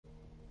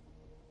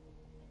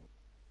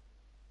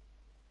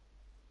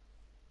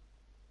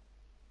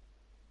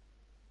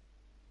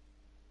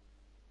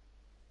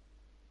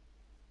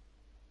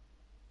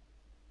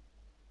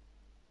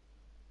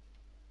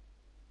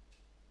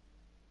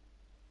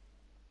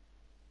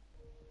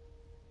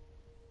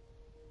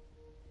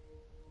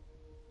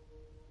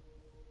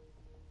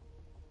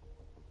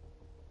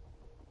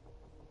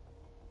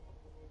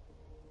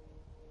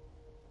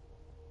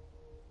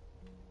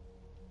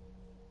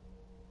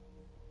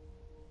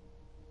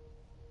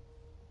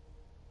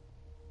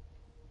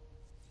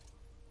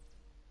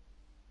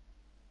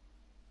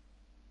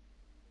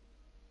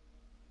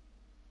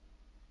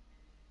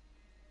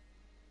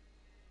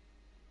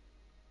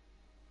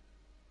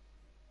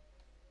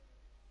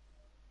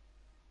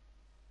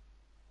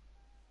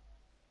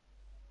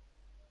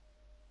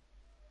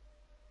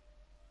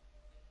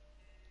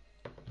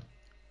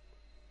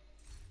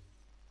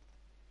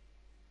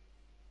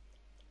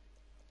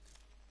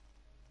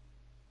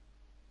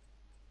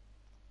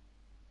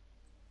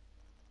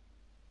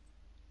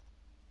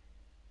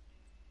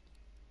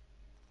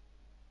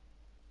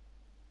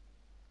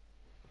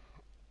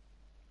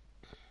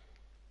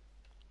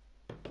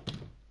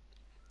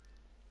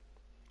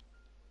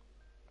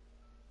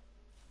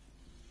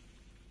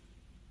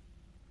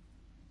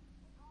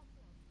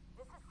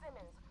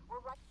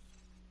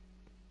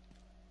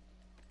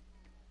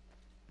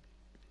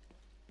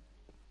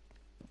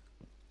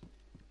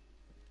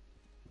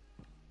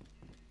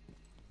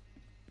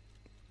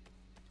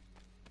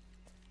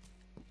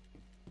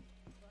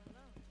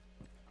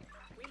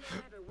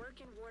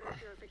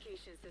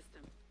communication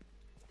system.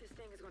 This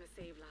thing is gonna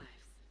save lives.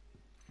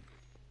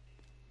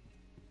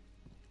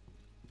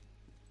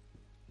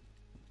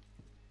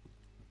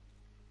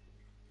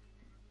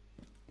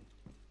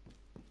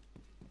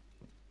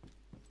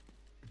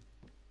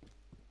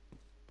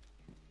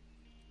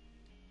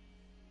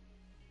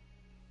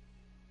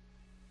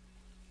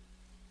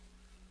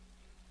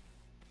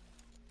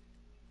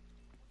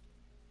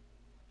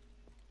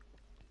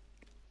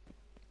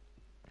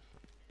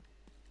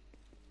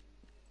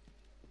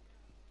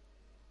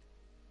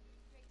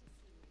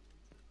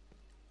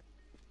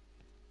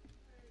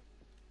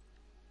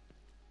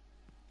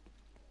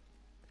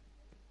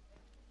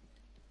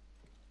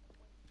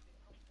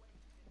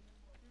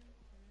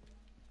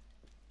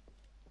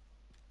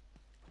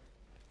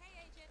 Hey,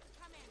 Agent,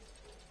 come in.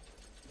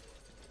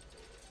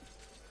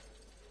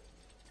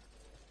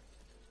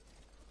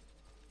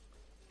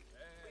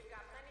 We've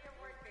got plenty of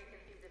work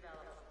vacancies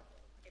available.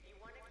 If you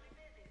want to keep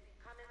busy,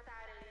 come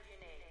inside and leave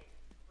your name.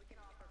 We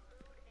can offer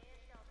food and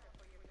shelter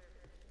for your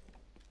services.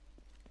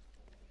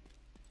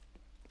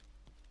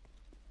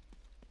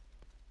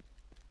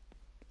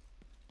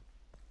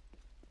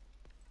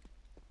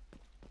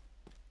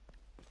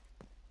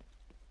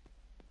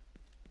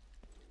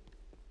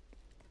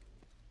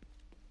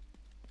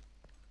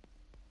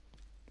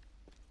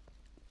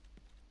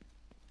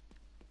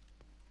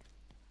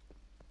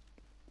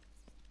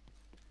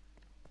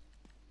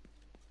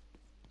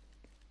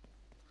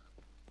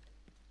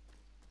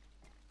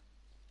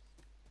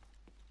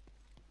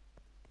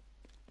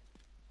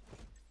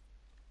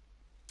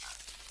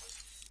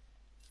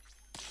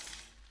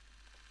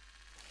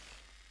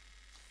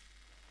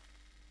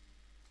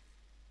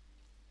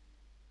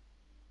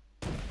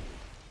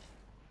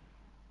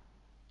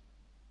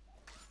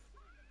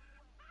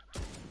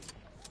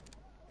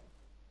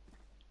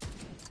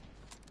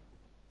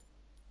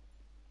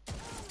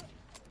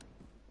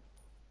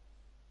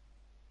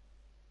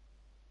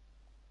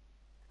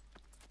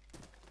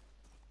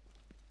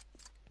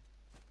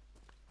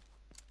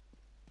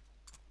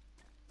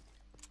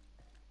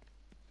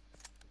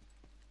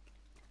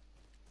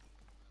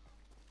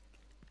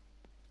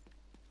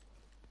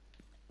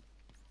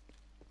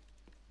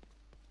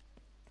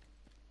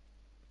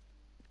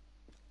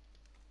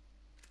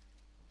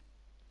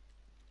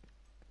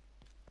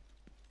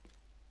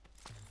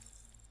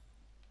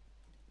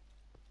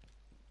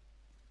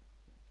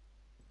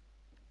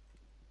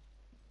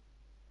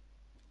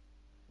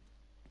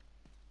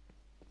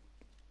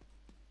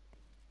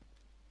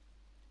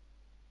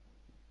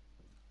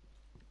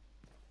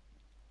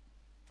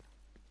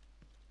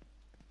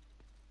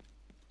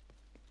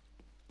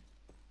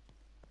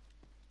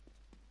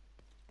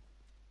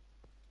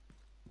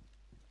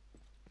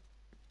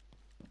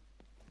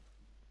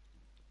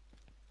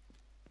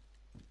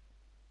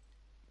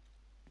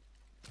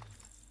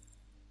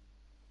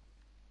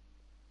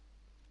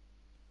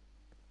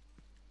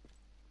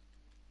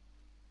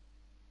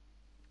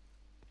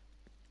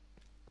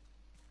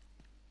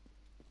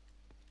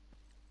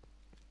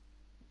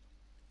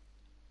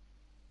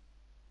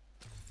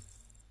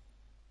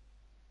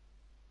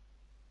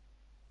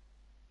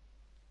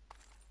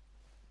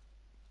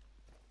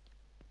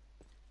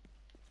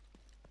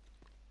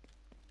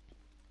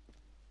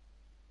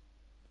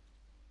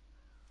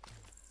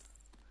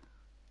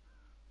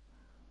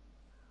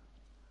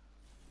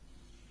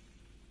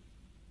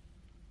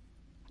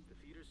 The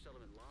feeder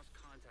settlement lost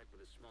contact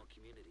with a small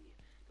community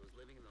that was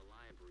living in the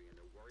library, and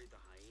they're worried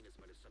the hyenas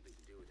might have something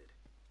to do with it.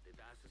 They've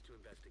asked us to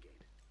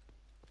investigate.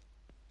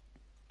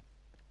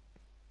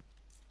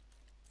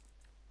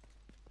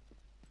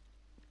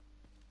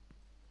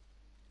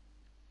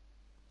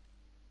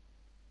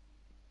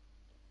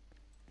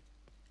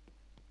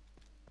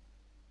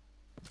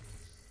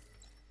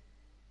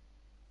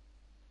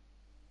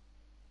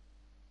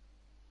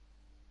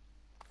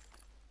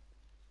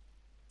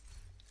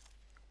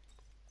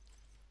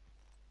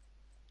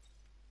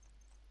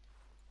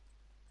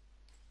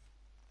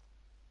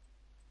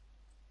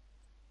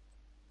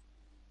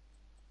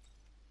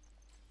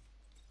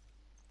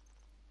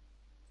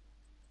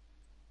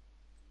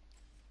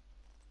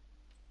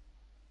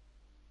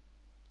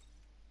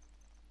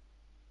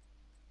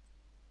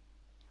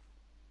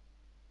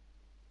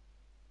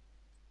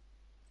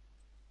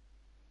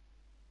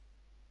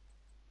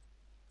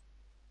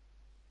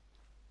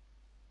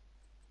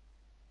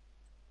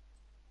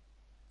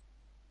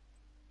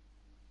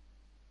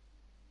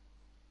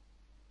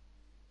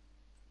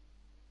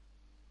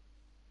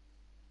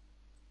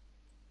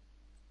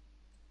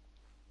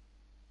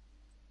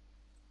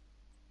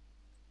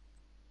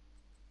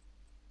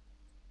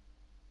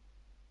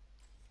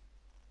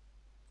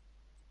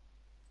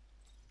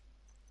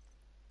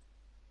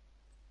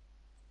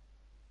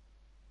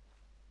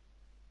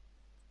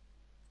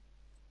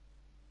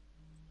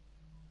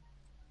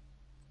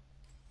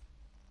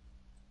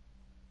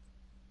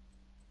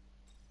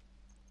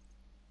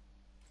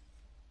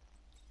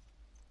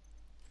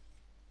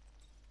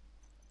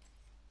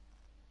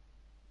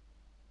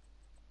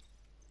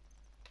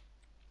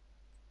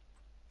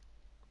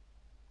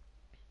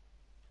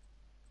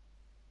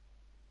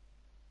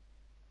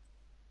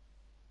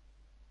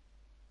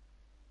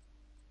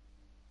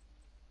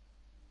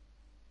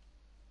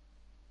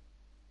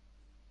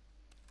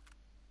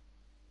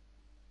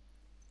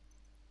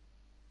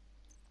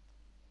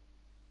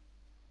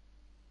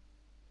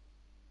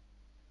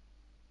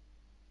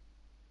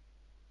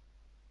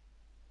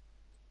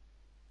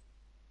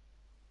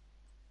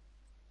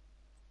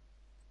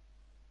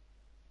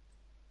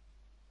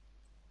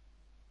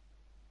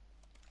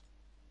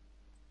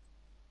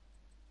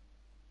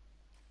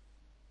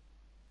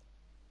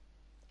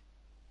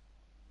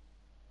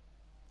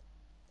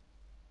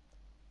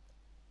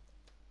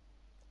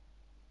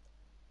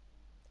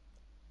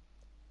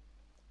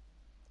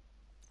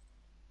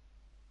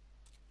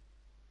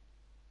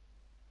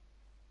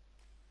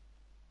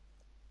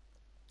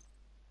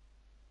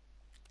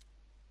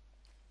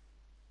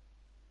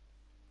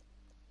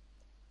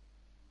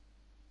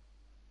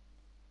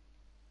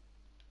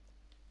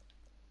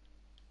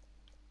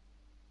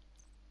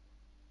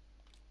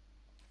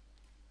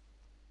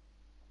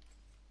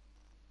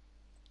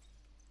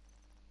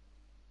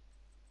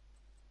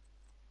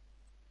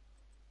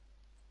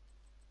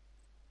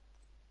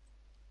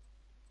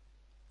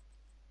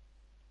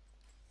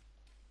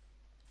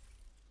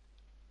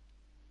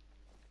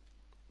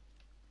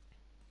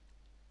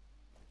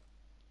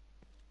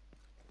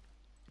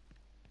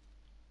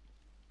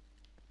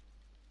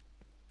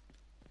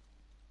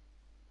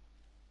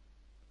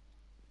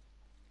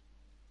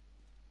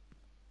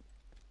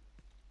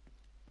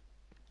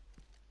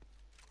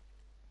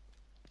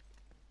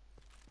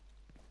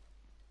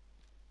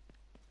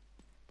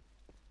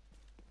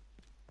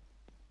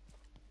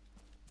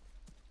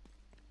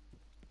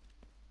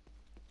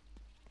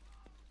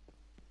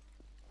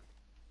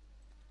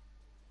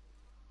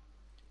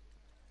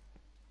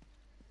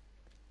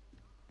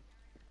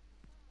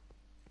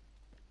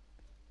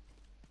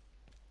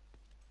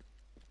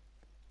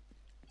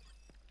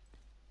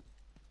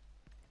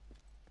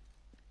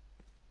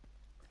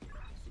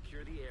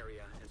 Clear the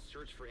area and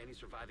search for any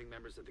surviving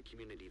members of the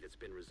community that's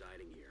been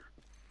residing here.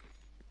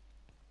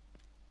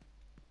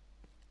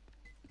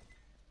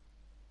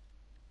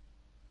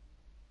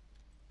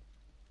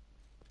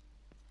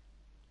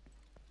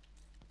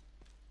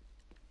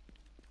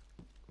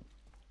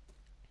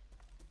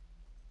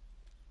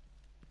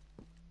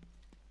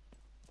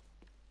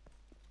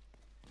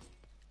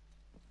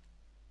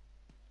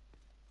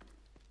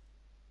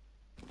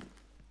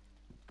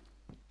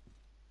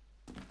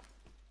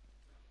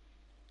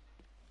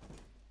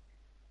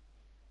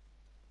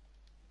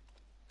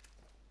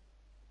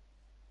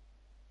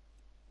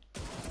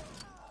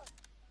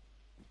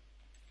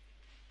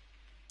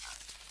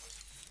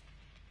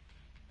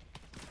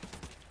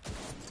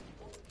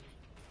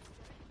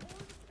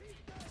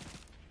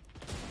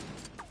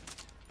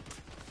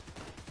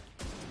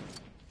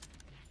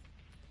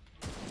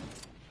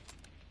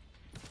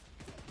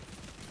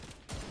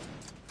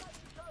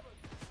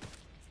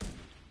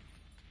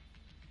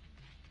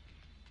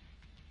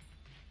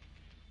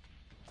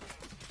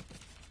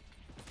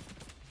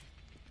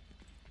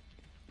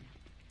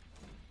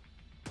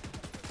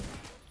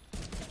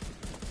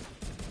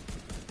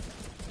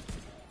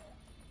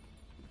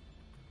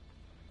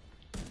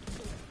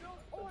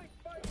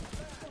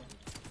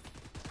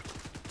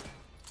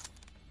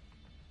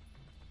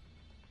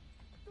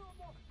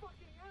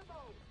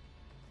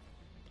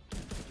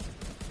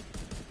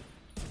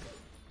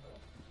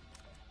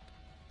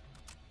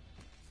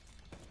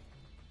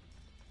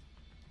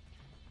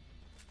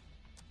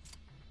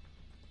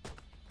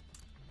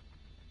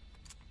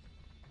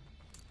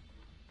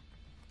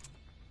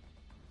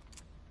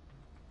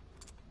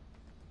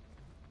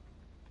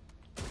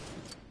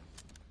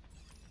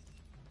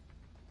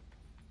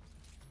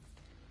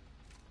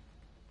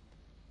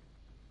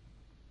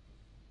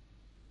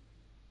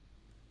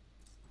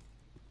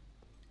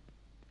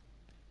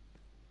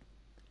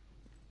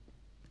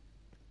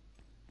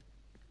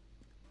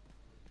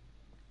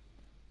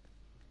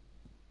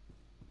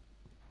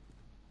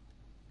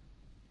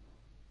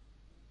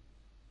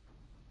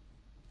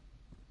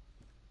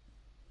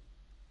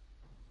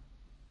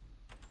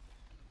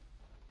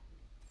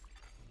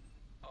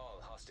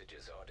 All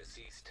hostages are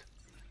deceased.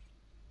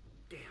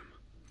 Damn.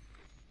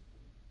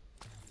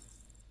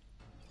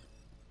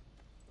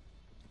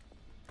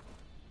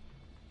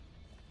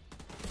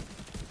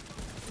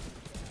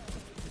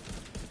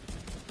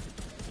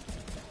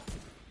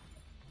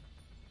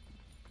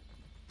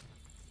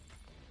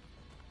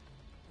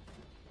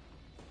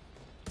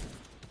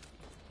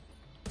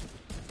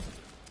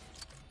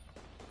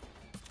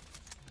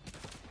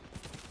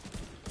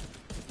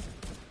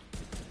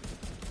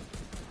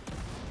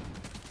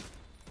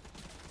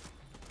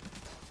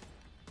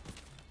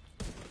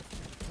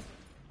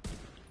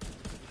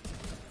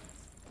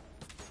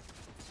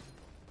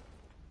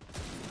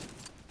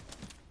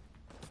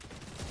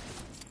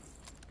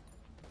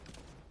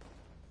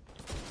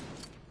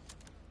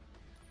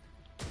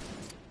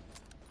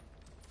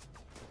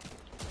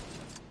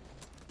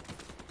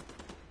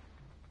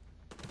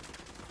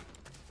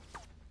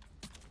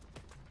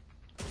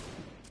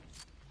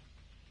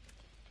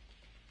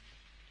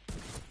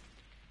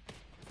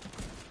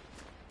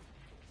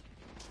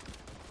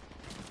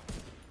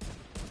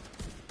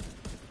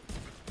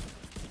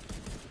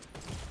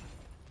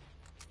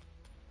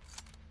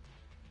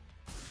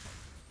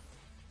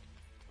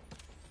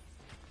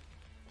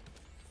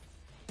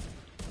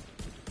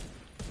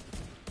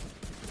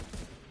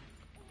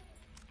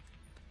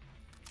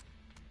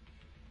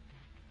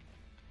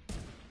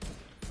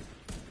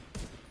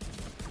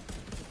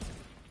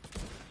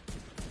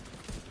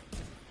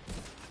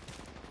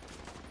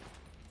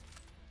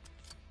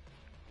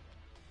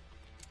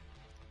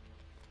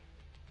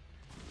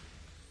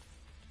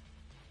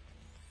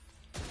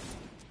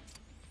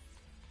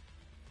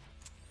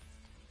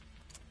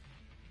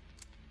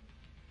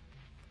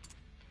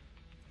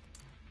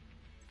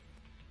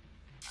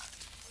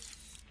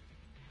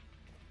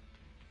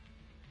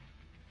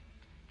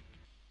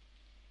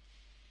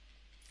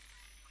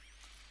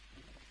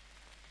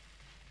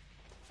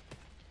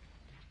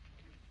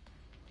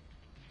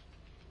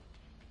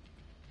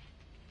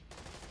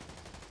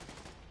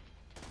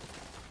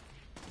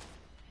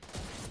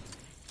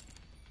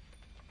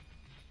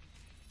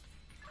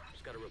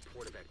 Just got a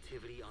report of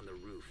activity on the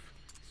roof.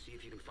 See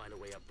if you can find a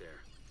way up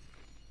there.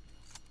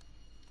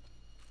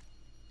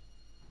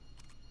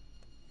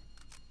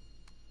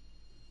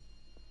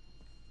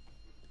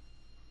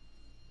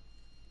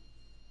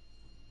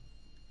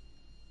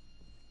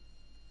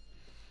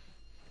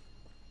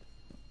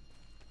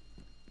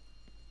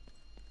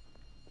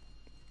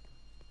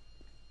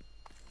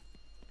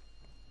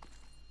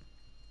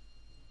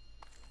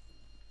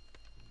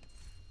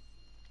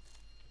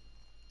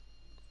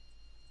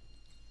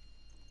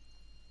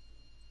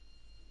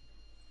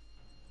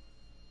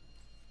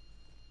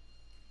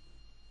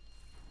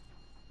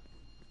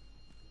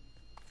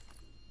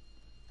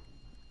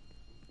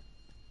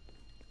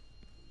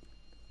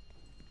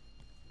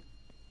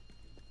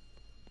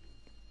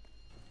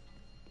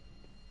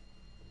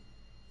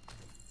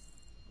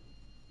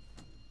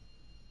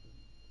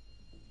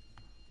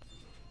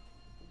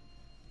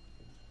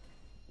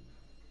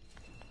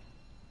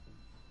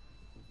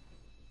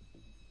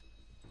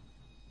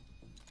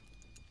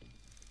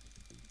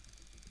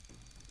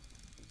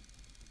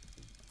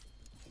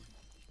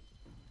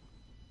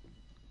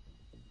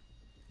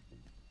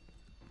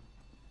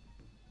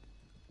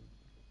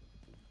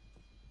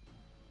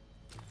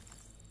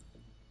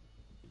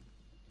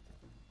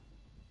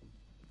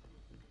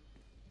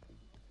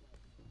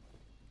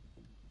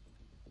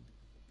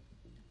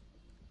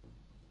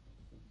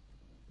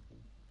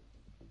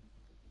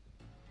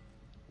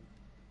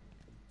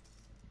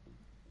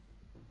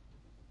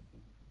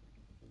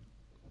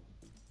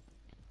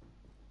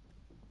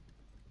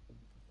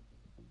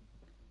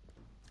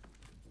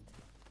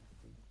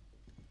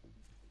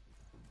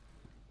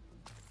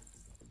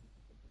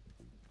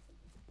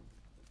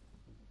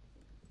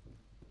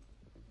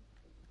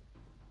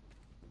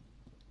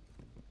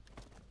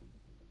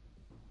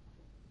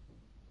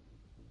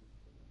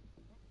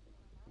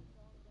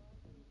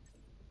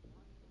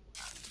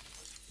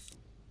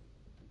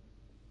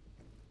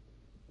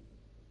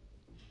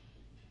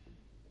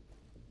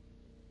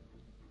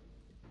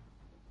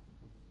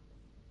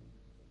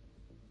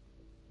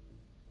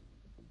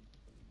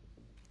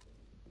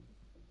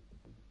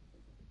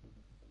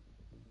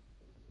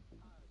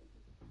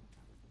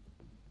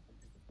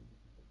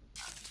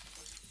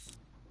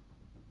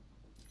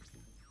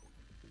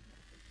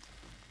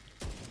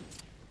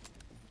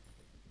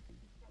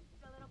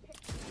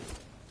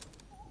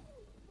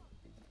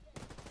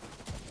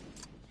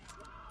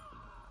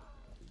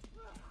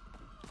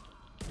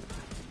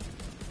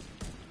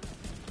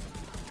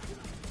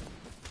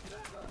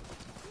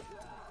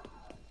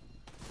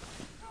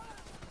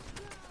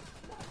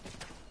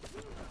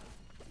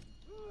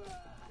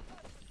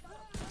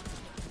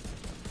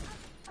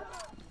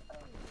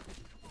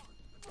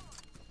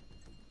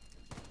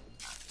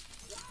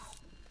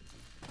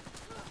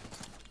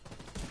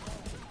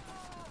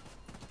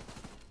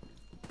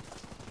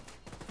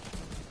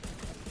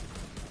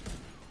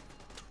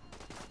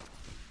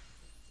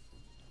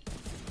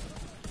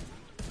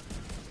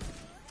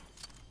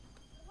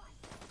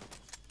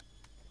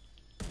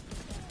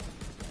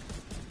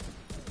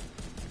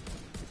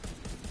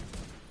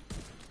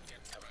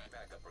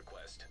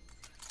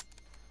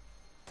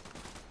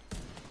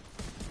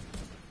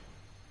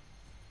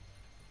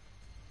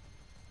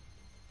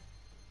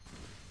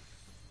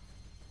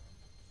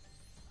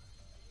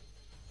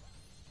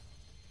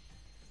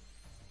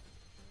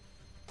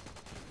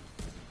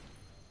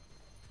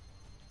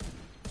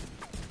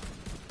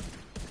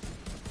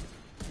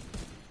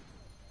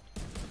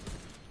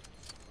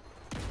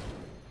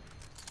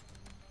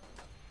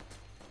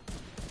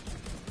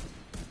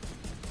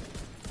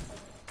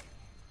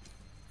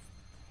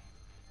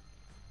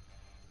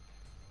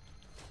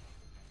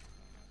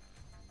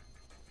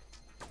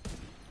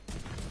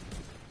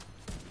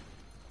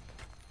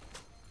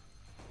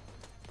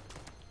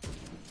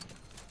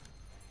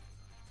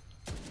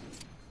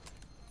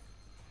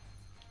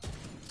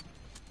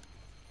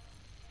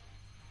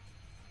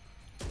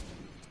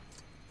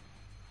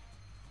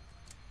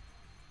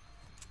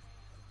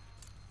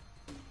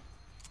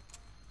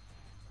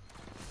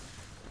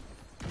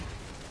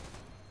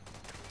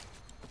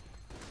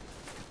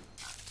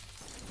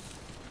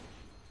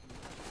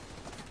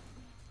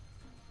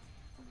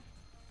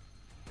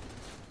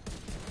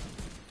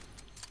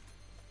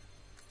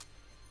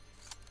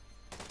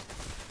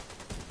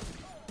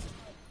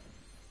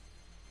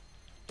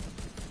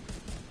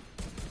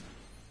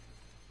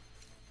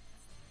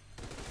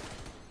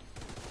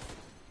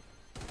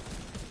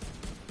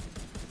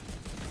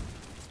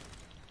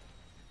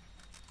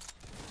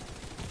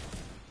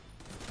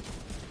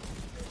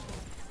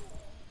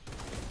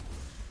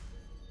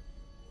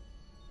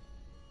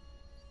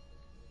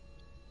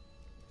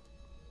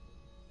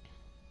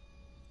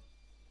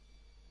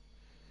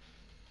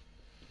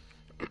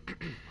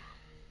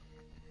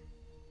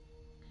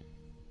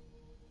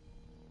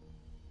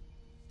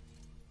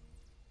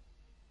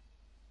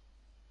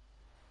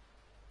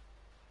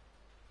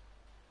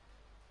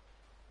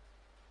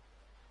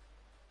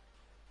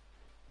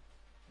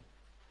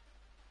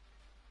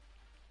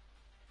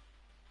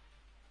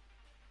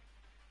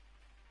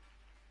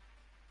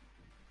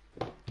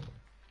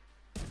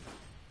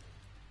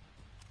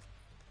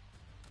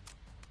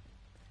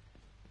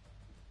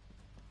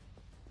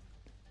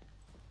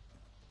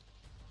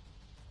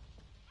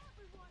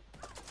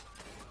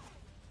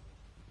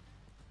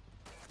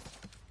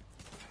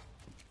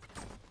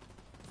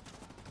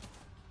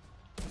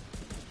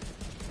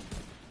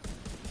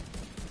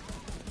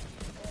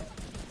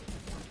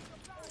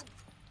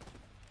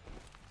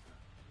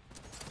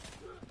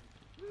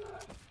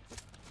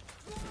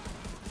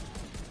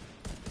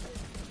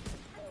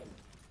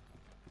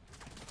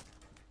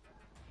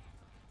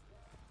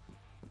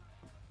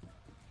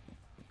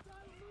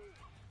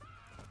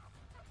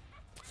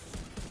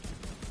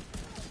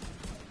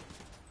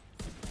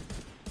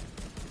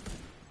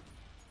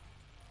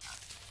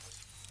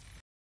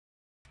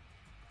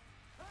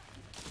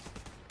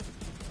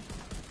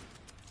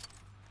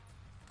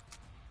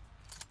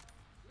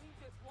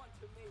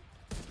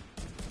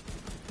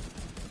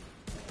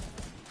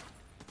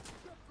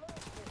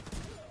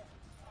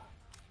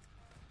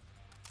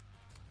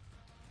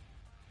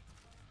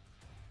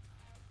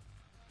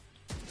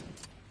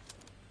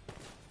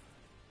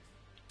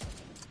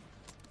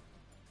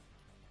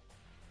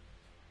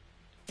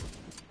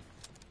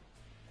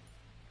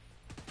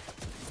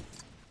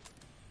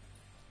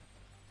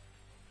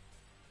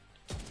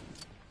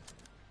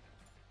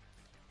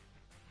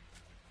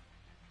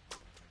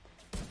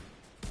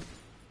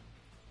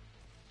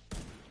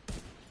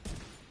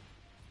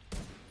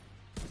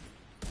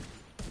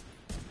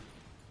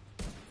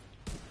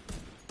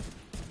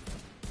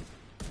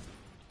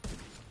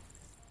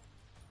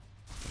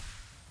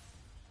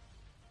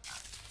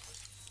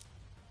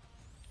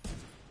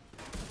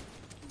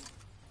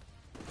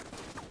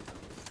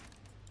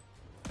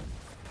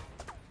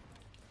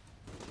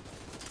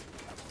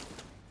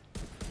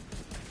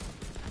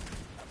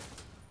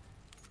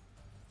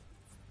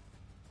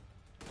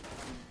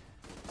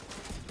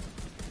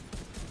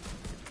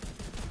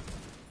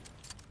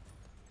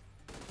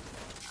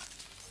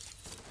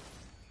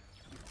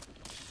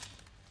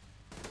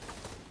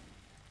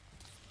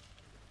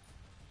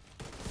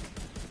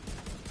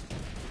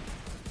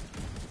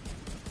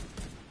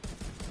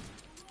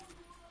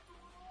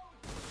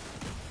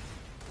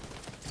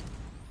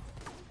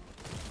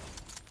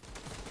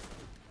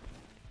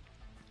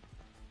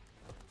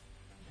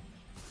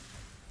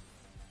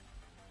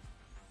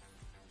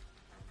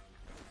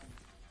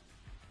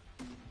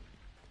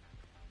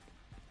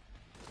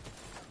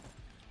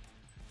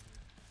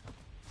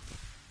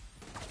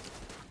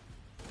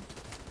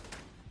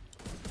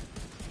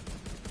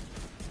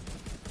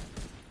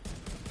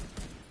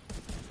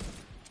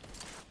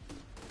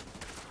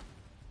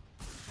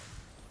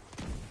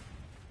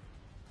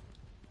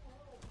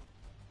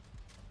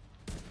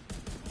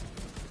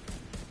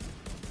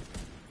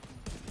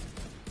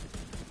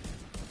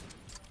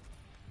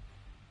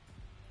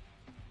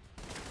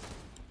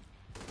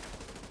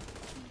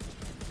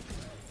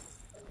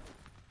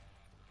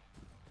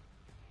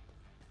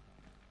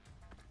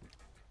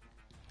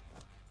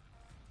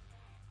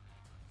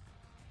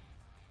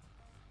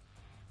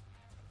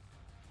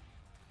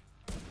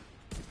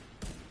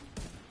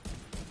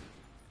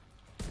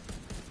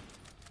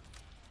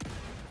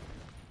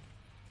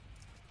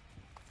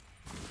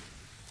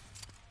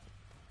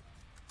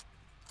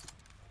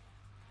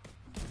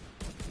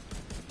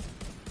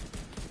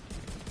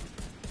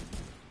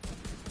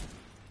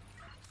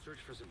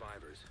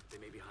 survivors. They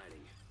may be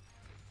hiding.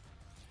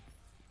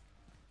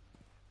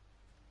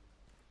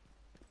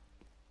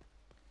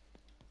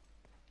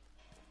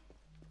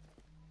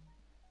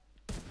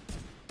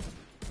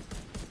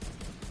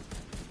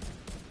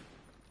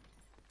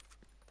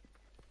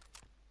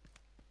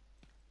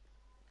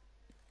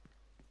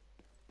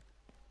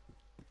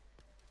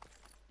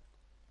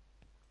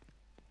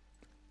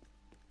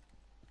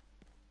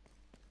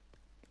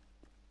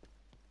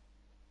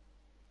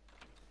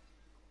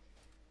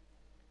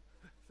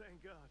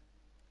 Thank God.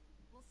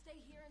 We'll stay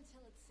here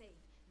until it's safe,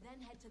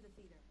 then head to the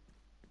theater.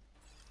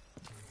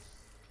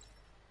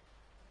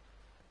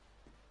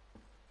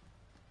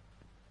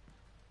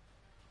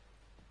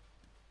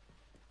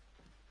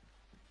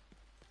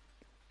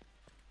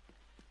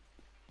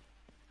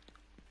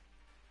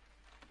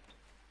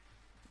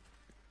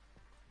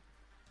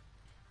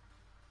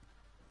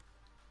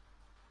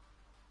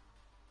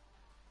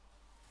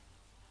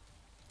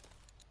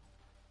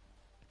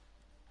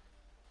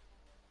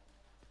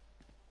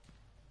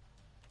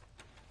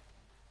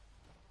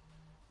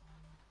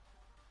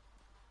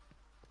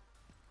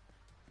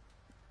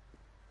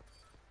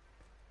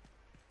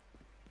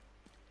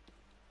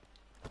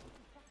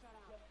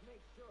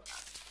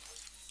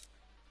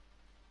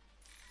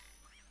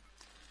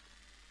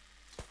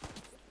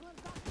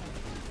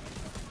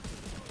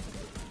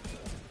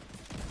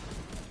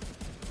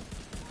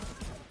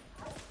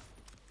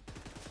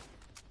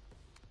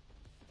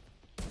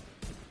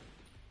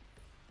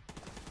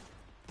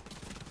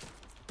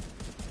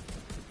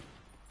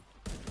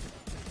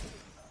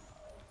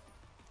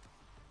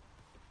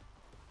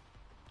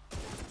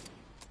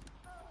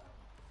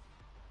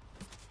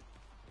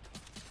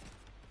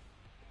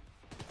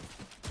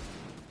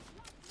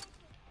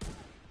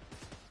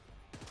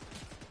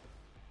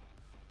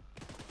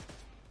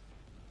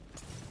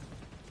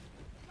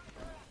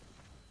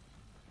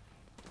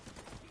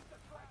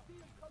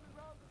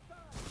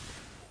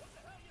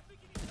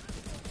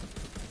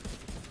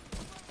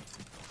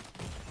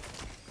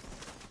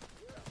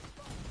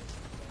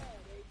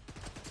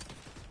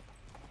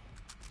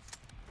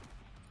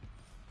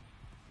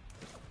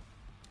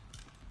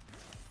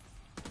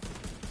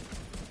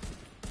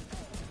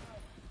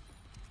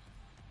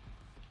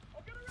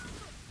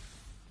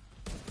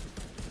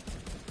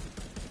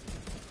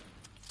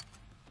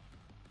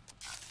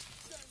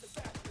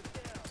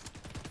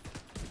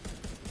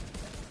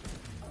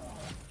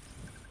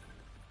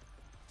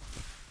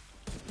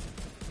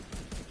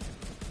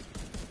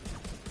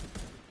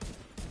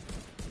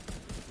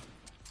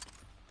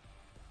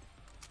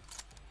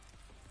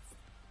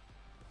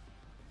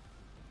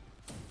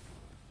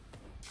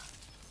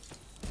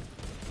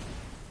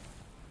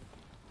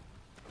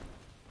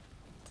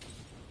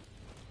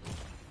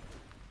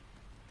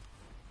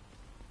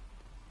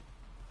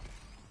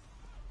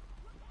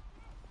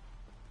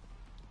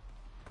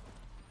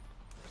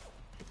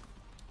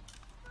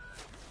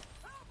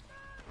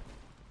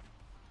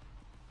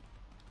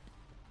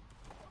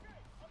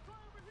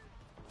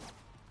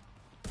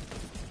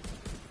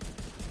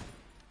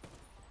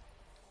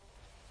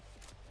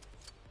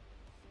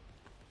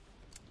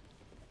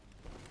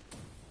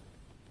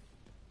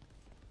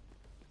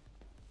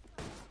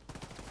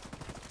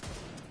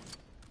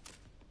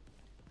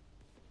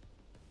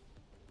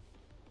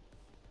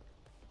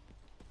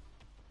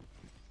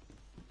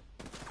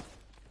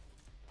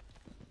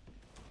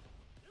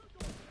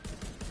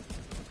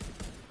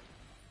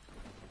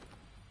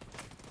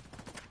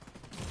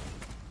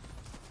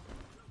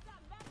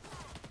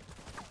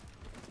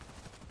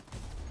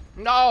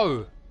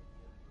 No!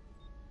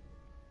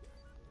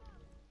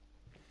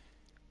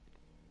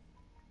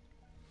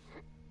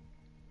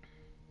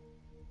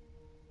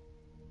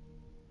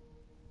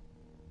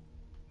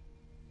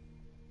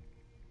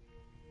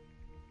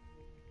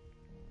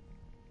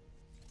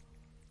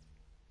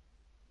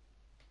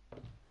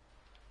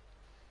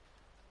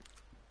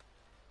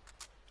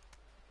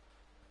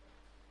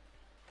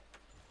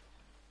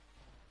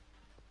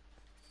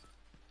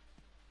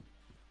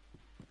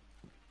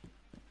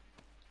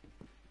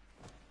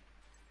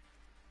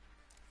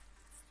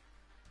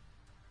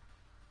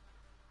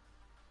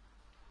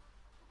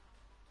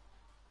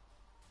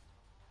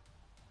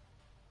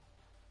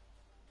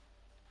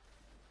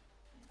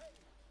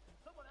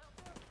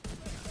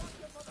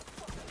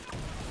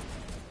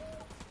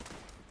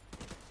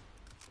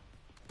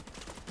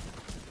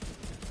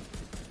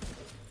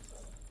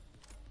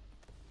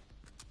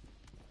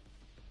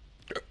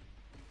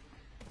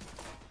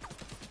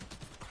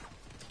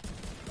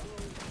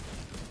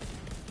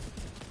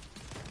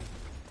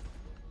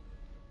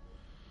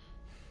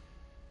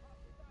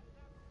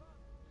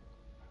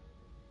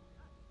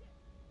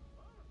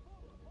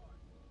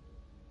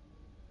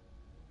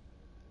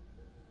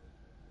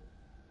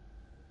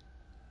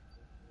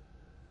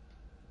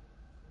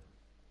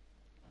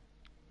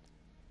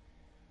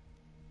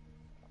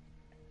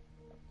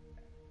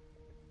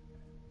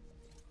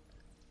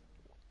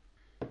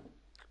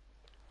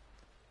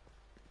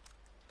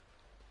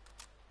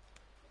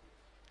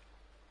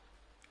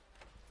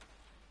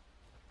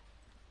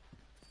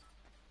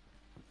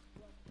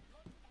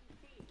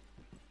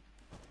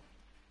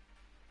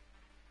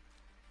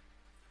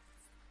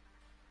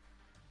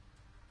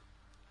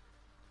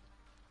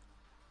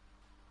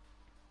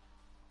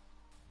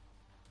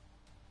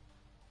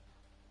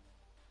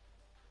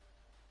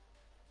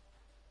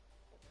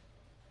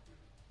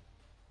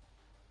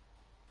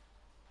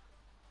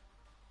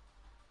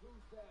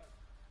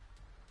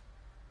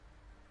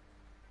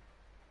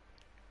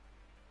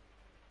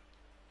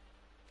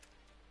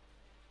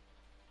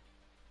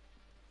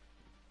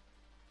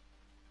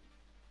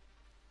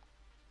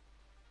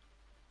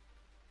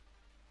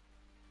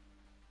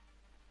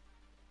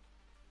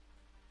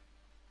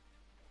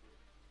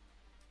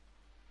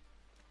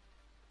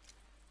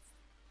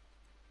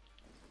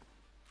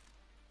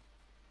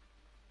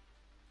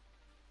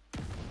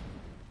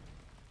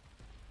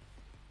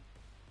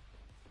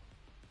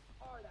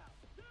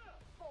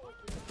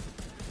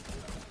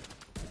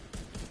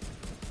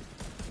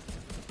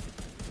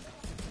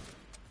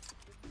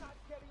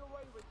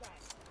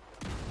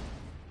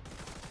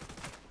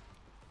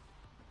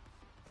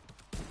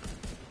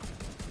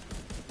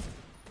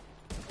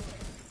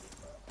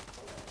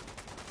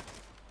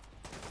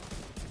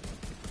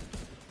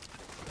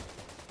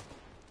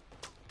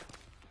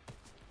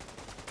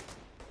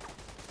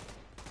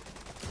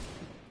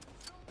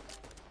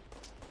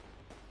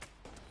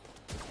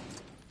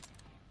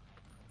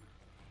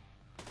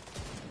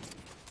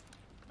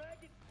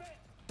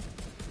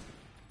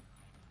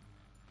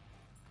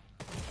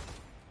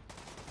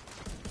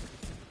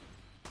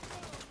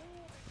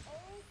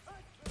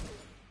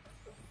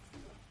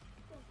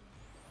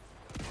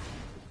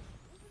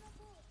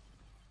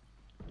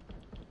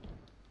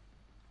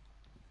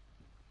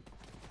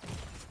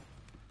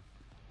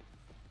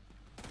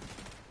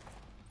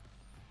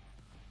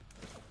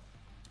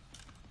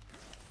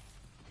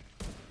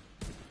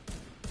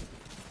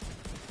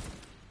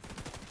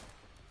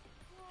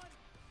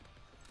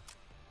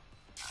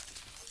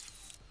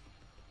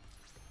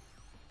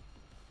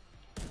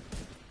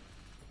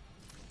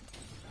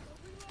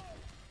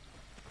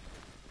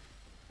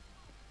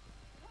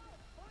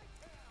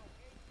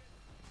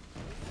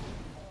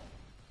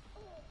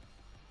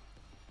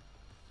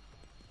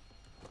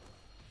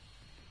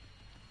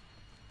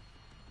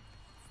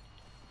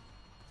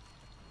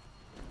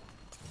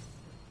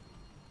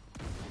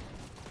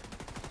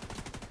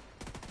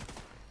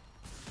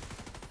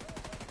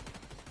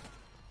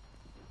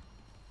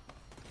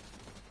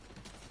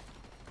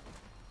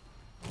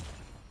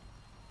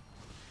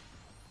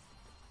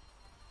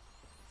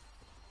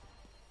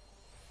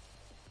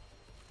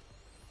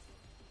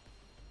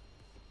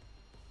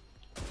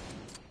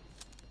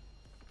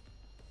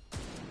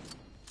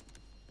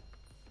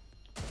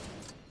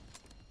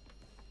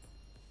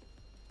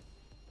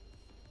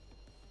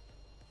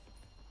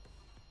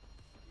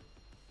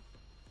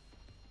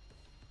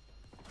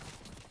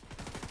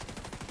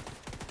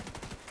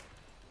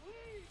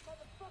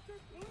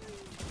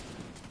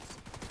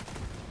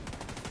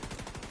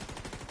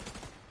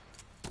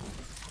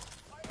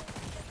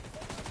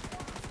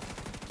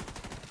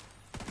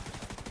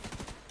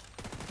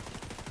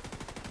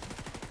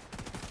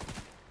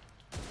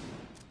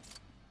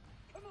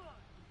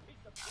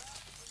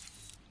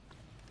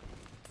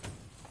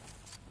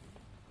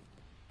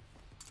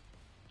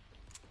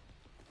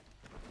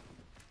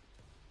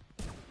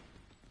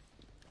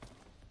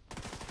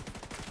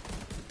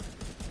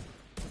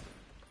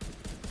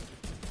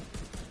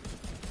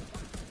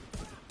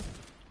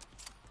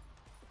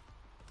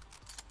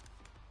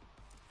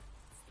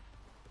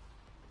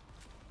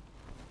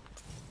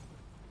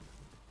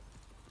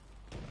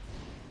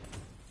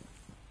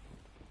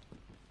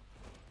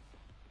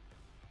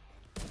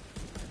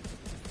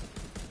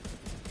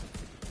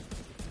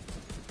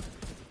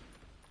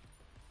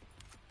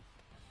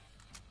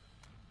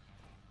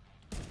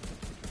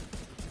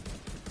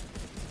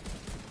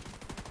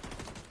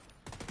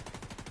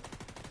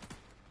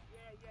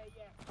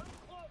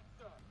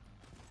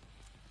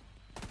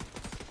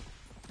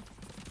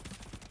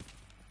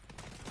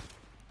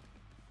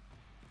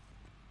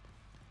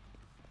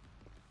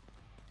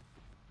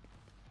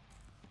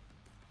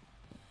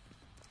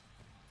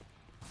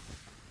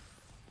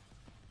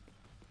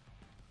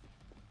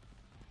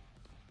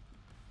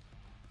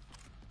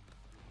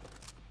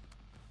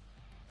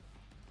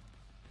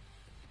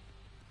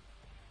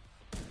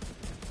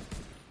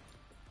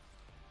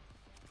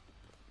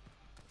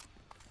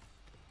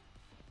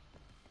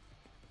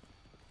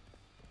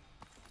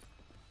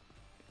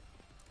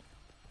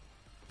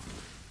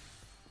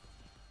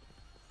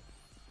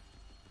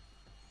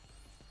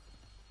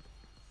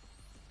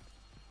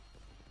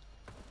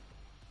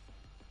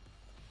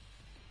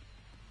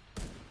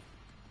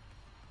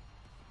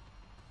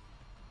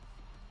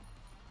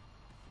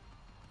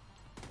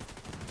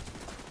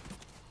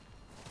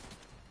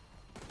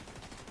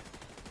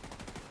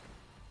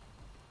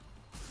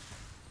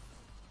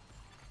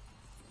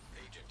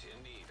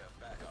 In need of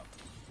backup.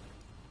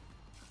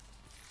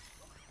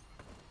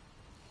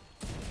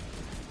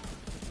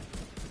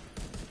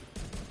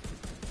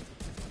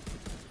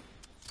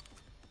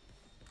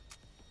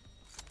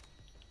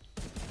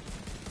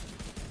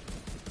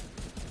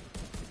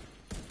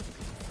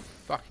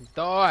 Fucking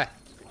die!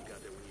 It's good you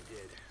got there when you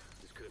did.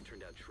 This could have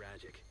turned out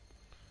tragic.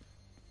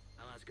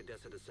 I'll ask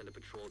Odessa to send a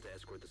patrol to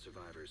escort the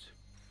survivors.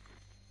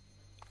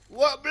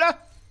 What, blah?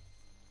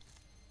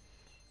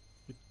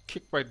 You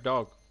kicked my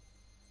dog.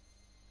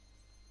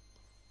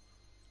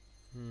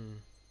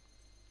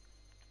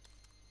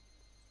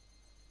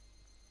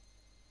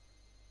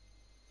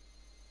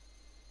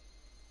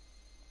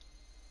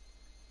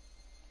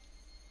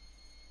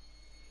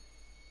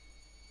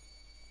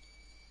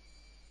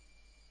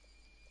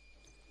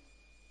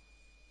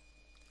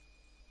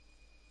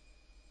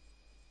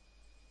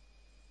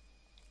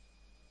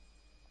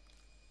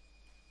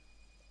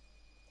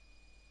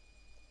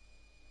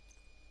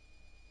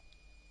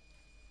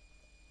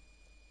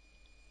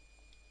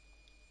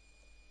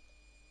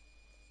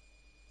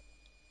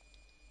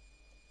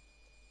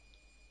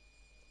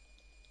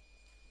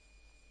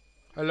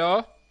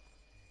 Hello?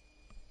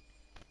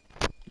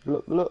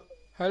 Look.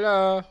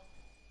 Hello?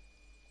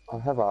 Oh,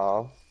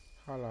 hello.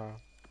 Hello.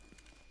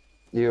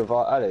 You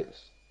invite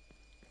Alex?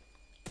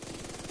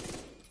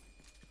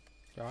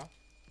 Yeah?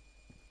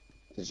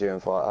 Did you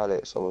invite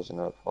Alex? I wasn't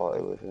at a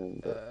party with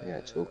him, but yeah,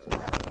 talking.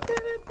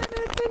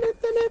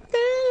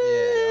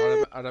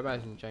 Yeah, I'd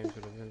imagine James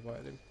would have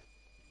invited him.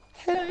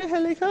 Hello,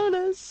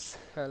 Heliconas.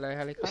 Hello,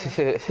 Helicon.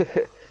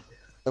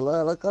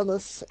 Hello,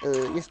 Heliconas.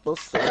 You're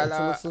supposed to tell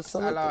us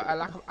something.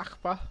 Hello,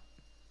 Akbar.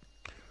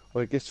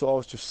 Well, guess what I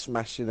was just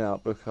smashing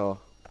out, Booker?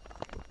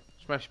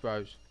 Smash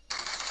Bros.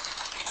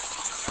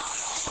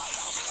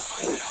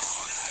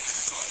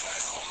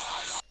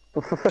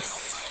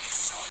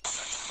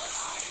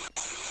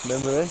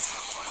 Remember this?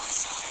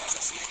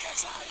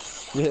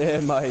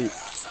 Yeah, mate.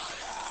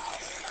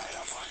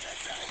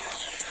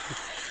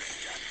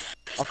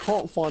 I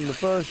can't find the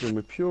version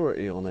with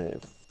Purity on it.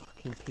 It's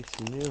fucking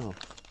pissing me off.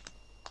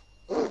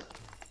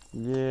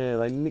 Yeah,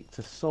 they nicked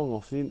a song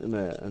off the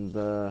internet and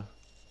they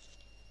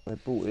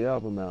brought the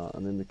album out,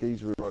 and then the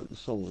geezer who wrote the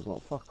song was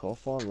like, fuck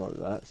off, I wrote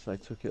that, so they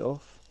took it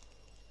off.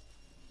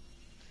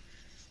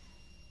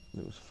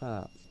 And it was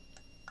fat.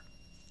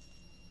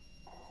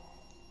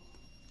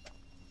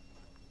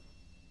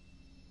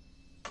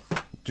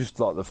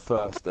 Just like the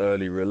first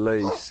early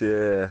release,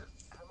 yeah.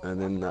 And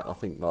then I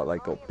think like they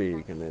got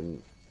big, and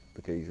then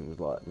the geezer was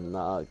like,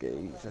 nah,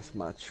 geez, that's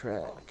my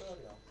track.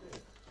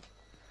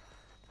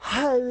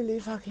 Holy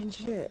fucking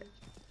shit.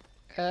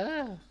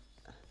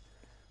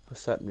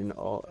 What's happening,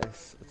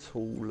 artists? At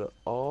all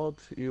odd?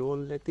 You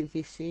on La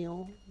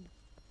Division?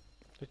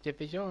 The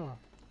division.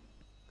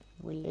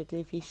 La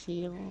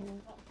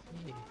Division.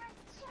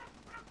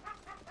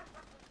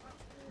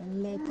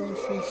 La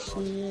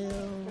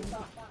Division.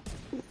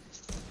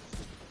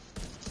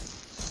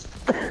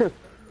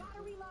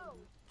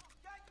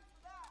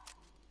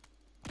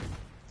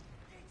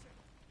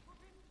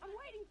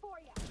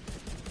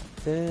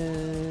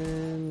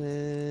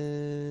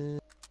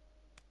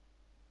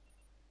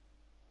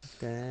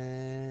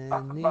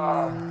 Danny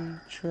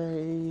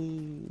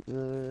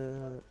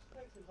Trader.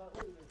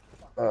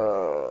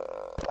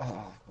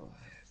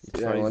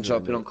 Yeah, want to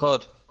jump in on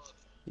COD?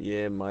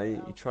 Yeah, mate,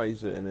 he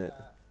trays it in it.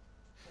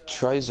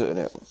 Trays it in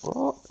it?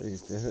 What?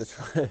 He's doing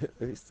it.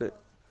 He's doing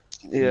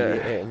Yeah.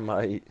 Yeah,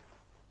 mate.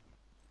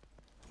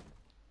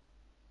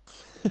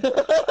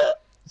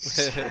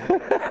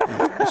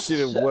 Should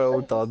have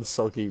well done,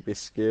 Soggy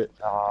Biscuit.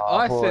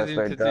 I said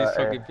him to do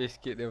Soggy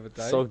Biscuit the other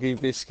day. Soggy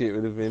Biscuit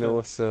would have been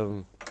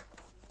awesome.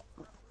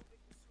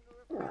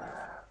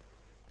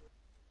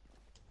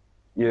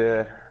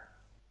 Yeah.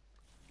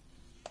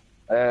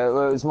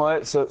 Well, it was my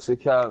Xbox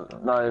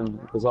account name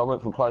because I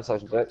went from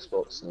PlayStation to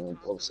Xbox and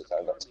obviously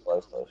came back to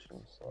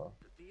PlayStation. So.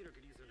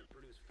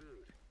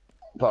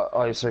 But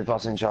I used to be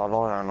Buzzing Jar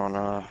Lion on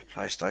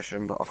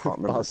PlayStation, but I can't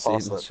remember the Buzzing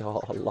password.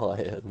 Jar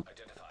Lion.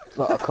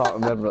 But I can't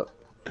remember.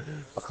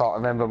 I can't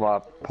remember my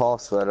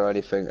password or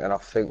anything, and I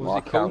think Was my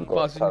it called account got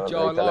Buzzing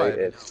Jar permanently Lion?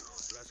 deleted.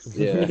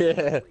 Yeah.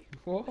 Yeah.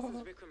 What?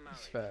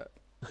 That's fair.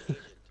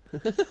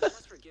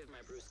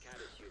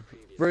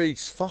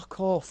 Reese, fuck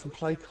off and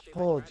play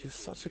COD. You're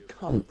such a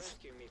cunt.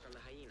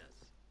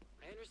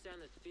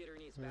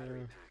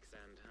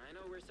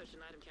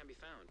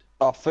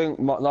 I think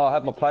I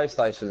had my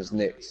PlayStations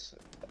nicked.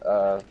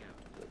 I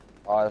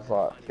had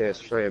like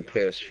PS3 and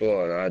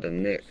PS4, and I had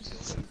them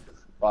nicked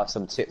by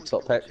some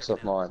tip-top ex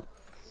of mine.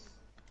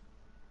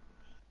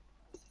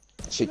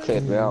 She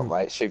cleared me out,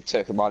 mate. She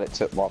took my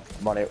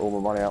money, all my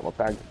money out my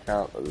bank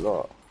account, a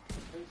lot.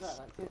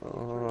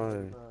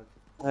 Oh.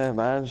 Yeah,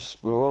 man,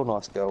 we're all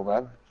nice girl,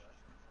 man.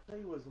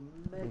 She was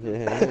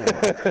Yeah.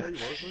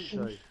 she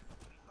was,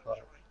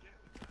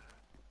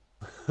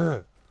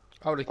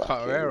 I would have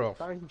cut her hair off.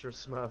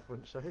 dangerous Smurf,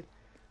 wasn't she?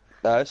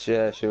 No,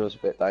 she was a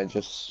bit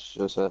dangerous. She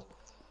was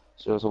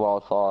a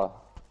wildfire.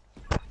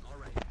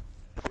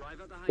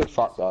 Good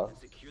fuck though.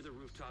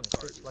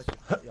 Like,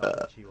 yeah, I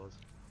bet she was.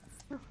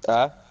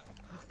 Huh?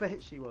 I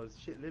bet she was.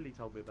 Shit, Lily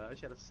told me about her.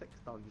 She had a sex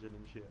dungeon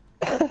and shit.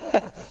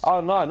 Oh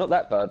no, not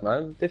that bird,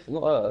 man.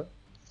 Different, not her.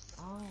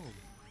 Oh.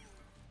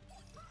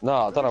 No,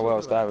 I don't know where I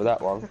was going with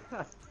that one.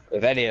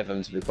 With any of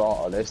them, to be quite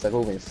honest, they've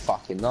all been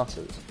fucking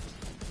nutters.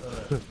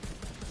 They're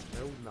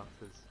all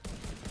nutters.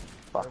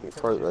 Fucking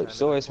Fruit Loops.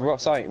 There's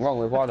always something wrong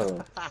with one of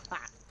them.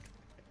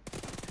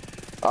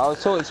 I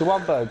was talking to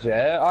one bird,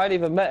 yeah. I ain't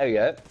even met her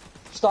yet.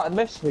 She started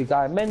messaging me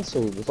going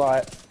mental. It was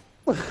like,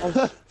 I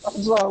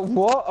was like,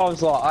 what? I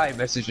was like, I ain't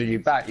messaging you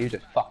back. You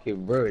just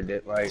fucking ruined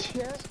it, mate.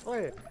 Yeah,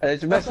 wait. And then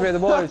she messaged me in the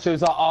morning. She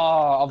was like,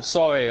 oh, I'm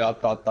sorry. I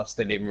just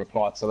didn't even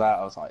reply to that.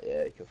 I was like,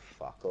 yeah, you can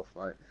fuck off,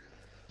 mate.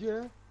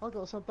 Yeah, I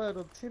got some bird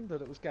on Tinder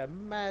that was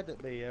going mad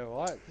at me, yeah,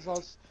 right?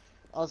 Because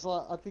I was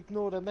like, I'd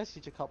ignored her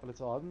message a couple of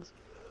times,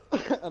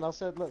 and I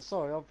said, look,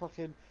 sorry, I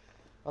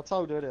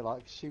told her, innit,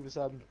 like, she was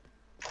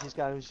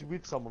going, she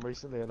with someone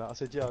recently, and I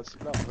said, yeah, I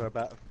split up with her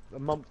about a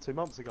month, 2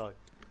 months ago.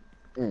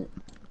 Mm.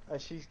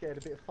 And she's getting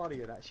a bit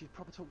funny and that. She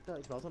probably talked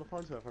dirty to me. I was on the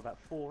phone to her for about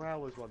 4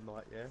 hours one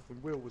night, yeah,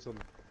 when Will was on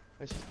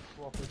And she's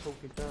proper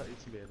talking dirty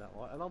to me and that,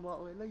 right? And I'm like,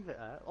 well, leave it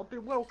out. I've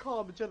been well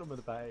calm and gentleman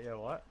about it, yeah,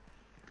 right?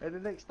 And the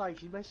next day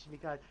she messaged me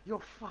going,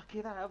 you're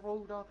fucking out of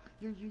order,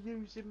 you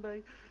using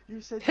me, you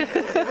said you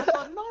did. I was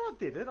like, no I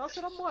didn't. I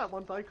said I might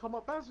one day come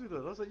up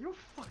Basildon. I was like, you're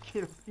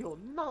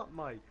nut,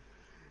 mate.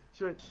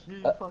 She went,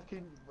 you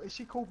fucking,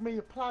 she called me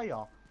a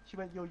player. She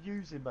went, you're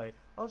using me.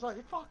 I was like,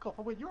 fuck off.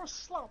 I went, you're a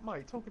slut,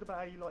 mate, talking about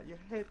how you like your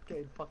head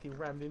getting fucking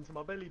rammed into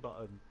my belly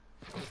button.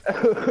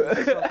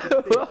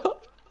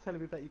 Telling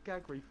me about your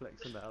gag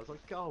reflex and that. I was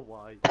like, go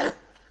away.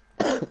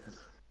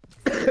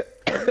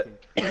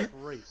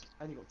 Christ.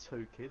 And you got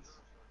 2 kids.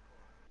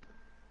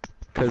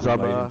 Because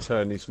I'm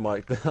turn his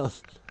mic down.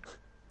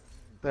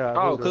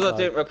 Oh, because I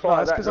didn't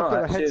reply that I've got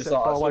a night. She was headset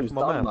like, far I away was from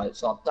my done, mouth. mate,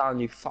 so I'm down,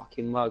 you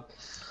fucking mug.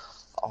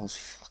 I was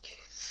fucking...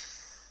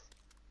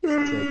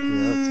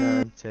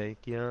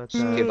 Take your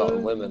Just time. give up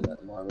on women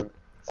at the moment.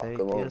 Take Fuck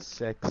 'em your all.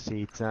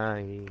 sexy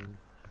time.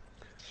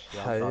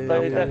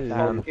 Play that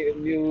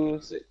fucking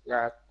music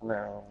right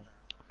now.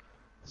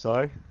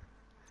 Sorry?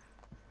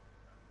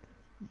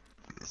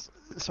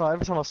 So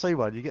every time I see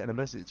one, you're getting a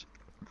message.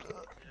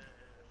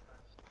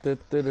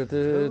 Sent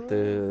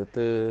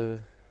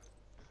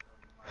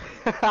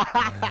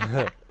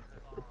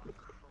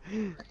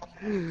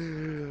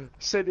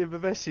him a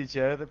message,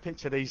 yeah, that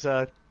picture these,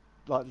 like,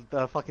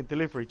 the fucking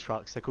delivery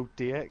trucks, they're called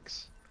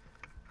DX.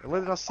 And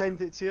when did I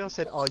send it to you? I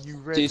said, are you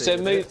ready? Do you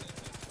send me?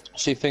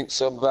 She thinks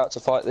I'm about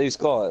to fight these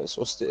guys.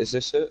 Is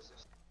this it?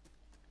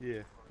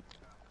 Yeah.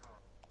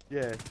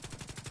 Yeah.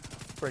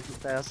 Break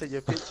it down, I sent you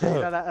a picture, you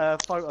know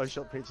that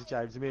Photoshop picture,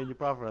 James, of me and your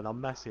brother, and I'm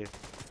massive.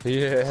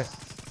 Yeah.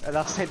 And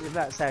I sent him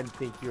that saying,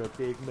 think you're a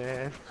big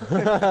man.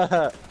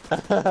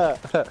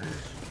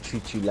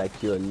 Treat you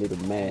like you're a little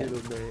man.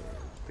 Little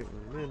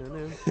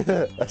man.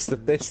 That's the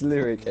best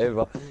lyric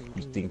ever.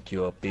 You think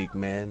you're a big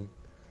man?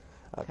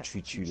 I'll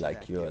treat you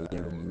like you're a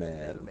little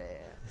man.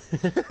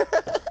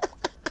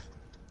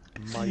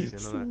 Amazing,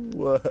 isn't it?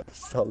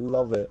 Worse. I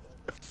love it.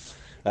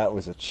 That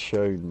was a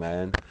tune,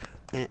 man.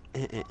 Have I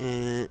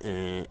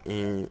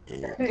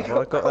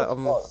got that on?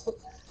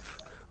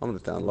 I'm gonna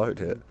download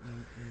it.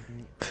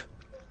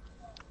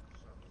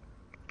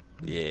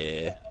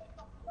 Yeah.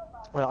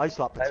 Well, I used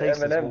to like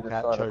Batista's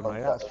walkout tune,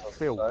 mate. That's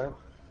filth.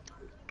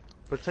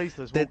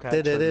 Batista's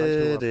walkout tune makes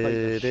me want to beat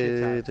the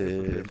shit out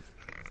of him.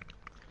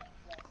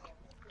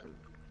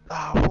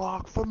 I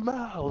walk for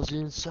miles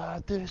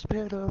inside this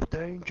pit of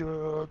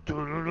danger.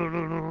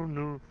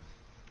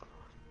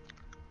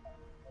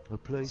 A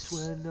place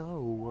where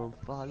no one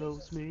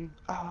follows me.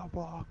 I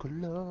walk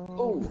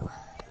alone.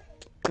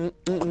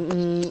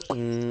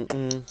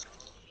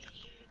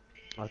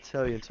 I'll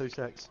tell you in 2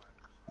 secs.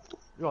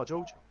 You alright,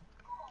 George?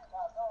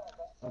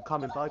 I'm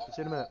coming, babe.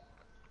 See you in a minute.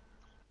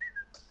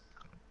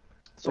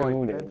 Sorry,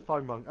 man,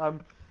 phone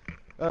rung.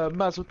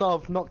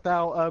 Mazeldov knocked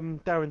out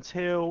Darren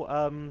Till.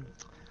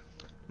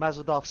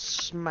 Mazeldov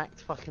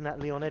smacked fucking that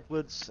Leon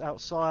Edwards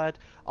outside.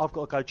 I've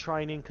got to go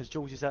training because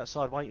George is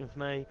outside waiting for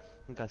me.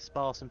 And go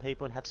spar some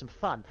people and have some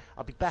fun.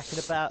 I'll be back in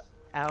about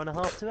hour and a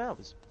half, 2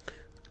 hours.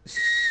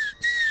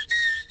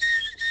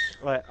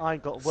 Right, I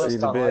ain't got work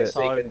tonight,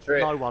 so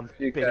no one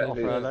bin it off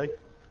early.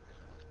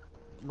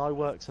 No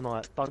work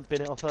tonight. Don't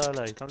bin it off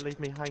early. Don't leave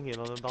me hanging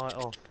on a night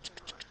off.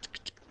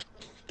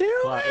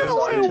 Right,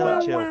 Winston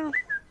Churchill.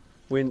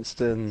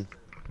 Winston.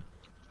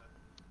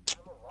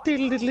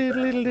 Can't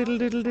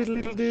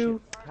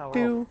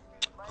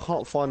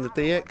find the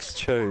DX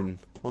tune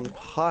on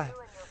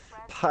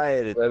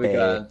Pirate Where we Bay.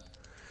 going?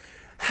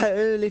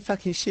 Holy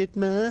fucking shit,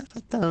 man.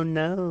 I don't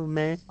know,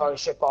 man. Oh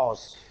shit,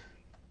 boss.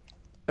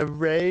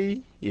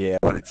 Array? Yeah,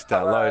 I wanted to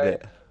download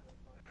it.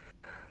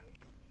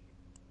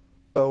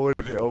 I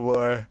wanted it on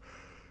my...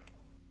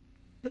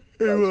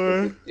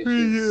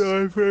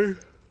 iPhone.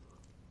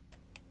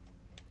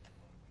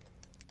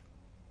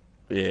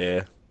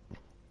 Yeah.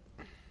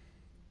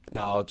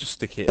 No, I'll just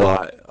stick it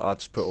like, I'll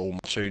just put all my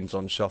tunes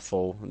on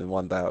shuffle and then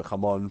one day it'll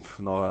come on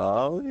and I'm like,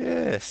 oh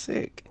yeah,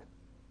 sick.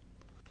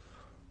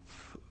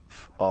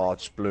 Oh, I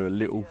just blew a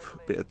little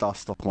bit of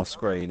dust off my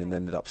screen and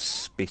ended up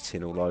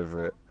spitting all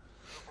over it.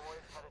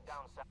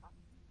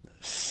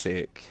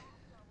 Sick.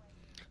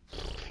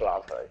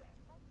 Lovely.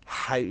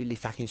 Holy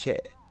fucking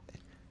shit.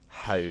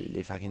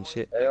 Holy fucking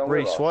shit. Hey,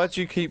 Reese, why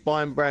do you keep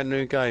buying brand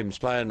new games,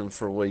 playing them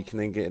for a week and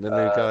then getting a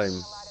new game?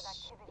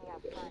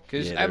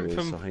 Because Yeah, there is,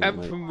 I think,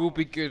 Anthem will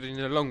be good in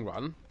the long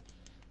run,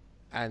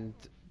 and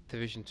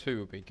Division 2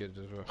 will be good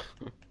as well.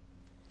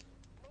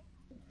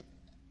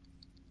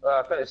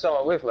 I think there's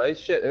someone with me.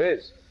 Shit, there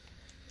is.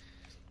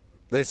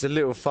 There's a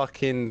little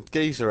fucking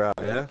geezer out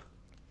here.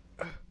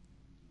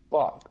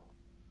 Fuck.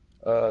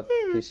 Do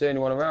you see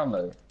anyone around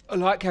me? I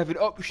like having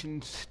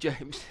options,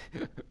 James.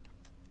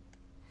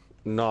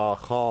 No, I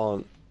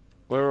can't.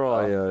 Where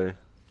are you?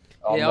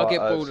 Yeah, I'll get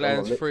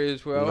Borderlands 3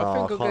 as well. No, I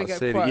think I'm going to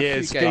see get quite it. a Yeah,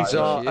 few it's games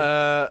geezer. this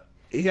year.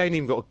 He ain't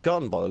even got a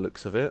gun by the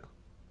looks of it.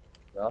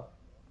 No?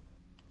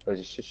 Or is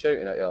he just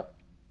shooting at you?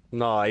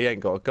 No, he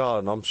ain't got a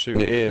gun. I'm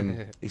shooting at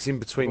him. He's in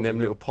between them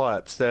little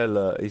pipes there,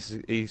 look.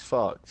 He's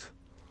fucked.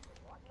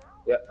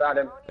 Yeah, found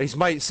him. His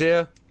mate's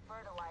here.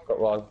 Got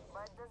one.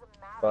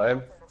 Got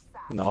him?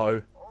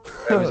 No.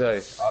 Where was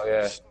he? Oh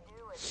yeah.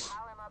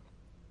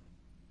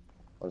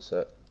 One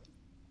sec.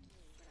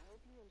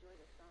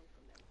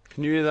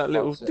 Can you hear that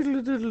little?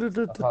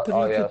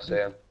 Oh yeah, I see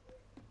him.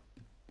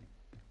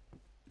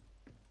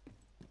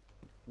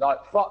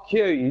 Like, fuck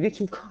you, you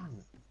little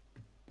cunt.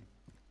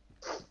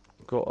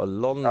 Got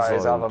Alonso. Oh,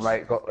 his other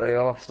mate got me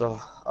after.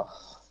 Oh,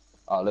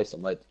 at least I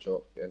made the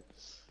drop again.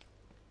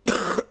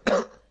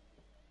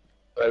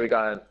 Where are we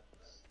going?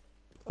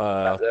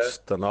 I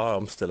just don't know.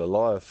 I'm still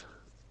alive.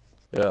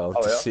 Yeah, I'm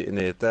just sitting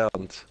here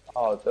downed.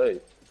 Oh,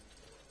 dude.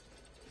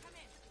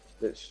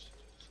 As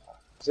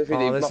if he Oh,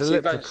 didn't, there's a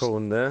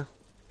leprechaun there.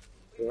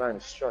 He ran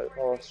straight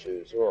past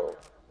you as well.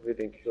 He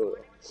didn't kill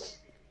him.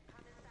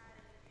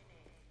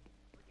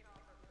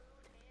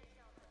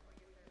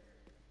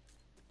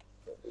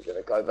 We're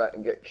gonna go back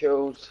and get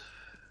killed.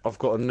 I've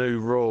got a new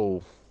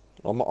rule.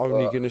 I'm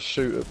only going to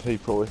shoot at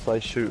people if they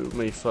shoot at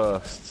me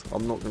first.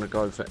 I'm not going to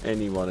go for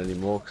anyone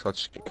anymore because I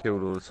just get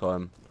killed all the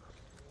time.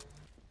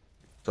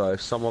 So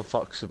if someone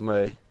fucks with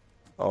me,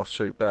 I'll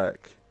shoot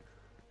back.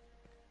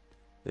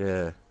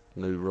 Yeah,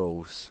 new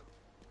rules.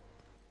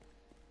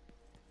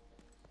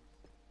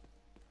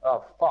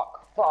 Oh,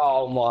 fuck.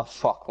 Oh, my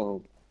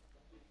fucking...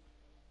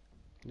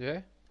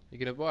 Yeah? You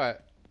gonna buy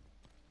it?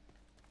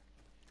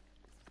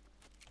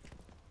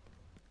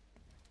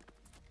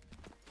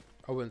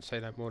 I wouldn't say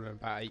no more than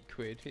about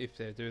 £8 if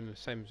they're doing the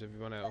same as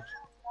everyone else.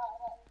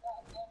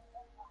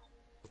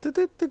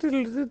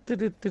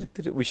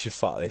 We should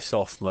fuck this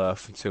off,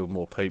 Murph, until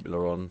more people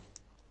are on.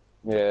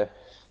 Yeah.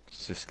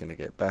 It's just gonna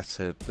get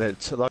battered.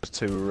 Those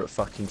two are at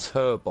fucking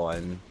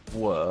Turbine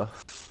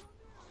Worth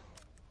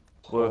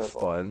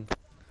buying.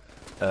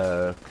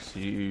 Because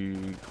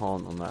you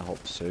can't on that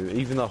hop suit.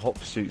 Even though hop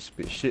suit's a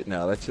bit shit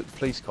now, they took the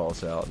police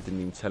cars out and didn't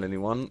even tell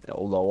anyone.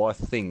 Although I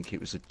think it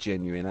was a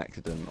genuine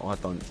accident. I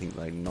don't think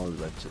they know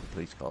they took the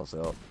police cars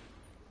out.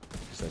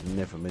 Because they've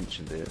never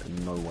mentioned it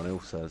and no one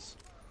else has.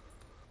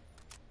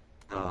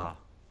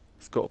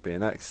 It's got to be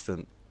an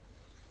accident.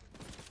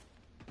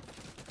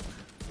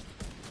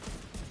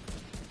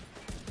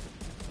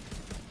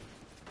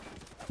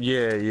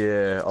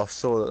 Yeah, I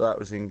saw that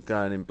was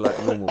going in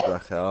normal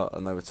blackout,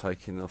 and they were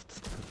taking off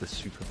the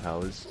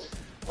superpowers.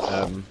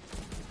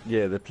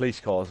 Yeah, the police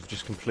cars have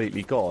just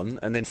completely gone,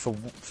 and then for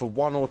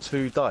 1 or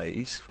 2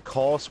 days,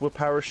 cars were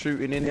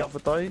parachuting in the other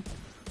day,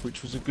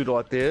 which was a good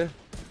idea.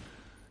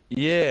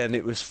 Yeah, and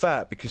it was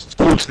fat because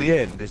towards the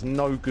end, there's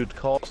no good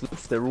cars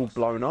left; they're all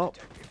blown up.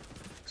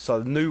 So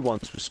the new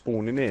ones were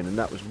spawning in, and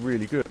that was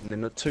really good.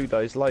 And then 2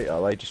 days later,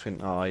 they just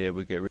went, "Oh yeah,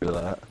 we'll get rid of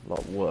that."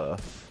 Like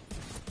Worth.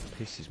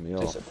 Pisses me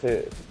off.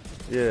 Disappeared.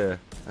 Yeah,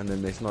 and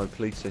then there's no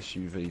police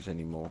SUVs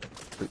anymore.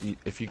 But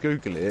if you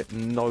Google it,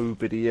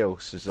 nobody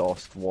else has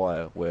asked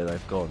where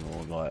they've gone,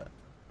 or like,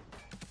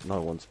 no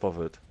one's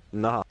bothered.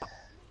 Nah,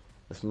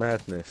 that's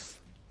madness.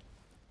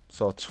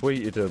 So I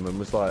tweeted them and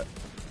was like,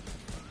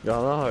 yeah,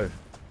 I know.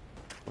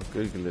 I'll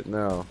Google it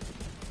now.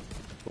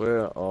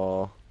 Where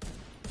are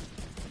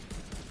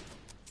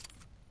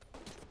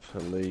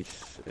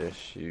police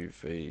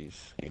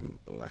SUVs in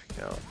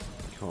blackout?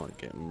 Can't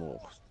get more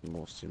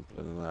simple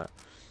than that.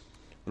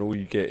 And all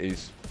you get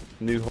is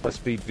new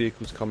high-speed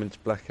vehicles come into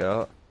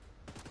blackout.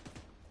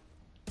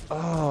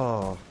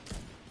 Oh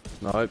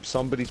no!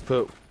 Somebody's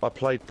put. I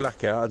played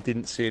blackout and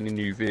didn't see any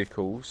new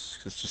vehicles.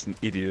 It's just an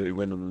idiot who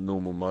went on the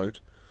normal mode.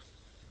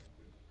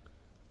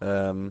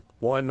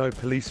 Why no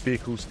police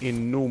vehicles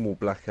in normal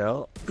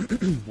blackout?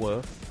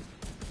 Worth.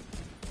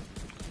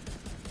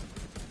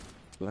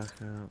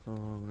 Blackout.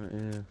 Oh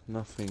yeah,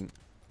 nothing.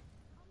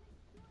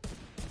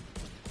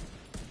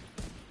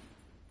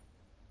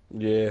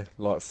 Yeah,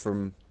 like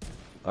from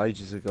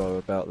ages ago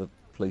about the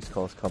police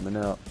cars coming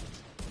out.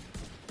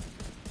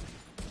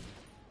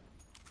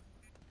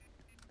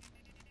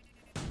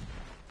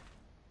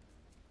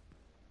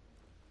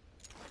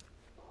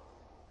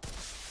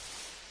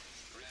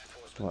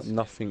 Like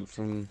nothing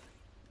from...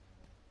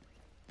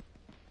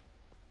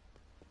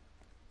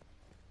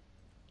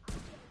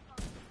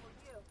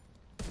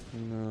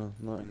 No,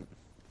 nothing.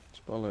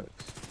 It's bollocks.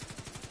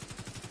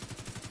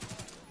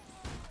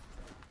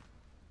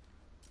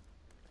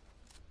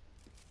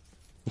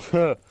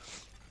 Incoming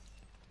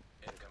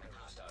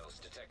hostiles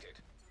detected.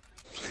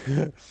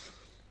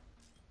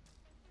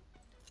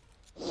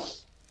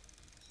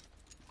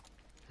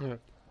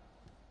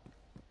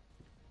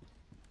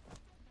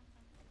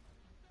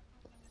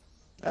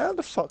 How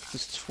the fuck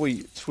does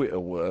Twitter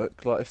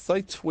work? Like, if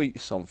they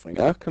tweet something,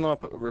 how can I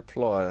put a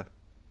reply?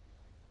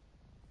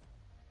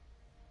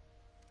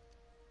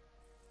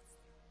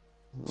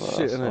 Well,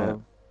 Shit,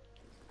 innit?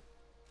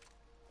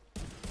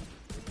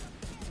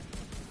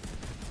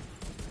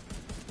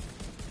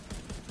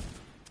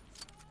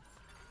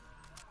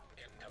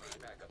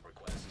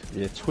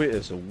 Yeah,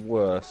 Twitter's a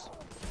worse.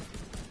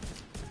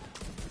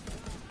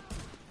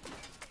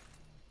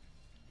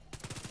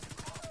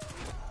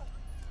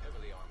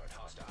 Heavily armored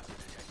hostiles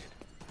detected.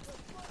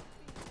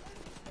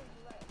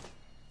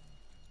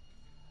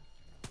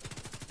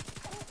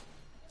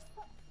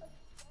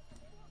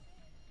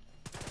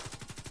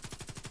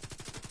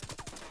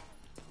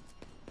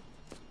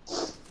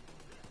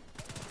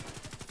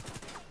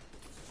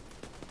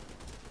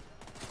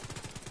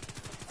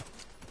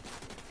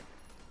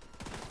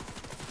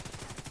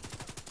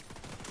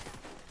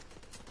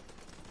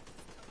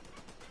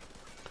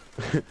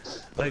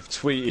 they've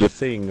tweeted a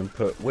thing and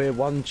put where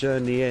one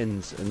journey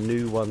ends, a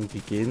new one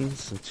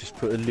begins, and just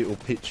put a little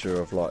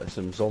picture of like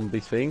some zombie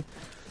thing.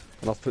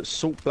 And I've put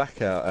Salt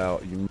Blackout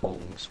out, you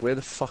mongs. Where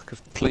the fuck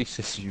have police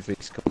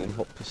SUVs gone in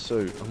hot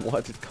pursuit? And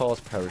why did cars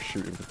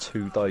parachuting for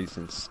 2 days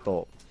and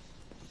stop?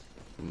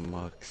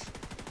 Mugs.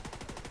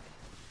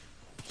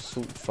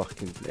 Sort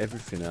fucking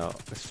everything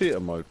out. Does theatre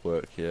mode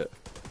work yet?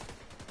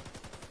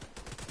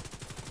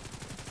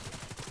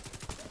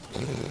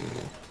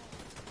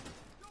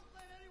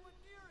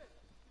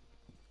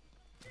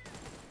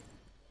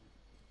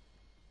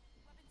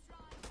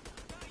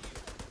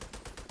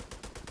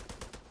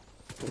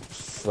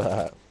 What's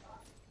that?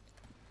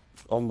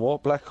 On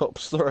what? Black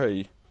Ops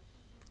 3?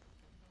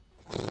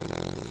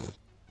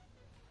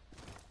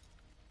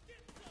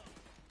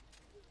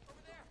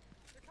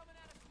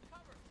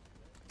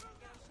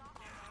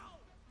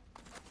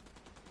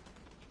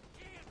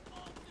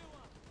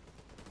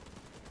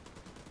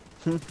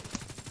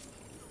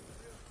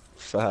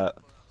 Fat.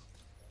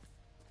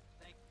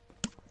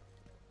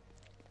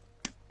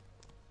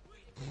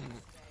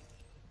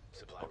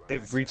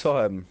 Every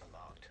time.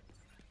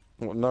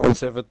 What, no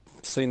one's ever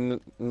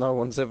seen, no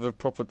one's ever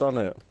proper done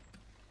it.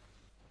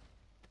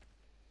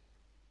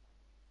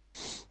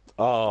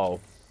 Oh.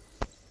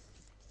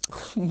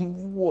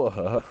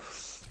 What?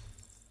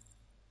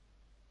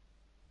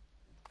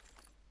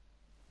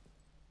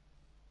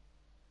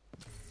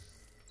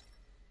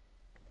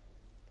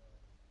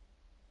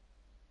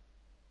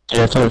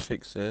 Yeah, don't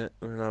fix it.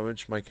 You know, we're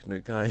just making a new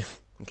game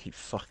and keep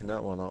fucking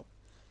that one up.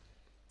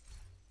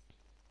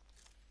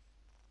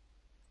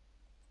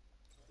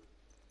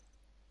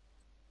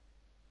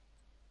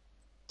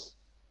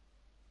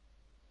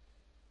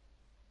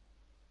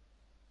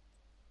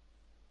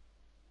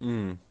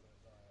 Hmm.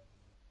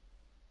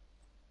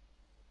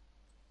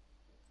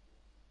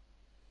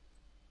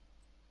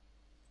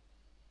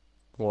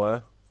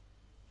 Why?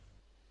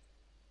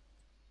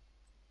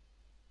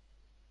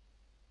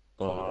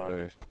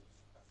 Oh.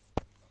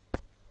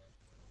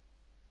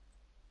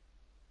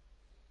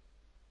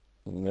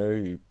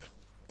 Nope.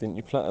 Didn't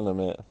you platinum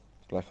it?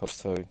 Black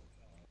Ops 2.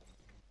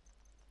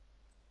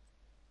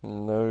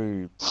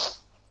 Nope.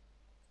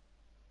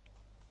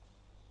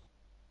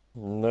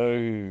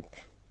 Nope.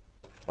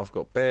 I've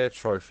got bare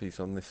trophies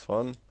on this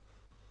one. I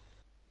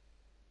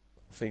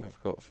think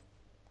I've got...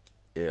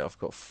 Yeah, I've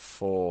got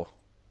 4.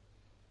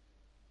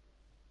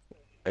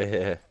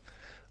 Yeah.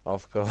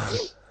 I've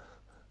got...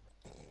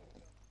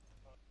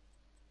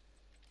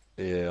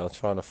 Yeah, I'm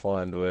trying to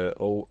find where...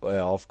 Oh,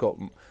 yeah,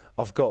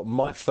 I've got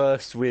my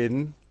first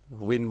win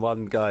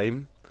 1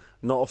 game.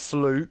 Not a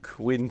fluke,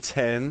 win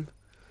 10.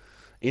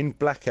 In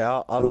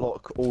Blackout,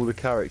 unlock all the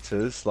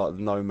characters, like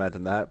the Nomad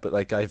and that, but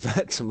they gave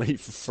that to me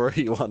for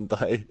free one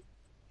day.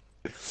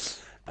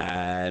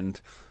 And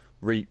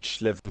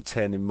reach level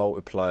 10 in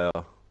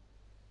multiplayer.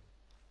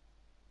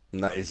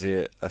 And that is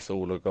it. That's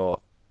all I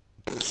got.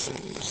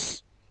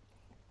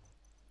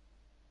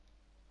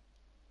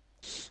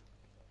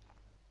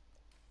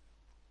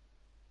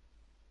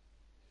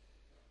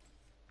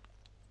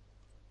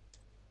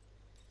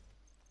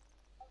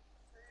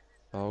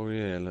 Oh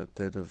yeah, look,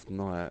 Dead of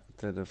Night,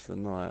 Dead of the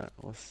Night.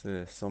 What's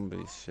this?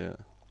 Zombie shit.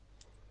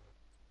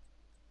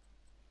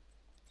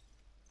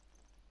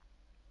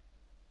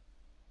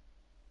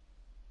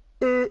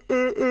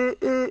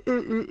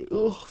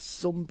 Oh,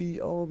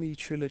 Zombie Army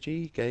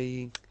Trilogy,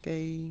 game.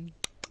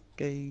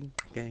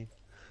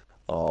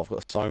 Oh, I've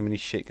got so many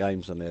shit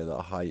games on there that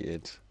I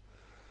hated.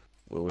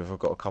 Well, I've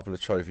got a couple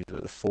of trophies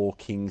at the Four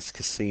Kings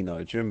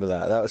Casino. Do you remember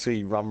that? That was where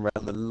you run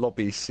around the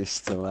lobby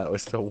system. That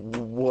was the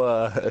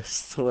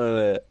worst,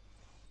 wasn't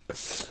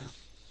it?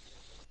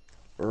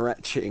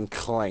 Ratchet and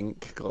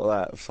Clank got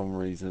that for some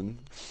reason.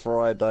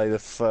 Friday the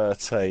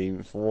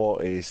 13th.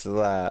 What is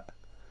that?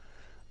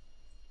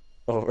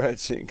 Oh,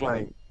 Ratchet and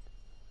Clank.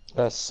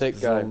 That's sick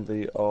game.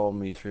 Zombie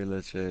Army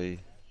Trilogy.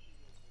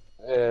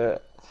 Yeah,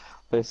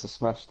 they used to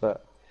smash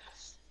that.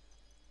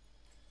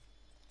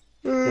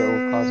 Get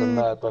all kinds of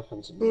mad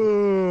weapons.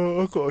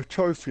 I got a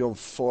trophy on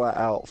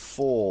Flatout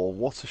 4.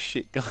 What a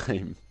shit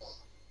game.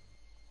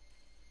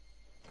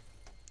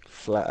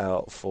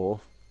 Flatout 4.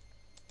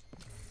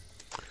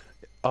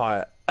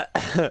 Alright,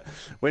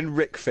 when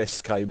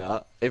Wreckfest came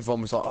out,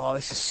 everyone was like, oh,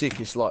 this is sick,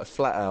 it's like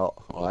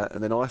Flatout. Right?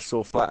 And then I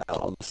saw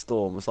Flatout on the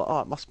store and was like,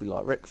 oh, it must be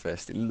like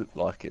Wreckfest. It looked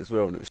like it as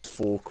well, and it was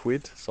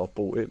 £4. So I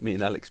bought it, me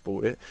and Alex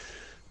bought it.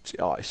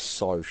 Oh, it's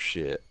so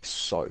shit. It's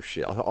so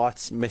shit. I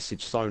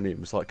messaged Sony and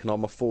was like, can I have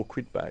my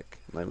 £4 back?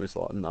 And they was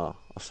like, nah.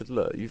 I said,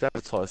 look, you've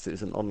advertised it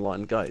as an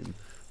online game,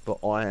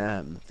 but I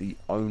am the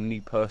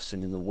only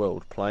person in the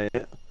world playing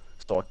it,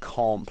 so I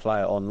can't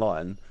play it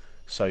online,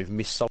 so you've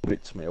missold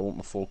it to me. I want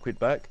my £4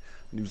 back.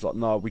 And he was like,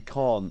 no, we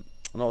can't.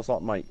 And I was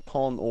like, mate,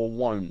 can't or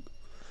won't.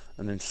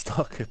 And then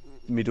stuck a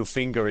middle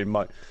finger in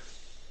my...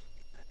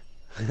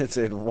 I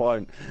said,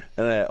 won't.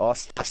 And then I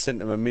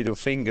sent him a middle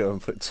finger and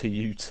put to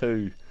you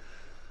too.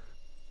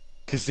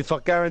 Because if I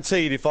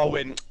guaranteed, if I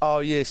went, oh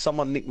yeah,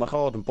 someone nicked my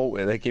card and bought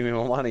it, they give me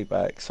my money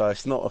back. So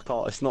it's not a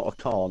can't. It's not a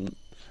can't.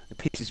 It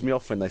pisses me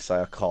off when they say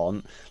I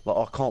can't. Like,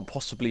 I can't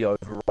possibly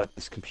override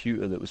this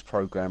computer that was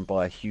programmed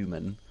by a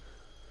human.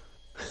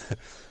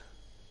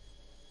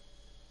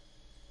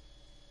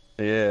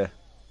 Yeah.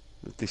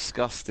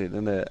 Disgusting,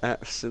 isn't it?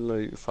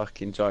 Absolute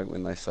fucking joke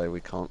when they say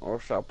we can't. Or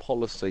if our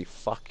policy,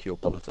 fuck your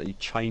policy.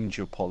 Change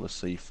your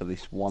policy for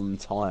this one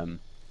time.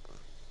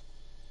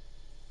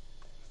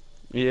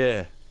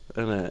 Yeah,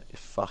 isn't it?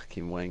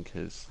 Fucking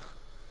wankers.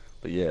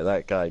 But yeah,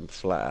 that game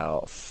flat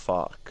out,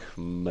 fuck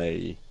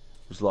me.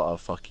 It was like a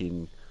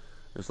fucking,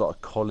 it was like a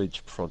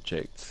college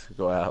project.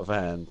 Got out of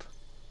hand.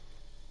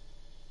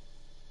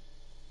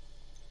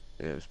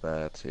 Yeah, it was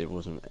bad. It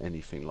wasn't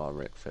anything like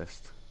Wreckfest.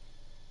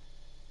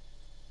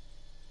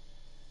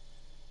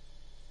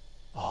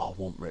 Oh,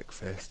 I want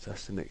Wreckfest.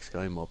 That's the next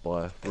game I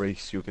buy.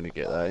 Reese, you're gonna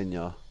get that, ain't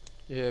ya?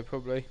 Yeah,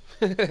 probably.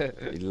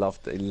 He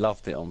loved it. He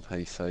loved it on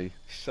PC.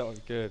 So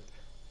good.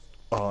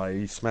 Oh,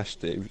 he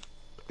smashed it.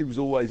 He was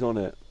always on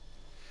it.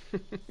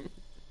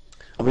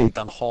 I mean, he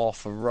done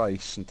half a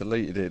race and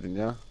deleted it, didn't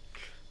you?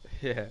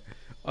 Yeah.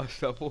 I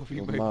thought, what have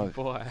you made no. me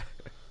buy?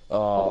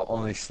 Oh,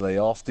 honestly,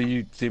 after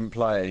you didn't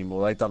play it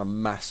anymore, they done a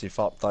massive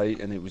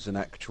update and it was an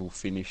actual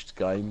finished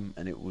game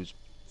and it was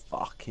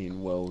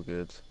fucking well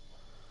good.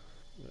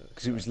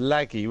 Because it was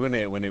laggy, wasn't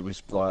it, when it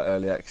was like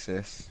early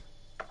access?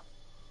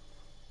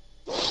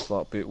 It's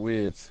like a bit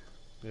weird.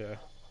 Yeah.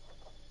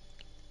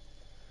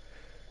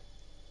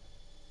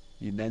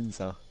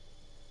 Unenza.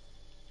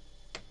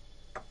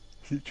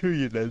 Is it true,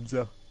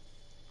 Unenza?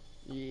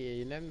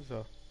 Yeah,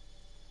 Nemza.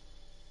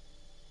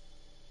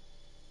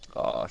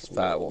 Oh, it's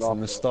that one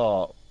from the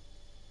start.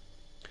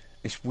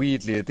 It's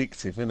weirdly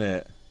addictive, isn't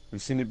it? Have you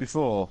seen it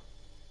before?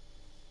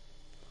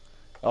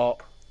 Oh,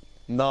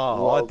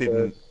 no, I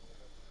didn't.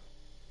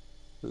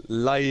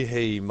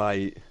 Leahy,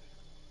 mate.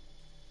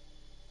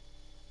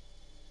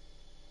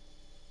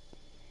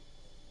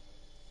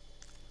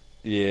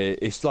 Yeah,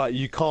 it's like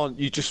you can't.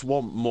 You just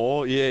want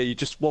more. Yeah, you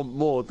just want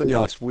more. Don't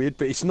you? It's weird,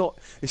 but it's not.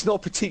 It's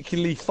not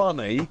particularly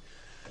funny.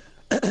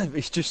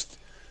 It's just.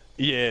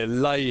 Yeah,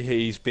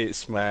 Leahy's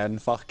bits, man.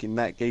 Fucking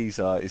that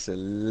geezer is a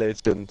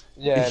legend.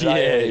 Yeah,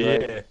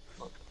 yeah.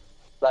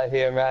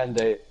 Leahy and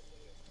Randy.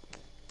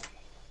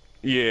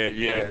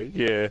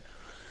 Yeah.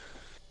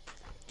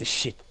 The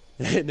shit,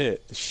 isn't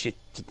it? The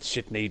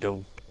shit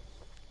needle.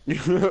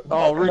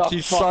 Oh,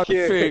 Richie's so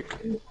thick.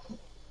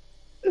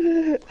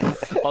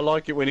 I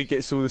like it when he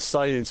gets all the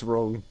sayings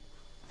wrong.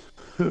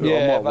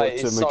 Yeah, I might mate, watch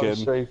it's him so again.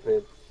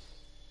 stupid.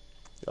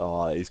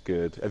 Oh, he's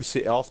good. Have you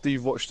seen, after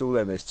you've watched all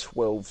them, there's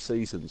 12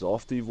 seasons.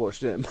 After you've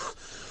watched them,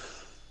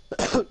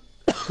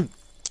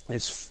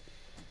 it's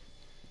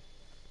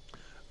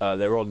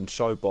they're on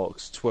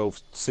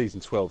Showbox. Season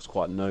 12's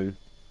quite new.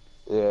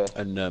 Yeah.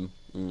 And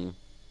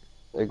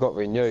It got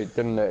renewed,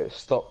 didn't it? It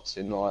stopped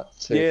in like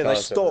 2000. yeah, they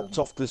stopped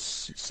after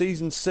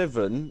season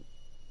 7.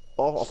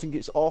 I think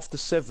it's after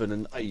 7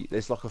 and 8.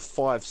 There's like a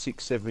 5,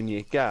 6, 7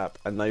 year gap,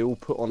 and they all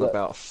put on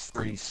about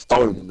 3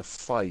 stone in the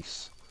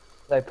face.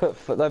 They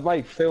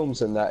make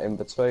films and that in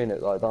between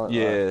it, like, don't they?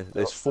 Yeah,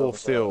 there's 4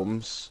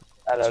 films,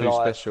 and 2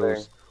 specials.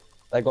 Thing.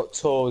 They got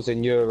tours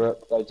in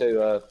Europe. They do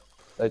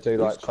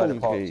like trailer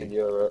parks in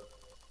Europe.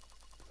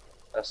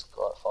 That's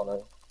quite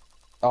funny.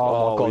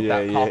 Oh my god,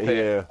 yeah, that puppet!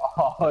 Yeah.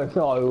 Oh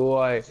no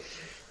way!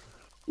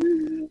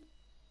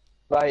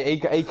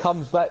 Mate, he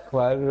comes back,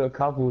 man, a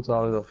couple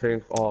times, I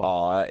think.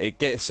 Oh, it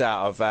gets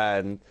out of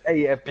hand.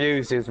 He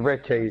abuses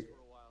Ricky.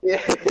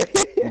 Yeah.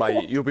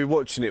 Mate, you'll be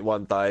watching it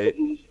one day,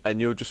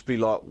 and you'll just be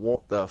like,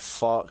 "What the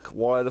fuck?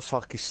 Why the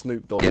fuck is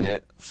Snoop Dogg in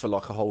it for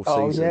like a whole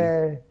season?" Oh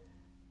yeah.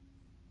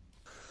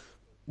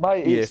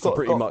 Mate, yeah, for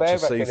pretty much a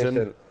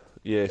season.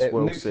 Yeah, it's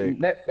well sick.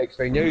 Netflix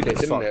renewed it,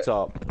 didn't it? Fucked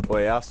up.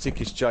 Boy, how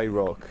sick is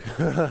J-Rock?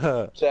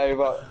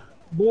 J-Rock.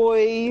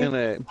 Boy! Isn't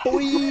it?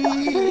 Boy!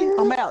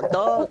 I'm out,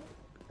 dog!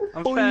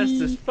 I'm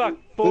fast as fuck,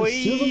 boy!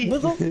 He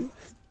talks,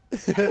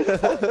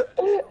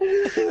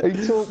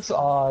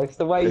 it's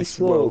the way he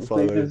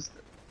talks.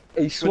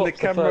 He swaps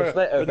the first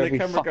letter of every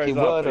fucking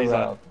word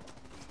around.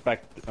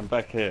 I'm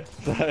back here.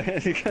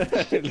 He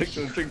looks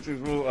and drinks his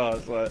water,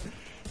 it's like,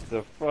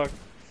 the fuck?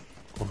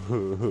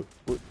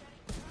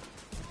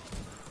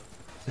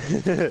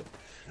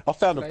 I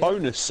found a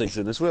bonus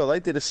season as well. They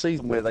did a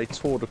season where they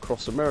toured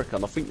across America,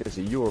 and I think there's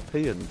a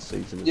European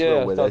season as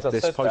well, where they're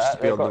supposed to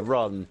be on the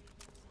run.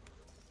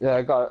 Yeah,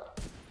 I got.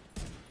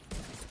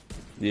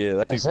 Yeah,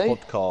 they do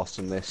podcasts,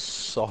 and they're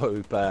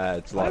so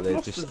bad. Like they're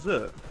just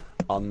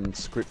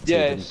unscripted.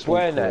 Yeah, and it's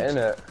SwearNet, isn't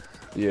it?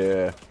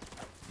 Yeah.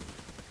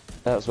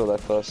 That's where they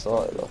first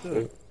started, I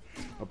think.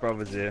 My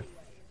brother's here.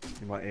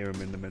 You might hear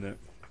him in a minute.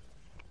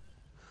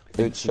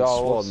 Good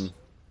Charles.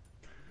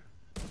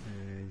 Yeah,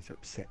 he's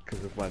upset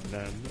because of one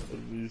nan.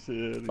 He's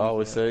here.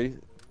 Oh, is he?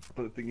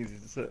 But the thing is,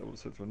 he's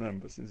upset for nan,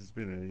 but since he's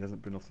been here, he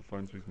hasn't been off the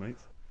phone to his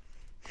mates.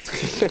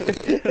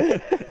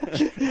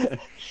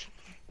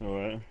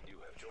 Alright.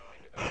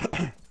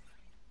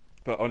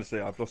 But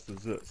honestly, I've lost a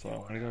Zut, so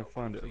I'm gonna go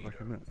find it like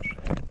a match.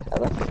 How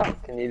the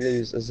fuck can you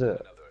lose a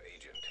Zut?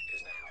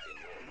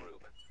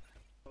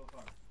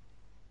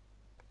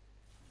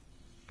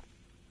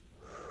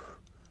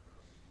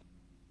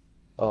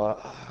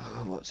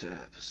 watch that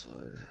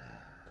episode.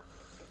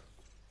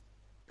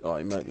 Oh,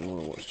 you make me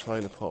want to watch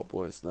Trailer Park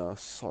Boys now.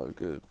 So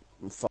good.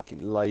 And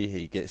fucking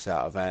Leahy gets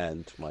out of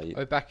hand, mate.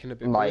 I'll be back in a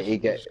bit. Mate, boys. he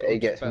I've gets just got to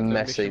do a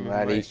messy, mission with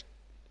my man. mate.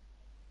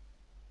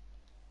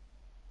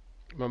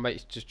 My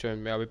mate's just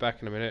joined me. I'll be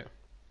back in a minute.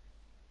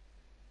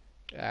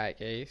 Alright,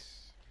 guys.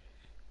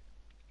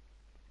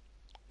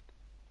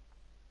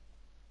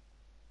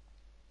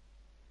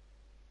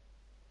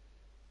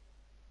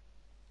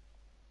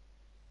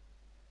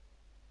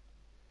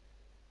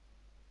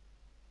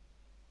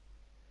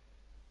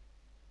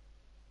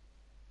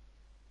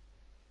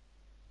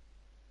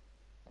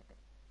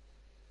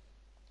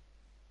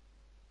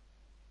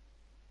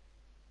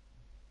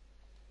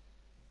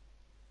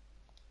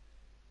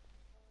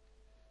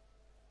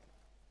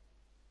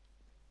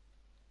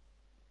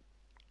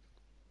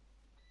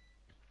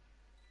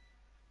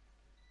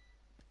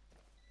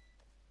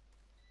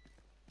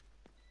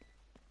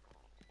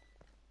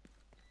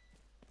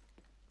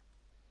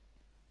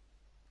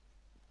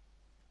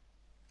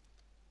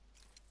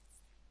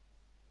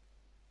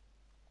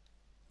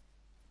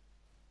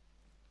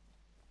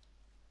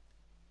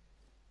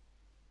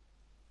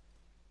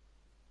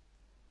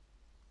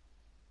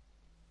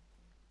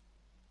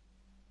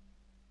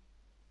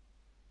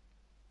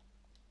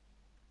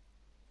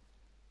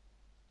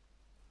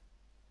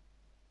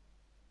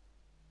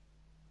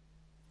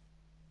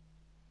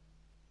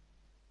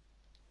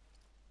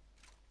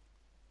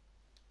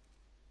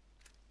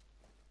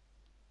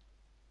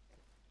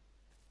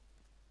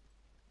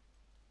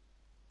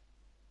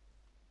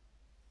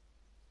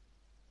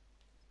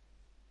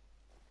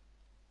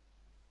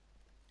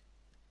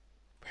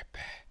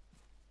 Prepare.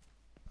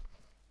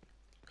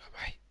 Come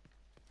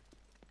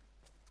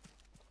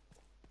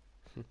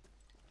on.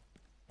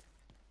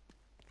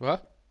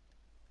 What?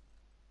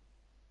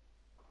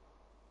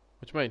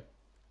 What do you mean?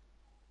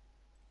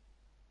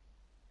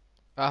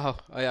 Oh,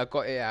 I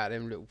got it out of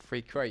them little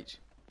 3 crates.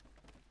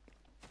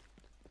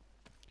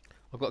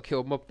 I've got to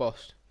kill mob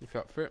boss. If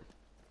you're up for it.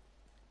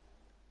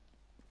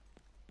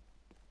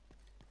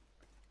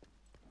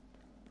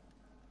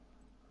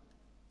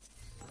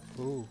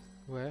 Ooh,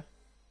 where?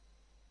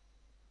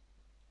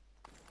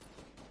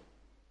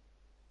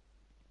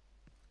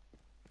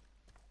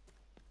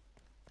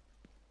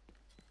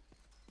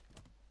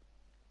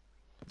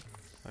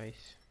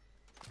 Nice.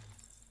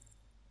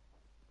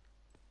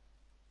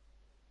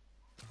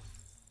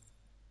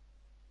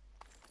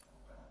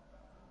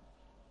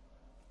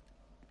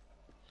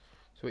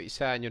 So what you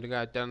saying? You're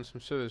gonna go down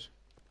some sewers?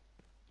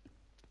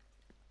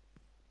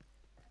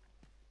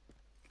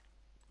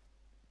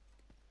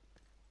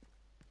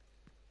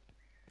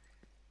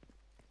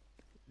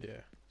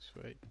 Yeah,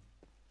 sweet.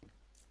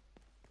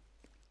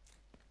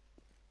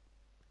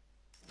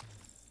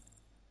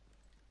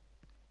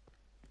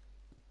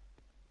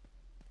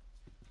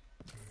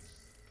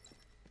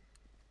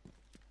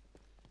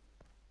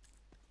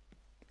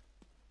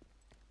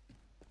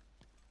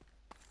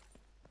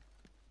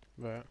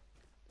 Right.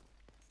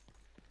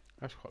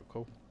 That's quite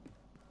cool.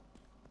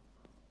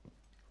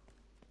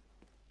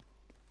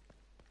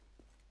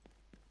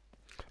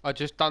 I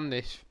just done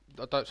this.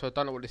 I don't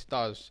know what this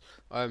does.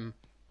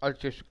 I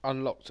just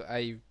unlocked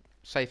a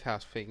safe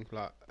house thing,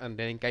 like, and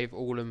then gave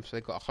all of them, so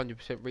they got 100%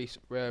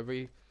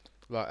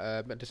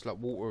 just like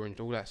water and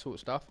all that sort of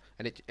stuff,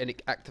 and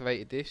it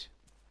activated this.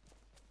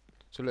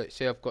 So look,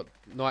 see, I've got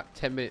like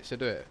 10 minutes to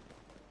do it.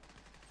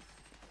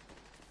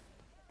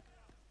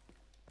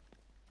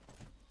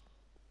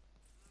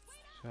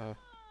 So,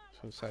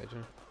 that's what I'm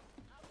saying,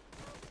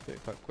 do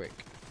it quite quick.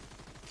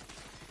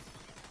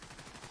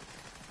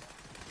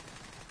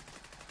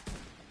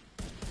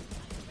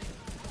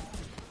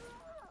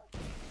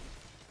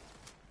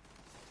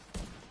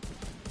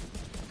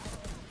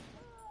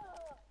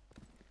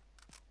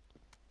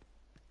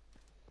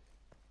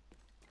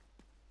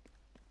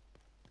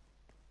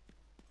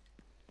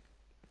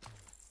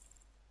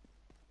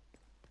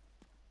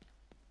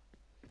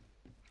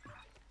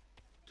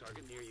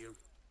 Target near you.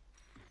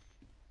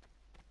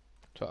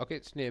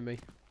 Target's near me.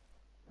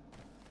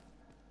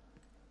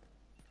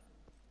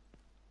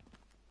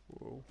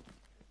 Whoa.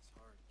 It's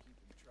hard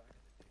keeping track of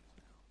the days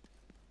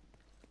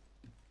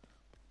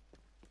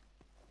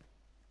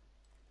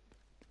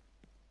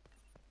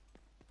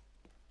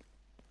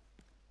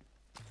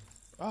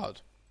now.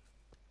 Odd.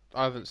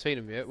 I haven't seen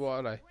them yet. What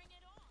are they?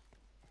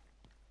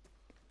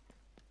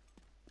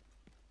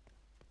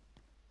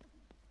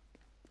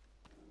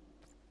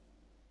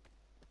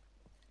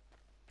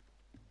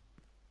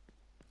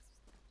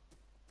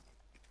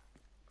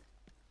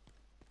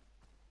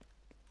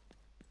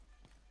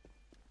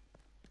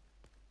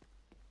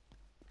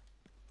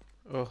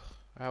 Oh,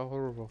 how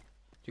horrible.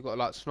 You got to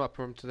like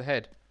sniper him to the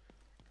head.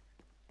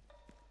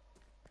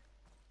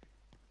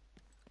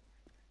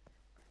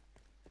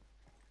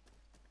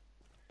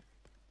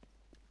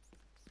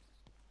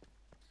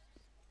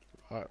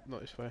 Alright,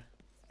 not this way.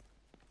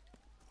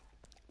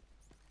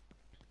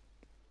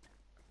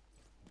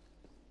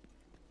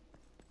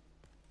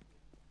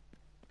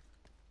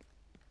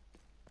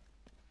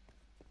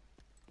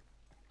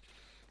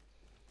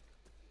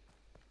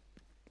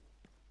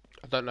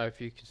 don't know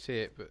if you can see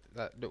it, but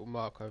that little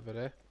mark over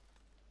there.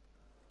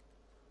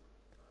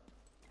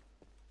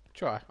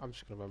 Try. I'm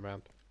just gonna run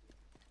around.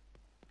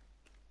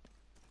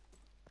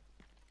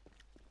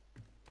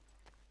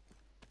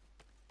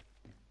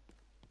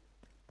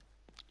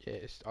 Yeah,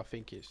 I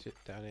think it's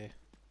down here.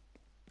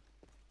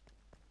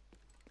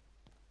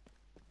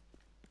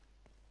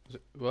 Is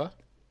it, what?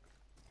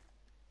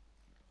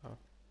 Oh.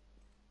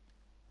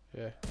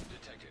 Yeah.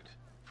 Detected.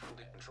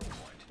 Friendly control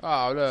point.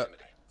 Oh, look.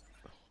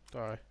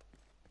 Sorry.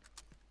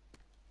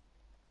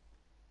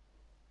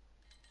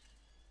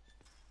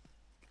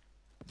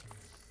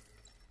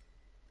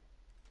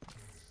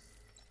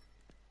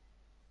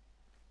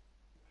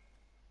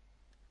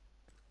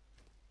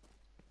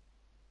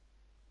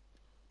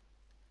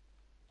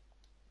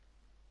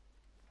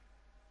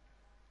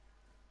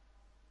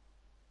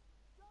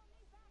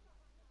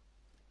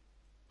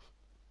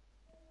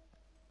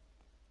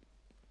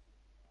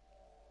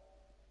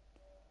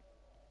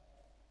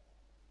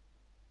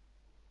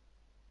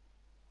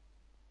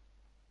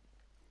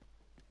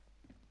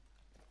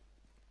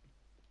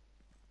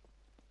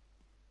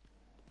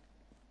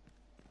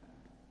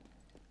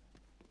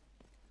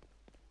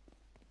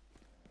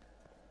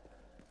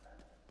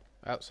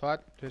 Outside,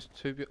 there's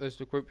there's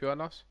the group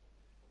behind us.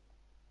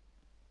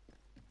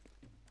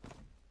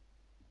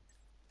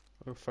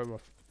 I'll throw my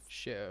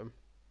shit at them.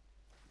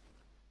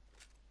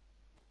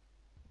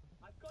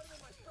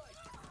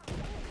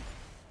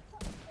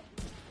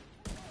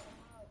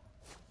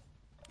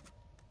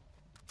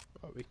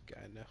 Right, we can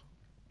get in now.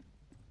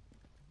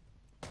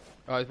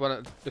 Oh, there's one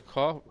at the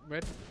car,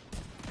 red.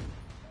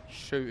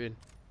 Shooting.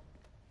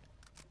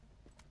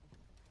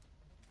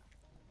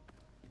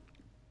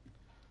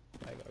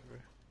 Take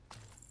over.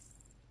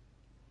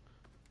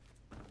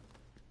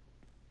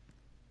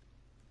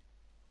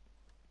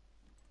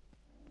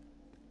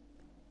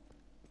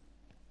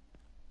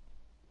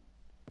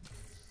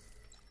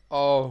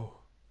 Oh.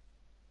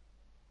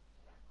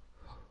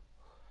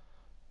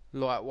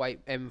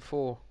 Lightweight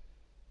M4.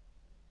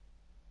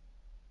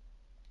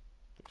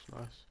 Looks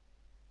nice.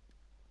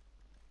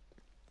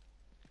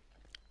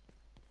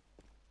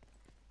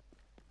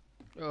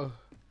 Oh.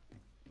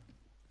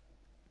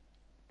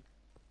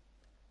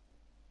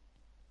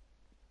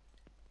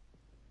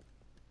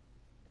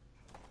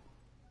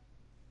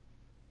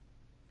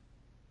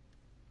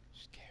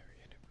 Scary,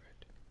 isn't it,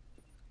 Red?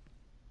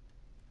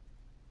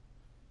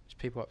 There's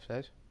people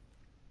upstairs.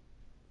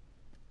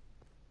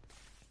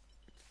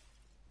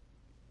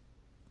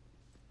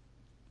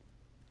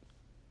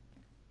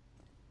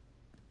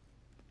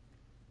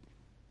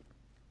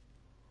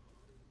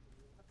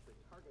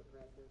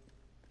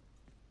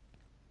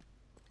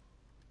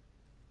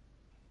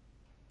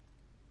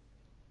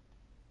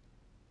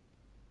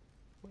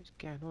 What's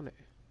going on it?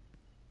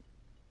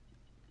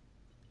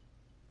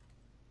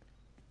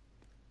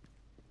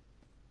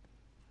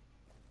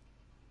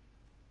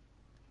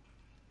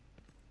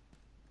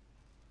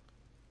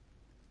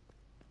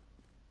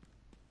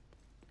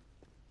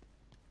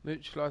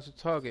 Neutralize the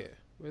target.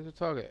 Where's the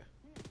target?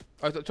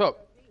 Oh, it's at the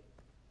top.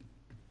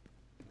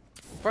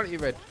 In front of you,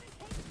 Red.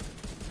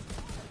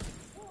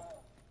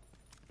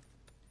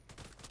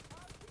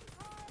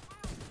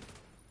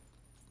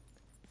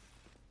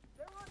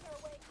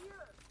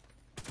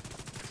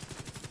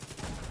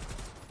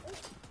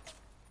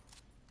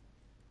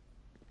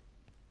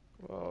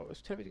 Well,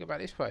 it's telling me to go back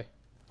this way.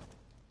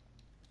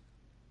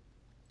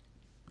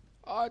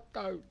 I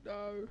don't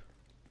know.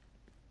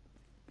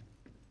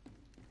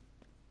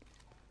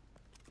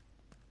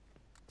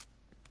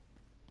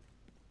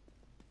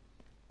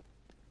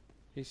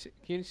 Can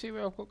you see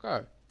where I've got to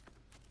go?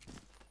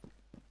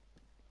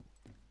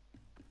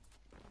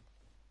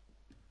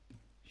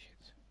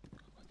 Shit.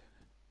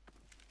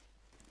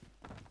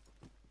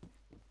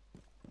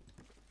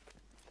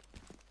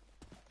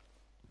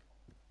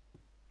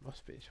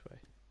 Must be this way.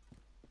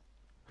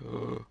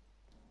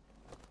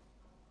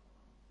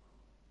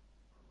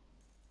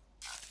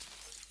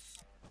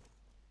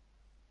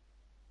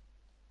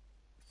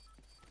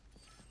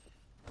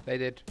 They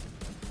did.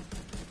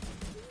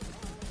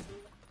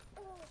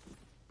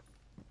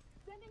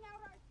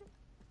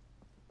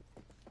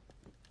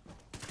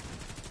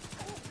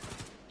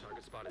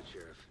 Target spotted,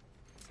 Sheriff.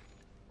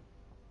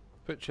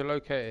 Butcher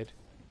located.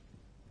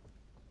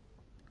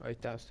 Oh, he's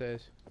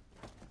downstairs.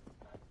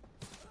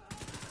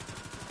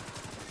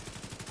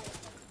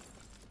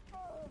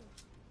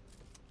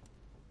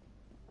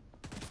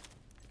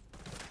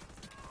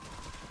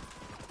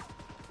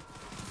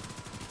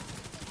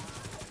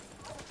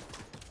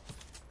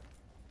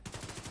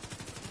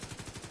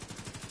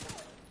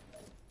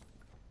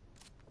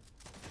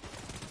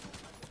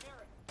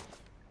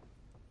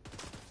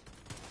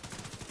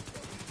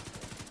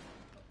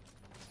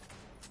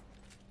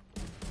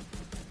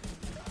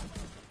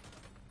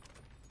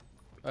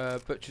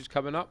 Butcher's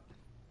coming up.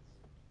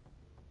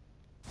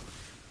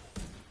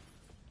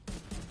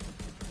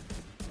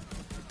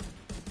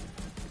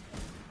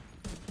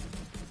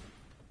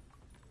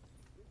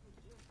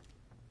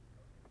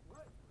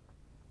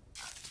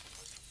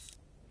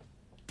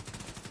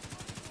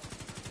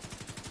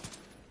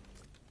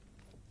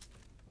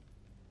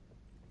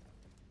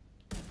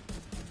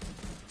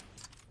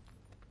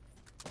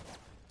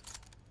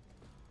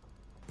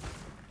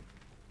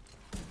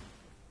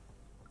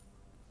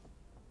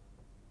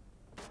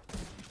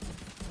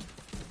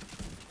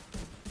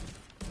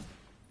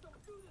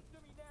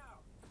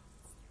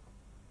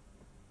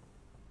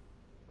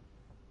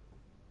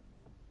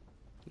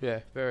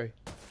 Yeah, very.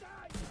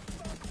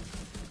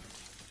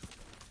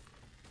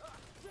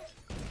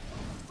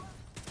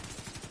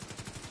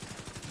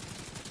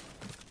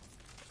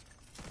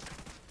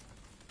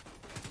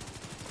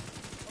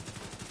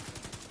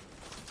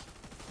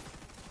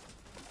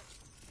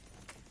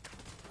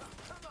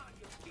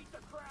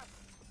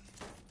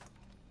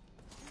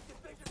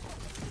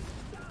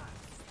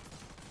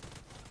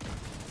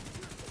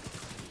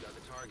 Got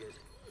the target.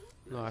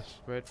 Nice,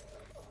 Red.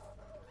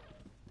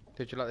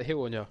 Did you like the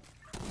hill on you?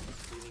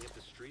 Cleaning up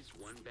the streets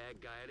one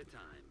bad guy at a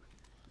time.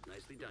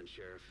 Nicely done,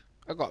 Sheriff.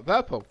 I got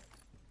purple.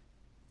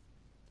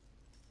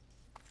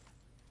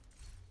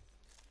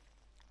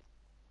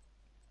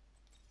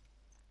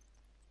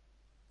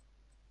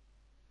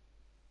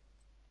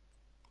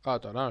 I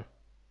don't know.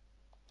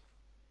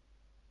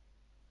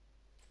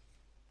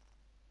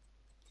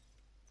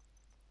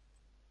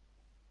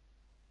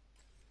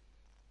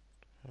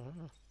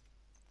 Ah.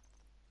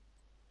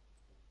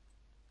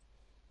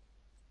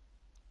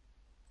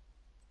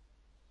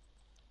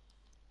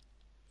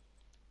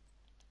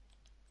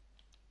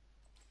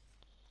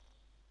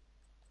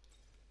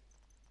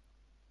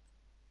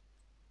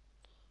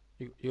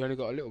 You only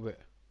got a little bit.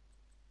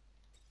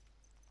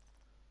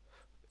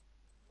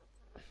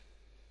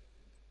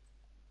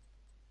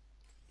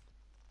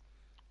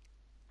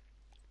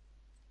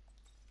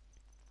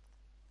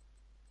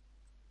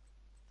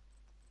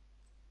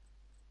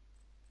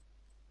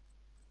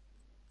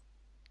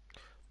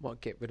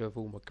 Might get rid of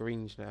all my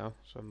greens now,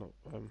 so I'm not.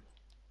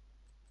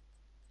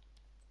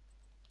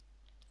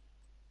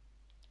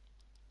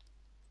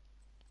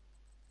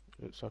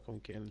 Looks like I'm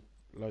getting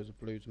loads of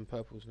blues and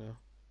purples now.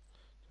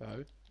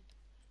 So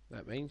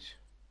that means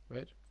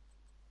red.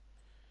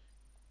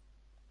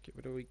 Get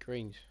rid of all the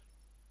greens.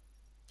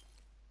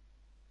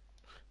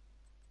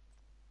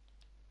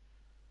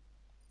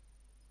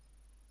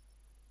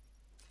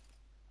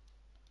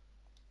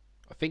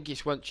 I think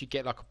it's once you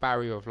get like a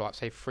barrier of like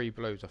say 3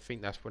 blues. I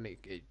think that's when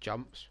it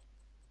jumps.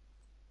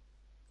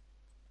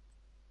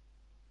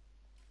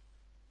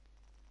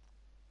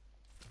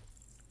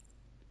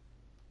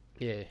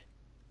 Yeah.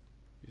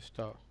 You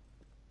start.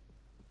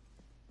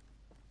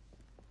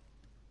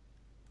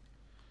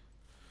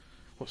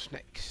 What's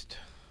next?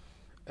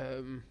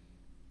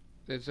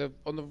 There's a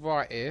on the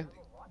right here.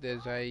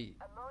 There's a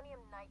Ammonium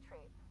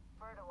nitrate,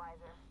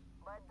 fertilizer.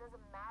 But it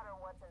doesn't matter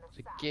what's in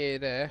the sack. gear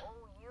there, Oh,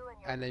 you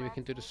and your and then we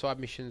can friends do the side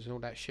missions and all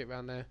that shit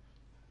around there.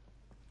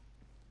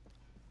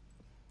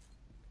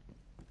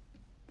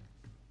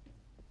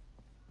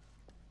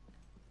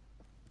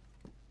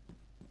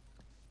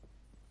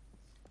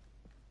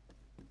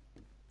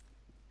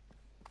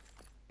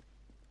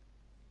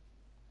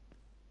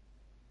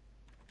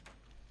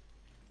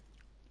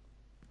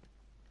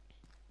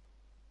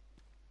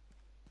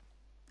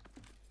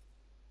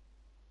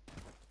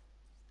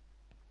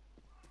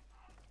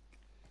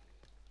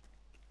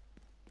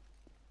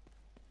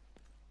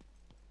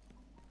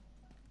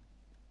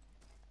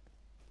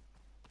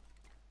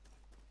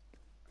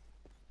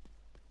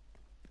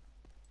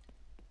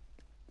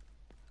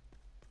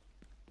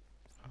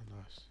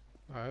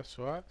 Oh, that's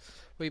alright.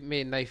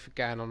 Me and Nathan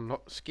going on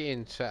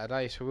skiing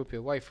Saturday, so we'll be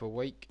away for a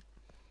week.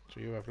 So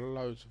you'll have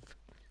loads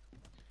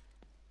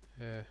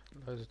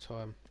of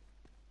time.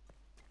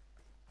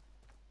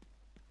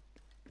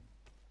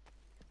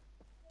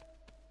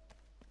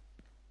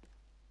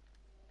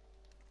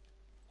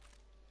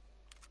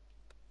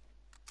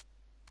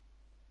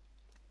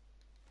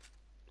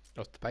 I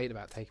was debating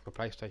about taking my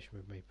PlayStation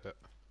with me, but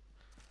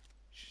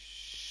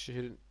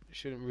shouldn't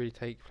really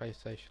take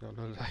PlayStation on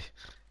holiday.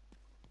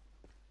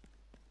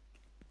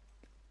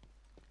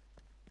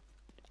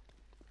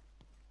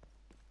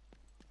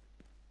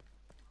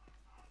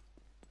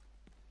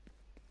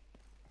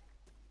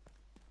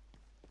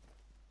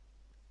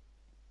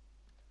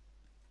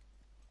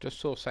 Just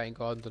saw something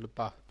go under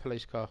the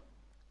police car.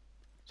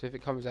 See if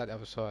it comes out the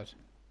other side.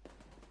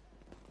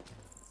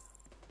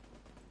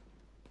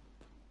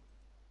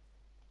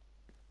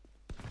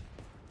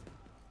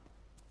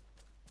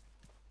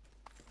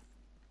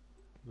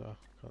 No,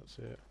 can't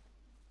see it.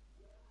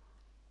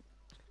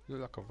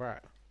 Look like a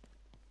rat.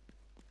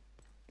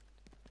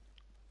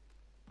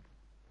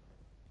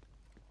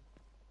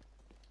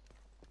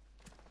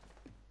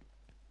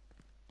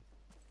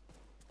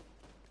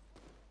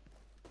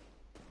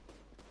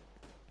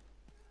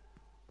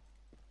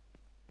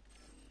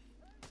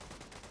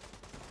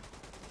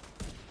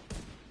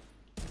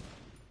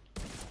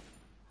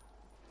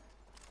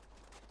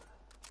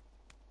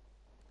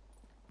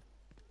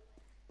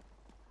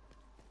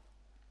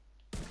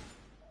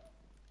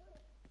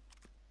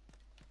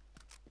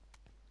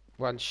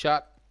 One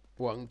shot,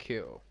 one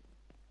kill.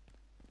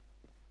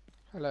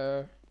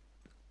 Hello.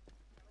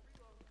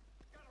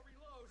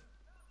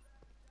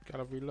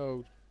 Gotta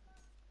reload.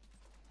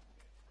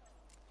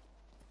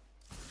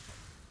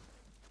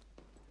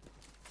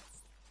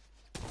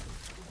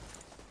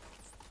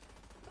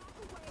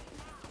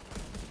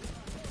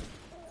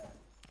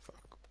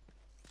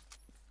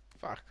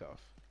 Fuck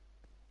off.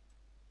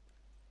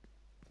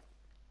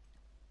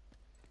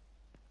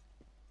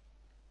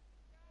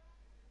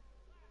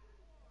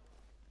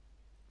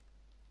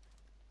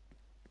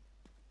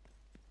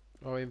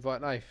 I'll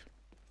invite Nath.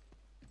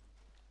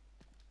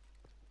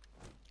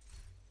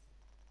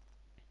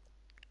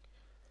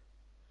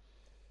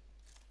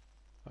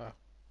 Ah.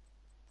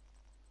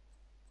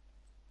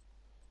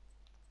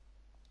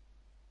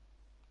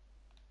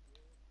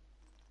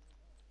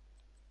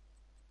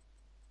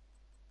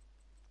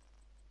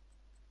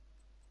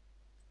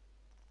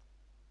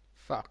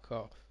 Fuck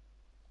off.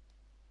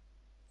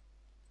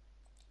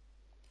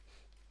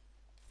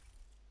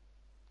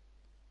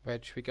 Where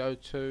should we go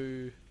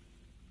to?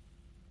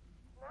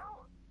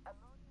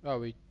 Oh,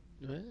 we.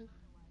 We'll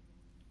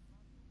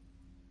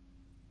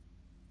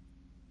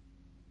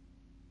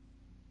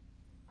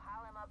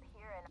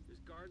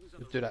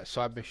do that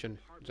side mission.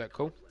 Is that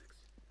cool?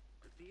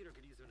 The theater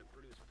could use them to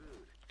produce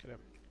food. Get him.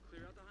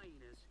 Clear out the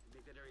hyenas and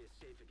make that area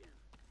safe again.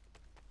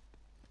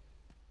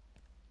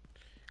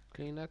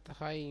 Clean out the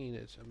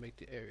hyenas and make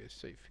the area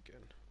safe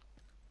again.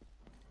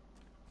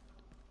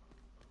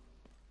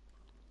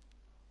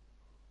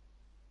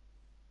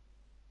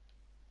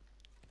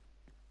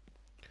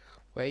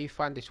 Where you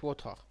find this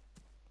water?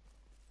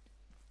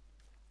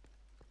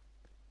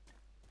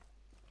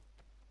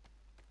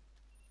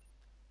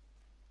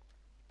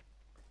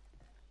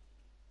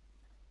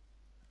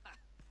 I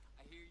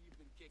hear you've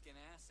been kicking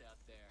ass out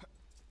there.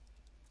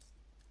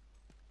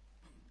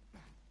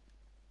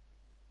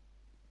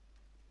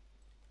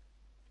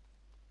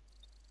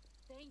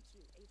 Thank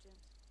you, Agent.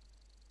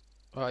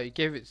 Oh, you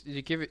give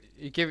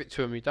it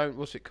to him. You don't.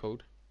 What's it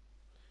called?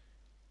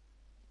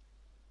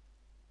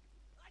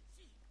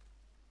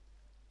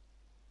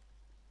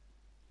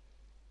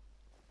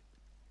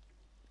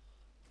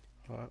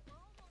 Right.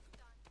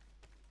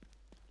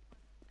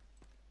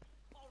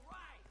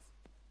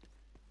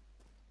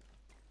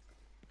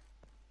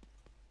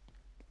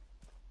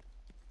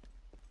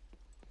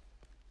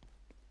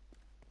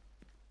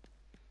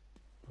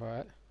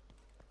 Right.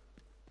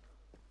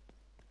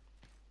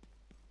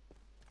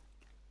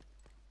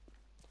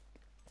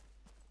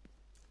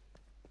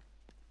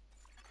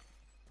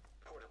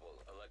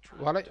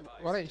 Why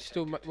don't you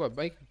still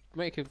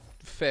make a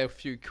fair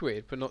few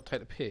quid, but not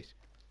take the piss?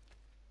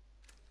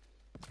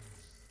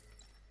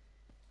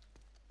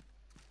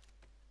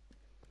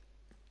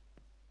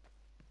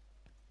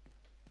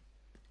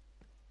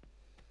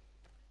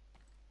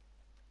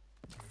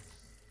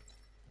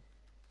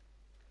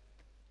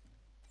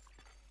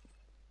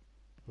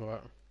 Right.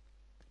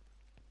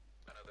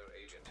 Another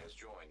agent has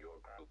joined your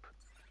group.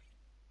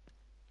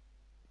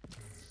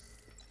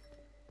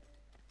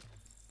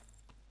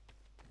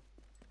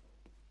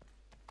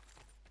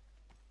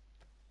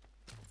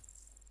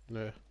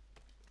 No.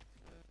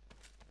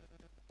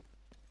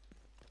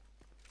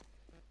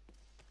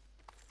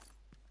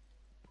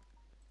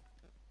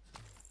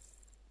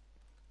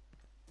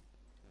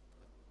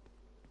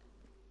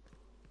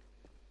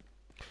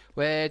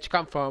 Where'd you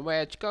come from?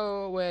 Where'd you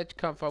go? Where'd you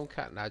come from,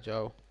 Cat now,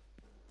 Joe?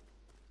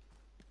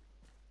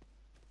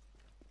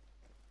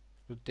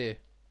 Oh dear.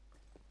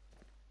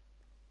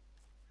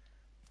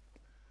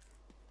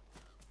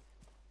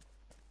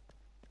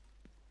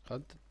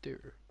 Hunt the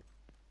deer.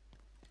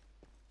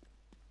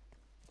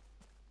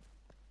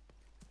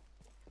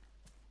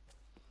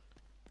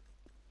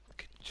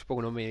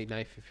 Spawn on me,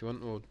 knife, if you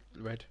want, or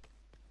red.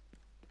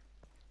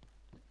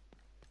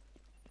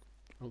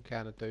 I'm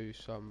gonna do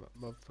some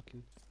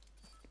motherfucking.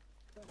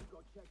 Go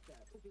check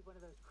that. Could be one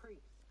of those creeps.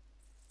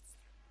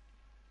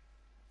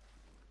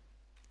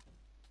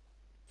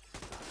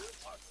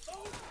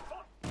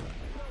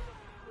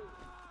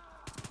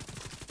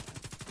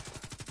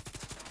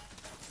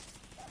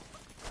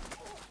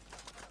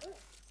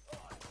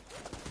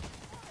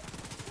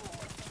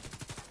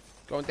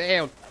 Going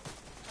down.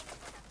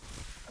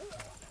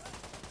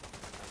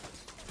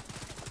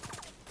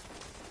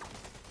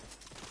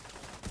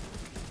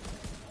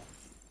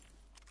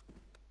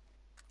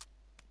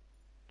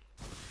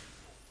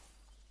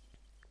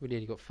 We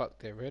nearly got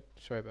fucked there, Red.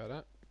 Sorry about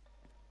that.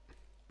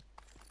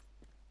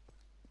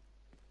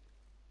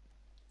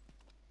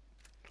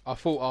 I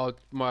thought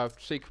my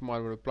secret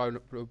mine would have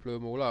blew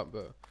them all up,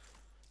 but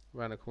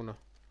ran the corner.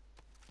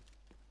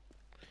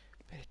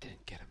 But it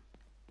didn't get him.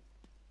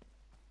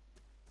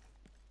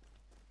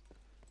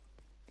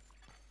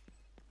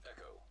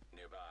 Echo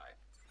nearby.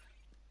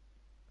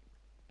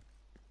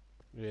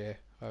 Yeah,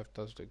 that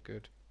does look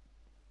good.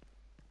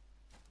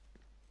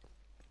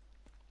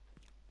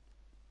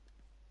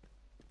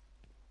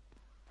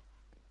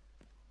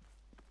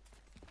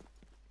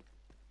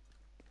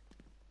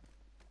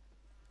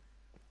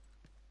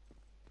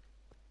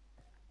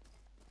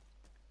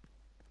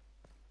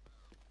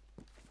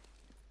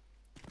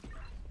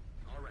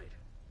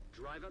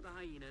 Drive out the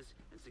hyenas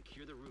and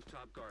secure the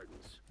rooftop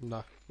gardens.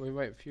 Nah, we're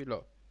waiting for you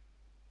lot.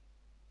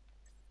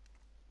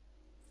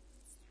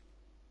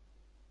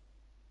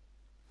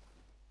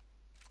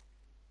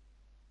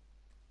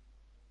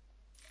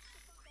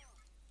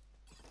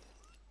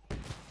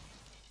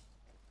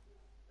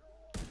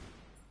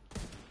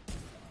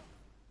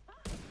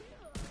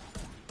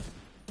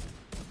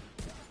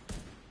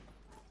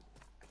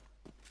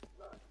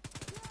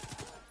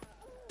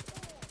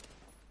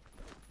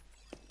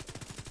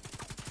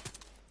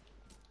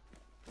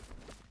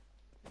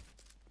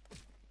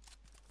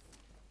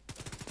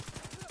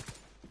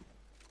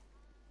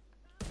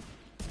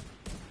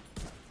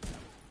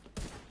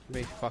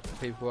 Me fucking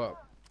people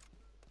up.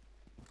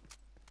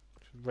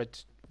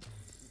 Red's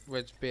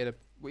being a...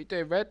 What you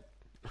doing, Red?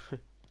 Go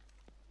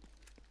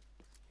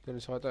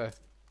inside there.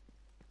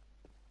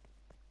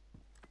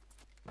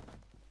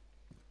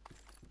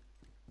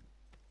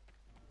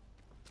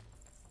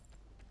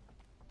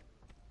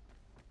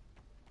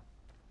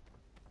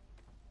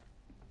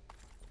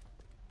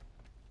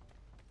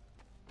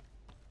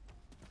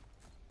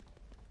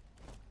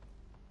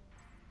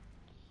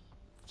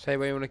 Say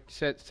where you want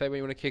to say where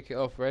you want to kick it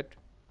off, Red.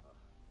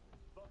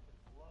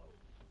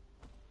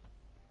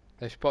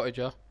 They spotted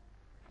you.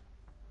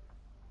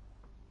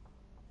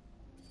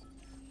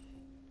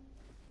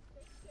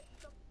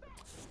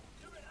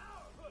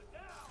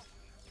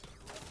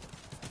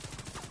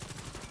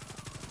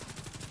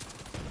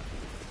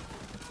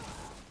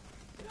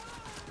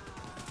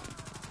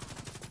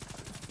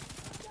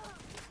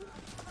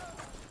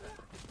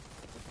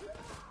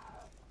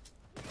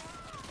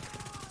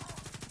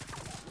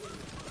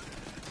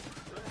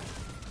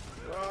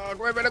 Oh,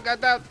 go ahead, get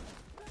down.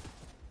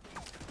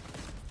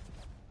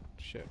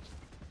 Shit.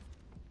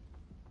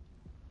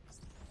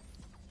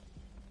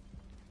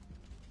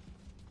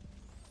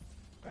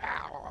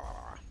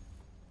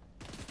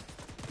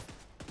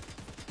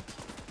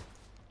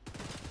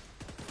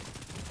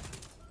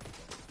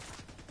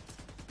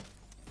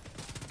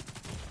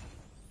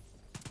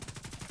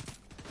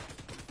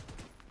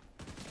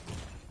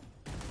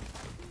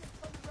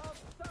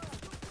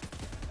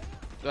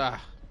 Ah.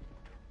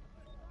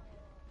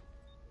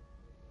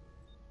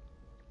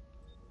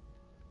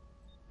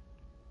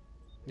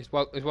 It's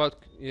well,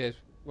 yes,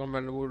 one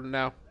man in the water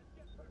now.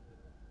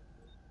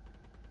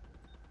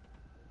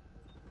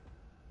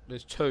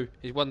 There's two.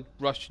 Is one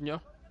rushing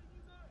you?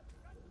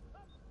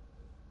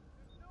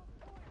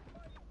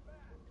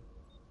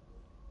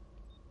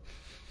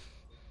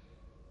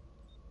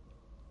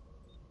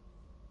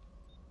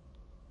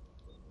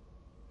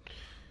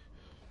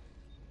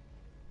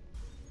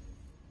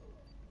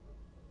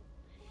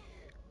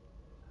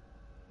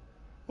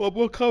 One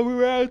more coming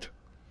around.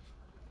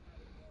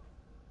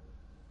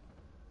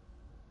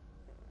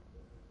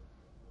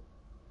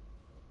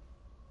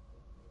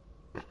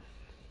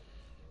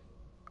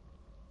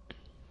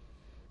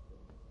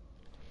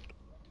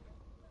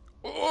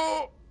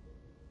 Oh!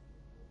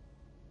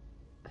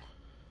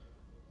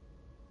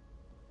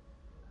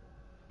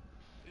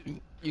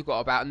 You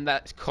got about a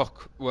that's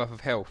cock worth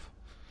of health.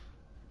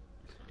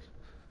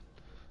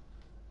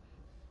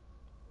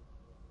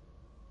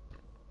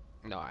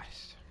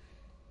 Nice.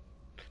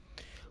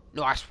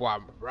 Nice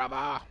one,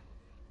 brother.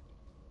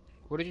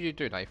 What did you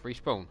do, Dave?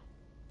 Respawn?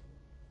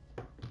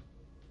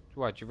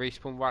 Why, did you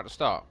respawn right at the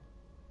start?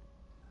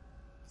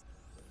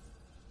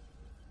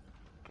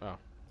 Oh.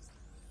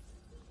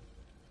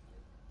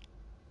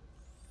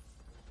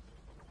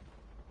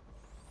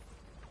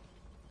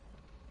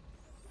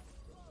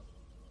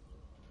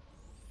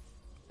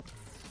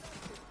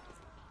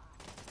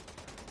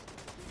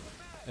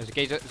 There's a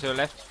geezer to the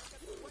left.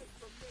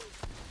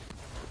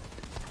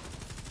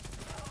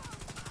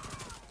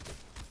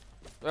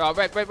 Oh,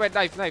 red,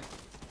 Dave.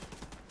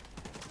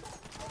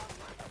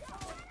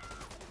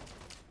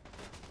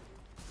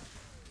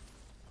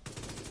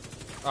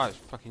 Oh, it's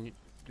fucking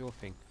your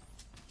thing.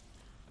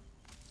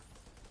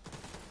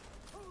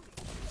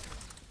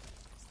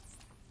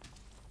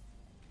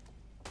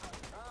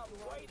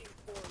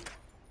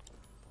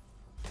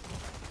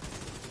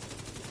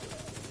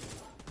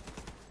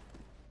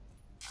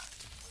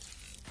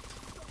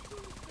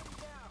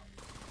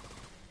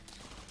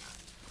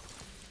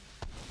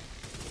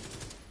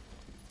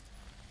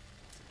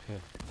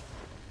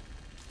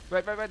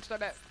 Red, stop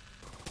that.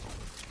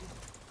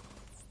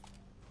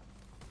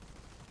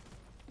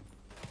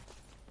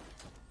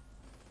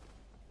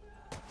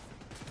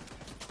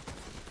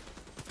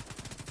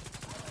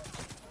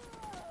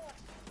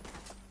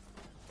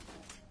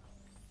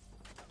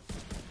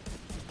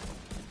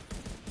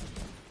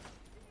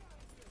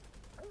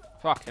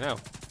 Fucking hell.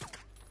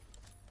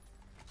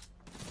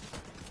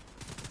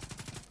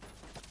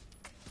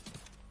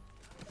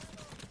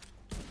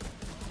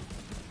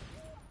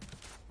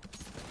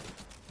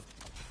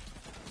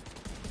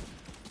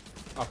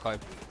 Okay.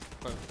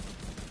 Go.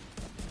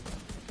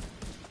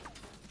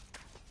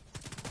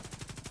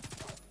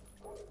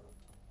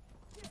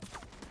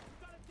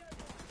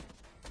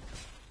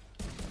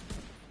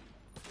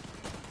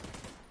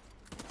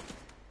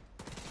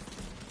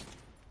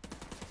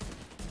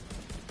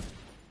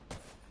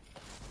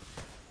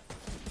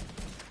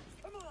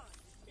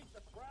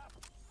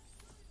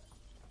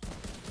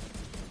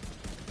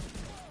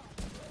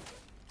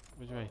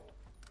 What do you mean?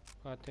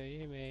 What do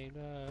you mean?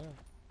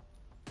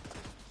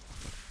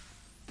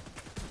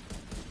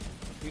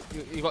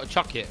 You got to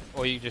chuck it,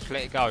 or you just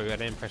let it go and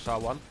then press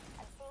R1.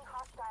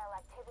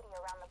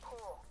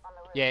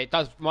 Yeah, it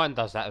does. Mine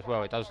does that as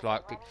well. It does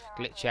like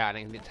glitch out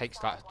and it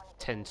takes like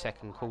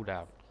 10-second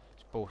cooldown.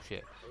 It's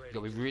bullshit.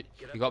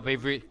 You got to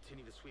be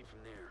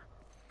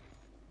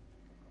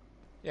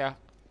Yeah.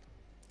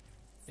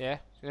 Yeah.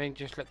 So then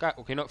just let go.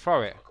 Or can you not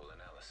throw it?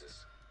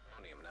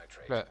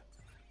 Look.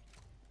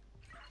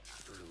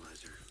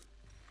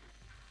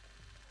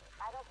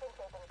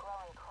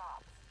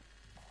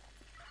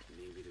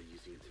 Maybe they're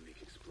using it to make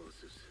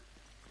explosives.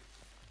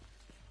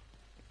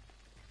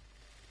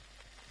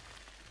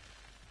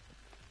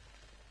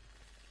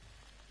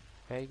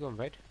 Where you going,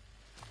 Red?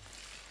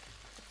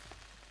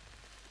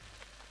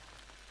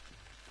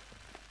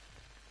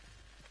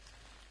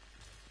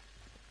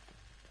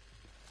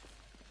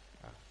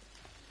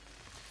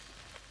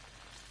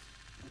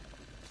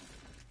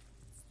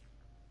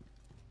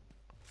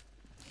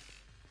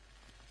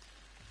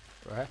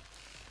 Right.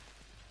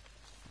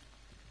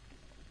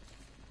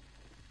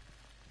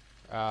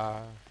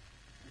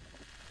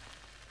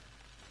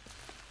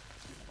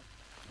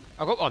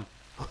 I got one.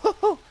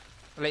 I'll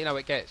let you know what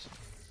it gets.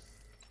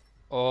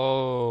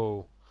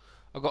 Oh,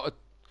 I got a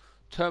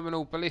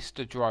terminal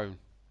ballista drone.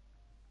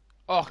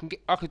 Oh,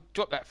 I could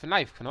drop that for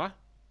Nath, can I?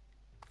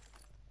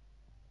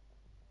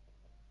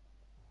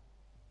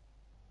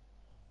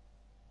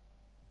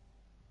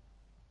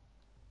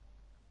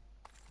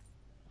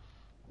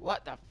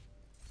 What the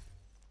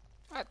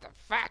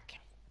fuck?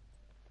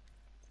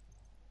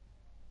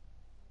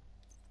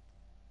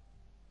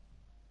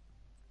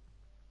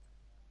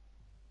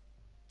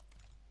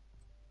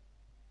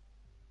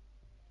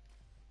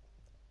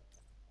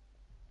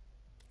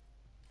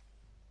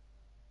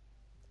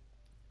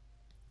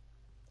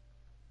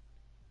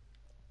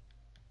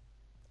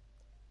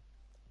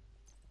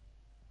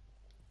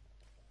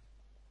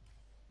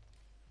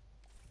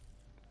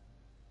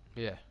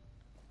 Yeah.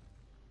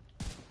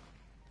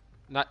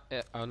 No,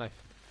 oh no.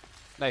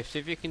 No, see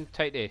if you can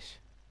take this.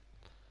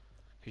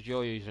 Because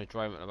you're using a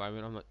drone at the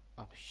moment. I'm like,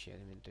 oh shit, I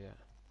didn't even do that.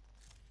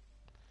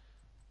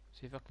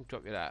 See if I can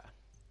drop you that.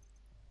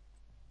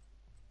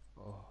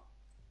 Oh.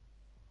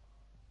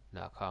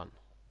 No, I can't.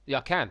 Yeah,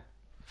 I can.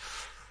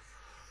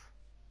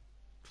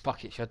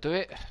 Fuck it, should I do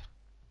it?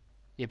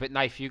 Yeah, but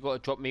Nath, you got to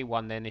drop me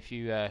one then if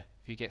you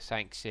get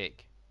something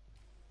sick.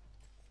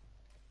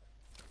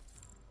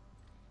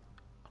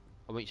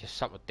 I want you to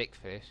suck my dick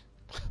for this.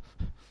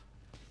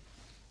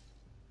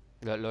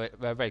 Look,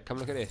 Red, come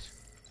look at this.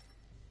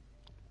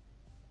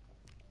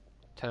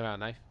 Turn around,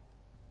 Nath.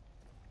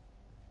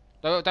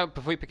 Don't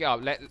before you pick it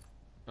up. Let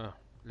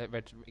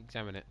Red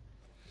examine it.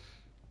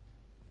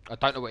 I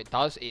don't know what it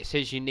does. It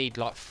says you need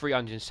like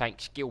 300 and something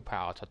skill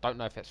power. So I don't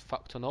know if that's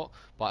fucked or not,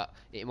 but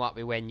it might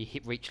be when you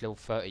reach level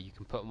 30 you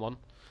can put them on.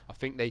 I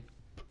think they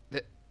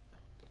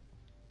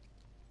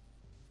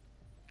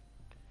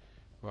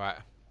right.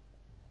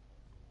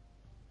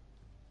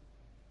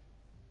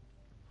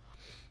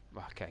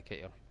 Okay, get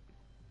you.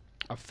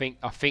 I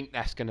think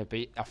that's gonna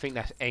be. I think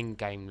that's end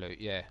game loot.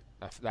 Yeah,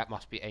 that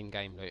must be end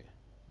game loot.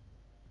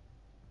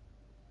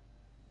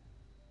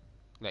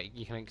 Like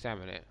you can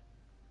examine it.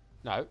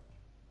 No.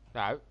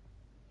 I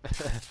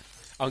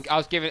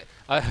was giving it.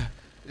 I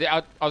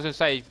was gonna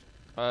say.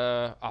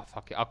 Oh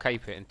fuck it. I'll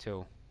keep it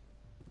until.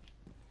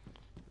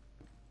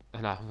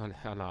 No, I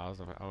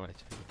wanted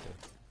to pick it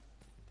too.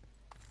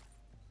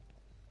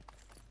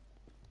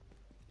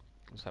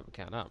 Let's have a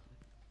count up.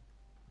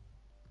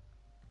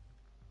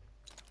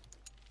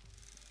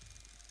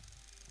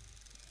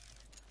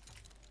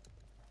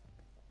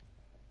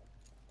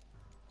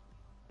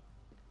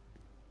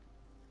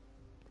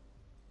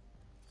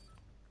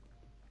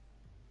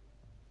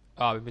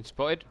 Oh, we've been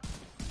spotted.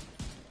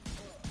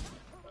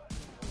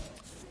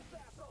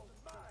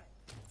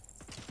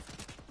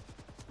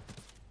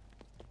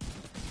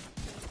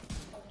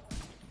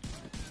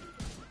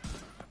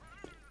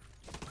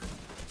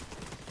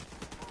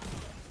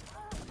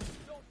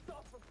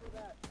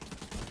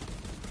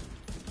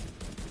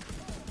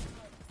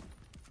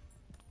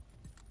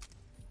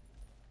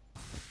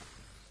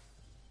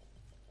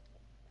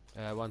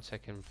 One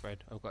second,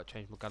 Fred. I've got to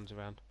change my guns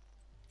around.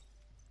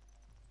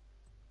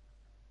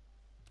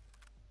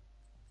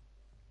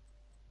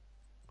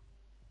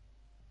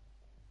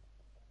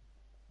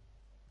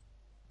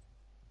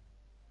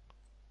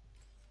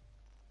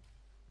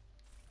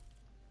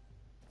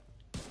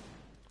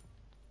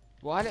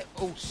 Why are they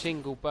all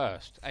single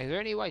burst? Is there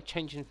any way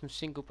changing from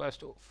single burst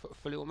to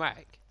fully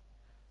automatic?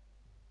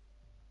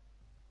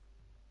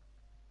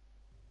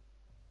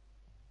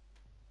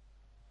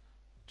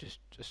 Just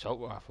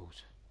assault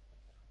rifles.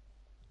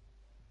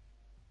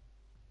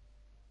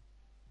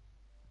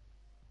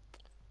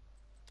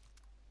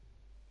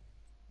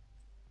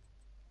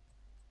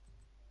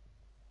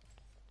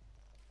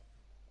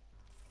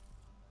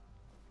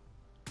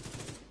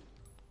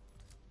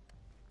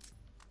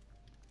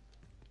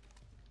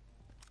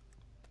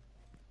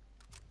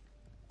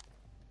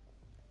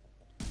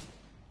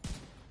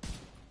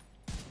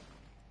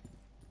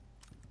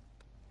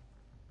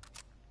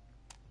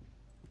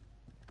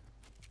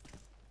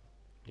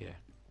 Yeah.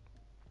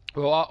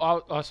 Well,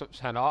 I was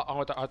saying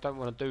I don't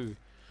want to do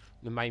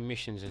the main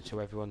missions until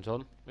everyone's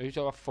on. Who's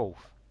our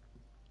fourth?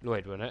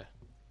 Lloyd, wasn't it?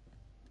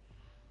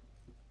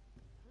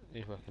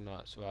 He's working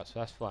nights, right? So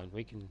that's fine.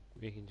 We can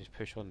just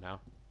push on now.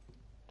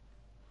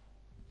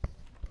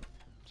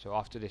 So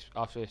after this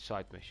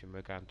side mission,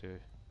 we're going to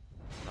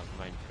another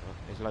main field.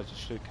 There's loads of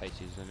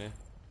suitcases in here,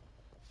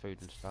 food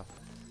and stuff.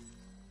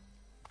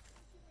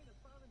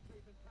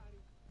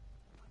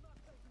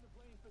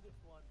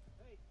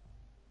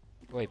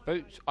 Wait,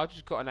 boots? I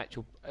just got an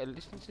actual.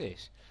 Listen to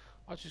this.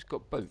 I just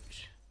got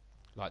boots,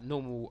 like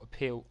normal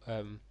appeal,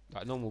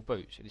 like normal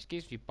boots, and it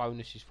gives you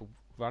bonuses for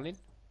running.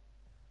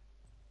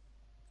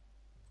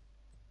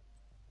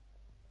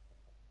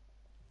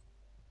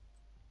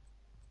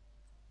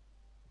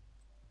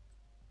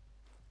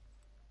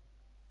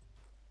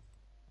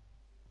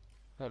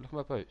 Oh, look at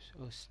my boots.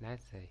 Oh,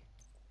 snazzy.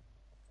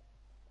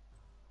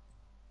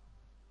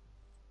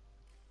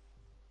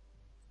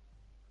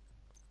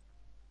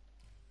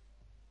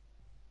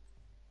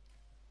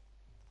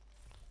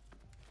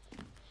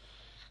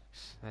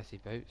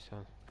 Snazzy boots, huh?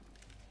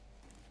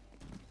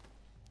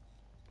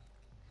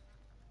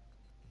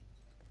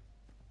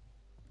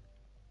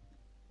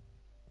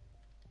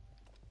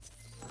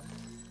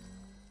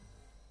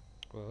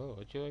 Whoa,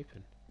 what'd you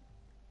open?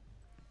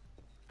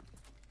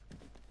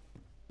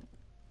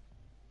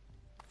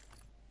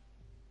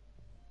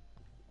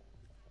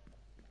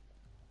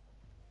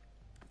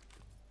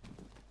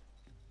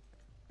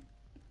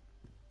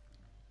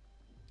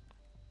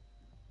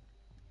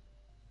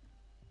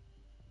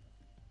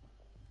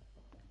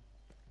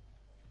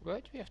 Where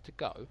do we have to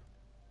go?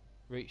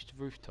 Reach the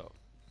rooftop.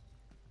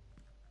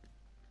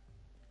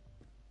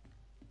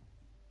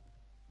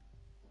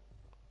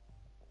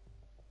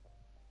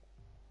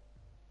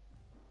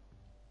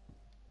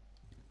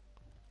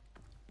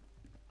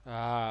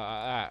 Ah,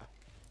 like that.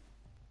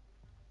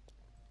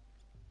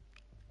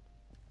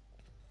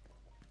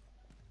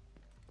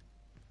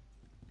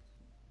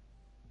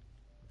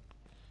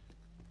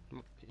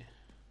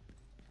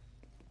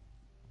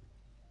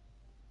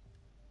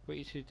 What are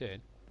you two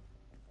doing?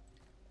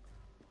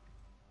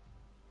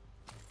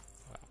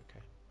 Right,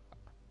 okay.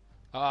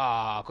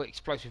 Ah, I got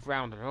explosive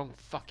round on the wrong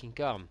fucking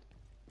gun.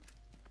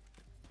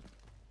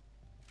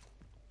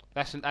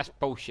 That's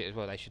bullshit as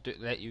well. They should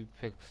let you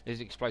pick. There's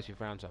explosive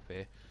rounds up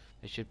here.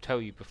 They should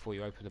tell you before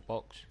you open the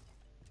box.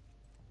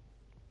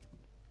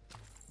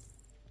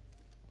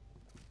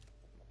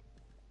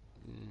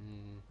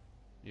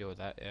 You're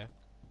that, yeah.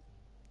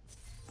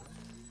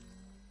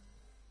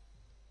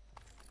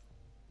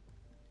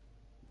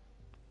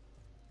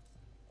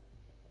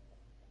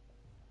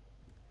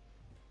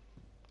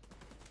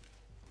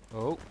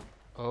 Oh,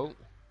 oh.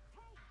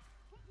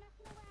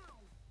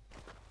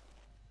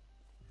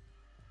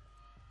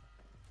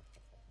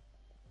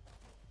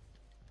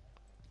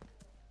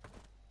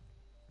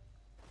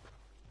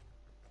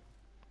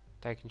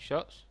 Taking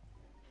shots.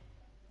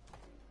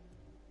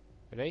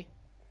 Ready?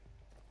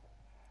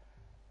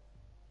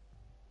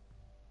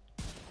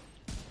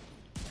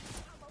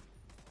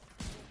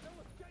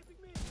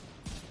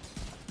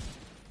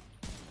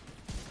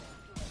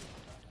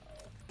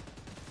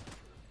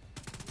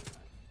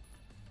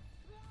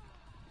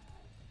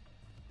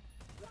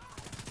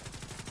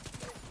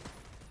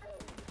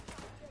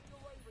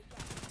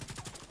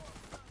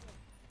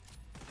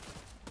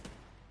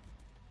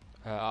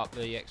 Up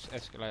the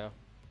escalator.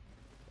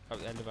 Up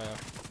the elevator.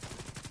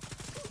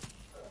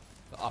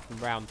 Up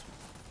and round.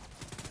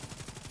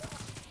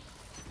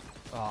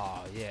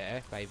 Oh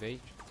yeah, baby.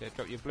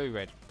 Drop your blue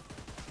red.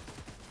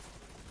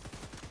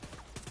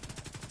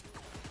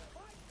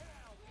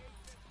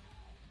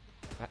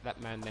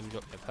 That man then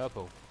dropped the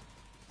purple.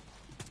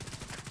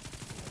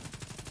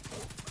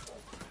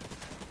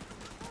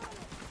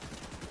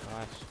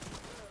 Nice.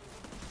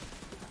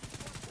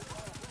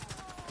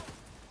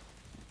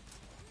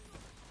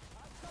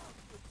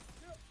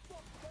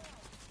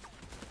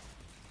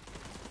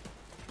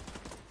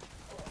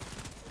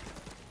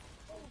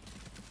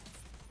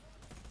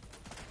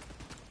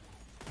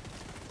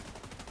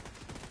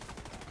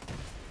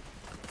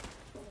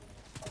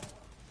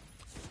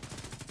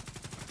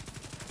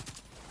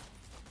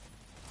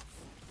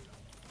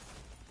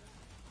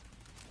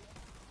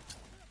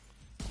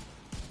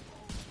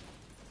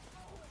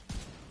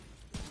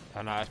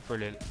 I know, that's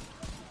brilliant.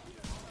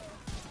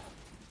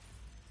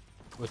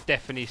 Would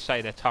definitely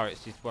say the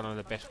turrets is one of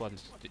the best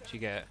ones that you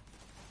get,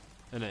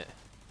 isn't it?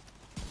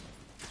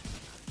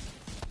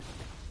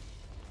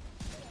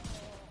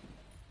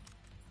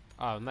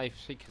 Oh, Nave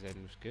Seeker then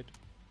was good.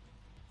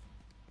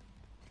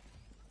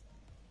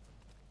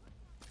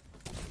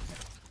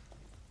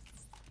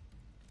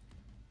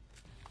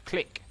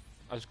 Click.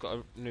 I just got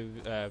a new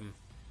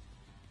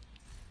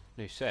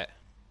set.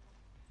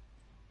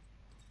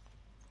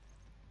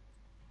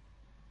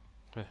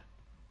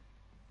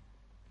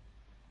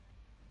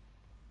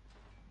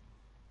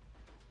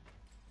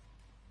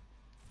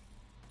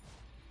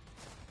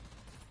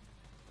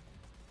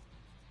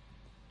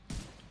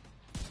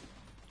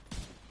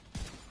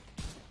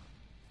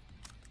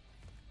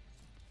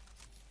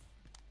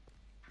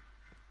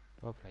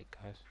 Well played,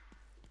 guys.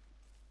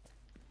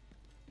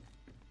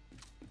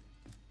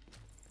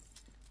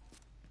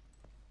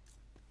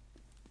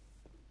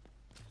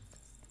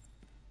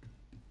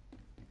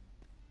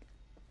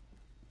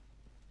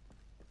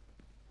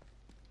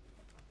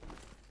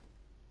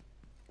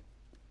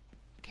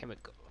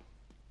 Chemical.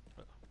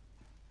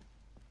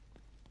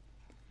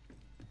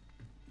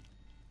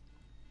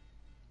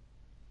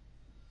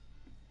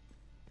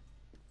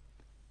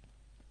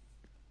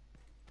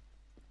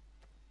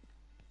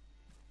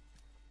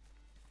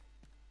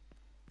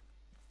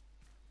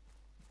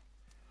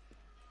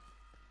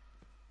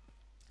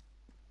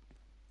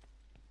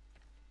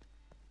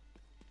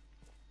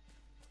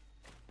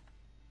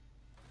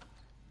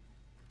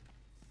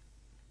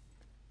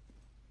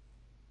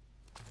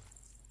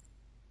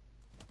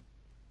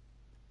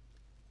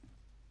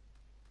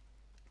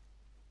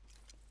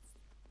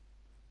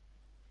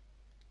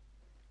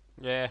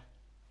 Yeah,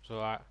 it's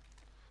alright.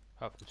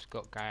 Apart from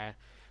Scott going.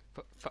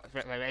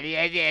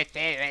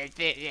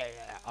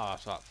 Oh,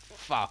 it's like,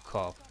 fuck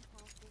off.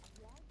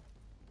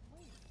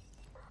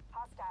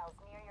 Hostiles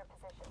near your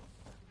position.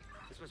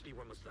 This must be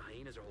where most of the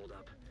hyenas are holed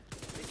up.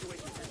 Make your way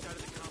to this side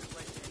of the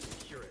complex and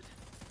secure it.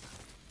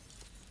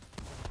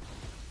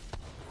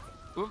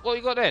 What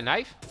you got there,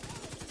 Nate?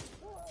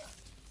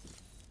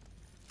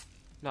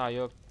 No,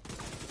 you're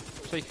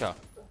Seeker.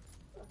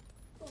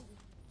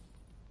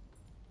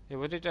 Yeah,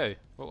 what did it do?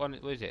 What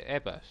is it?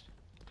 Airburst?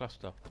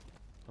 Cluster.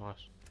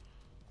 Nice.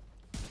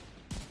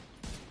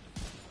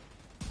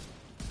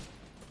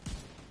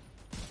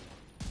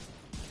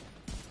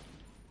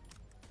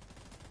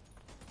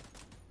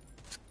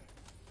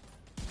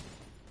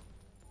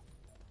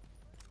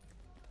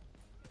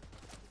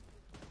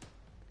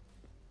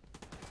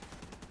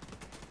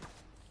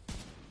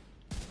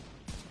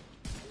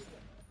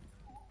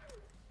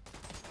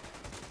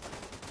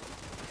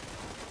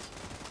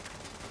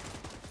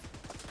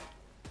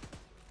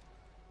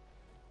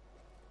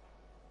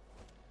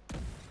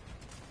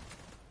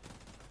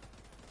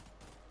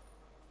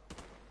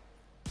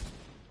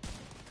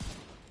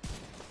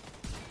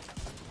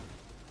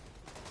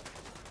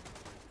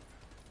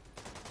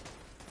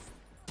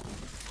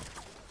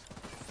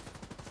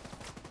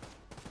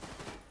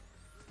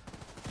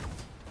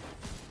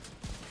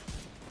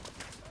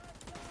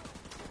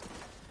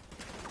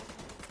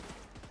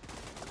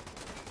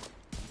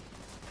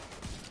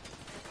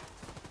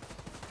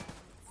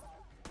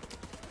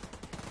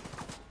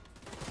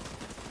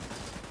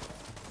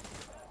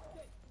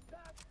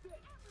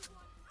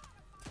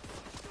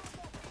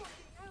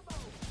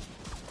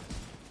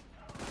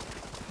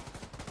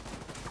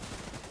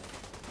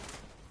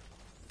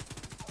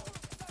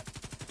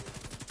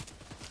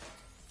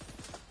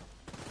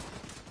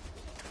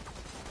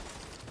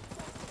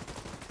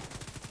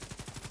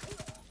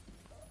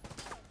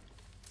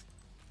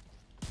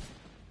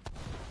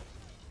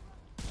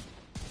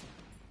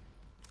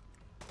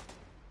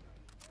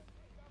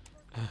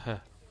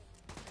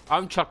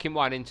 I'm chucking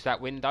one into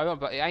that window,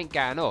 but it ain't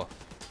going off.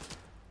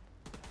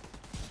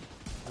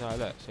 No,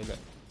 look, see, look.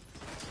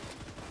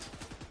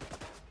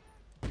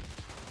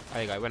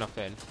 There you go, went off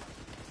then.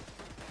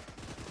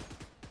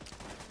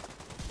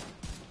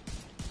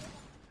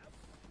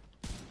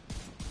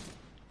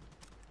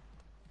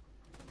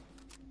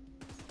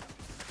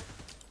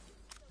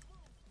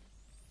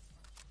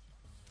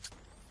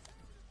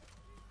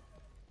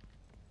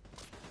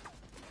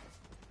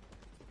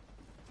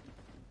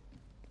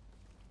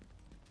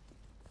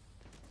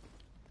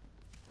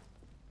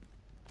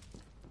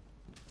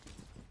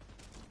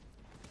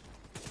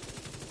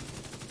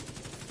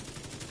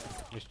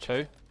 There's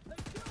two.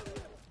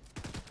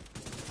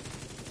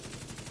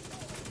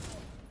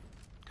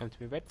 Come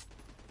to me, Red.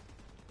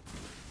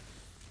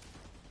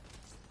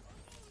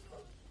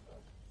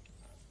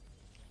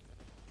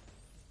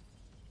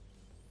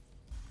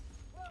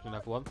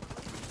 Another one.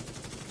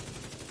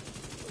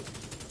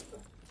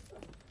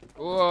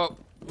 Whoa!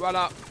 Run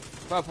up!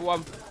 Purple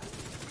one.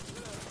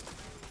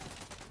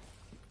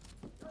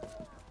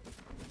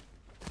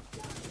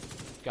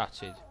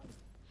 Gutted.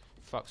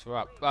 Fucks her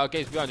up.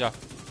 Gabe's behind you.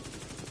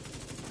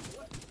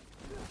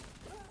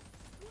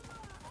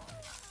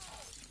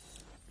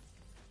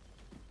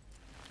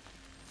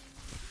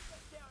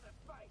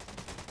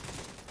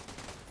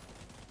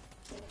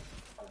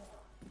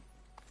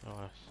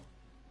 Nice.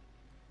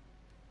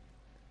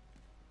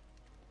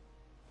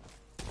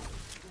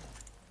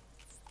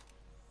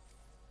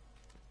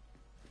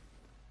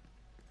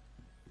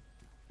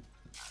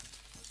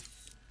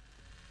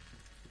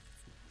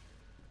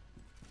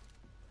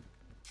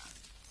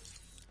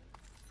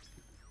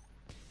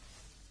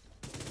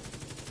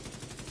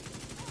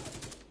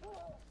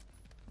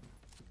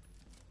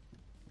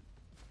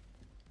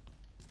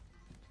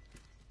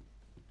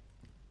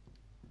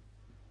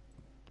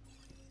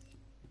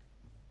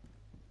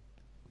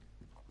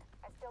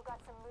 Still got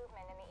some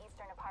movement in the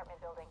eastern apartment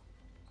building.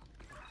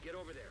 Get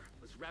over there.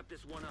 Let's wrap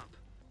this one up.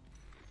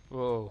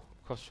 Whoa,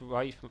 across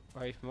right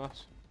from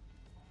us.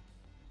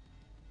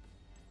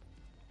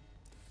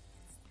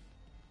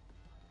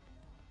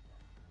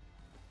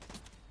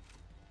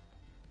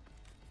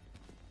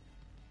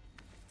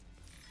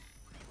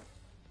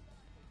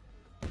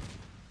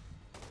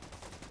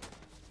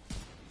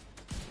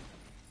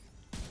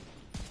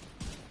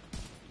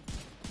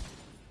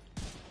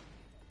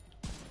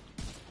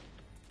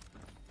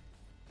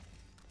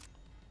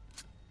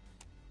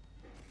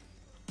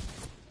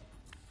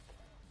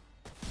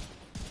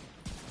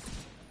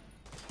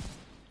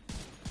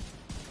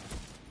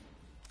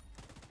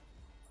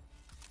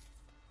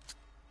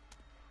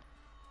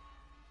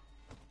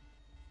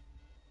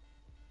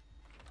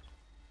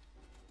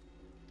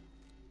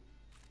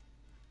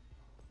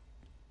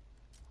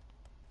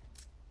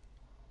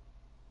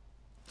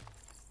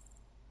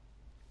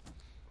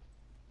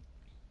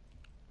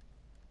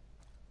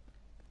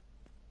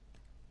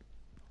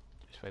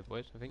 This way,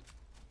 boys, I think.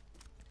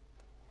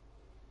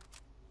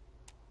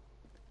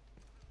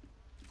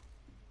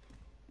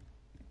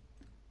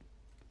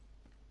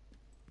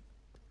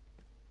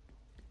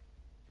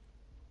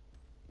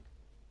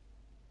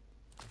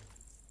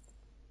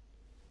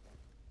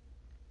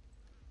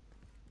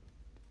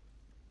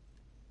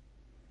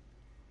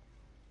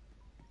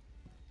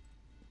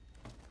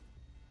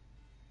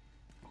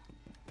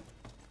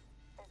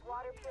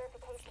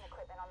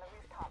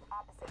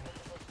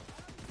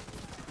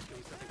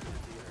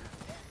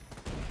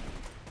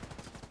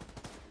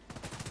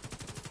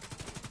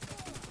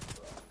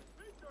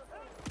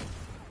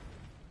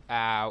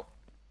 Ow.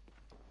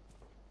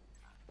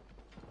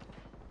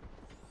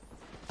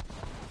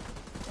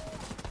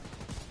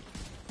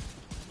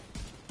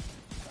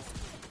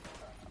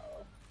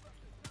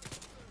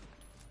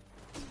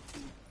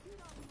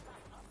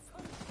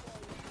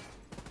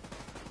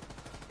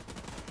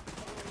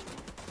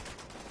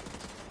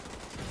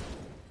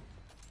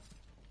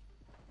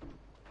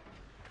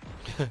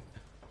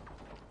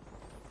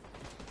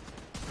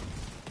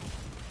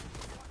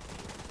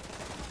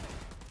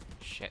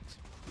 Shit.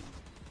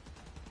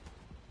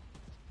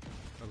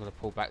 I'm gonna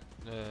pull back.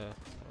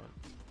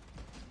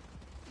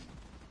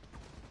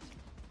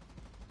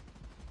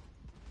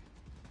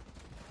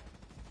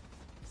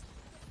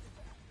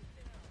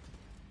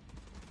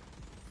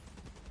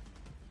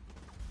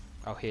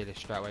 I'll heal this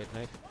straight away,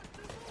 Nate.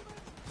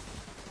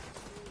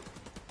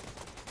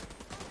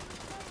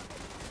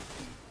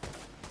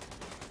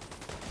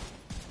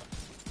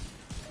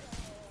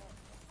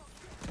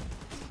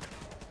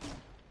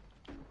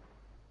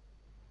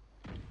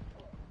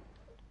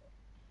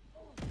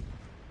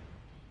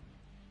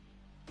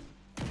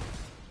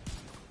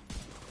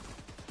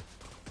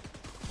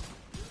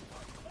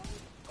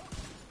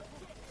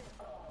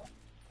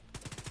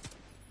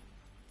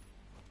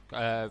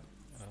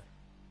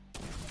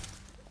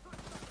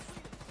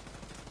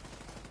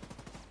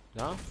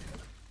 No?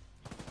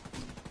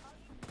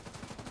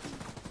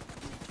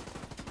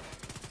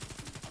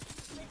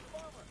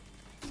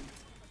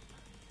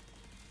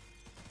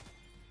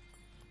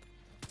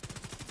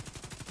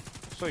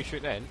 Saw you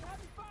shoot then.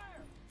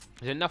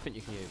 Is there nothing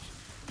you can use?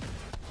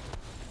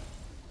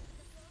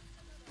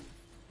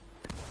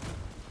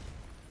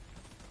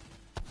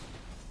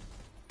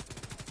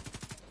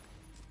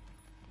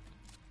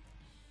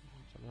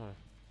 I don't know.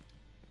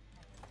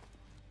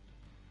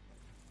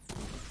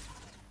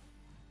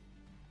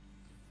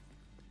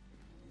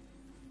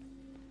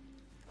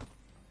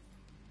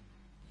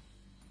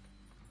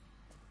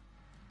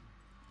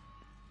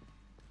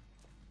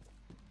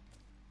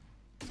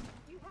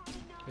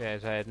 Yeah,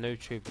 there's a new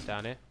trooper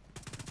down here.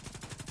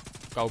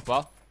 Gold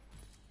bar.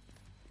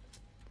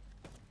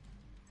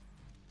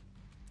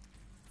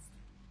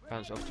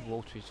 Bounce off the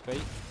wall to his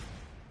feet.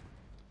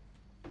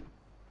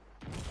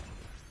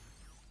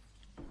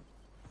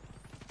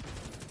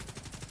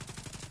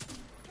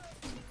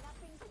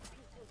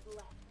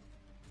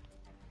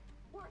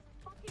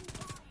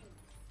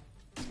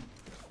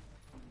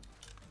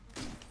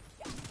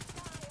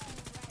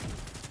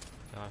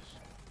 Nice.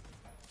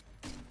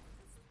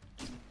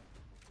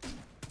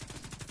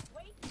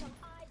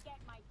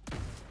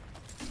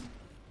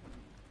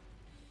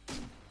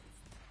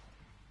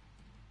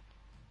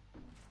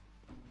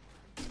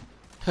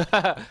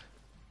 Alright,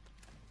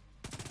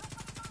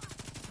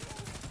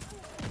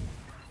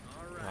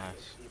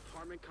 Nice. the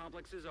apartment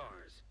complex is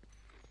ours.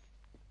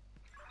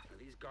 Now,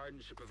 these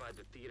gardens should provide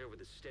the theater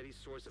with a steady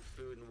source of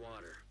food and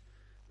water.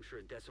 I'm sure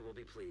Odessa will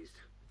be pleased.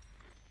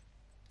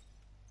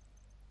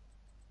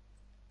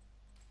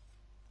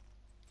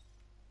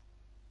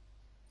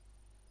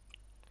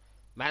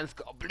 Man's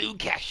got a blue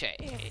cache.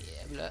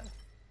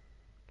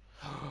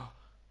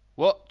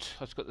 What?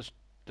 I've got this.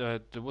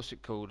 The what's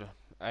it called?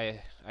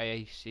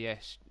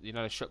 AACS. You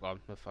know the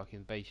shotgun, the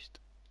fucking beast.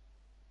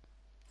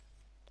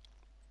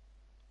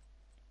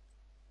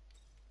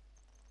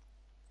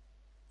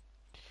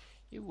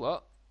 You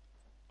what?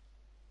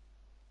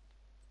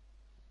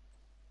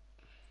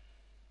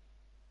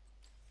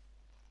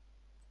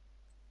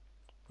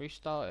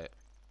 Restart it.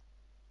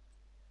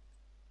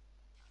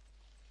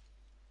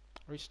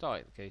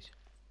 Restart it, please.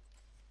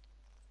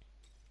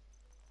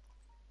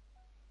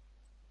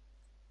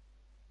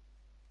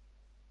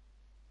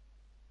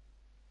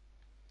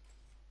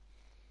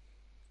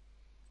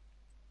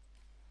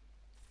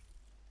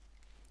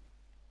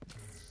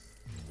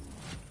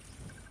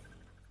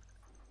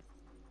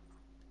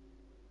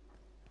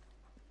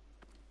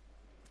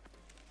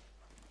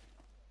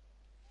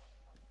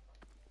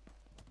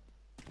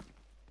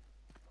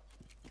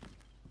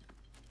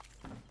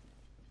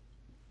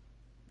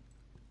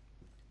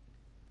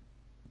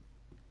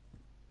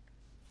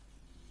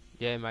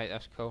 Yeah, mate,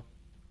 that's cool.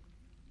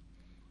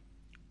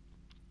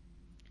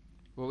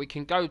 Well, we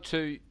can go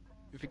to...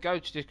 If we go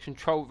to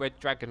the Red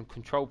Dragon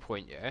control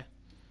point, yeah?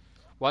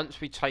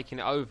 Once we've taken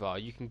it over,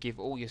 you can give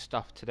all your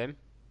stuff to them.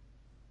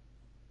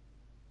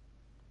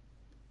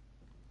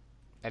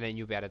 And then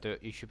you'll be able to do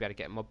it. You should be able to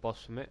get a mob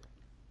boss from it.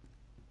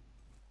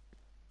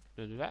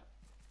 Do that?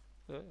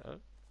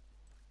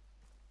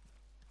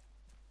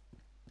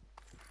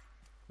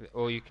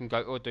 Or you can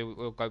go... Or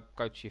go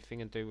to your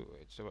thing and do...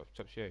 It's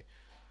up to you.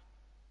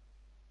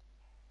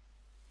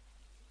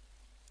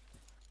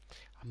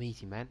 I'm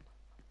easy, man.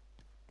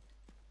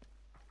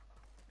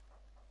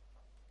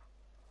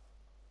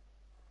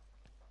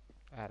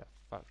 How the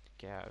fuck to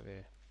get out of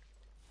here?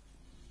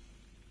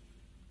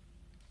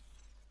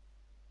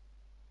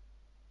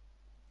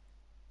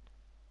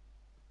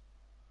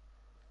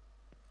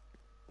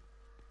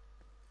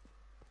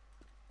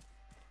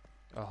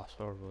 Oh, it's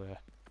horrible there.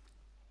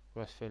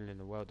 Worst feeling in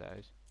the world, that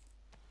is.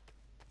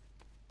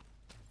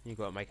 You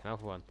got to make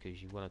another one because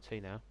you won a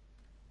T now.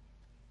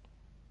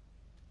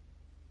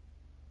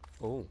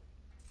 Oh.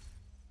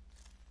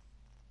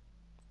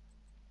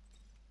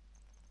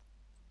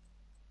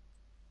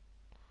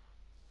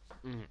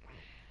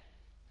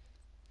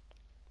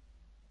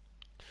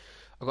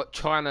 I got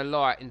China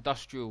Light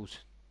Industrials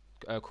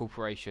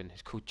Corporation.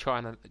 It's called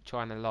China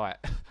Light.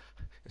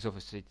 It's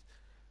obviously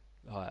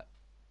like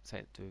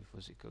something to do with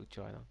what's it called,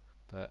 China,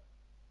 but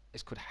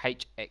it's called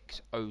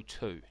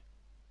HXO2.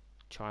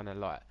 China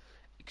Light.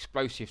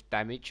 Explosive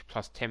damage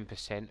plus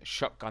 10%,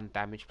 shotgun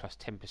damage plus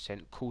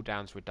 10%,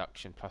 cooldowns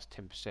reduction plus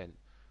 10%,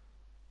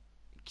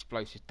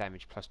 explosive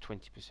damage plus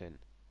 20%.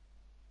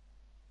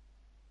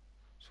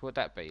 So what'd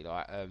that be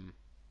like?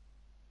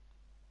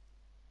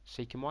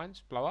 Seeker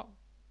mines blow up?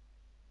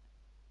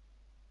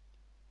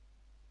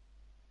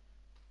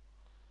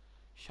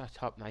 Shut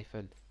up,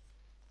 Nathan.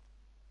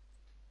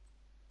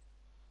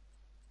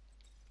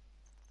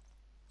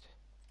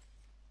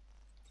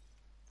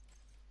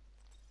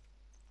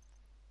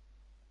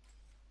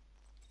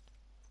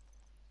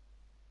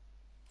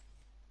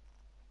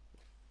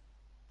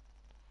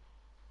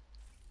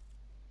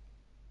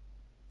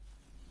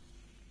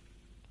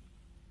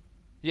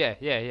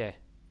 Yeah.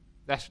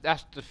 That's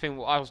the thing.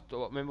 What I was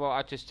remember what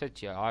I just said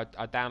to you. I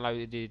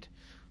downloaded,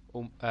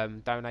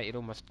 donated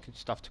all my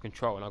stuff to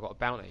Control, and I got a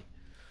bounty.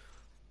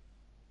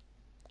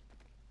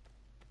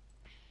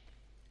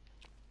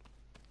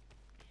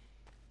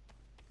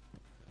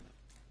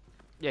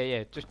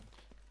 Yeah. Just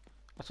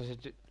as I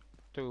said,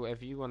 do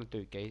whatever you want to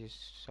do, guys.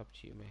 It's up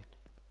to you, man.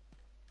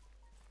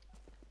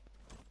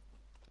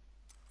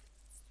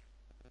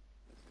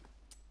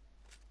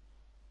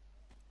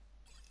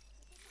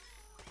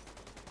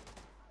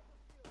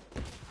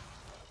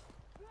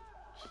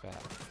 It's fair.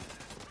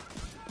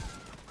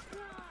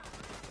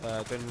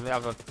 Doing the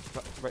other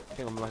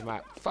thing on my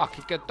map. Fuck,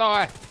 he's gonna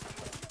die!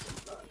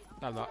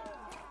 No, I'm not.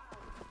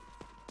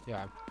 Yeah,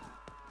 I am.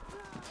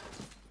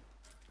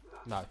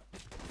 No.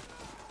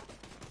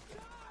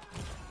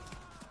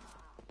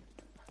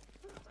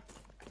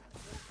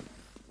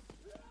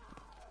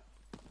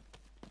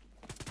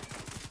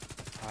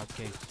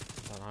 Okay,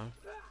 I don't know.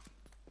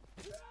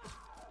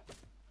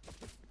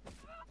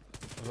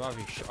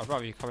 I'd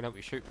rather you come and help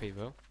me shoot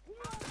people.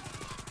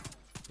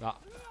 That.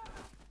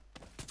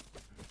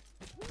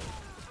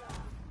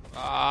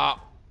 Ah!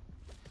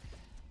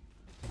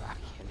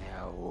 Fucking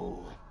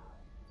hell.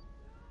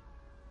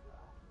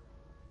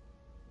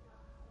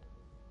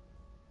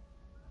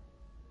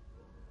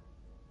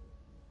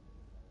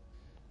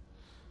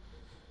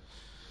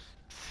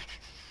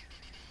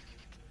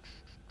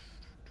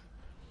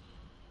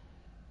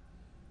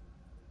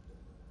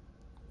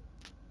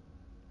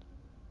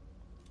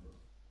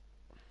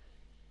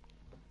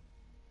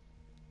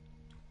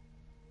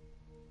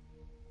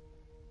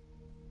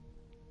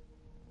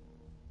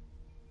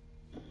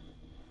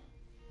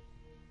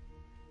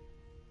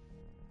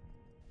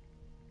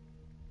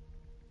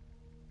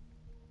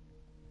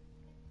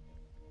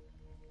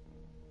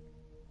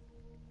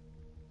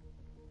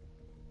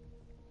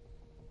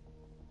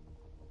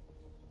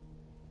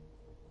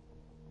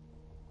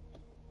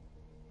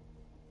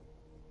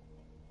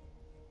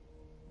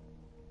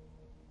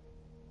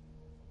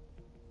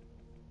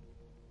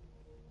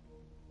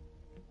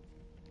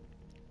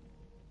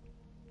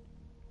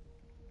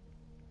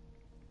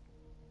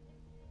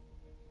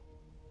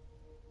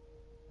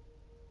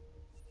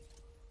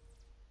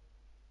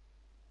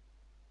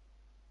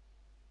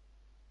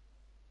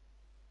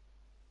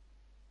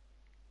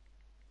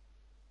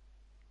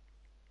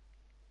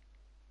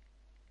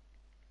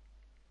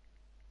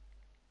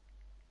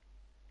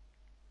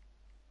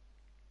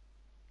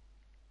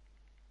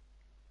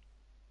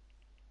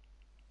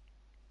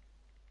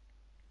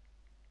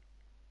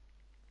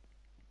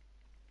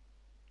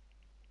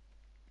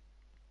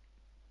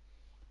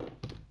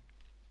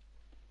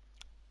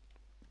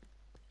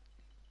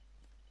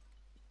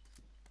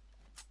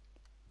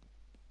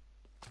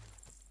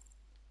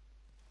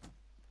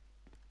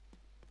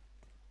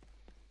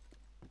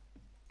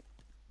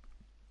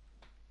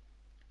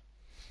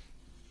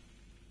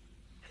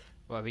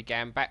 Well, are we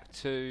going back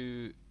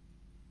to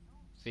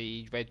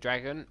the Red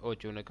Dragon, or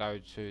do you want to go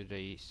to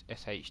the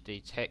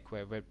SHD Tech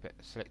where Red Bear,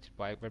 selected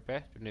by Red Bear?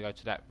 Do you want to go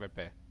to that Red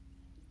Bear?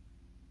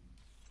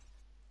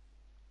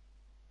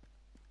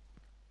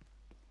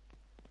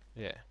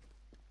 Yeah.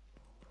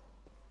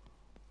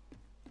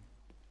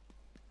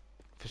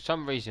 For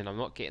some reason, I'm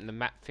not getting the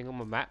map thing on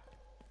my map.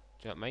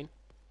 Do you know what I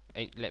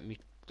mean?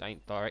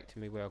 Ain't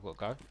directing me where I've got to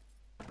go.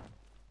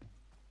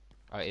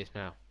 Oh, it is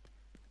now.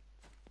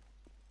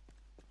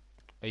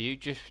 Are you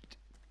just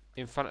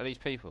in front of these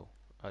people?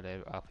 Oh,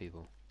 there are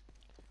people.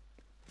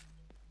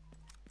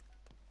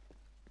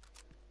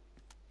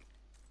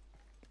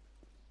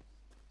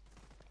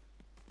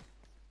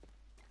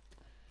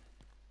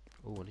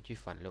 Oh, what did you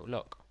find? A little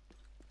lock.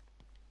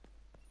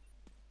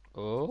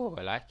 Oh,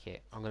 I like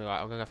it. I'm gonna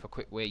go for a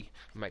quick wee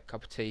and make a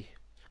cup of tea.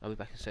 I'll be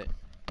back in a sec.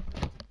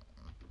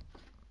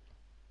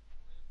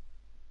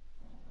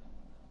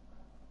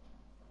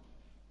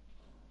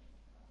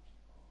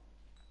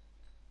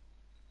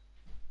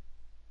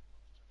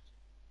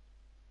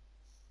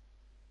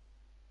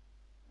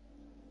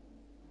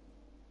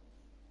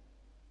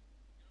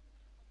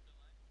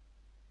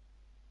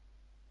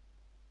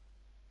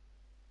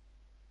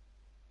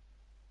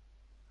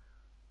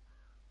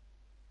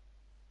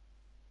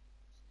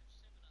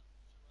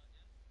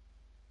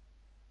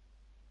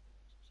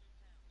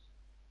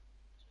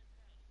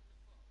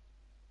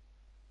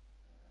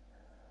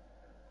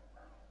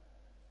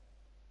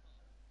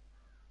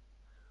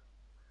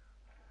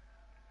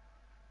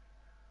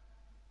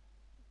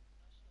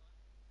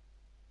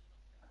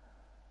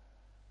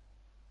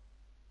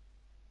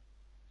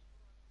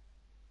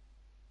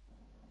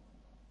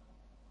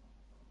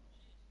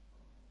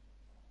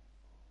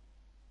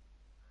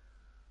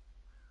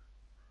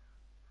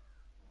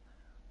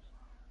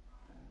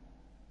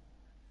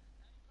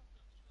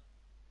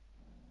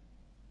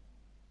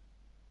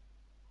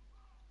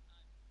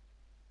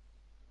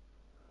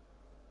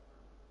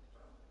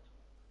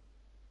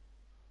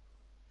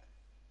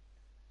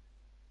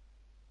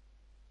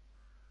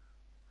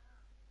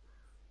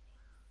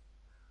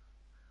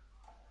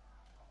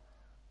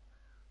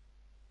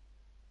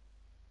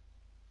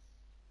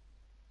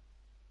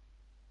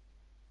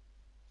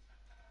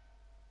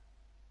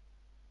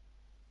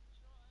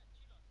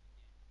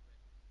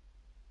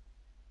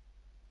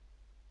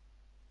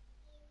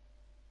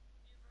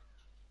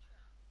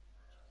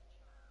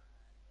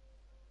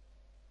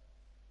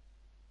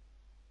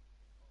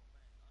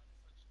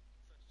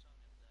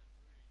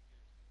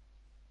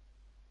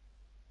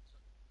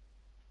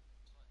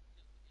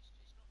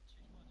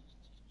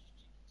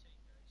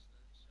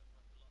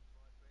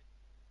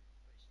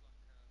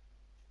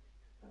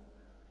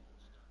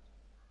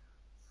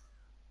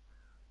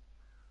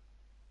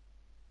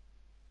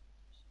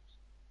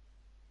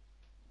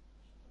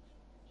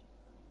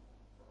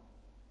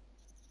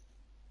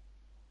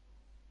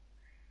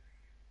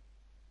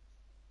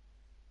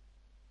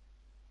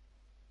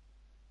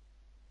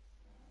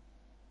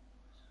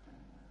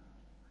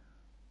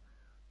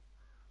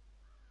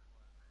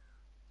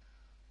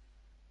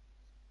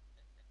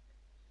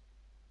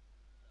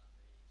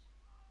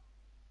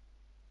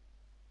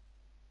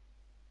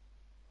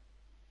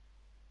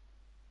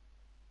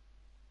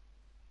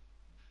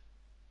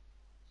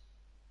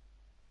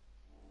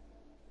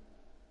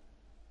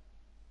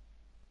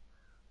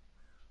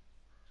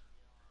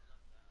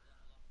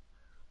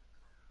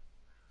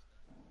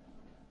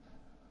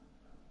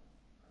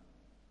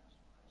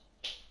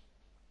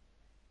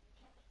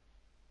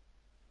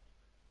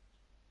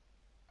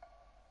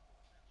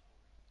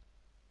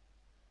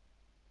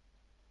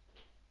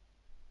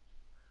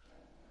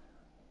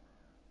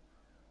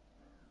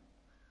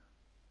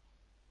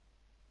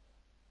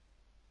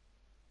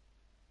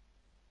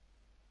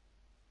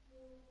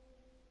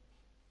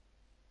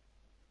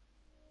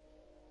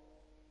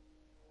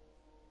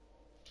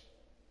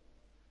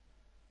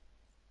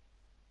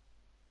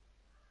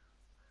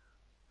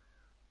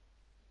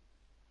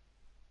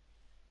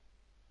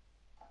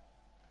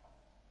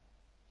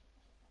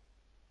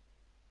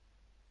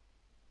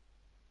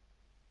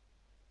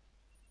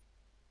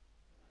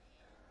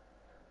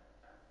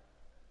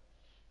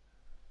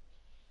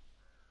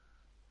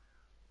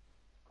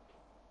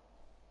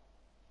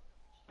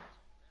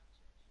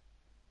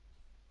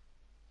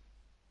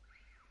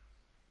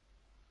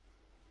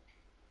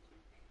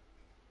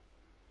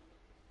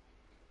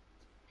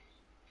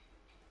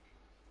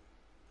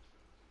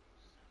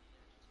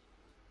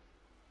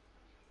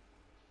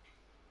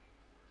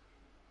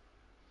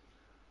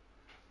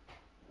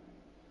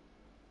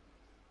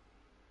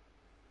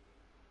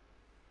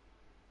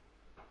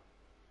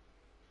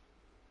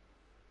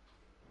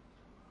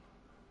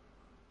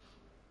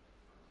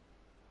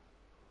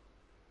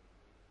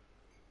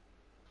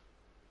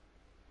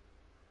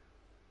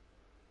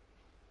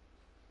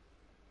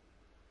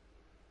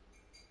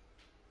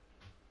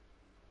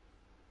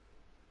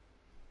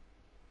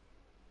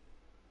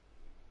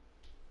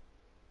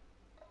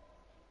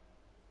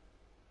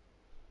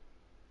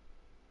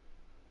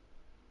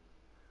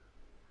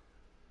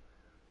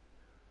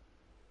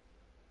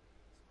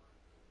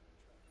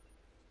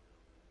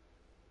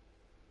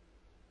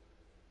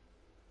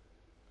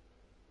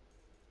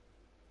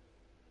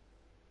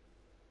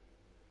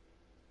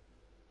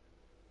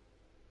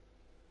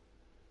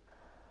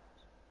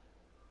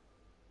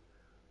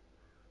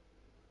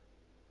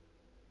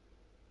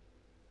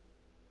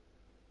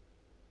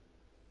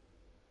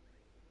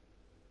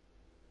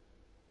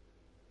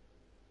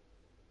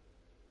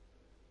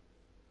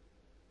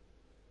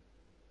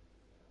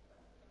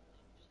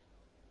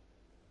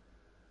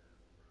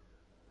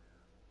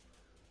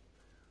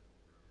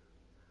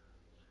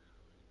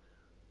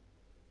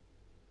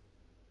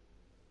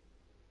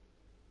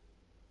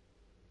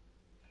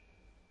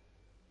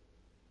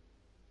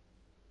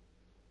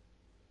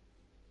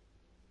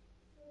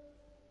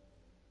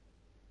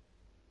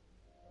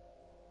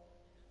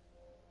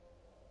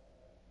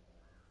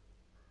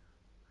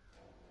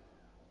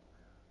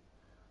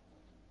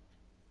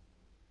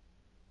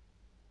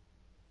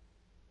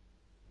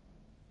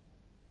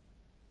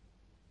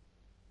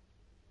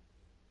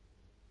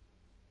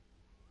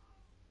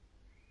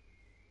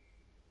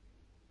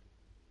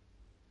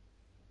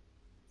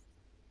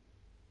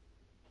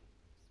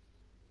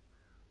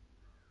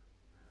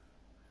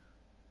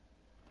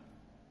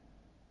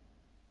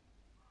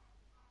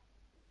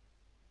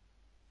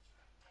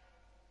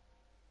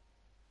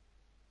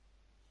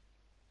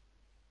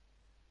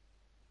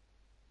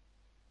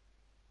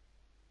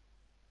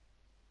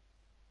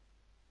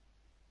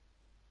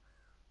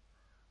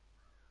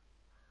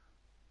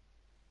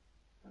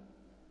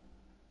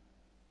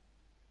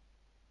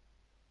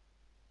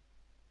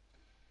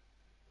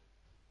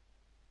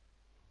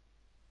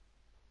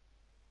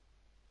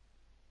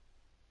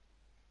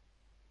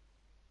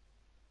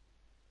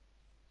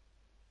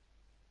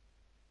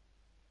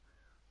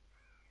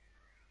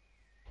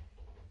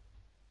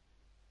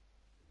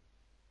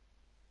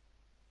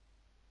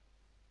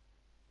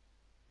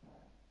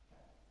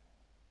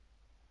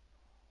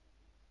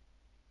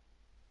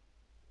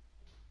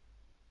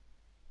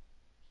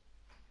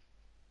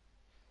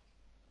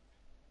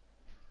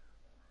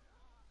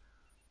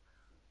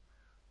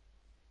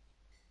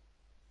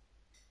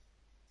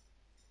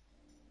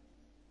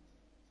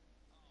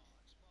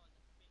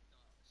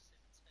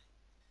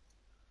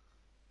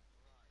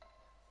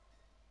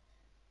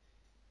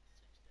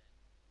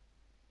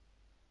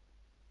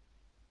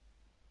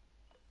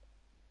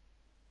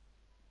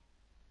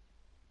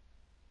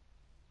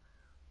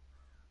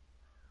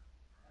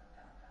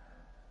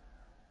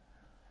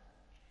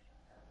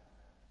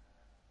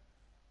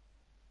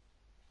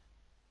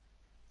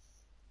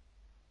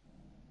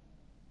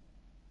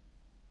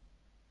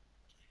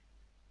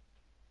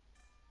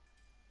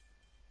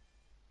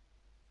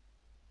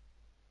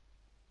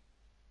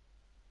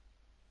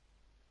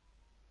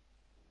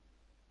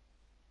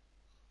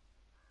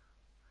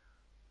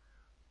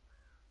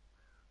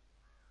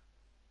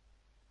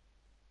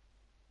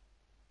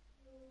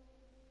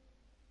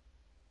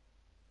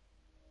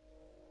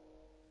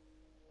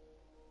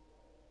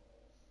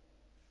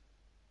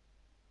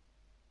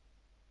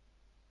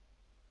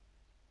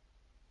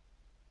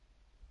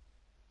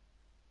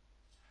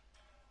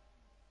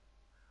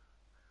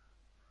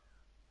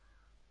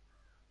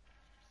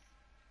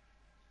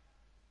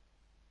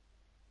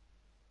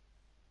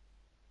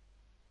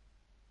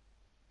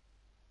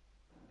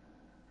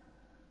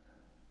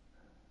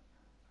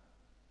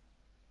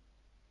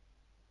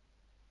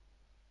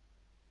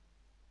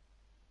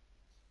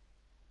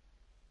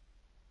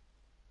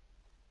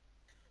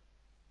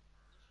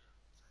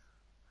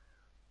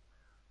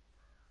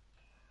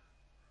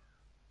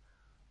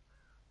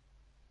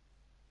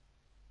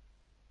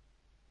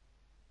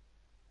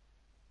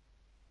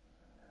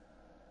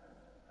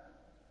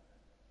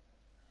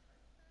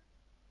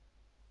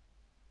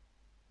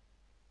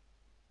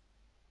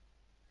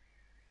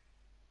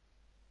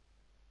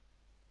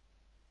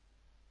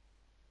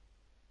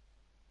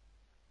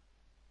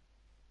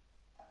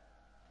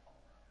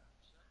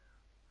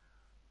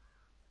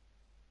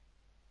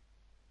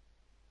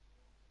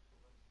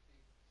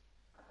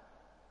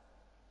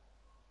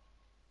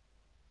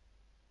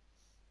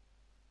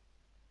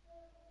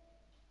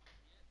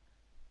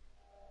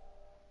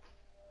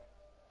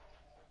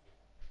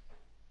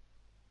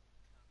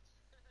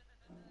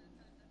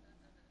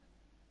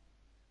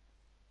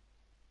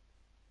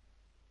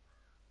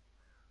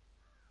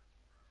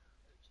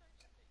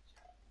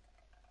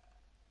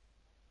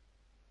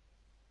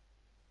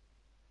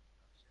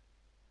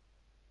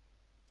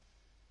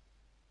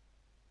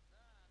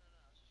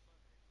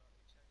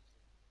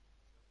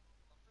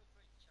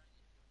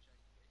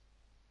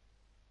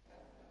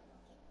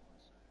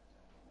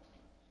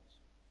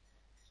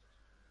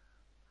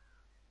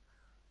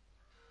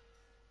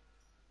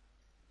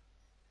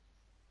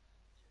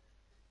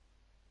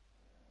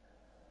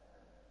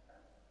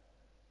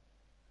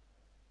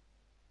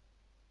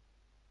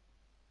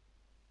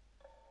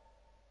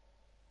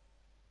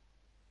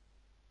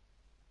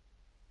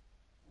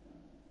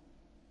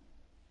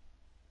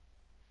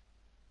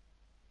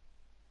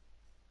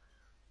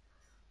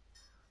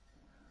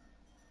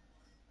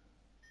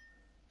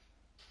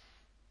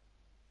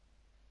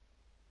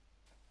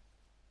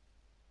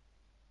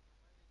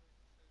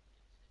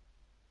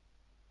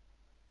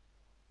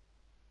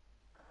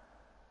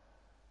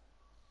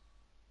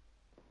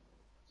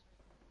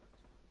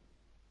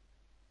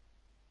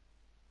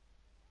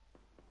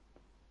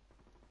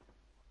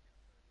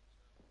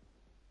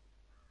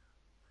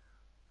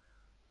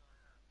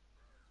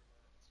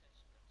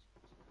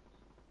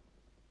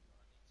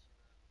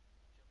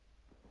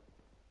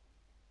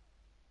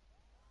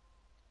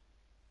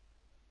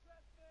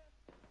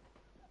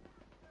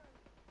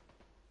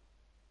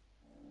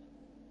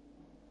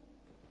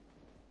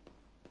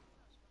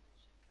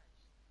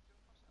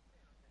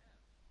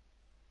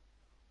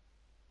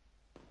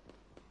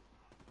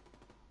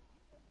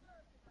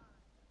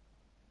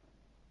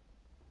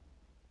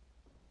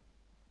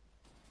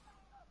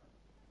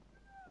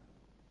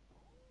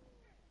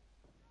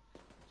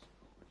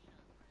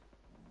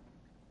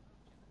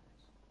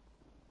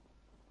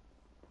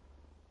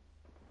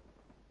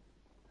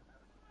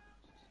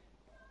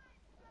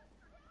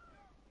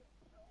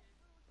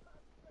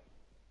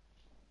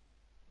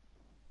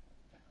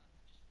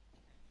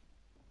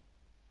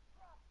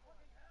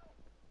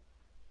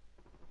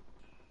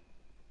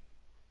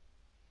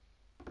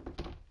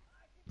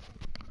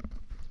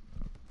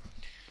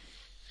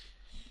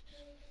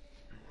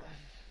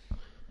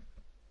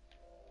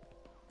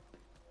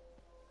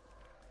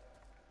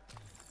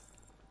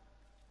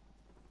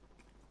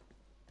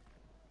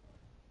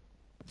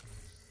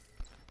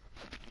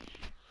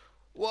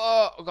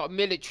 What? I got a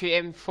military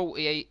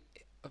M48.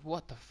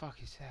 What the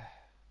fuck is that?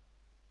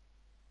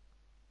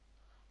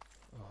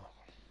 Oh.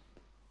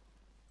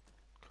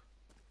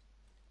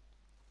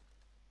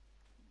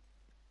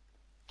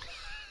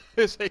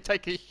 Is they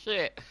taking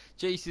shit?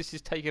 Jesus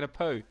is taking a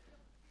poo.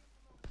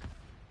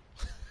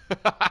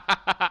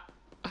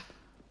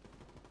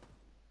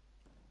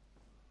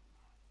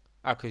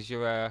 Oh, because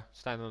you're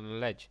standing on the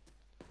ledge.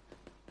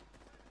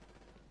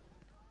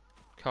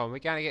 Come on, we're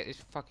going to get this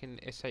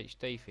fucking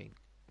SHD thing.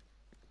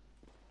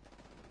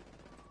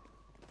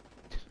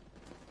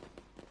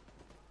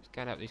 Let's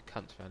go and help these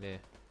cunts around here.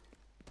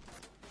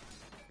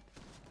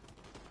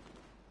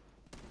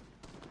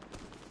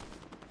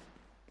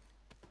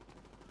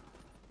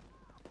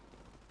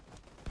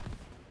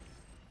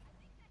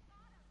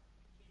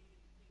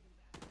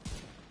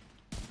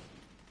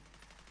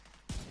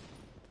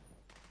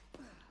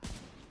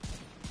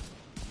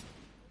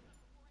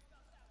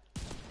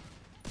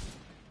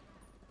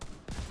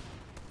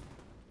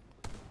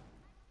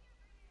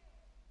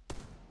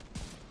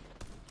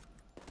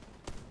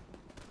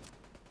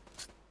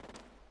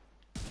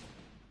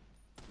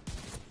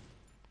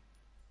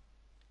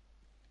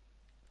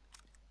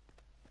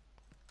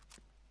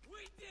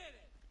 We did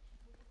it!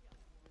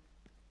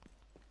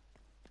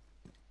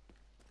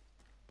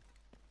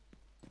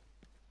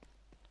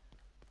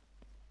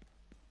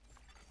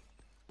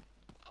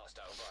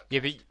 Yeah,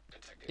 but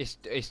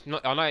it's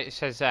not. I know it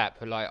says that,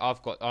 but like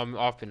I've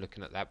been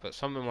looking at that, but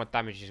some of my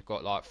damage has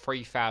got like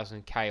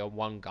 3000k on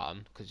one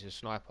gun because it's a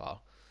sniper,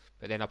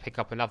 but then I pick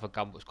up another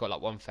gun that's got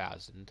like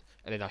 1000,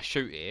 and then I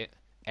shoot it,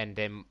 and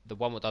then the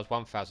one that does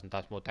 1000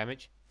 does more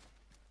damage.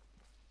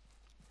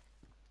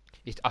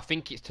 I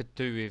think it's to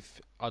do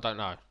with I don't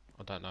know.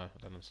 I don't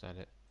understand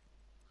it.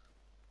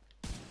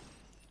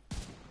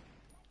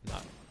 No.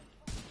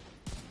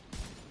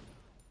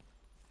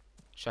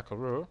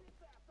 Shakaroo.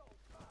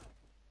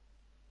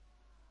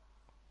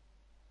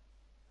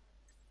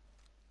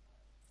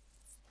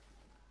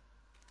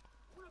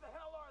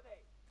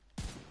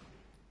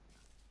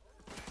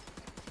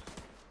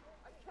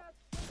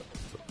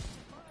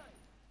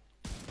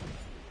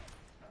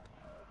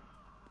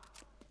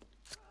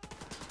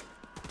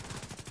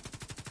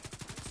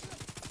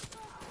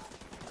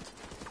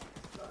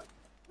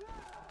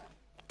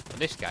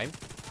 This game,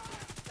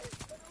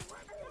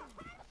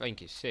 I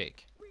think it's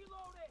sick.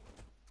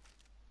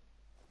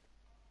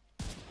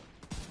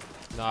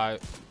 No,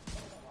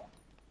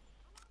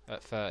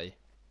 at 30.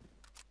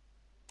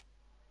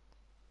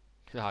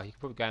 No, you can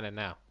probably go in there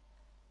now.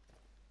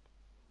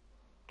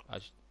 I'm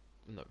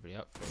not really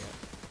up for it.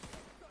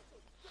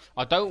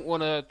 I don't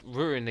want to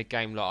ruin the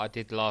game like I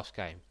did last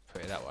game.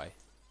 Put it that way.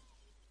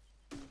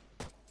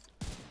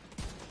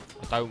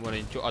 I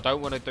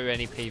don't want to do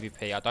any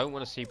PvP. I don't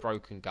want to see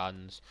broken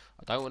guns.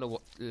 I don't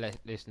want to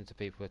listen to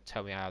people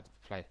tell me how to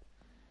play.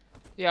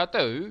 Yeah, I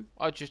do.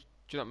 Do you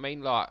know what I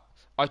mean? Like,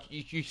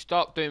 you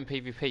start doing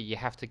PvP, you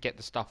have to get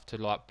the stuff to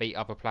like beat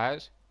other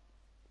players.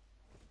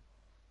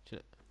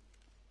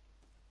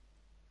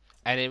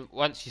 And then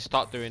once you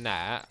start doing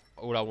that,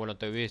 all I want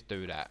to do is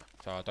do that.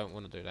 So I don't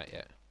want to do that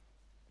yet.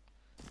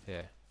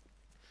 Yeah,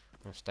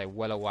 I'm gonna stay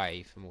well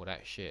away from all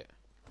that shit.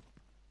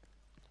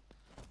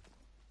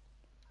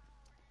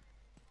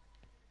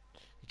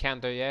 Can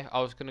do, yeah.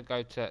 I was gonna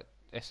go to that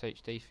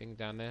SHD thing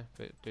down there,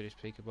 but do this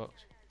speaker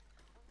box.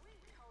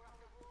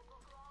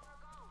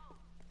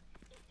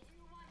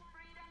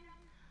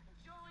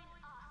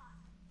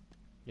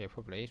 Yeah,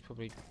 probably. He's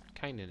probably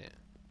caning it.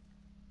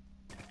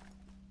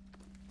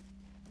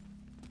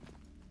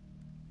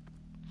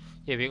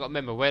 Yeah, but you got to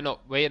remember, we're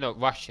not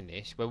rushing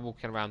this. We're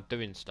walking around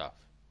doing stuff.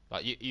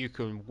 Like you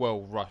can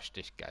well rush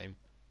this game.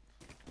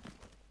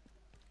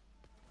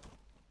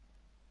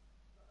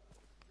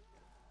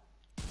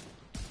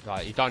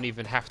 Like, you don't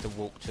even have to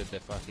walk to the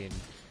fucking, do you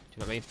know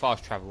what I mean?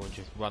 Fast travel and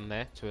just run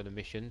there to the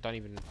mission. Don't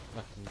even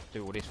fucking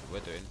do all this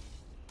what we're doing.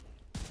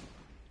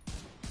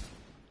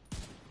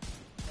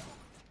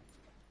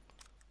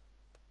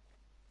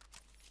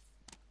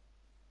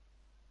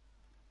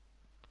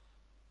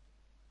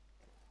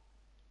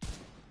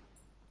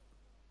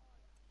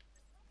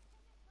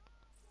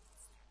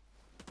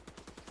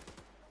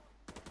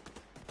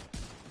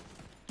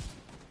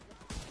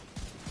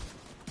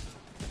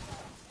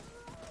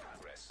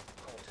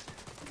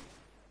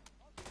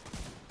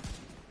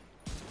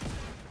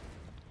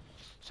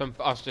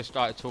 I just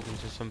started talking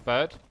to some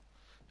bird,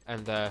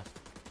 and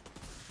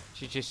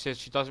she just says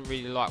she doesn't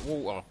really like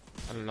water,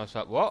 and then I was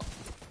like, what?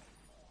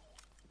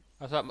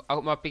 I was like,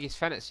 my biggest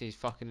fantasy is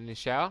fucking in the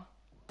shower,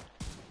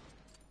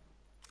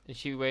 and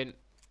she went,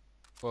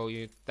 well,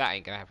 that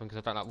ain't gonna happen because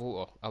I don't like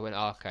water. I went,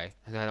 oh, okay,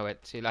 and then I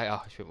went, see you later.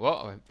 She went, what?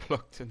 I went,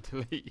 blocked and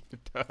deleted.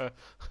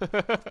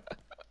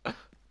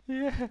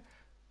 Yeah,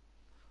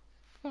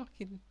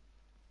 fucking.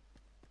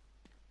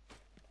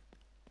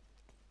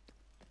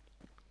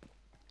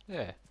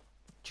 Yeah.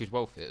 She's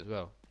well fit as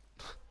well.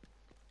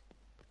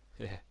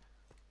 Yeah.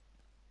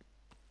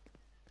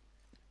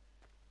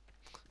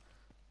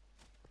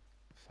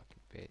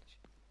 Fucking bitch.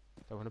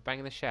 Don't want to bang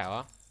in the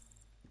shower?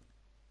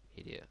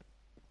 Idiot.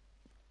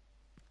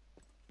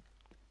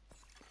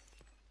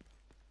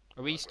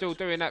 Are we still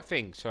doing that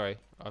thing? Sorry,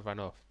 I ran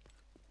off.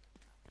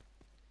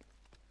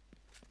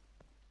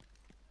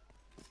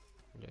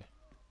 Yeah.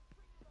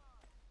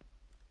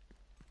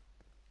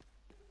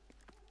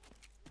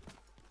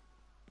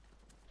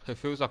 It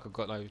feels like I've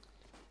got no.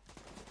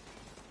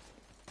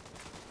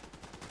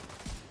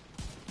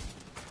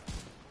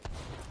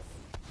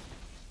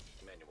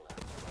 Manual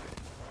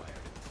required.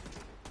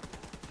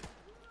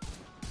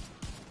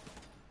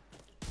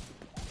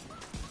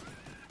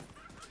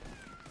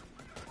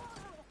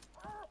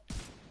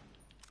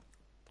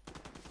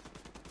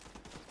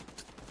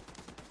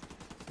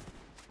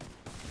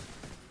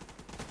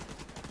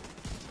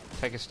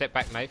 Take a step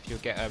back, mate. You'll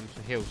get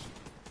some heals.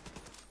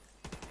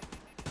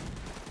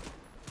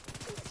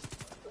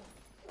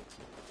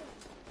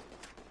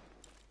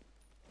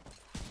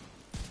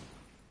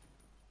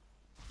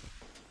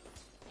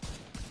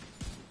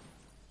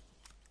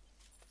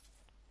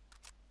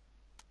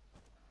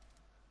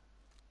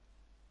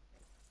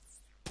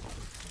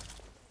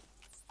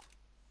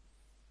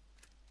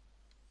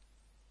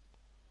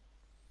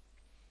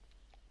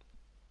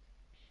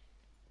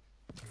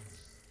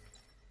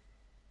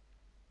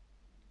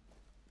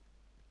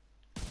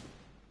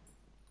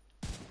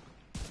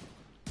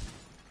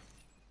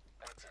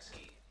 Access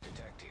key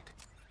detected.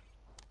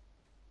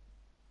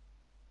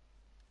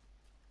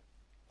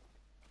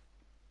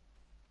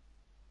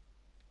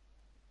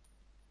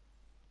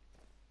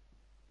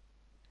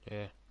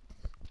 Yeah.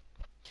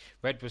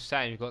 Red was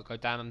saying you've got to go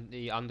down on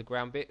the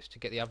underground bits to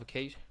get the other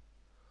keys.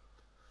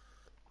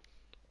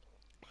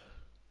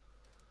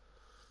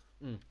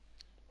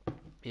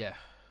 Yeah.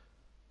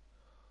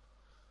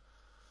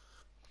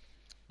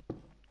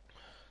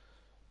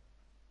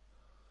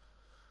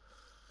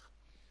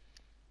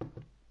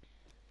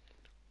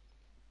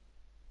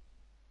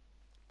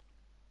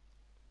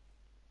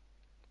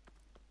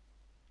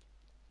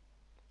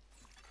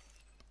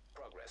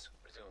 Progress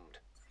resumed.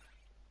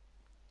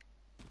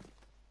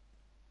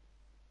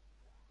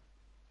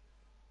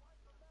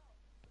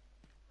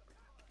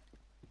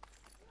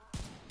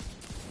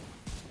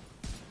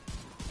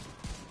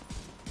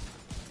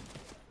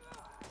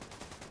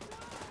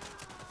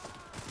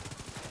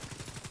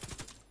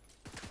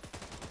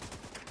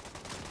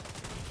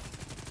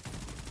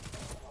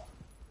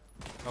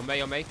 On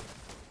me, on me.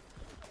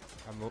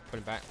 I'm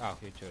putting back. Oh,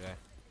 you two are there.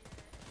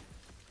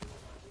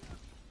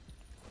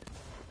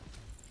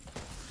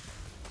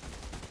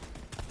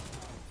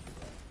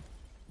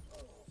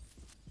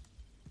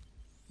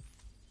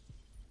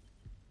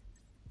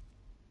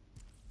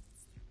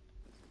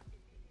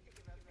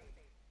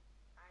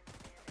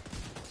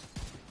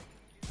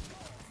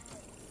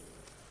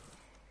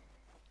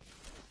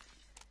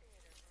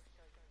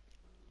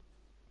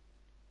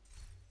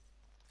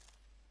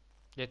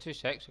 Yeah, 2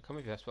 secs. I'll come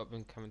with you. That's what I've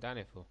been coming down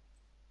here for.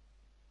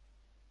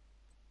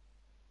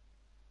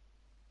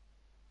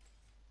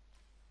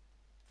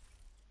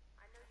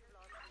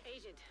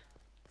 Agent,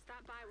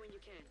 stop by when you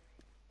can.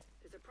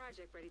 There's a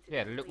project ready to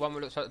Yeah, be the look completed. one that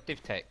looks like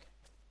DivTech.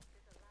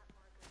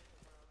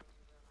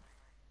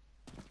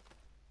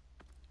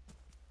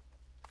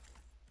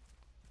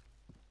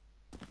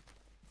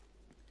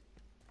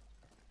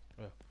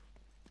 Yeah.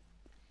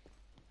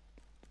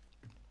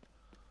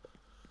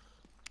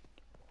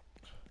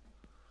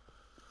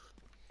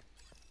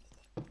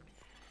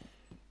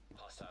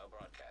 Hostile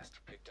broadcast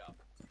picked up.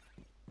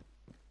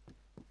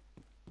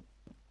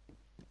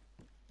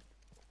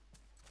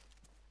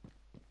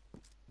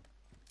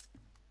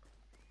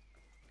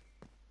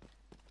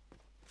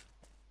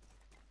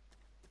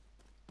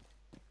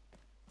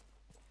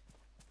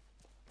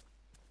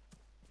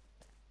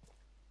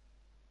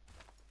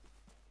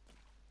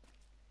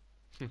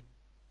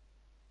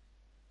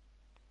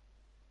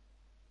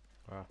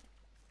 Wow.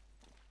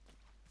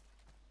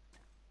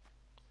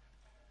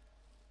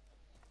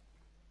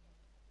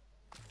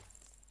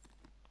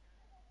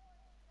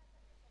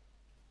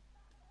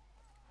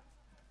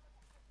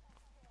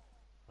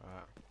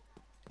 Right.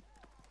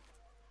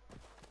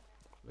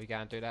 We go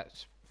and do that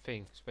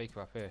thing, speaker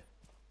up here.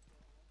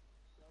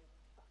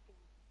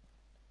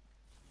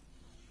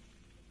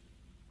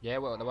 Yeah,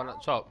 well, the one at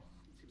the top.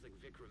 Seems like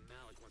Vikram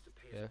Malik wants to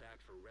pay Yeah. us back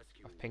for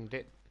rescuing. I've pinged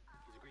it.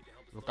 He's agreed to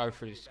help us We'll look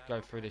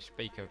go through this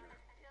speaker.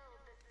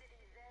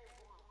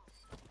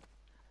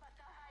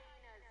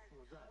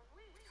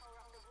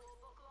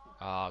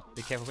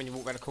 Be careful when you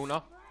walk around the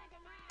corner.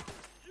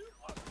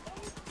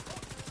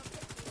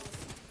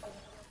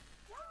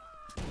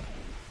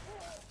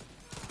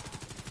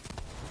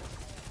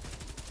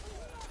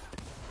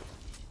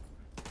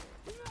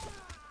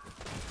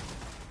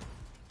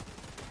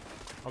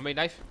 On me,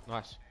 Dave.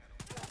 Nice.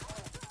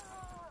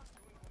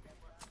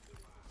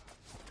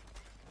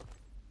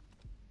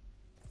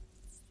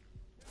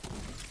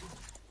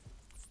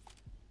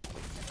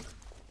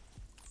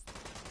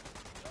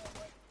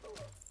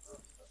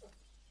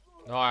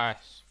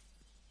 Nice.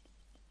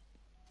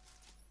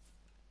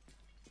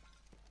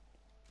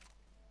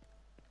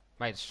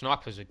 Mate,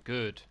 snipers are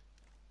good.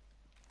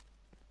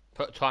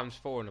 Put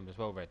 ×4 on them as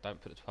well, Red.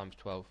 Don't put the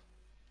 ×12.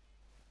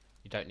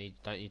 You don't need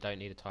a ×12. You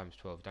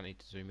don't need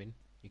to zoom in.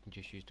 You can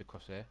just use the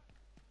crosshair.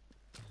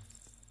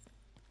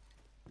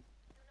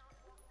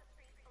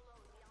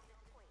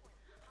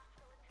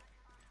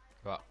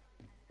 Right.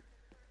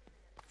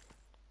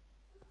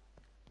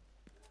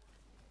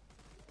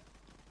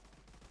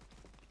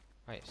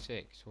 Hey, it's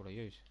sick. It's all I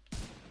use.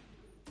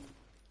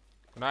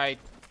 Grenade.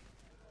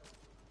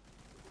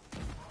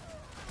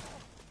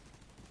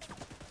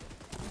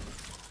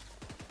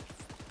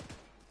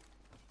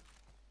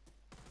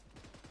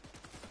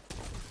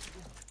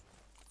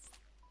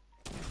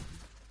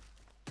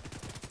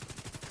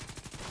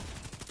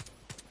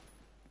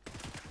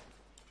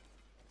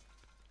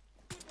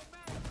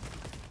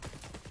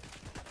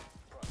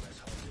 Progress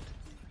halted.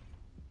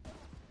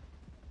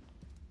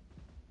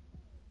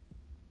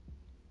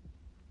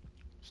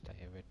 Stay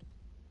here, Red.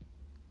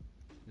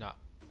 No.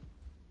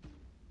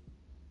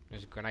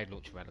 There's a grenade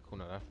launcher around the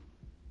corner though.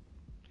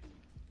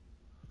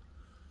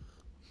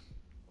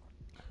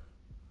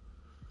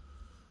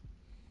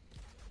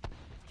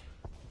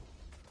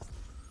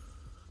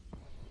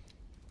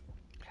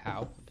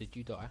 How did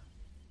you die?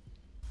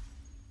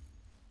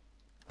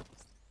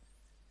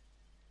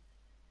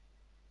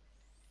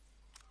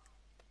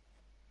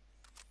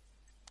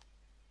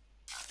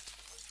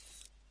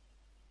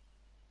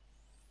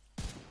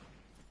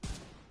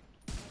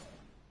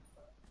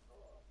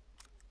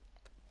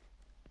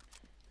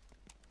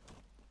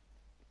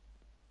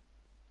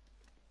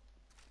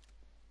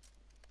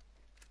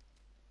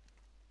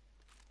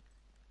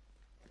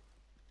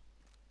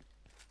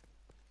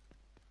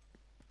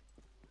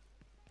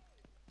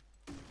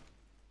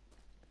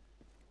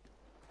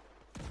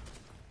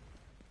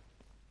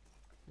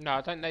 No,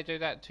 don't they do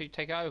that to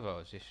take it over,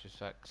 or is this just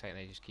like saying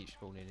they just keep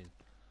spawning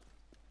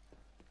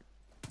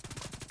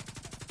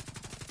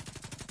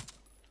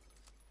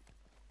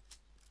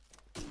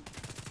in?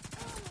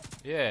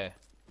 Yeah.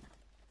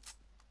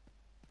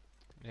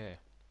 Yeah.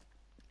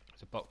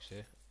 There's a box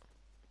here.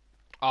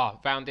 Ah,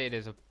 found it.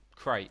 There's a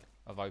crate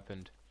I've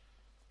opened.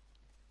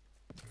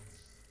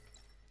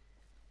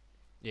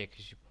 Yeah,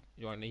 because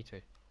you won't need to.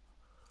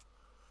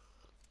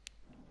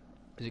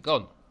 Is it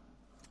gone?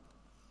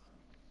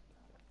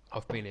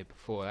 I've been here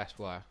before, that's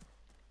why.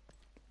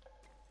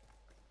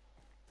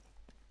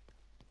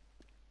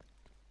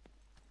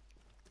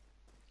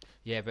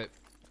 Yeah, but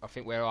I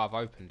think where I've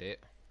opened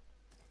it,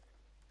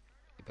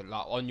 but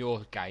like on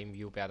your game,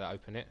 you'll be able to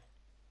open it.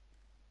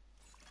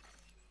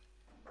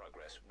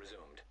 Progress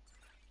resumed.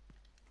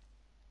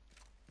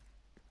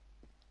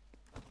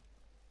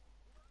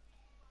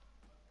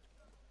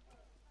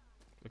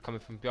 They're coming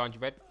from behind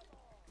your bed.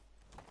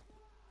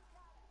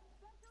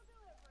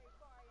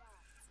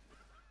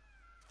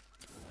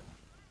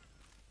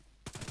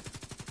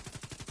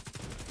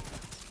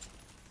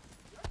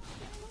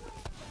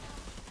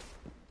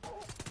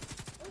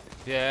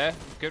 Yeah,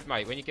 good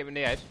mate, when you give him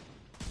the head.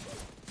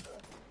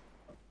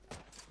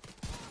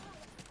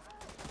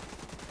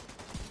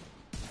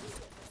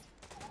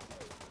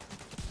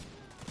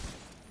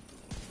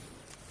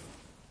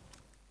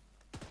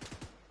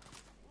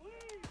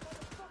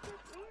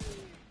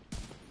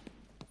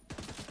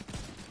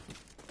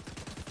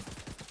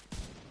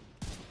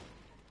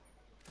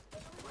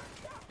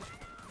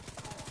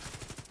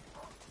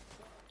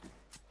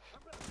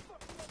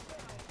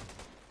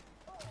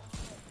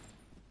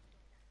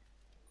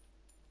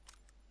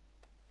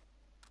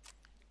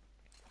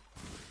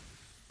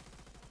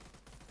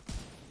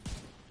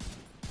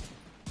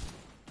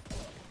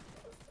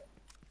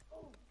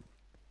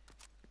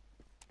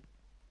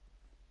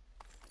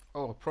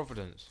 Oh,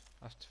 Providence.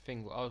 That's the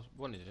thing what I was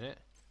wanted, isn't it?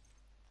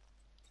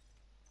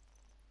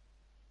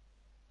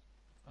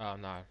 Oh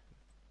no.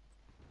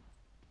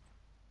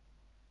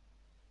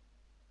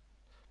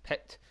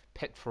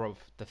 Petrov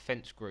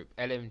Defense Group,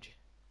 LMG.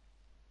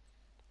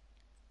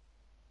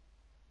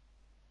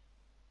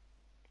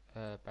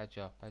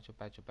 Badger.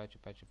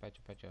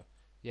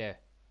 Yeah.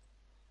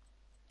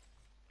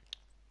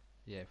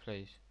 Yeah,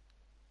 please.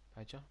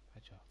 Badger.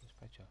 Where's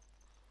Badger?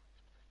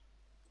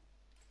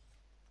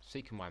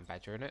 Seeker Mine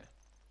Badger, innit?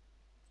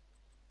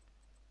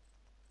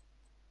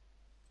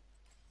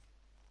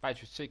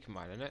 Badger Seeker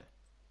Mine, innit?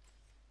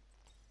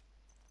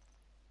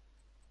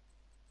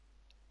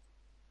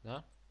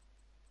 No?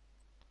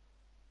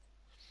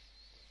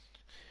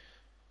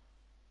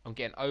 I'm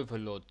getting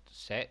Overlord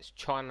sets,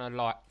 China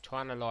Light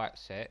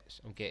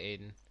sets. I'm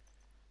getting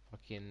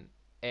fucking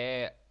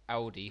Air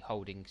Audi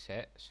holding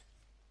sets.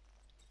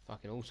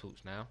 Fucking all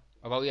sorts now.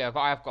 Oh well, yeah, but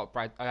I have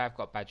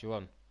got Badger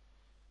on.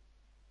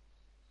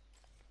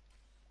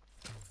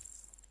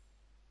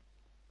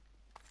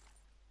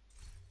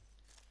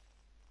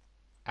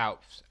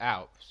 Alps. Oh, I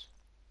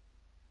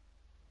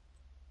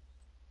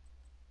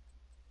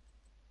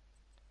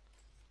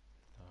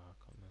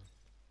can't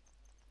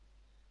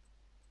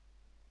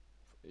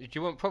remember. Do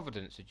you want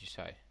Providence? Did you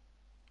say?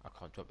 I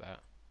can't drop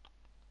that.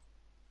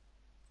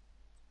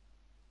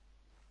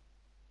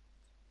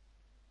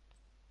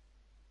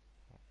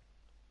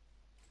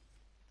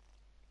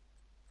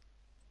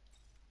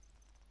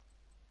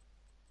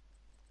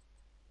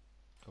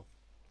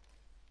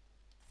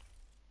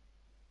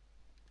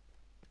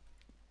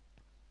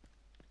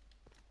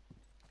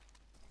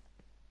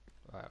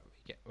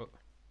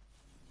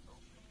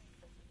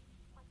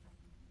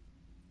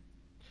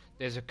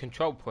 There's a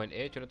control point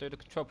here. Do you want to do the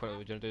control point,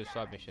 or do you want to do the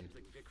side mission?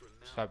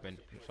 Side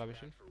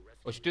mission.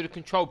 Or should do the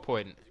control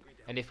point,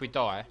 and if we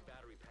die.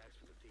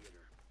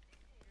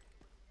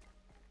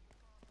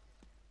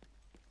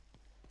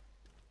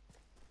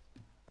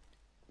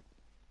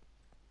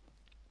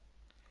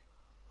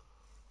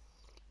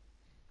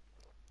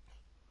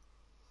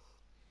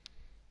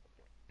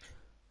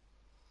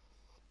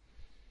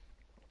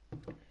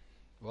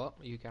 What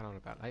are you going on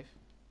about, Dave?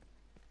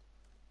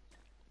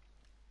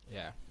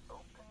 Yeah.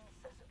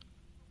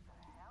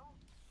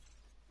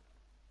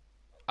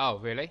 Oh,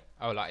 really?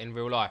 Oh, like in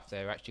real life,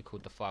 they're actually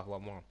called the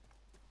 511.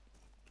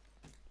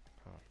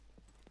 Oh.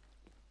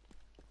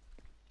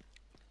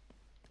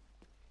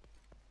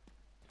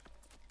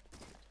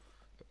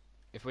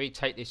 If we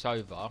take this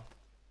over,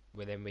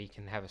 well, then we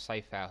can have a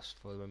safe house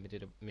for when we do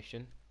the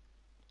mission.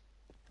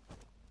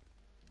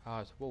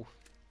 Ah, it's a wolf.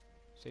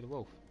 See the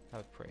wolf? That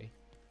was pretty.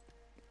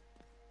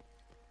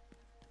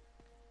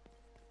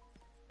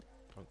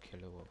 Don't kill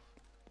a wolf.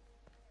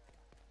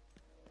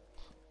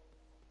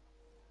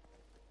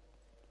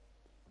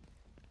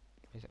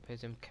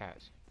 Where's them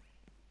cats?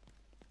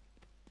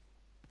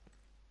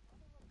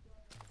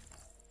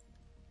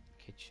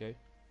 Kid shoe.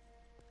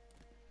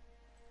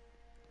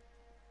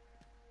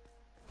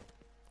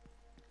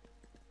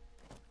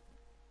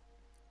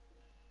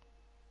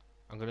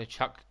 I'm gonna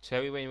chuck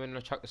Terry when you're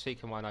gonna chuck the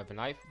seeker mine over,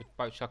 Nave. We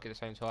both chuck it at the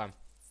same time.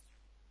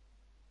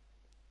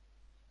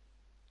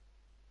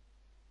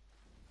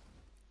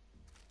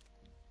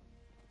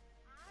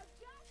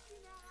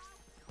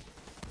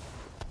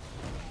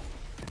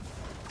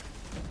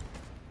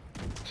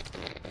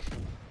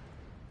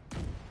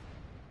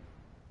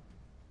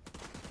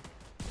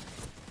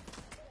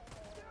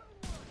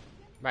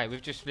 Mate,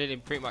 we've just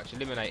pretty much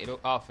eliminated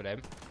half of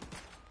them.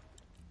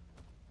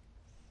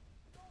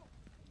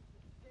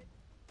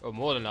 Or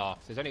more than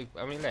half. There's only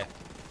how many left?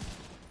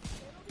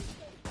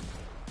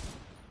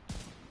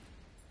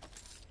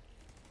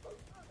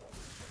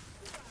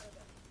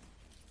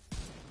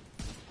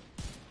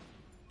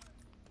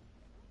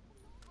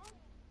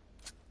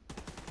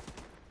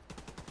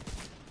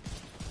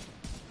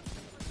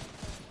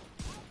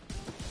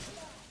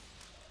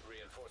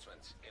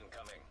 Reinforcements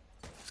incoming.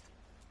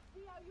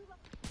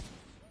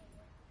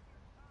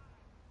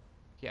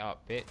 Get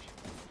up, bitch.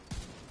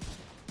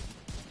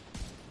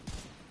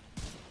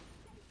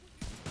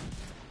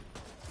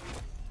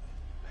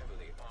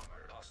 Heavily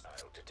armored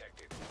hostile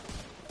detected.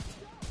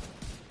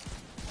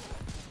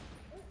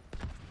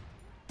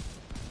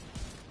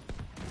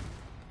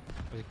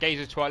 There's a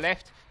gazer to our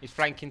left. He's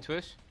flanking to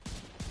us.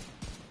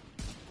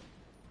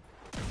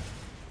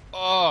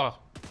 Oh!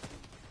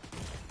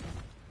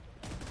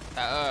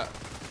 That hurt.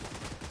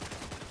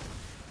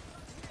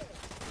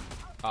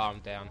 Oh, I'm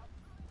down.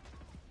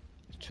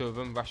 There's two of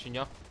them rushing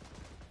you.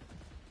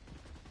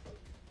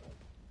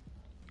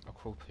 I'll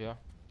crawl to you.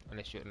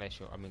 Unless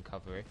I'm in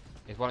cover here.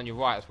 There's one on your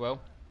right as well.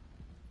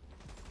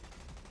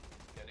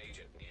 An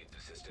agent needs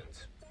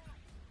assistance.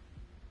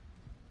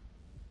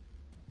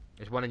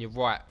 There's one on your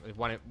right. There's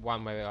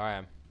one where I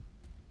am.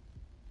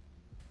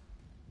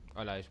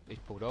 Oh no, he's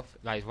pulled off.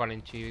 No, he's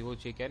running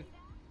towards you again.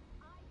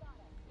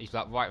 He's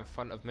like right in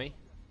front of me.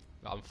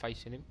 Like I'm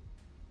facing him.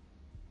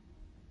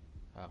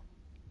 Oh.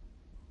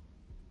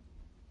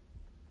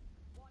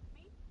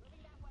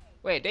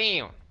 Wait,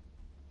 damn.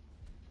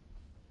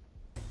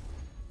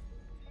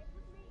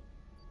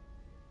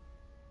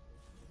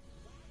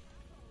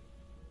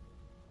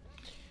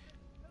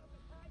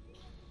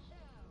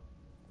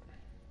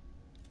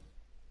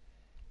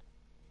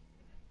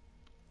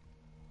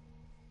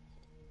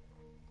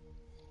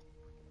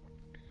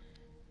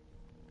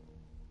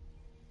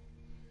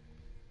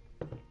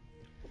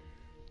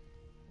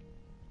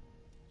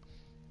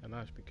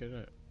 Nice, because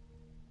isn't it?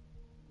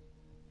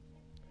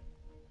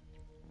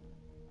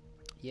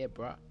 Yeah,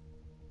 bruh.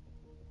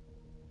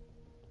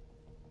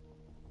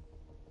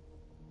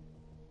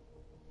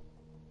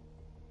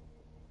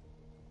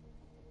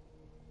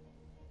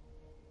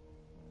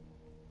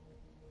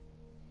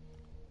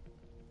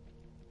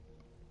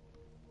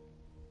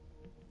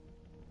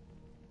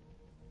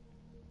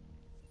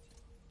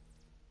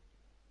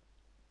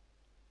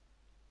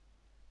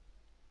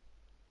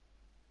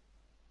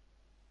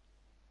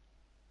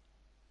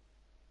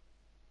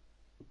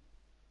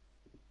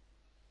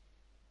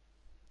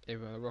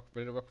 Everyone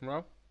ready to rock and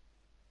roll?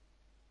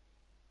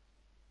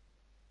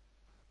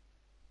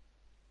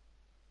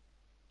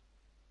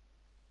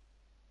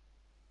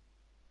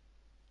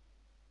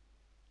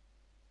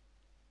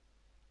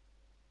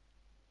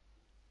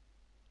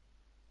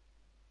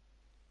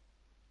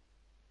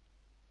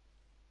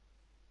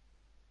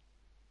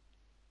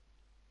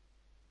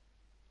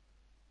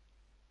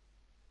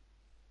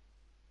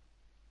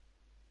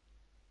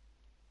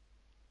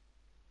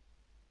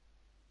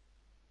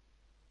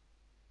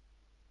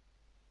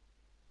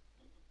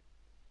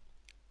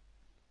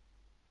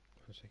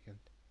 One second.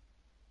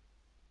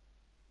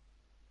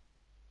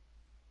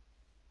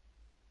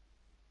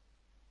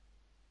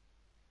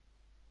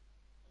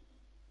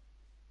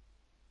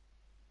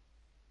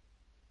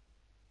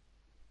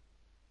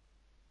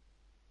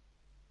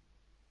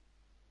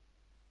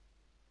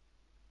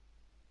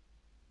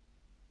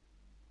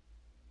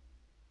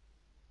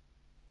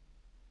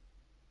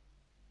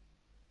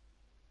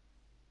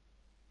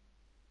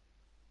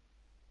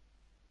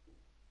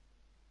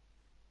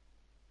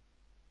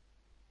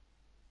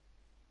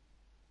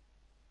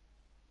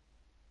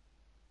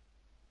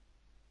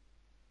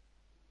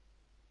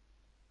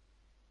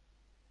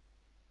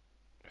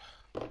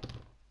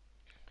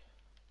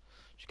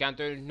 Should we go and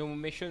do normal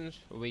missions,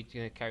 or are we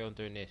gonna carry on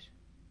doing this?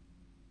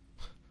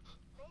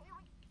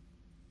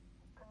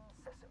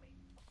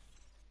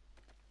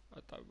 I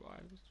don't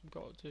mind. We've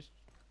got to just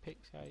pick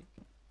sake.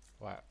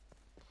 Right.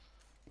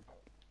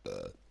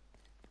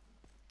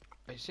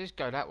 It says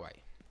go that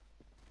way.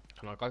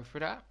 Can I go through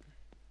that?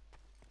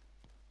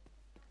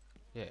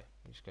 Yeah,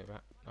 just go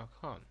back. I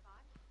can't.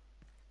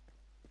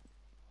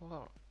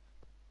 What?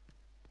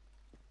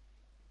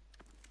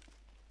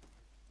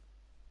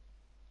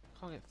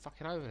 Can't get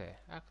fucking over there.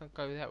 How can I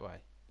go that way?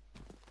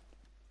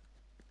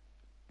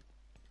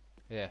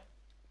 Yeah.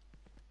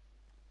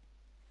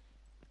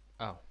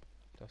 Oh,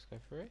 let's go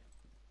through it.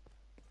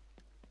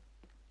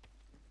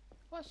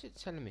 Why is it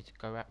telling me to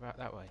go out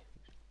that way?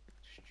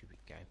 Stupid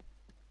game.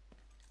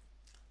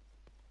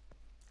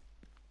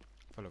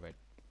 Follow red.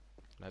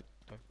 Nope.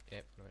 Don't. Yeah,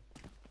 follow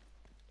red.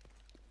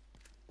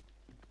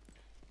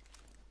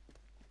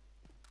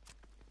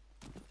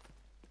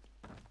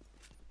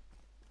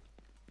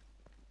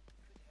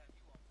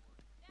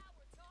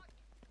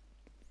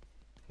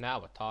 Now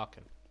we're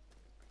talking.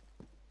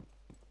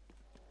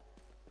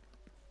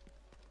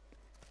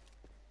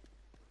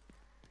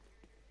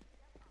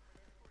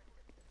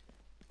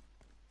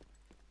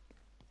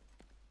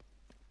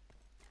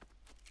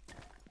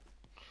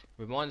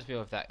 Reminds me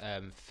of that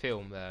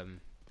film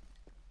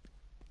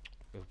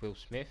with Will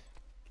Smith.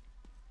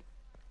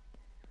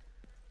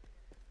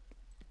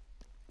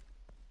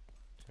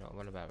 Do you know what I'm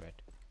on about, Red?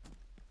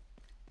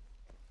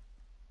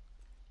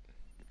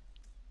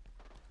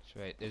 So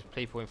wait, there's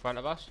people in front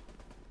of us.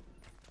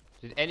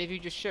 Did any of you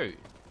just shoot?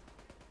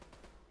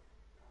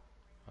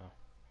 Oh.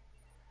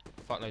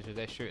 Fuck knows who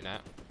they're shooting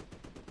at.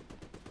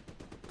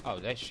 Oh,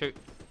 they're shooting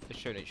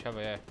each other,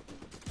 yeah.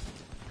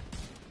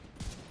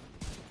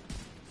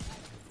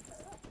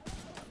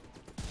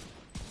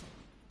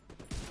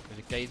 There's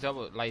a geezer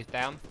that lays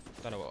down.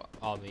 Don't know what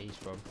army he's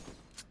from.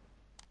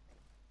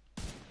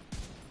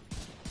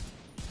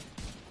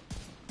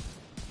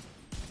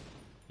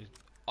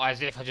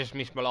 As if I just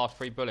missed my last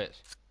 3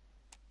 bullets.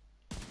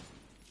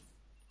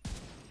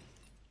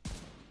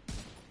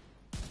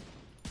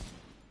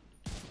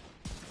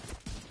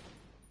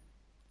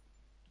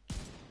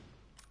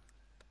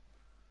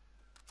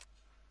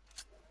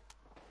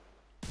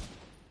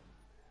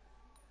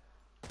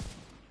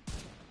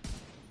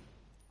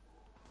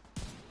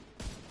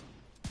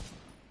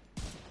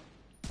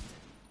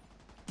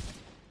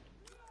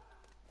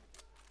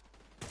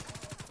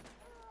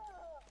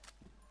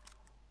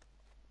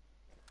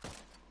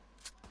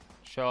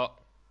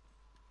 Shot.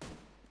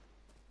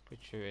 Good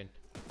shooting.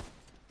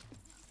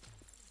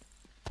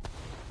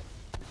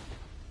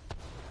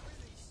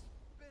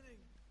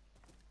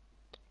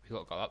 We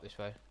got to go up this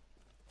way.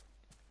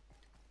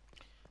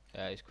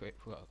 Yeah, it's quick.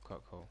 We got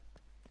quite cool.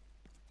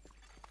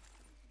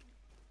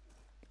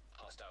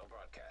 Hostile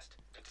broadcast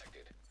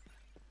detected.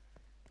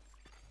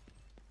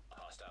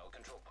 Hostile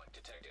control point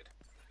detected.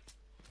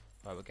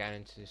 Right, we're going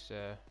into this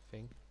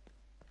thing.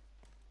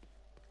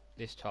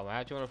 This time,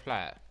 how do you want to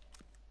play it?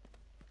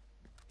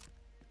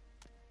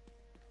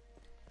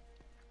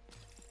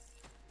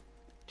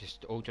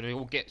 Just all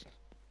get.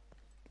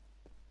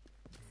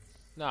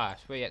 Nah,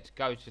 so we had to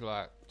go to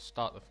like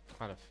start the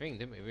kind of thing,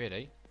 didn't we?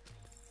 Really?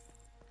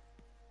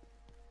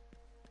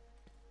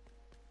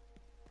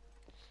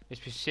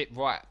 Let's just sit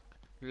right.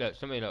 Look,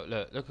 somebody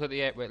look at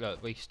the air.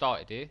 Look, we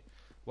started here.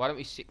 Why don't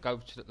we go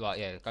to the,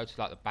 go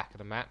to like the back of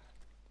the map.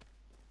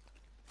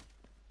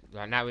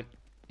 Right now,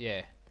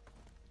 yeah.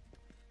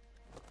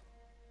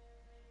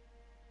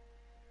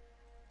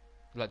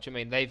 Like, do you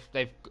mean they've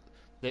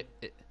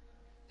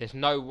there's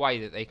no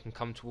way that they can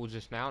come towards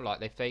us now.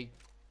 Like, if they, do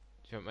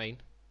you know what I mean?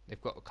 They've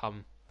got to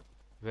come.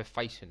 If we're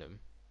facing them,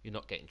 you're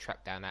not getting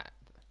trapped down that.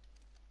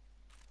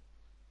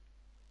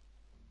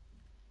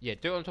 Yeah,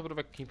 do it on top of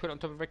the. Can you put it on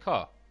top of a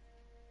car?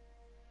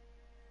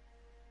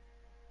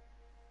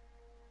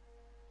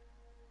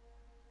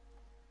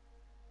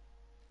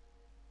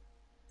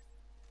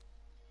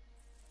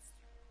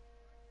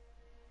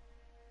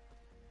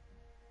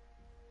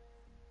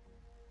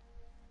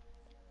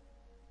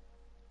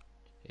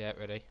 Yeah,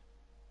 ready.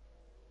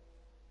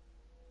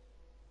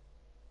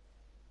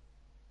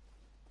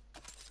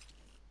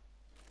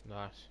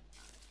 Nice.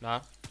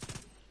 No.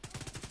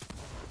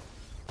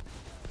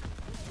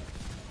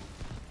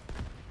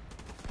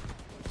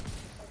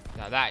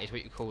 Now that is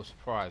what you call a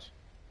surprise.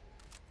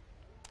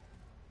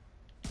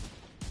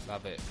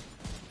 Love it.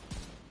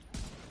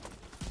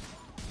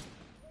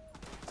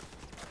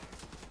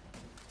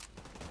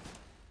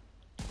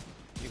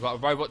 You got a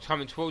robot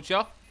coming towards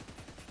you.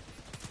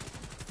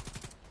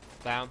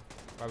 Down.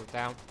 Robot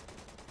down.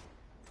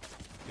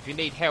 If you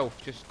need health,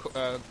 just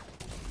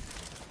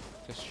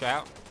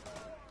shout.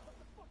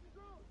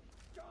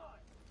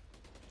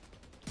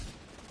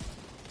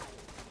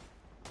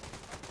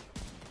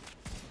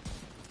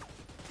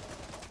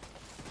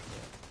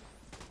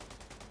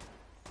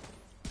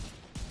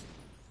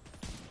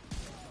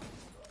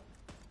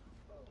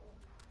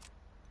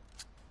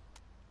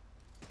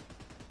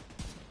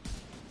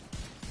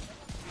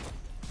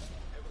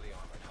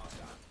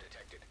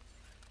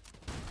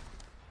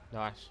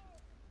 Nice.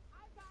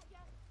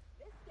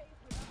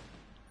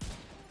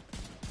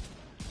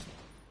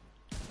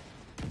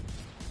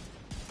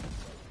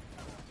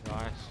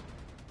 Nice.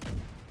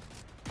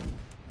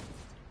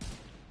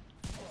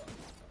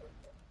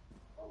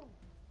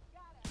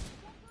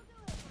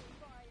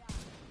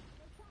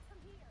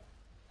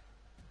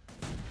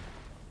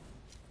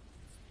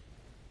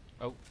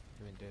 Oh,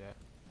 didn't do that.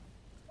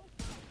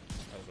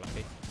 That was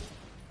lucky.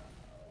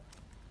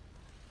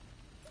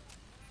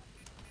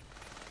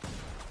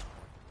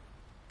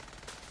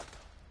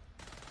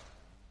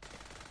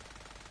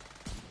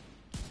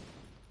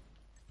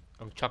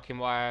 I'm chucking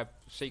my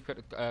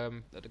secret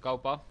at the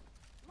gold bar.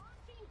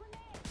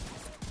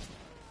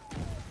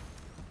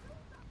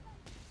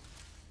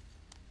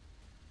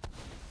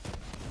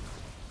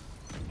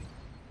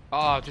 Oh,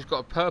 I just got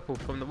a purple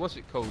from the, what's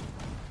it called?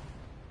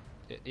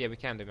 Yeah, we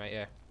can do, mate,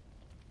 yeah.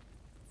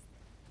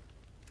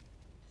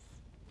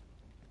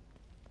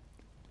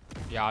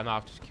 Yeah, I know,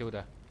 I've just killed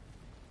her.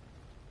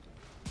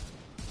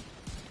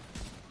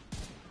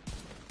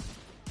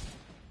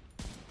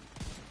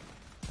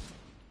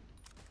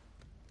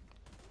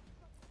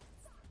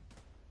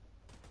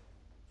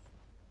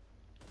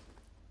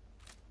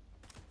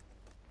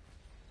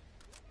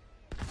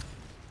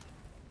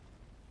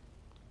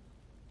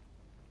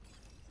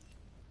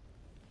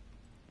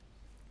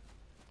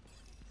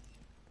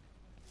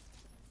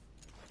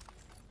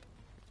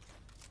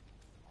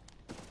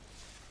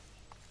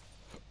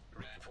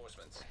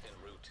 Reinforcements en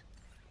route.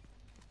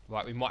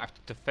 Right, we might have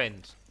to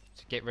defend.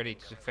 To get ready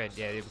to defend.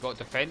 Yeah, we've got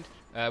to defend.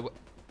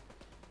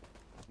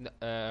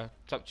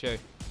 It's up to you.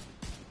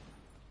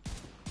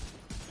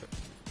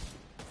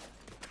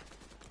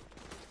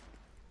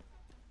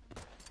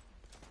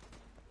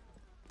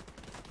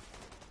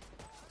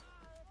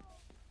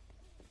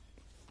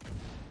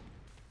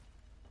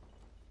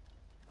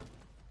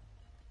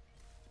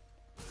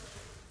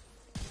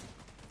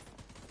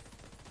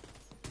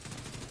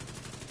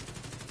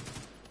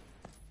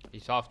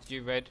 He's after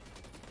you, Red.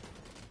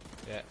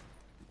 Yeah.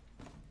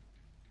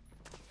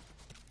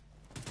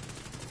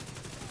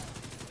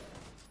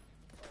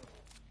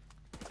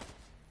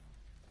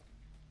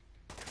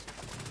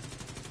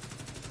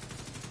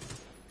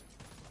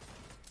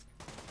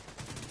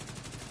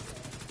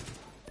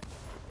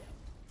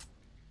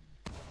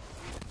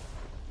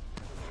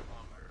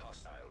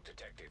 Hostile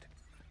detected.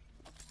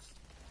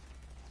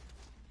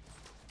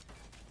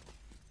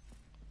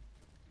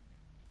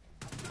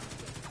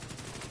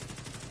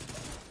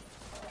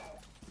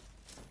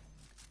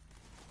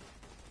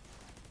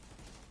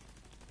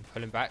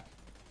 Pull him back.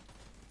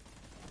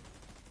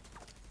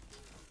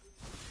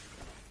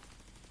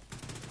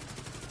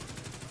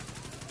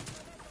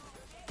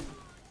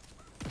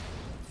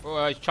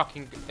 Oh, he's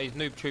chucking, he's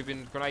noob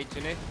tubing grenades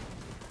in here.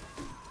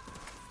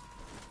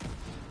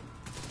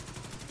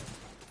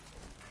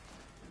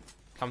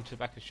 Come to the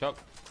back of the shop.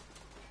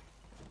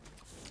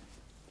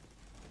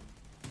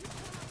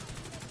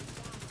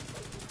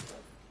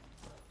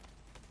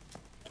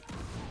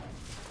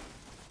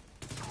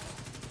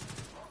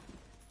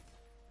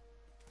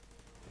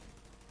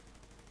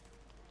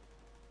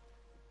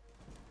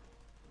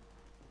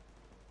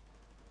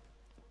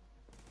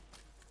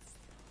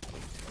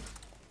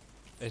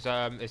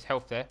 There's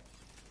health there.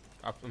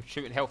 I'm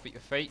shooting health at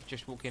your feet.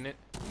 Just walk in it.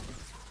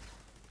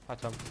 Hi,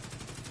 Tom.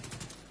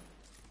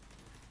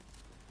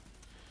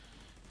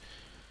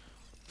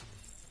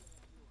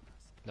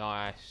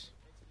 Nice.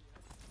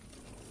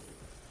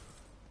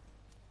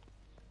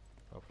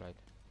 Well played.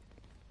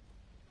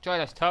 Join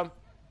us, Tom.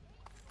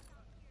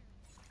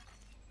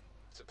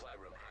 Supply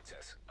room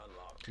access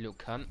unlocked. Little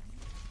cunt.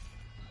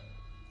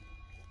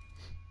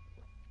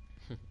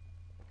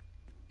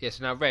 Yes,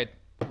 now Red,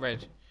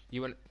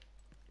 you want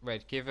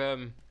Red? Give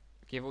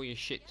all your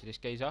shit to this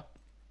geezer.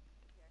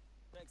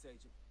 Thanks, Agent.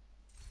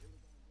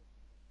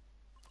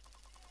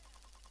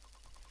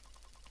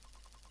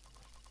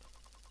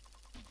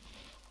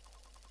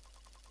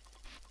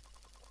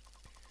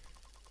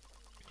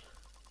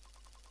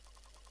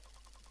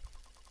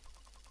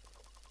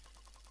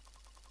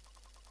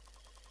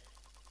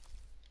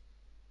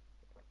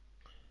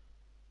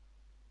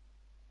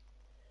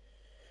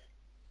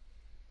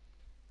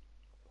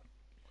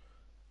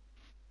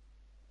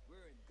 We're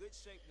in good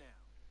shape now.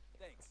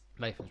 Thanks.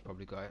 Nathan's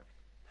probably got it.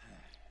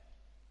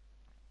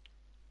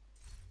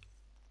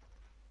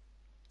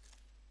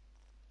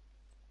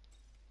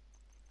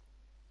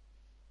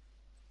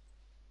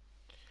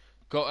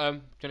 Got do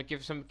you wanna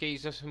give some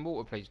geezer some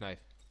water, please,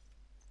 Nathan?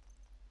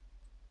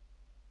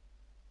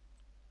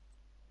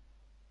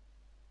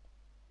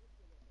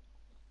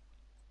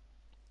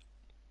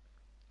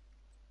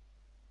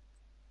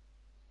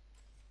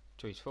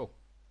 So he's full.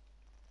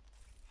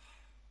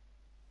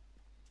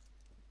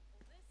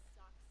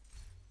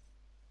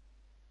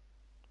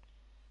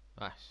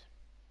 Nice.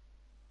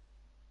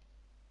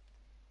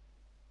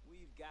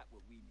 We've got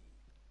what we need.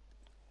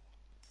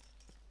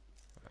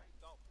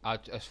 I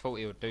just thought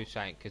he would do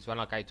something because when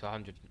I gave to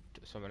 100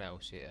 to someone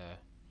else, it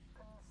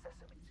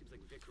Seems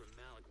like Vic Vikram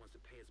Malik wants to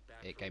pay us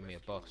back It for gave me a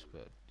rescuing boss, him.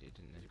 but it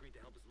didn't. He's agreed to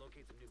help us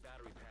locate some new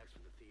battery packs for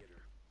the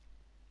theater.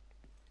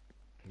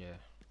 Yeah.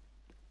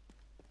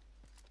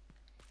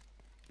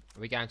 Are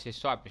we going to the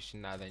side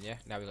mission now then, yeah?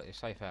 Now we got the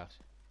safe house.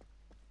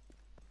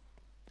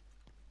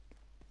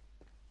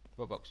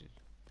 What boxes?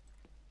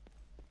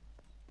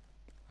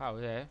 Oh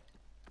yeah.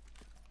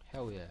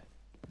 Hell yeah.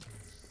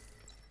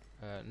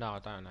 No, I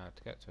don't know how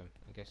to get to them.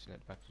 I'm guessing at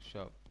the back of the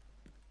shop.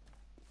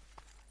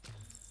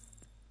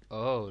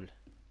 Oh,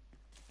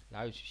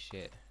 loads of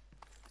shit.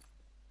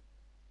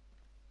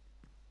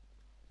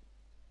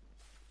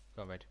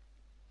 Go on, Red.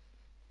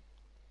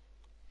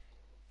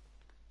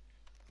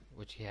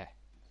 What you have?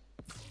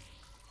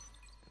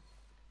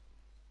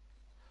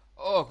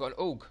 Oh, I've got an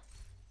AUG.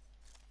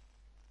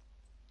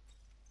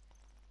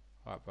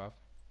 Alright, bruv.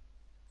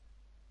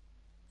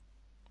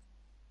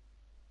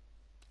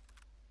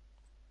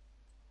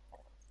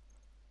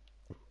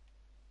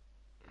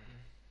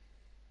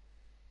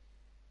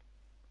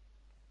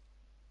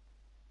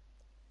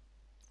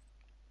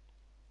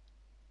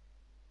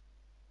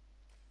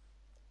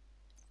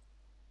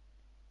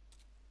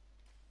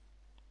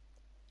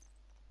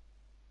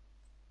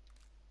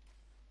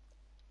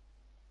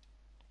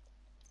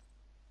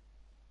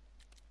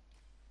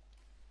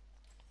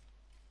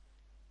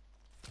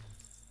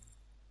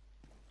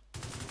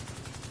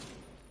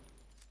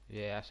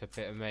 Yeah, that's a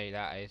bit of me,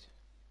 that is.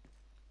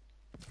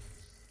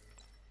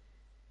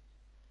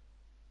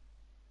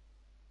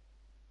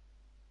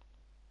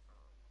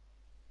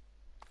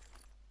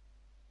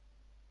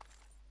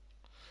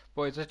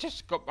 Boys, I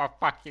just got my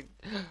fucking...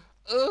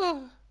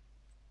 Ugh.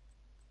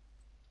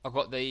 I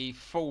got the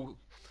full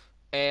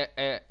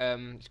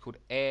it's called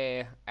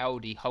Air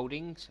Aldi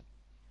Holdings.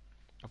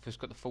 I've just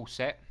got the full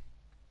set.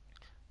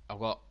 I've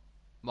got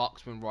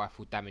marksman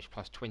rifle damage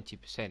plus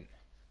 20%.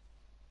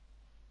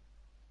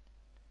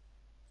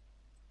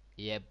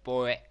 Yeah,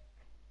 boy.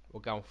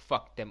 We're gonna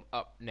fuck them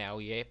up now,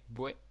 yeah,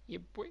 boy. Yeah,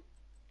 boy.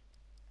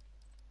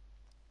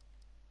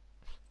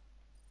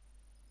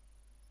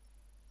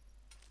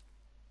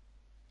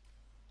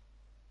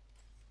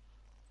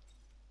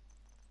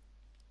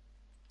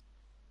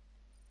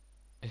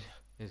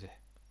 Is it?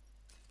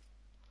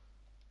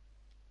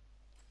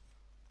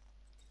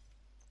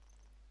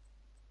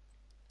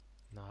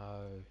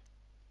 No.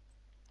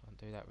 Don't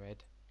do that,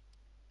 Red.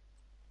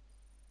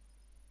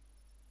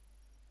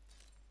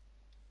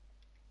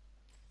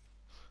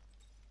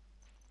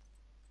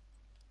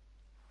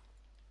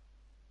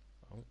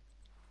 Oh.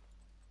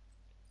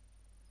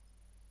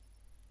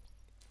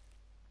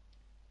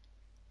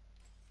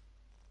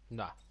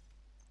 Nah.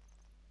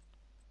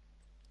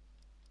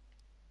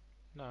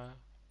 No.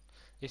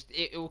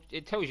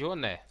 It tells you on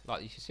there,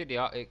 like you can see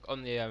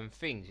on the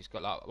things. It's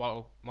got like,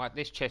 well,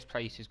 this chest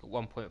plate has got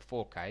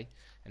 1.4k,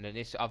 and then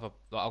this other,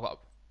 like I've got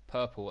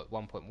purple at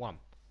 1.1.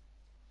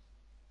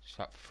 It's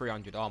like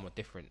 300 armor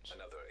difference.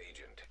 Another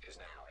agent is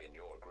now in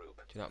your group.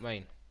 Do you know what I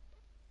mean?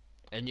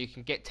 And you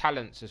can get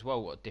talents as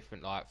well, what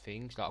different like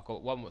things. Like I've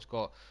got one that's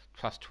got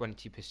plus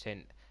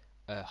 20%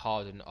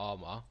 hardened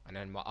armor, and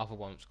then my other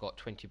one's got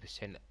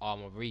 20%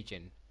 armor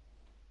regen.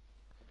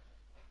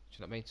 Do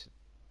you know what I mean?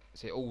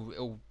 So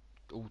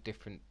all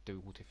different,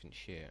 do all different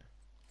shit.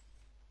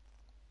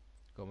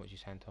 Go on, what you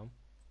saying, Tom?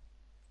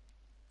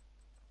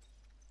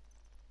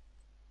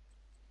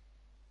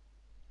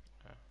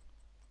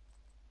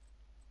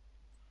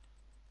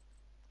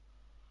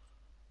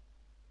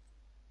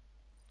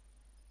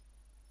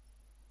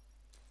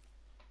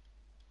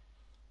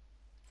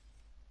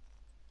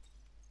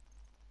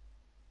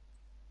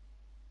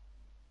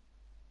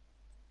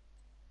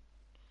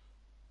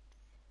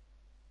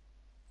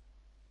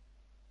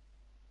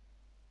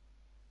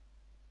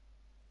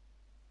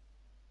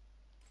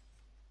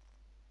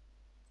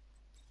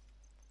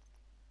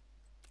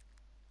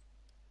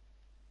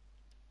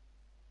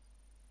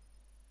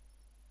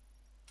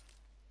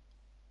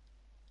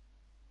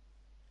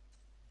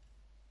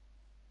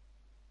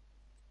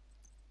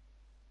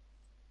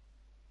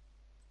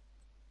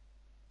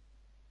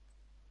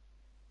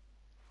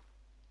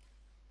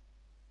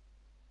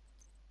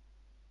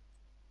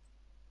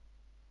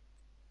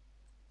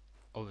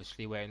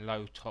 Obviously wearing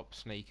low top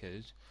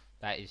sneakers.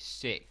 That is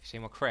sick. See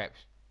my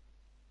crepes?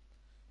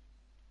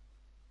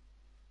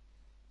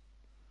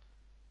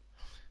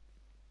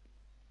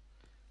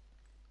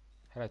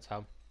 Hello,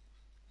 Tom.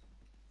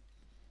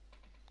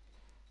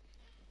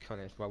 Come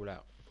on, let's roll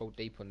out. Roll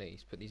deep on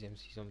these. Put these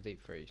MCs on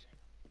deep freeze.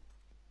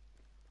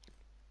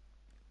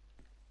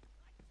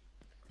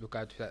 We'll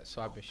go to that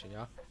side mission,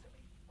 yeah?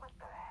 What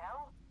the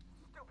hell?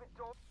 Stupid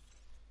door.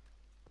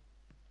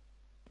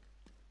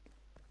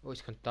 Oh,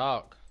 it's gone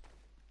dark.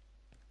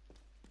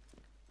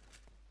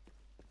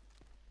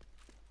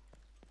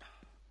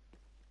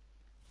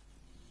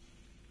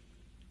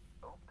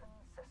 Open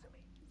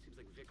sesame. Seems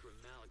like Vikram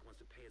Malik wants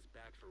to pay us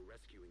back for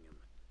rescuing him.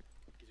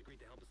 He's agreed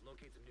to help us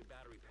locate some new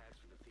battery packs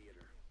for the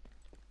theater.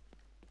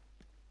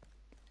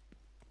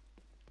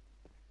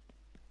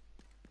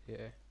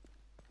 Yeah.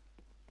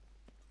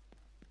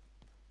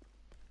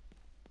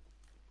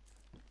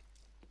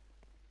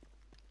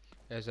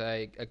 There's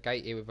a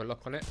gate here with a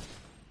lock on it.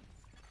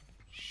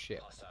 Shit.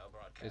 Hostile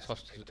There's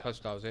broadcast.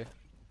 hostiles here.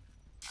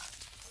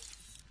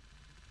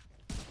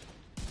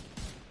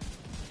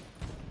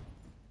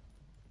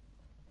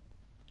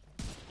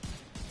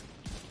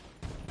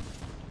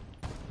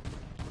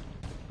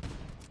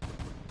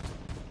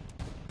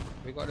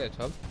 What we got there,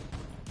 Tom?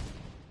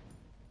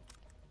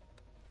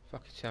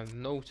 Fucking sounds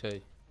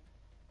naughty.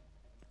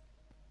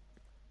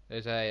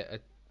 There's a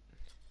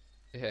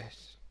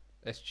yes,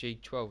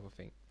 SG-12 I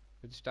think.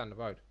 We're just down the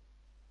road.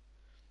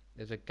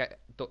 There's a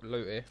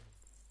loot here.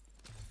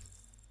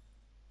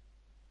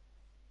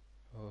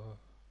 Oh.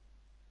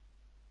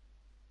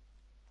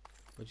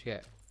 What'd you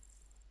get?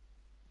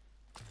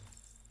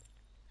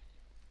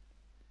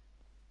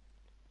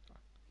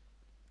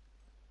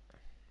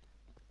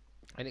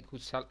 Ain't it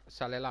called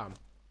Salalam?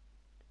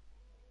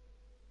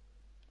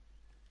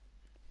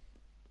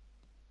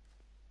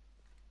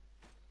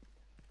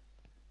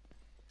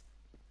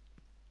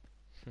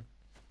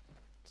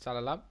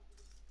 Salalam?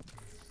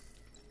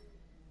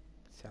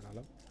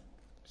 Salalam?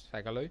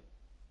 Sagaloo?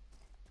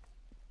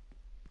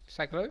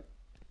 Sagaloo?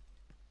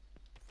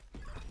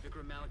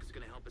 Vikram Malik is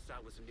going to help us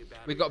out with some new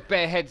batteries. We got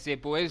bare heads here,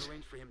 boys.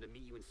 Arrange for him to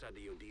meet you inside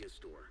the Odia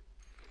store.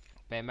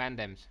 Bare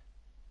mandems.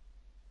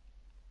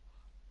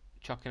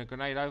 Chucking a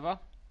grenade over.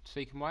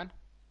 Seeking mine.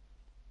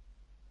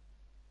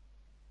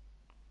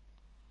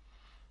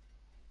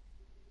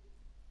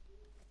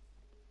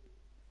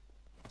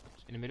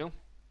 In the middle.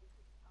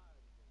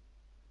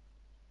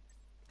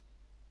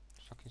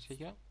 Fucking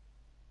seeker.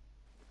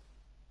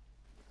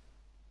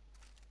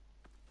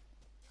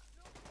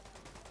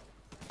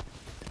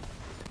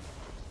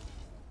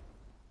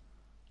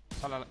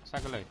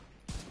 Sagaloo.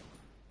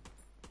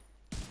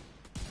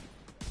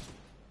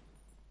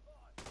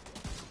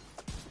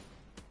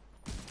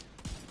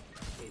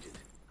 Agent,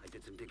 I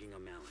did some digging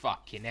on Malik.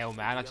 Fucking hell,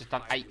 man. I just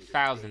done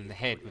 8,000 in the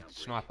head with the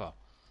sniper.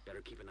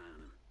 Better keep an eye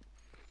on him.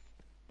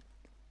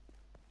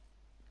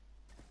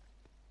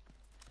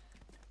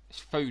 It's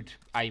food,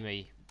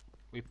 Amy.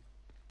 We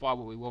buy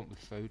what we want with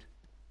food.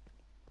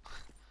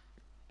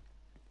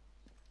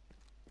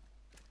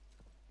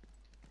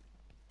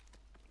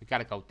 We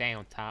gotta go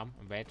down, Tom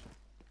and Red.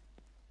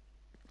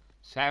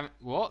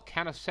 What?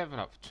 Can of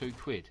 7-Up for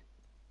 £2?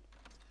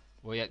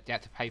 Well, you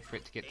have to pay for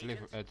it to get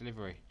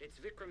delivery. It's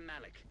Vikram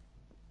Malik.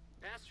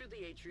 Pass through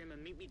the atrium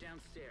and meet me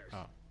downstairs.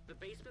 Oh. The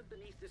basement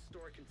beneath this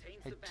store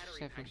contains Hey, the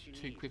battery packs you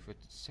need, £2 for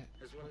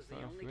as well as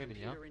the only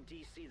computer in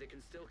DC that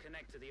can still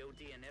connect to the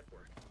Odia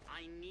network.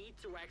 I need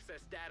to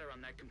access data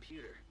on that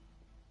computer.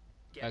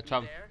 Get me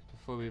Tom, there,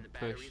 before we and the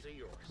push, batteries are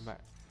yours. come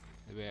back.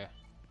 There.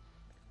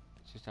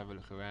 Let's just have a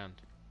look around.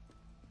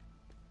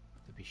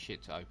 There'll be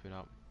shit to open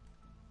up.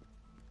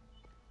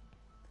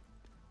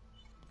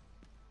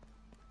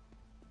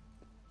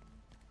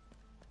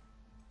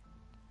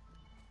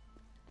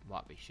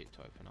 Might be shit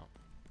to open up.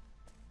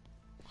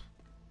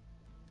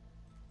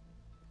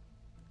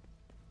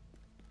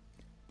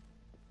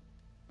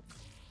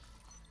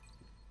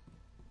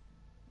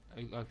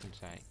 Open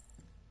say.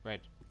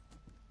 Red.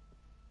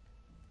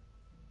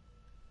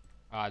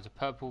 Ah, there's a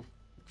purple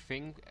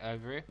thing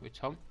over here with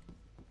Tom.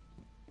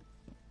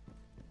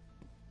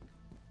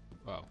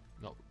 Well,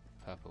 not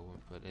purple,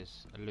 but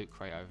there's a loot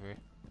crate over here.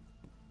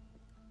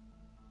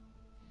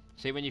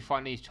 See, when you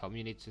find these, Tom,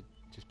 you need to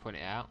just point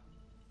it out.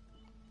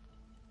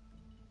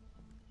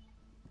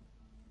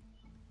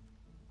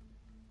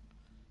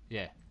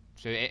 Yeah.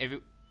 So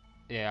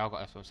yeah,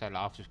 that's what I'm saying.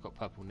 Like, I've just got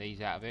purple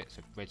knees out of it.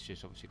 So Red's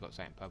just obviously got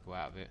something purple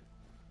out of it.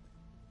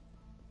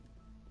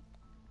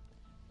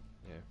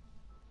 Yeah.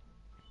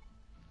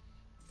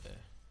 Yeah.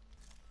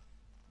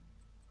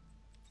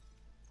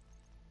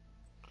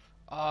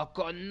 Oh, I've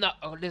got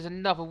there's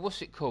another.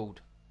 What's it called?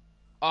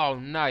 Oh,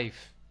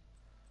 knife.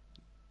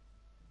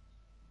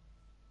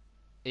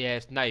 Yeah,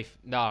 it's knife.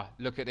 Nah,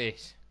 look at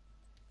this.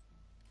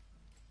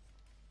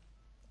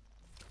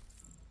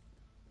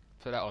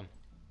 Put that on.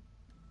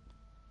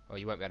 Well,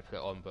 you won't be able to put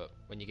it on, but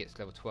when you get to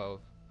level 12,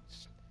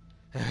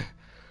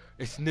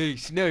 it's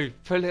new,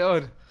 pull it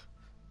on.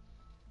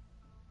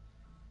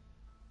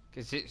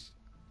 Cause it's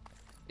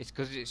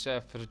for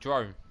the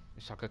drone.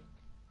 It's like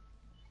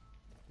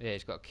yeah,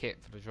 it's got a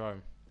kit for the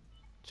drone.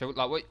 So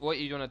like, what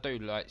you want to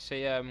do? Like,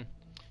 see,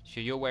 so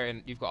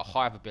you've got a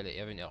hive ability,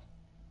 haven't you?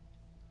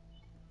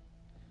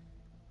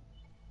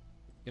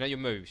 You know your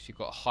moves. You've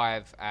got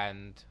hive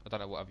and I don't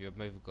know what other your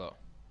move have got.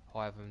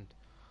 Hive and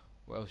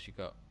what else you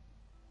got?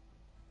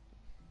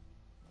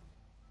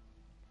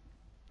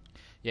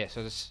 Yeah,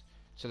 so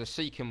the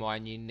seeker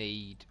mine you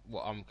need.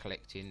 What I'm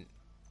collecting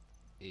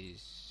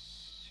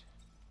is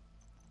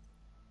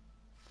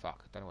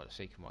fuck. I don't know what the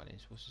seeker mine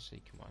is. What's the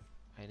seeker mine?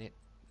 Ain't it?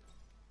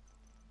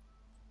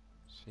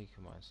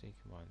 Seeker mine.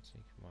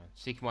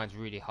 Seeker mine's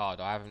really hard.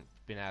 I haven't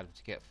been able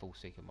to get full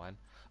seeker mine.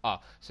 Ah,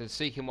 so the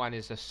seeker mine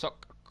is the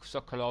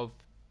Sokolov.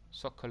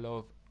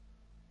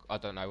 I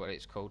don't know what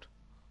it's called.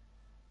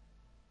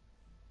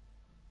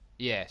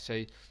 Yeah,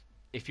 so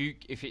if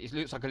it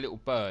looks like a little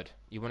bird,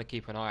 you want to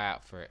keep an eye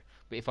out for it.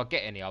 But if I get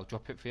any, I'll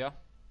drop it for you.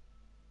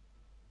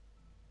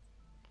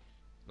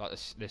 like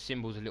the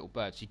symbol's a little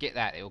bird. So you get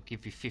that, it'll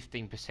give you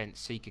 15%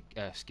 seeker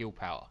skill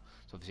power.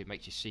 So obviously it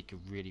makes your seeker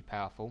really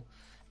powerful.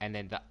 And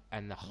then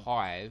the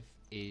hive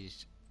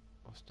is,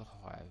 what's the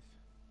hive?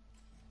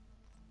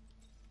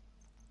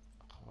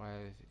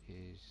 Hive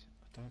is,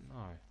 I don't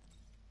know.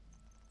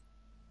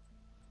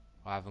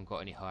 I haven't got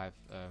any hive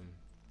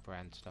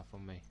brand stuff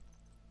on me.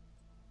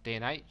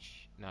 DNH?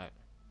 No,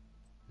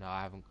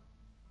 I haven't.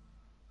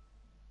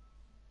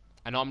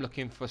 And I'm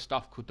looking for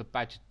stuff called the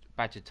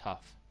Badger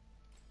Tough.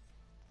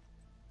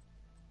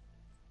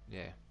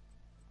 Yeah.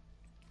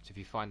 So if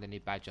you find any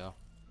badger,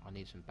 I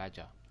need some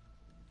badger.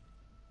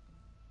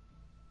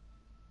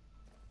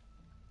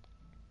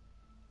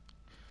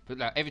 But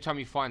like, every time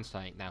you find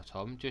something now,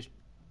 Tom,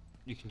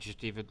 you can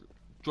just either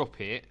drop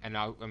it and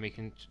we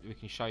can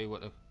show you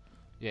what the,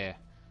 yeah,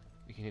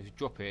 we can either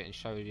drop it and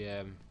show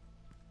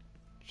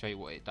you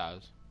what it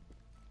does,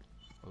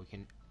 or we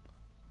can,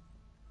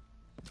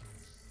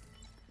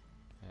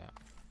 yeah.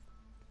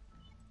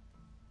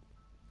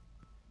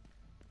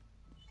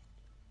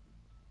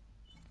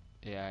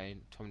 Yeah,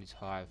 Tom needs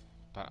hive.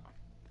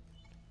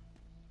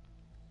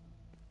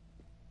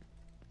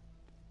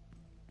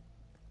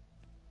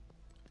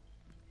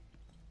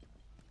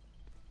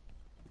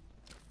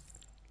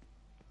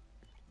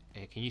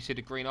 Yeah, can you see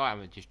the green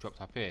item that just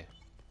dropped up here?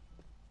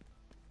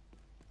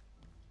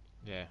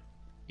 Yeah.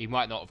 He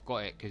might not have got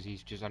it because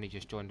he's only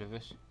just joined with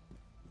us.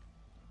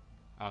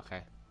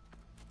 Okay.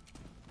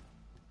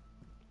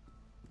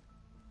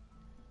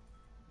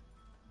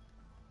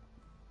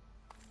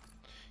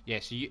 Yeah,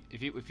 so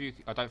if you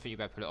I don't think you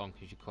better put it on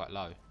because you're quite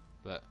low,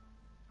 but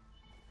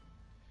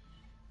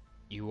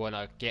you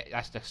wanna get,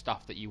 that's the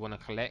stuff that you wanna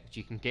collect.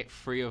 You can get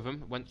 3 of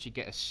them. Once you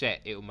get a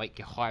set, it'll make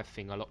your hive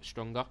thing a lot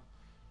stronger.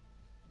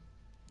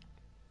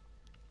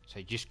 So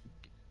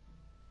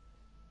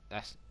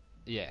that's,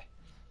 yeah.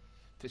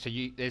 So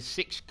there's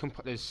 6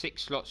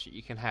 slots that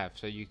you can have.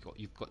 So you've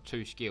got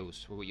 2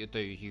 skills. So what you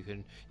do,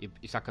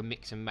 it's like a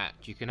mix and match.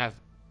 You can have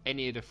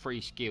any of the 3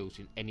 skills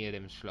in any of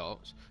them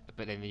slots,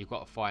 but then you've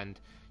got to find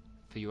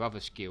for your other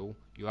skill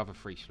your other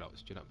 3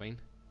 slots. Do you know what I mean?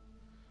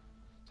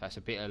 So it's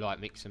a bit of like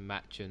mix and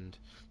match, and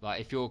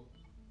like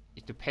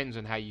it depends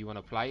on how you want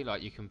to play.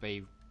 Like you can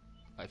be,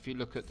 like if you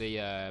look at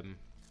the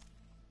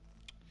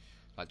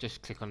like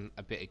just click on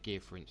a bit of gear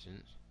for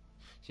instance.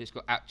 So it's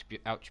got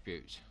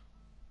attributes.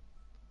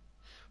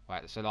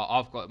 Right, so like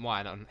I've got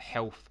mine on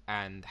health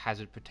and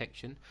hazard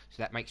protection,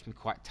 so that makes me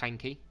quite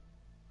tanky.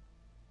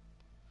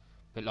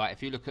 But like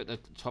if you look at the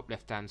top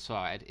left hand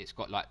side, it's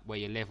got like where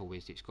your level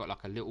is, it's got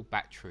like a little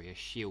battery, a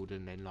shield,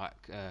 and then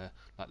like the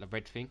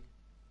red thing.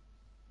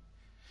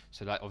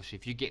 So like obviously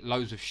if you get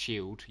loads of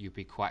shield, you'll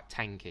be quite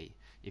tanky.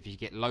 If you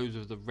get loads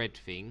of the red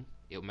thing,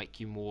 it'll make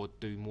you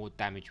do more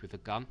damage with a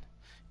gun.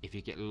 If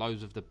you get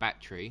loads of the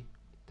battery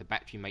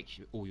makes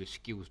all your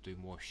skills do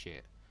more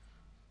shit.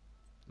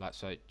 Like,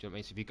 so, do you know what I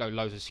mean? So if you go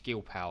loads of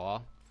skill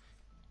power,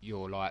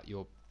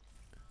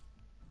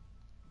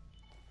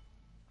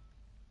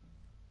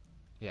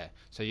 yeah.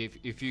 So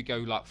if you go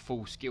like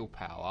full skill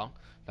power,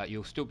 like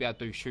you'll still be able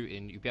to do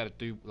shooting, you'll be able to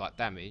do like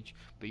damage,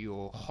 but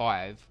your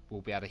hive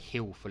will be able to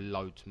heal for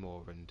loads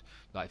more. And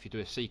like if you do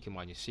a seeker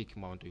mine, your seeker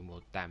mine will do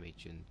more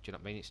damage. And do you know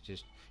what I mean?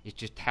 It's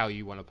just how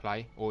you want to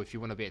play. Or if you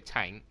want to be a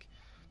tank,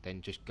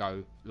 then just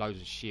go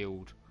loads of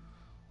shield,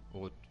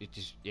 or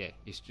it's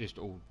just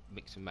all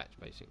mix and match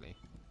basically.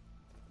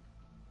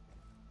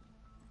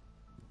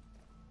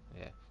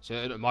 Yeah. So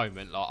at the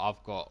moment, like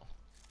I've got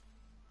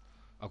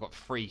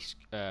 3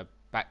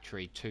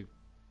 battery, 2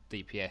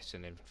 DPS,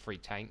 and then 3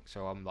 tank.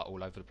 So I'm like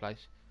all over the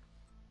place.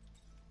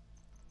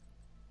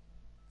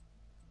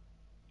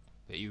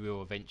 But you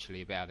will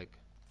eventually be able to.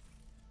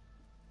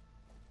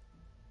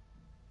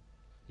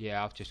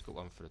 Yeah, I've just got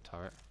one for the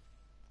turret.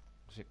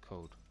 What's it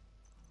called?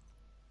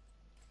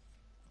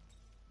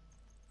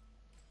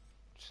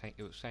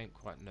 It was saying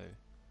quite new.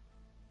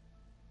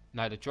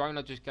 No, the drone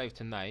I just gave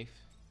to Nath.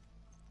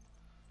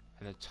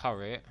 And the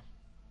turret.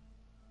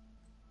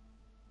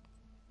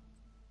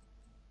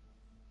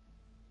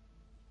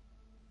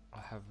 I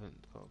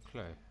haven't got a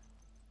clue.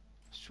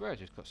 I swear I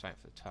just got something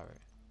for the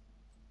turret.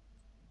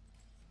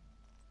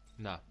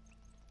 No.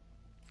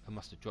 I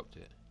must have dropped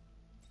it.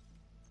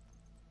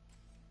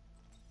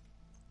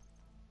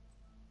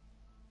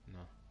 No.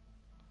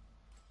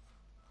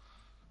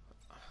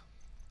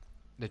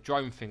 The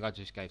drone thing I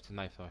just gave to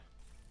Nathan.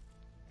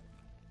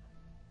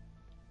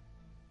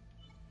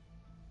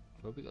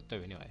 What have we got to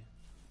do anyway?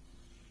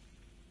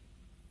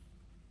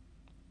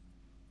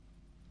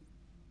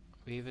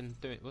 We even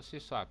do it. What's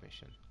this side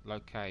mission?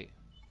 Locate.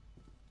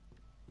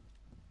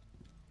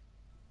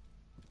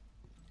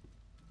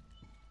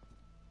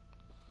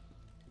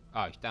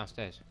 Oh, he's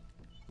downstairs.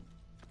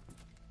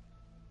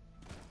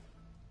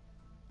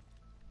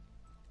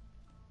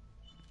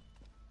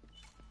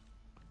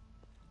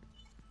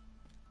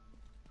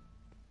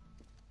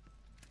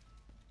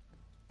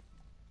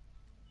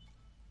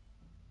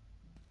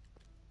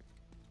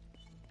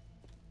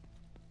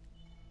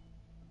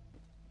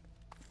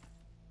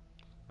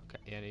 Okay,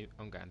 yeah,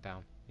 I'm going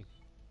down.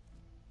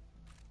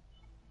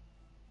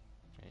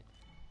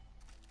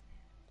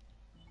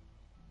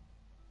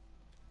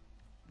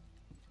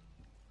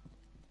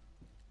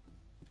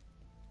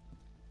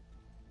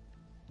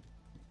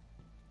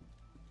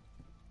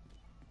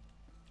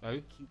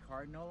 Who? Key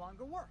card no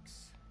longer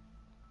works.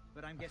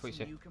 But I'm I thought you guessing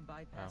said- you can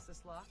bypass Oh.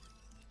 this lock?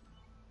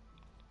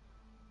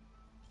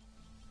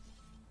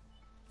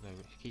 No,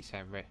 he keeps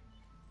saying Rhett.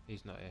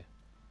 He's not here.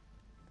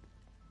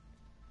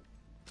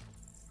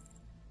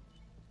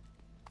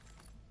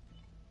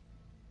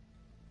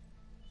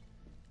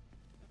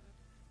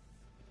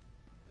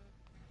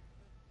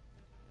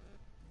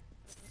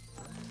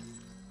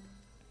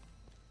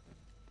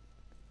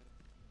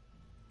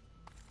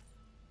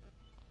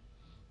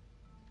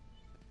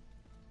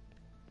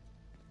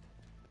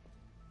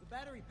 The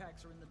battery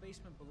packs are in the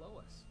basement below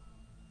us.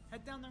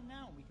 Head down there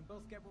now and we can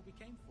both get what we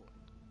came for.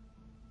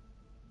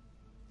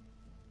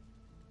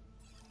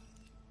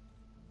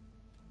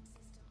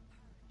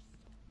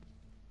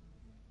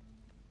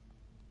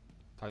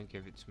 Don't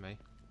give it to me.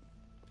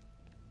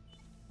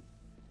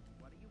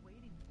 What are you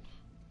waiting for?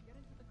 Get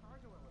into the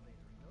cargo elevator.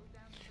 Go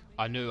down to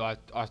the I knew I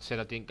said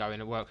I didn't go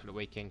into work for the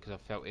weekend because I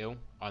felt ill.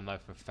 I know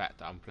for a fact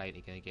that I'm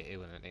plainly going to get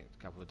ill in the next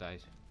couple of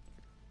days.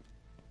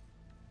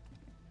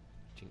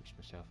 Jinxed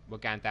myself. We're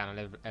going down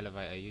an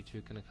elevator. You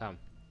two gonna come?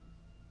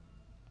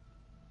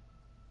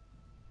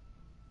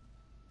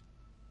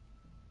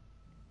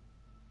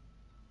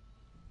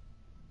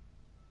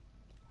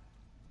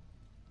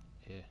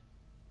 Yeah.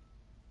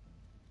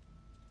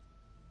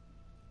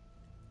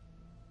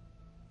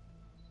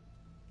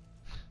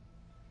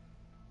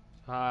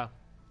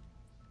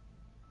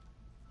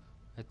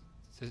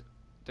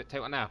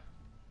 Take one now.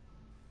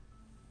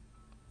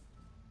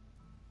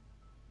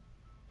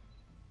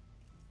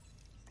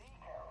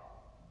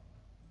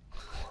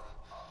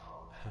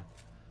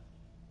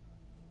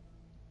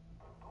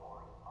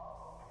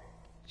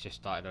 It's just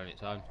started on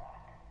its own.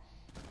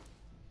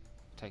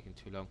 Taking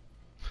too long.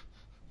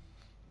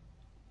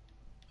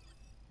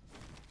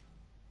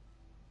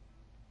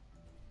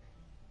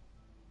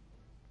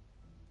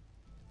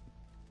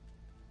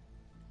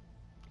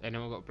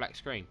 Anyone got a black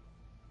screen?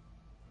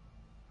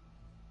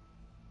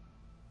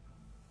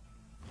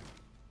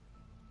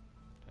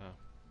 Oh.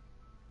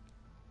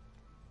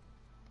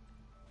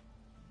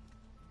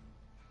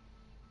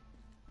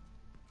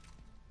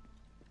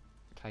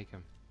 Take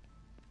him.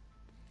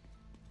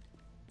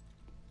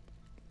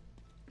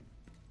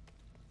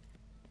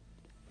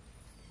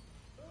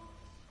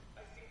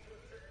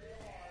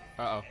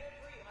 Uh-oh.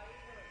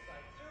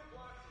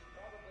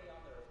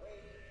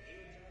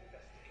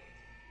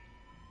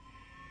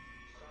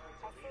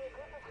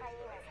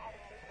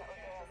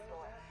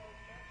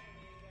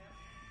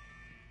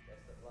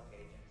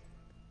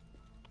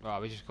 Right,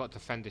 we just got to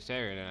defend this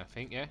area then, I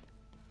think, yeah?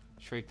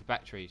 Retrieve the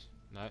batteries.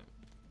 No.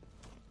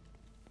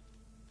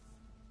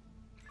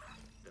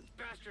 The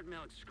bastard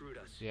Malik screwed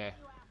us. Yeah.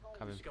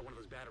 Come in. Just got one of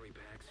those battery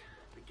packs.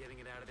 We're getting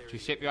it out of there. Do you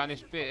sit behind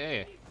this bit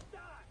here?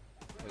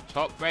 At the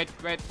top, red.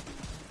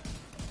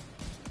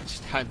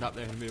 Stand up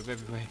there in the middle of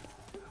everywhere.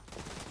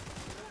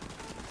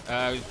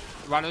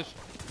 Runners.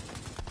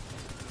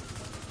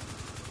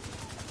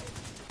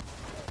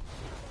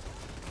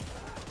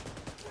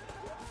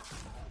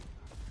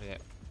 Yeah.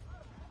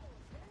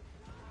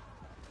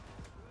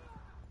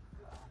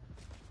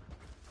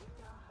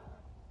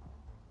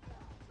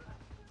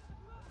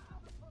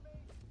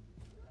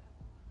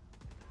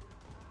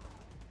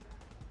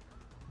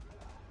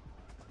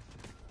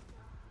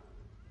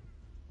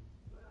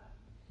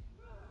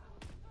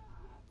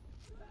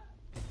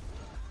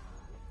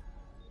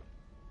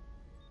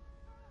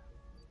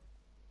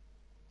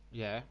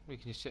 Yeah, we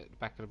can just sit at the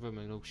back of the room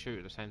and all shoot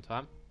at the same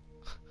time.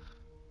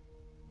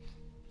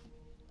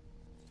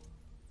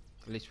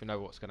 At least we know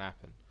what's going to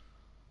happen.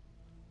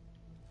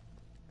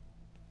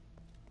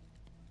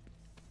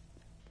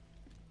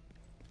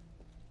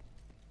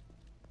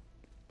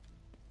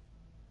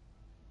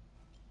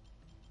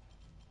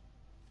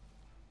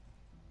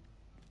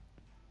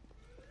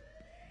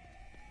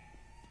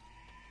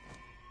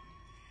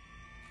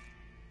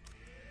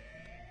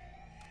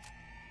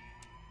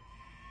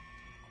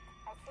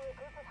 I see a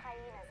group of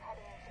hyenas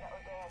heading into the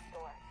Odea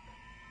store.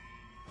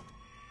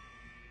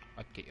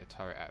 I'd get your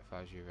turret out if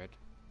I was you, Red.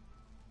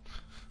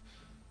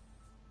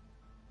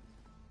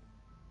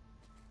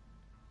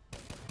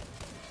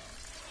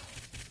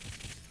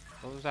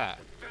 What was that?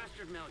 The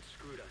bastard Malik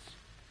screwed us.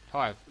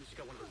 Hive. We just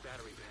got one of those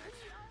battery packs.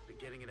 But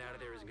getting it out of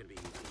there isn't gonna be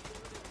easy.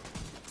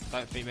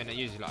 Don't think you meant to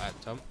use it like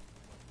that, Tom.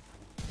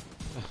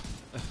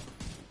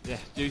 Yeah,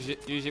 use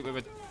it when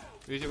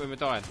we're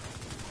dying.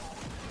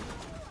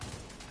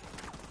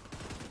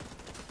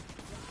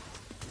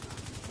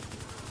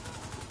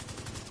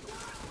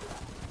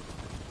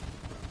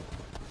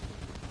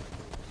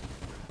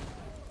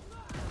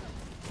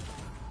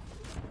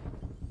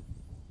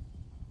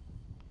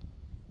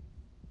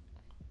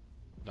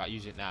 Like,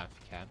 use it now if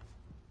you can.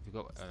 If you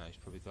got, oh no, he's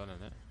probably gone,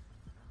 isn't it?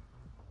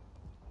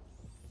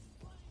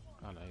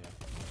 Oh no, yeah.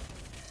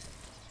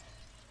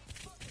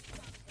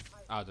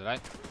 Oh, did I?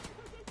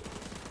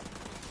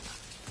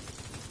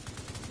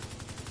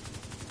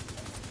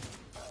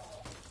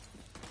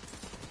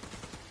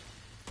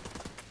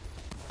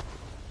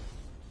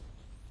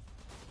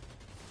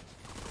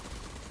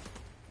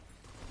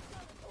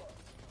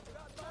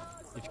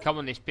 If you come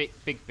on this big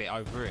bit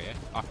over here,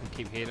 I can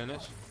keep healing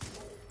us.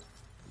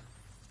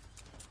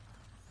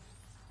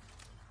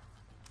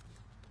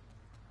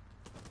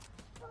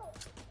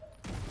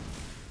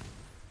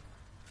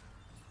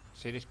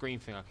 See this green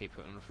thing I keep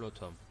putting on the floor,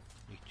 Tom?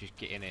 You can just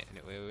get in it and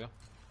it will heal you.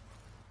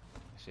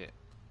 That's it.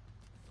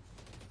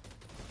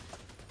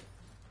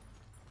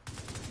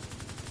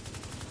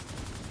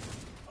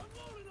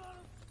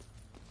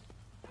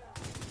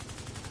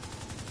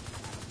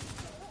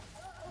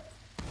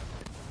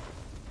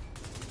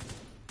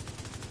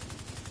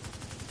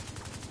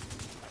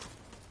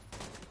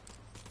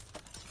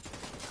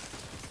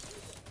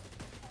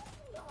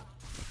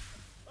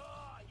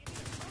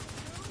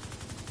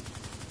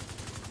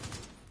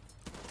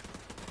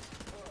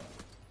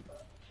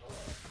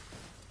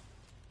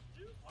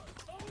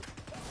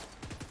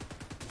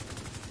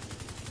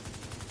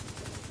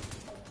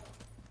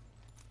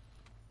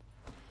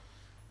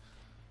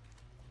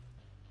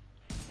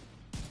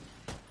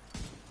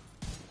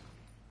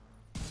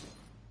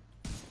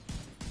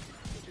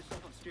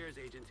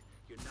 Agent,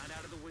 you're not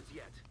out of the woods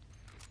yet.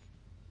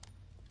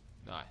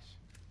 Nice.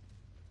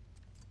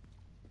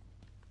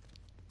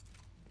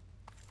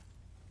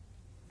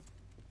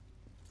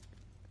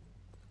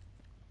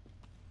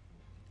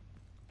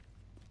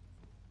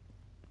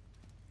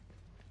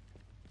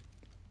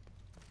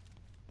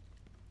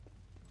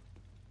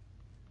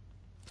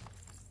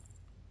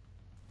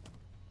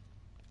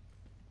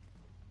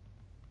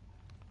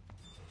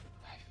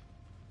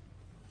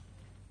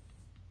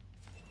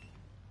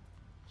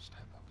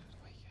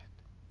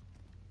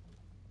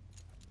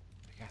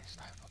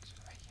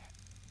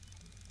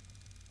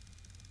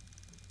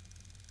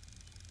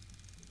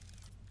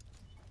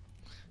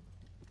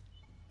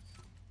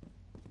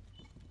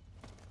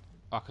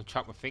 I can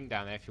chuck my thing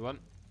down there if you want.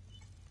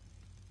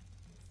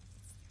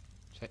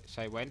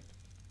 Say when.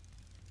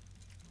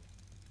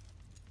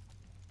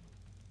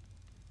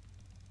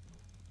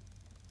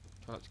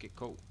 Try not to get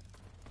caught.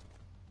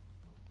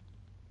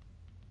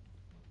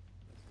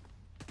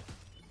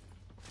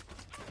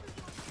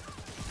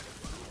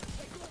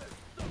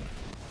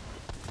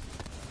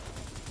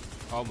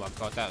 Oh my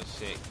god, that was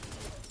sick.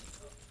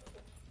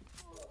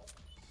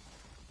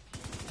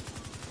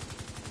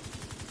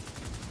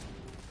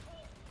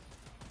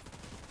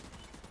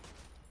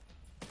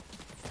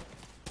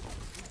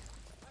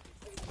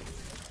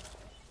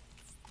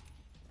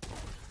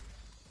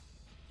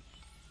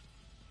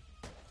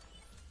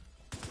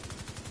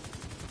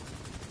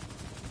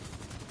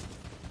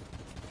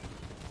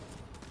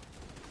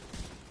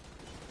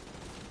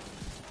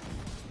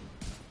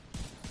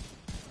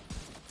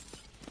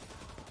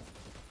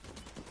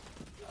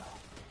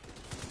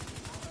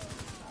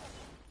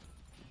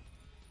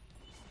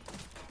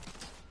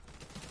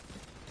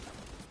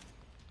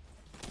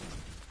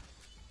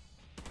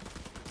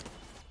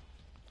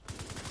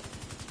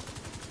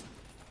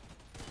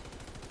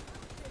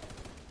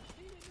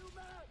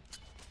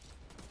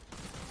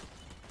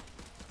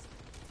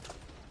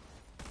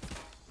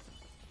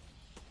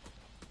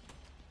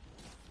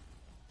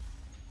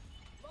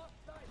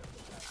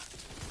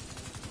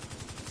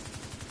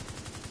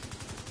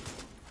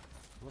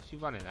 What's he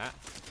running at?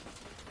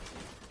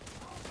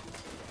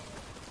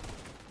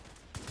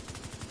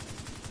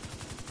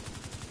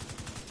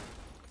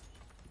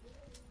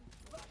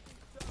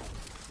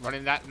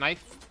 Running that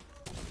knife?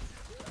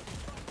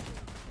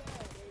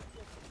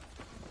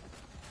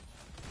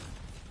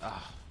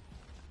 Ah.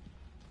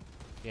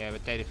 Yeah, we're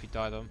dead if he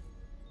died on.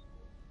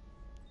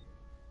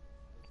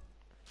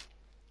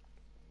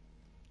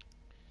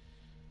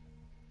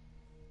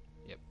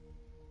 Yep.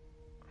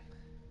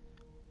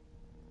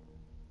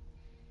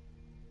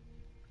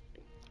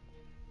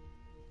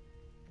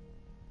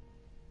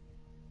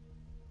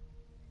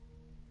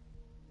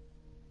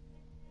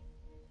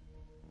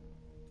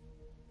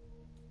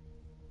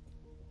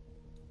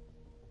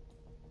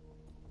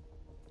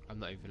 I'm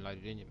not even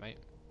loaded in yet, mate.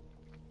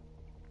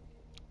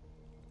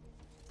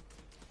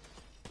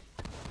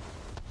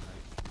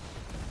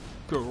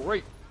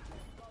 Great.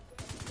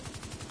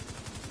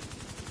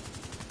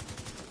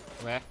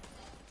 Where?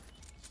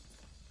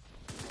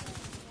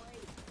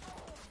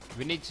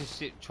 We need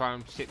to try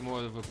and sit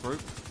more of a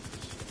group.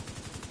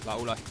 Like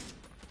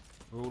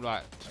we're all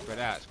like spread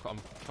out. I'm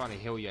trying to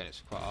heal you, and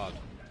it's quite hard.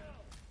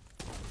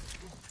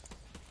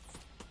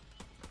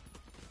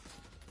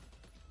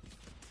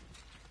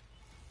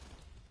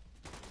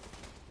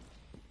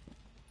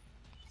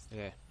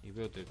 Yeah, you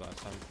will do like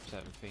some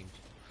certain things.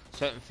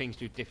 Certain things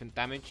do different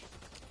damage.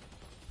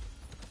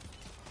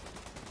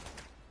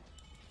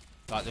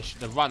 Like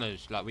the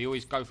runners, like we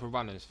always go for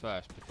runners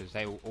first because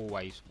they will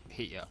always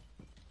hit you.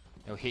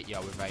 They'll hit you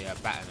with a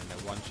baton and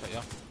they'll one-shot you.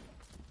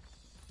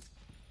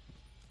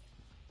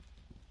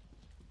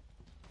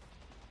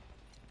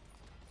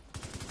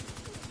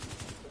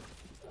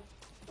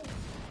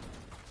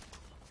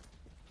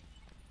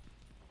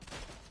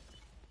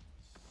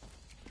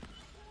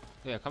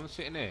 Yeah, come and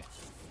sit in here.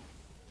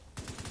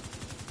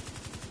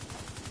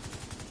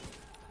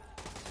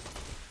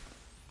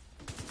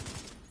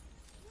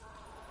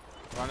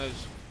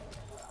 Runners,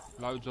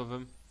 loads of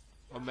them.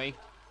 on me.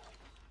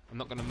 I'm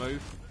not gonna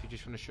move if you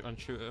just want to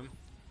shoot at them.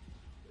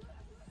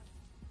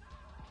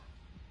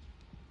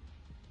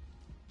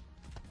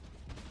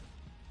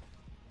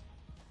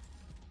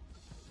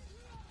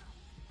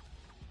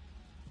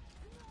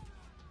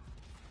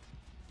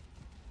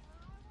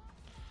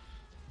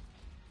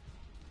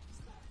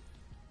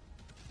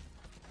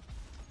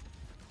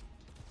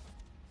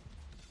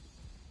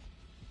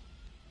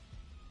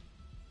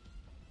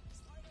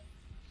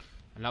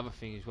 Another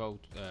thing as well,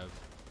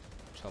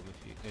 Tom,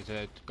 if there's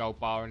a gold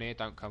bar in here,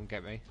 don't come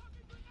get me.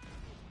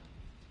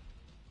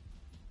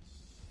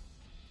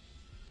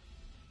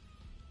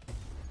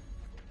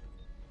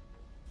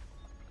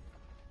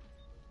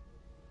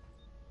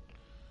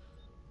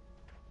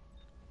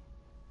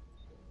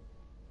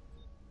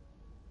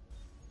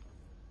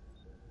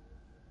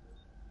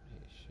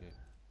 Yeah, shit.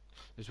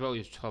 As well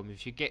as Tom,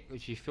 if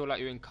you feel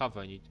like you're in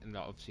cover and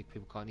like, obviously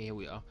people can't hear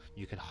you,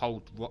 you can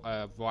hold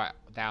right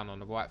down on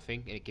the right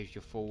thing and it gives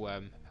you full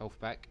health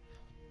back,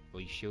 or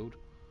your shield.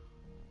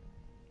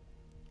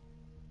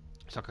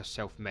 It's like a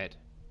self-med.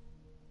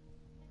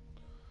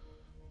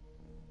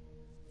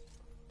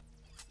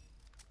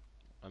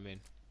 I'm in.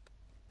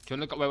 Do you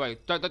want to go?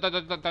 Wait,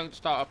 don't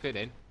start up here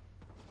then.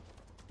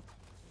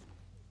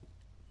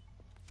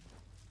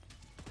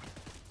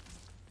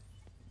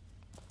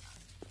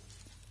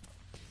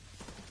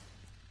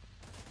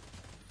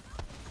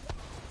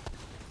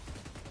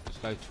 Let's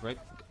go to red.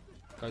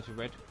 Go to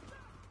red.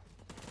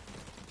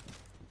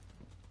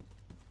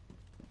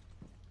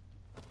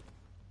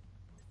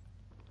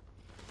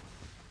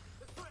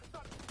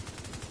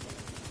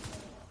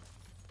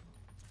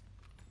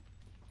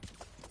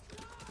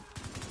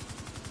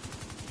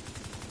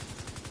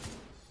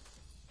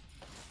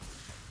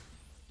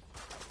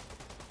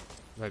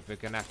 Right, we're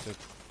gonna have to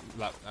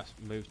like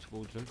move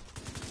towards them.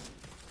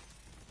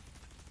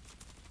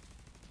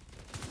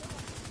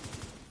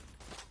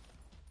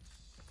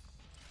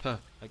 Huh,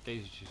 that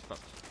gaze just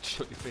fucked.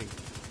 Shut your thing.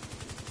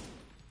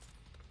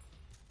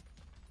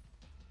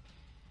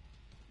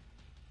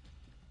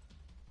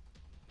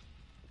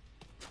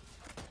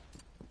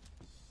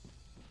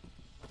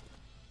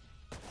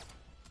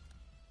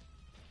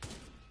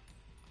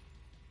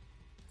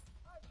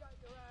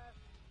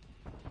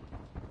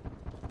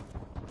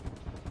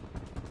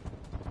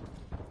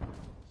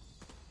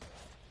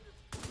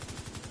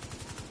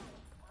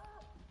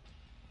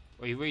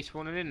 Are you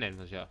respawning in then,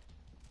 was ya?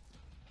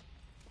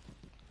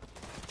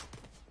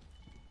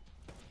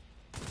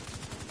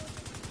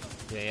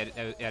 Yeah,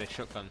 he had a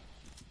shotgun.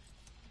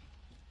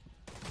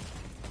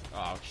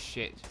 Oh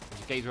shit.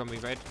 There's a gazer on me,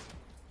 red.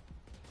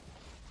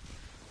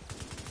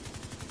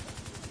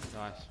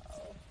 Nice.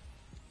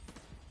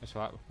 That's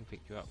alright, we can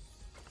pick you up.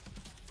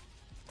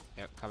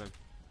 Yep, coming.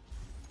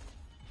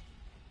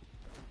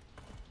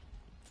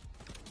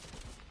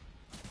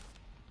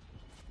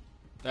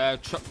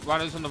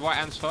 Runners on the right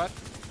hand side.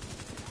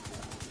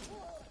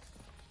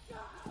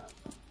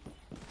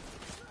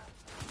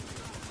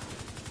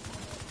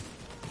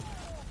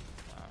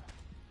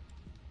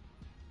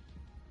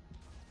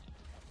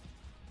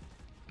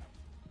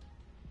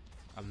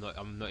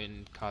 I'm not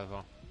in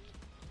cover.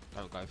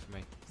 Don't go for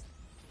me.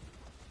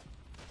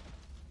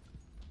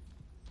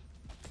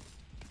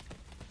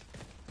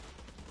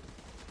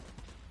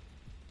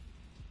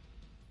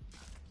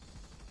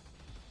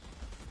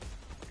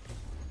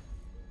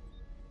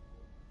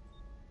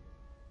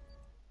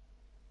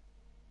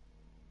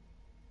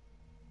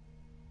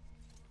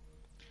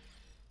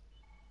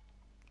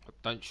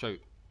 Don't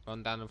shoot.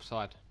 Run down the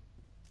side.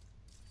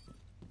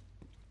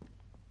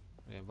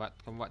 Yeah,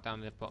 come right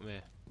down the bottom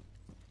here.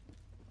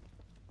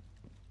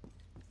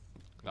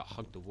 Like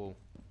hug the wall.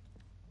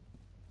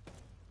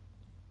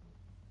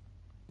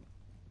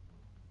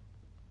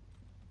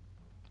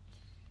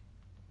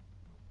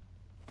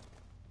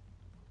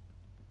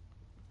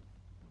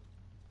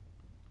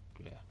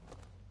 Yeah.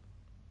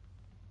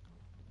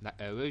 Now,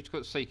 who's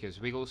got seekers?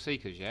 We got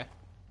seekers, yeah.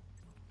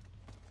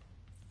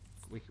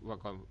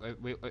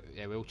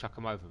 Yeah, we'll chuck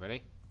them over,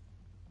 ready?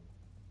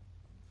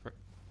 And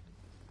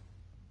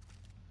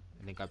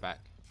then go back.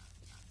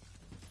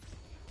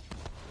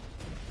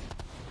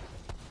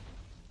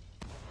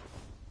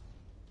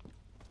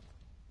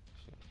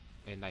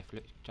 And they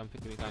flip, jump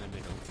it down the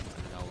middle, and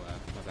then I'll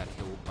maybe I'll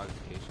kill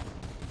both kids.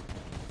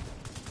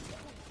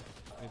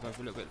 Move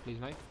over a little bit, please,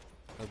 mate.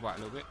 Go right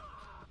a little bit.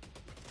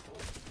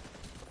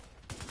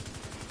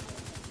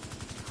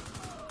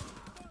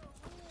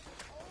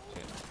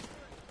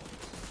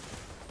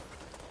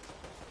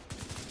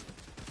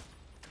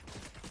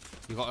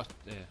 You got us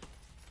there.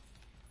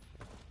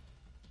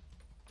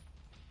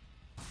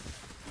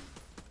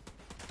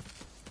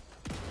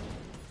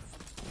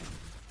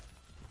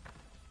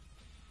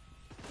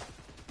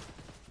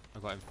 I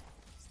got him.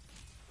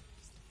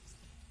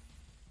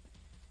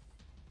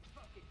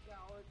 Fucking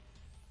coward.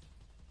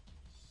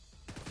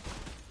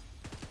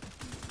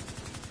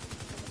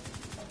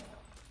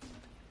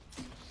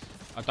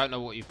 I don't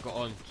know what you've got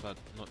on, so I'm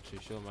not too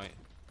sure, mate.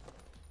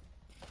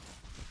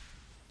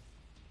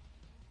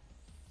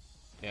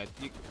 Yeah,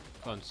 you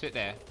go on, sit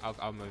there.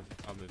 I'll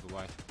move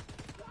away.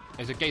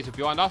 There's a geezer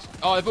behind us.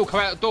 Oh, they've all come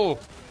out the door.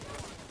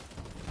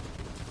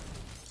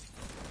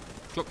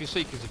 Drop your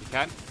seekers if you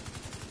can.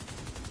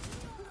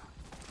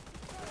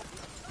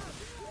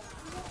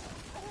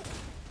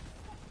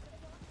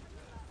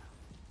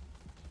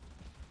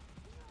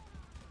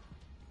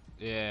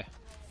 Yeah.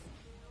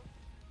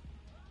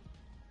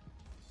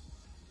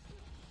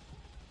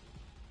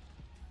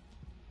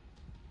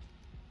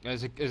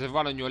 There's a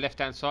run on your left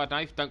hand side,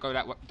 Nave. Don't go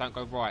that way, don't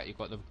go right. You've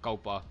got the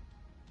gold bar.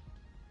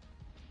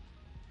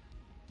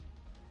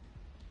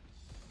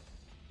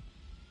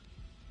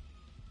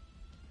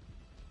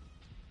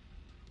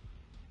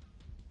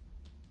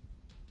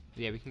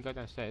 Yeah, we can go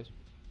downstairs.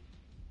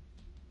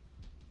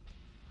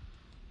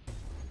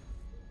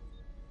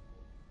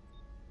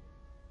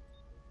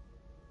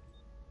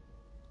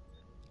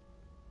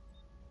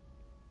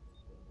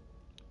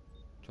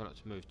 Try not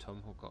to move,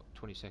 Tom. I've got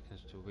 20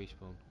 seconds to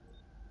respawn.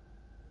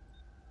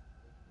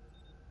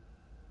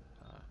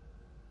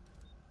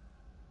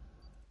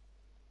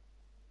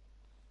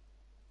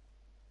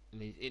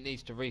 It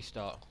needs to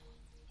restart.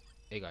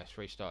 Here you go, it's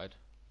restarted.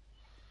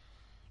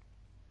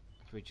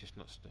 We're just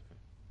not stepping.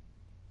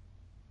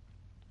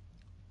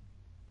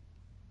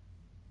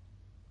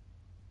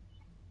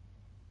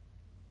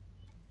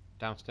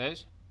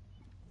 Downstairs.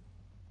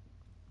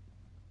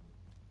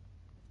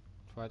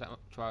 Try that one.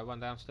 Try one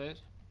downstairs.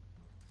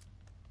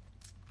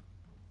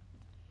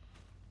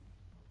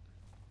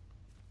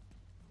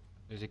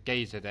 There's a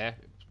geezer there.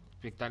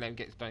 Don't let him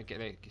get. Don't get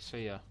there.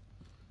 See ya.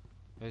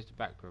 Where's the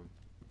back room?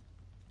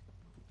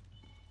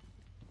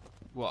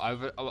 What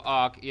over?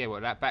 Oh, yeah.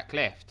 What that back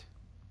left?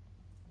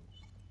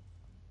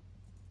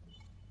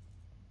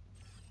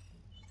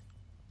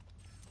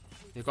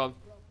 You've gone.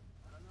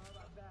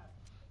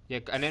 Yeah,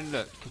 and then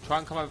look. Try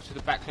and come over to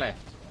the back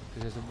left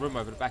because there's a room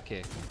over the back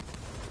here.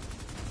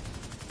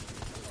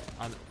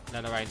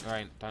 No, there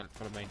ain't. Don't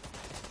follow me.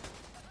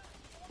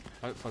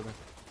 Don't follow me.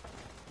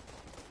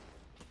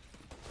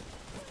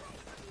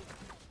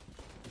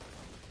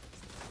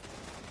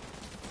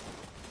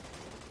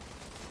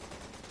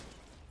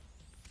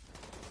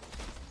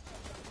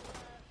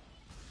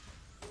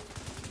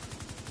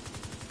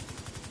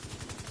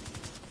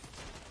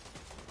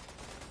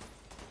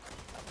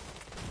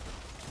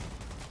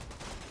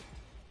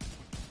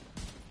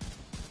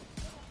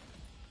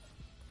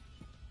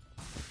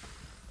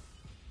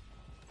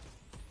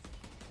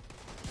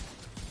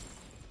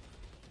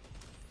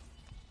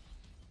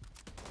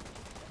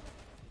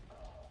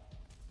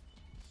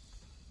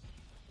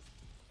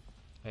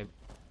 Hey.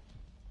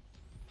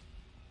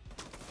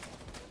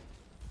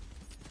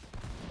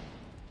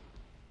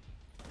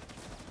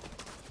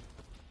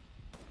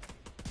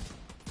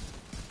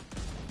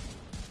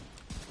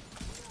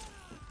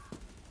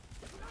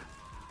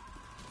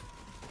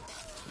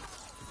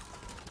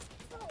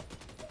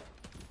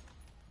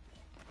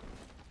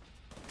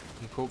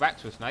 You call back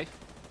to us, Nate.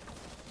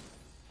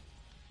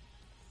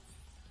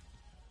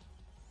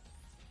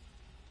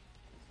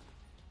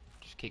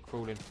 Just keep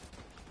crawling.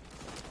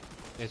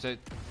 There's a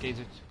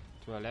geezer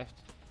to our left.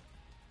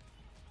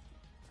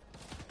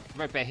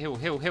 Red bear, hill,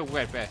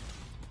 red bear.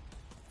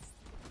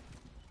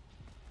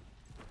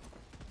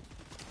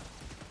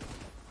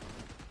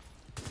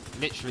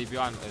 Literally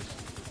behind us.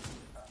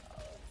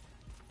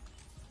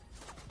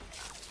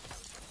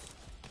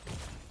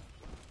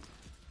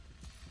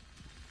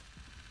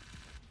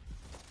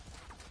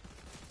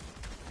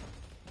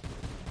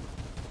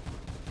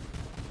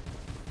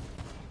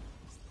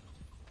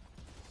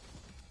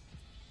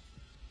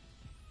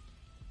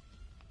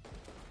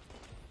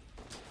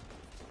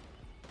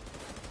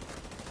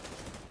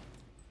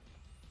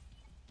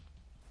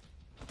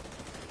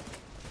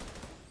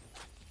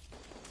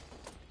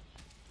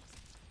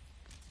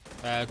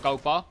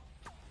 Gold bar.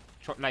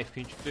 Drop knife,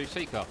 can you do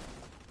seeker?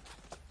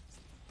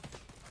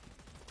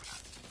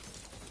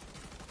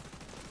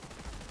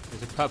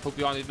 There's a purple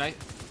behind you, mate.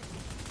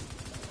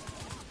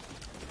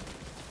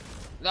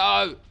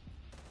 No!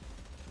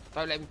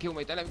 Don't let him kill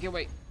me, don't let him kill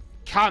me.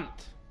 Cunt!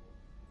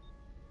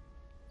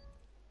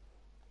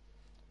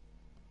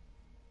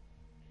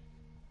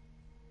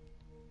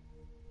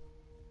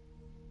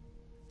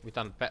 We've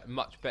done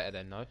much better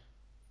then, though.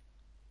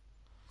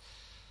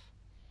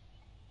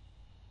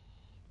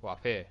 What, up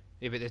here?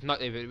 Yeah, but there's no,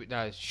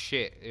 no, it's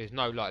shit. There's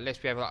no, like,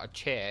 unless we have like a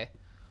chair,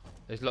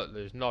 there's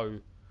no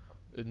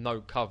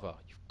cover.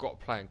 You've got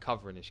to play in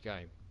cover in this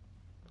game.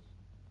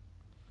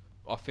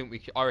 I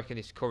reckon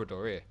this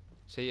corridor here.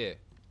 See here,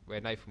 where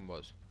Nathan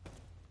was.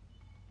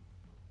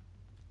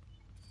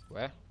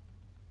 Where?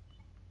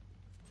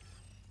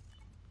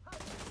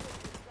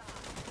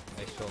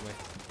 They saw me.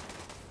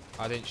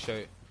 I didn't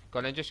shoot. Go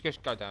on then, just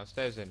go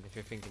downstairs then, if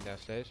you're thinking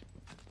downstairs.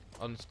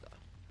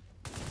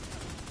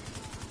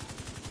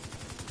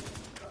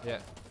 Yeah.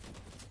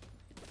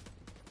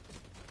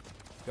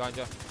 Behind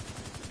you.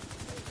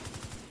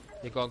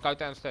 You go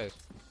downstairs.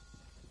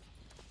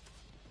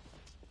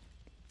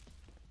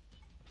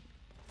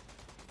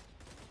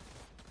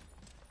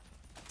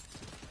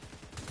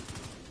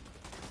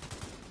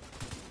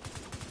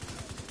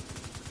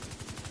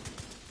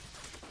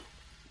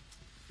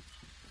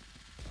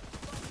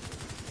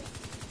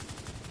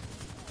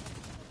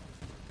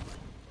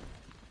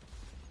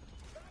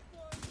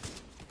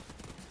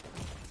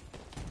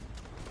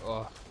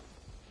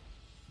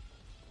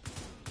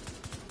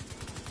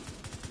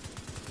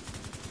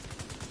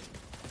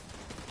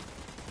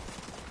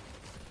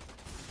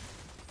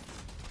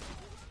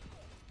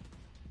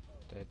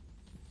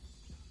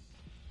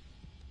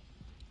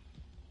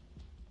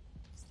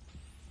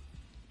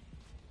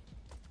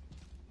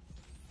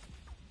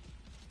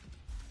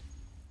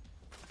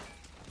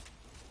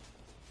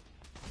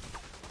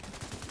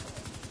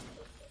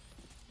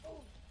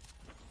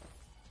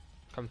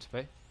 Come to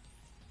me.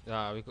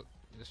 No, we got.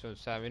 That's what I'm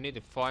saying. We need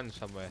to find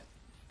somewhere.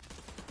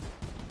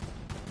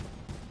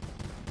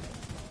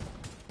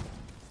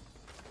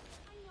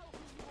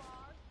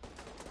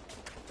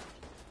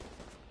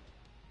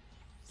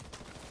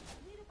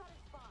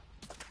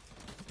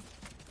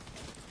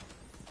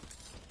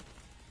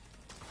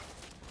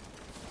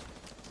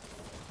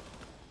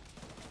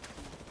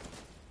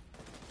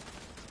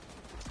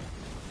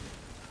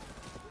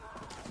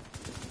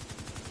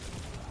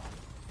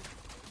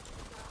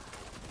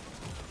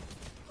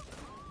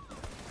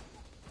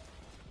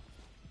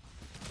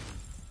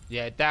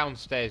 Yeah,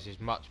 downstairs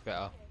is much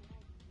better.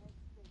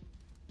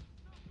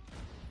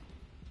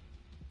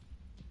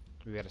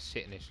 We had to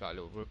sit in this like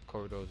little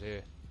corridors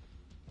here.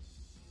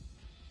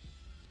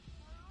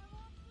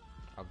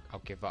 I'll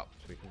give up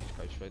so we can just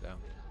go straight down.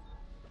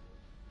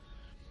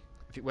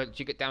 If once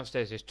you get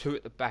downstairs, there's 2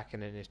 at the back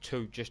and then there's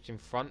 2 just in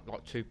front,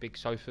 like 2 big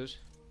sofas.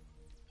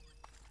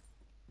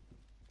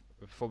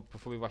 Before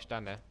we rush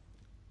down there,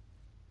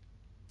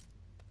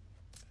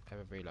 have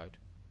a reload.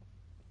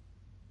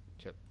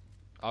 Chip.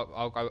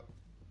 I'll go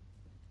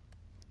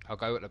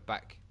at the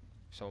back.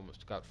 If someone wants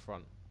to go at the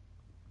front.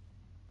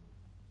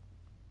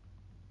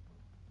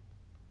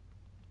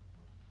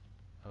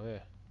 Oh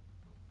yeah.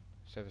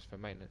 Service for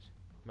maintenance.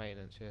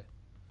 Maintenance, yeah.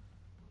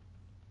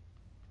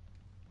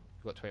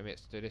 We've got 20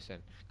 minutes to do this then.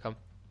 Come.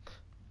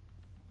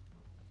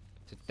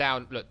 So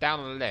down, look,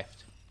 down on the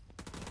left.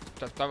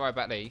 Don't worry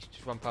about these,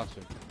 just run past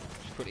them.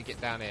 Just quickly get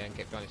down there and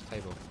get behind this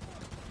table.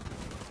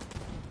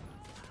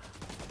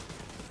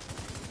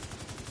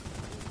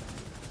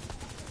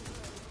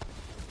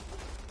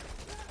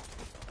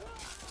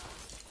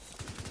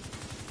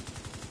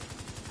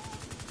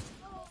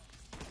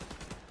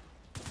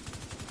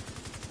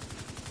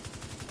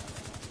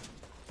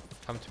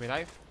 Come to me,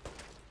 Dave.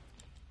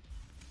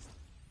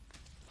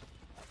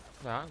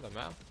 No, don't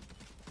matter.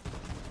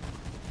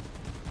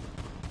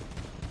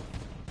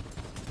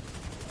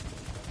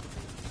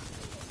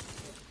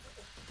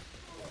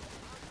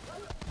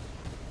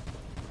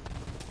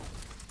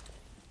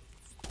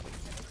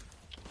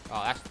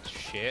 Oh, that's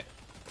shit.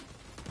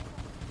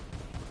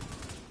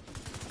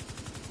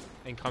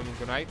 Incoming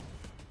grenade.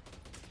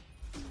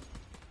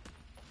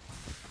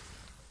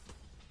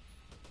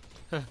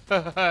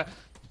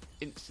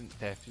 Instant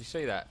death. Did you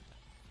see that?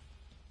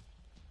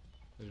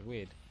 It was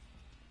weird.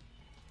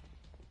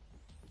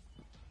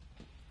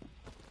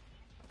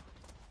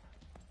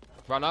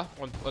 Runner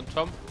on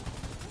Tom.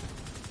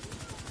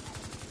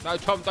 No,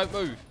 Tom, don't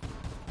move.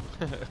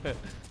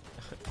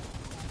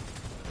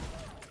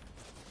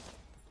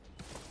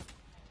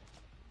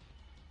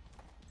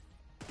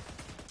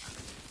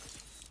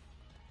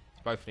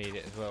 Both need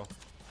it as well.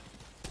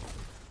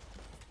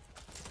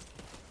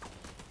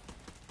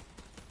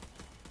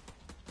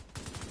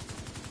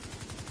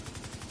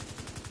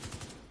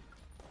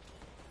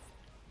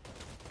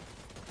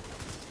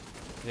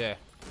 Yeah.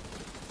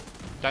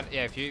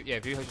 Yeah, if you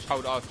just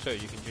hold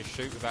R2, you can just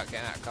shoot without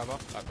getting out of cover,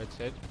 like Red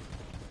said.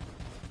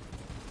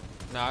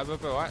 No, we'll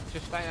be alright.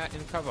 Just stay out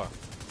in cover.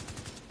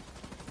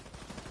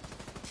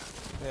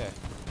 Yeah.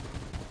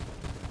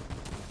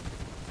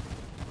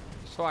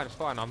 It's fine. It's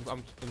fine. I'm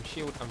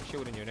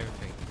shielding you and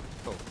everything.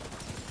 Cool.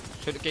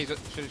 Shoot the geezer.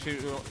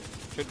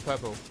 Shoot the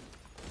purple.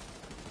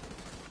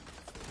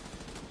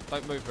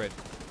 Don't move, Red.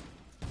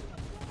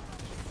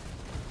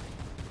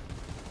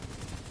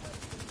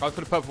 Go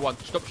for the purple one.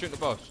 Stop shooting the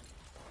boss.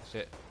 That's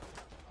it.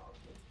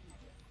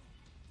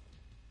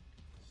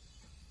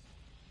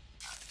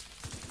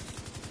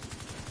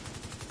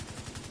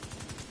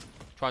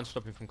 Try and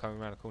stop him from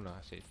coming around the corner.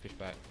 That's it. Push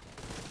back.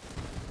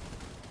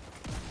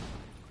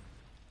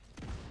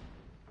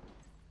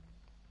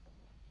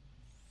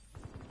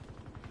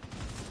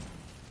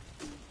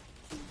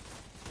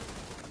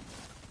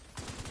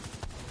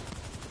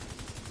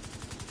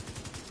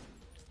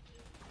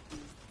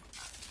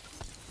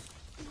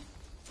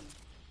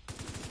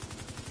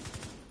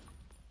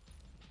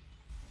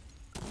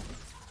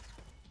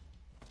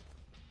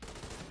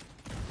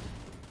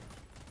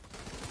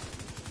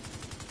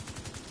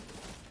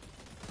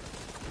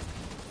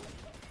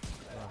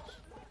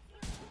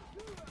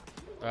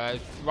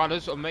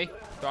 Runners on me.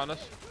 Runners.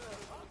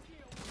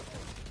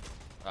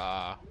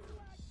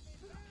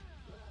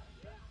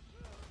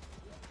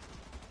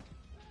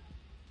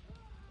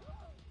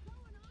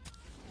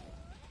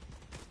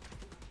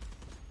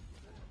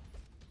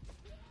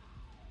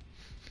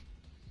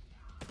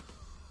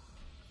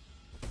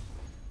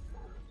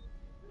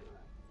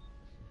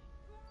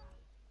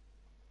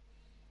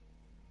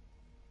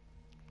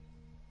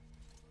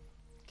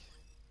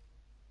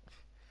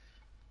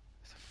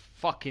 It's a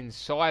fucking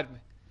side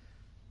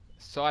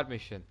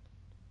mission.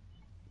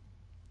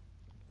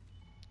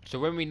 So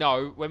when we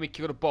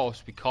kill the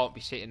boss, we can't be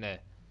sitting there.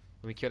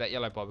 When we kill that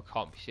yellow bar, we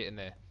can't be sitting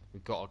there.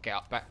 We've got to get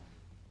up back.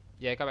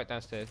 Yeah, go back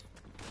downstairs.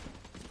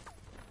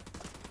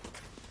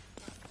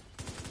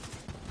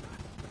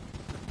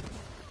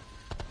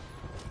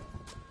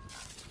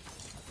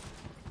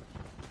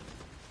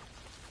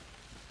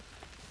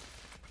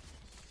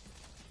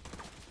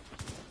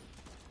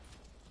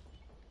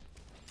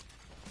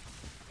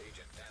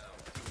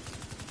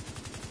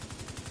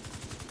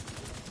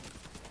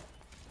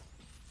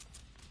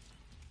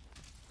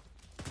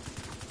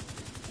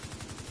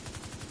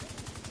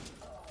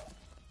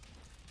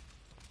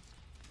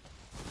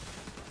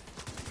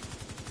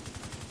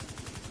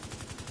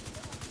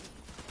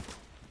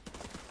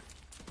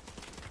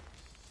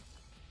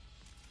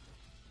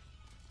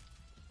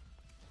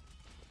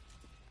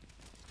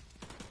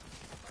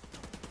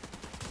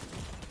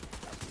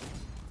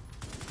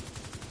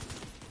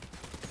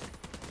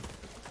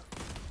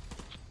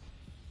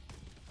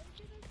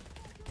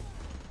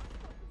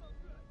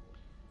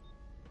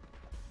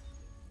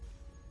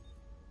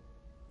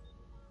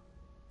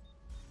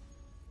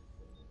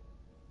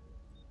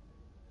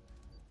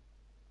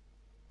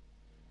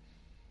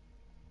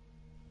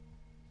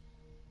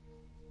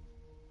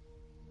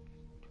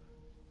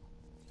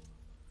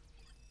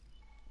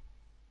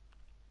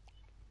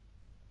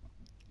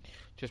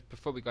 Just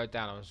before we go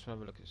down, I just want to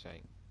have a look at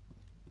something.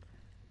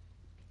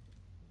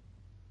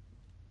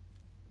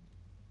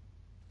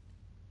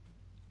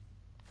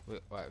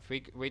 Right,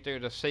 if we do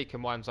the Seeker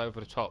mines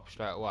over the top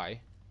straight away.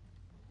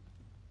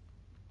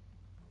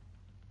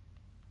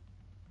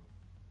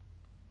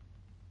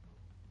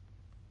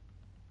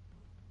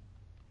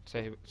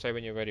 Say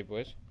when you're ready,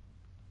 boys.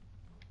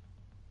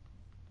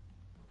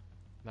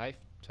 Nath,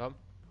 Tom.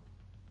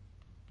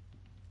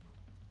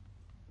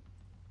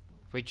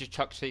 If we just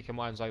chuck Seeker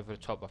mines over the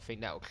top, I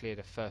think that will clear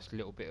the first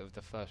little bit of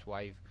the first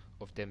wave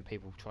of them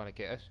people trying to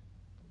get us.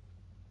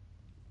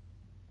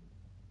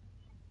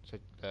 So,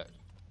 right,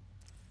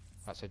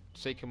 so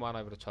Seeker mine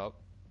over the top.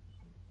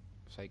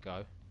 Say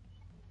go.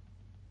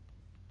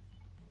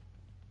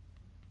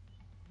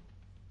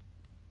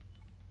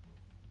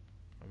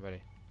 I'm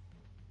ready.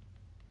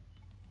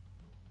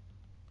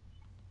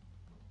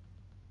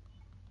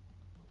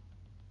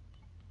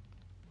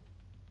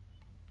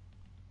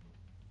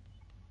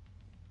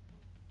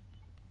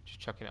 Just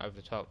chucking it over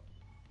the top.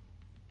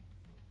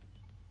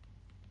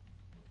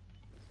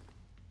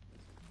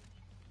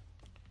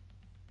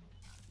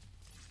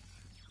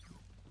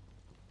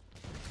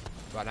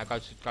 Right, now go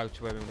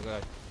to where we want to go.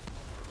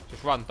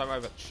 Just run, don't worry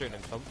about shooting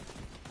them, Tom.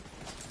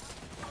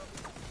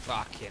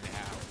 Fucking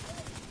hell.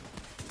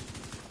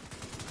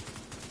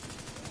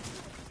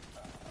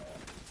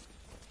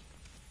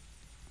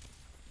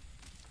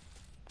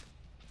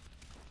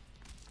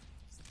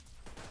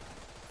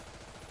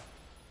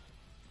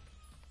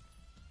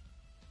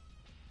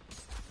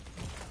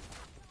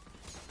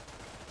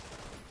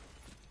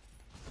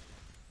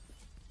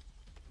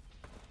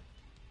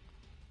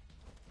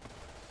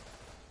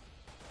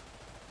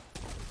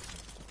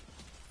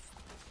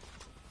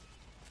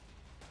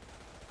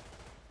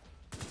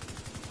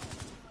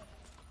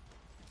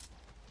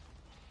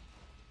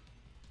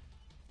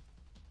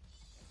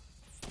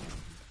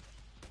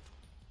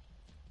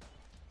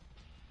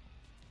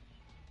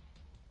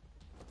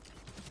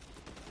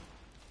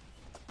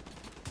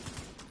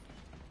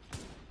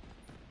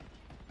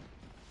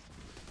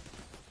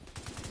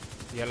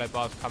 The yellow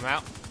bars come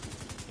out.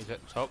 He's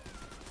at the top.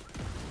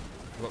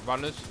 We've got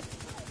runners.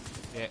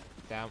 Yeah,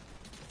 down.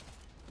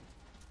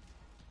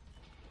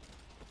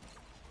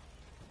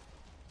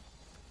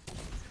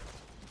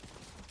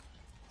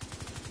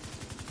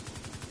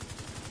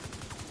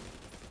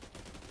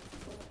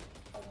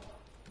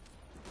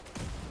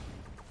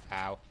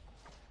 Ow.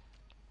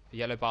 The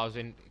yellow bars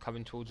in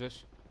coming towards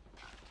us.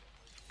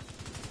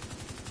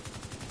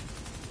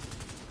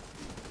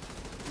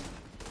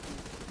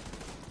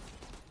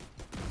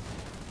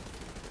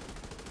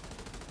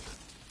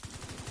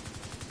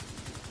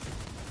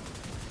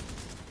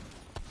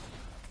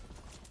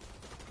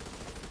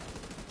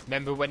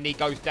 Remember, when he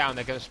goes down,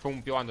 they're going to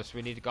spawn behind us, so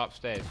we need to go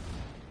upstairs.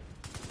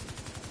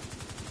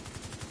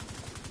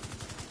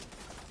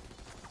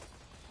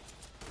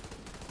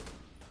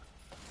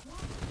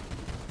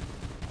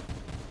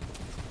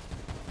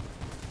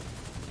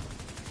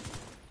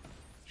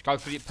 Just go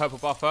for the purple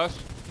bar first.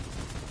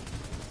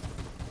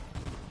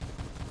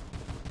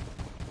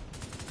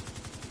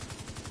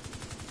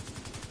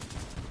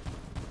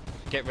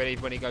 Get ready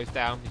when he goes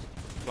down.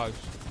 He's close.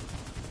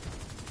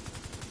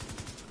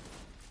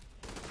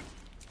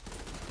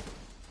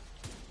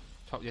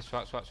 Top, yes,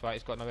 right.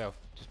 He's got no health.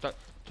 Just don't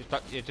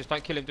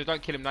kill him. Just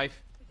don't kill him, Nath.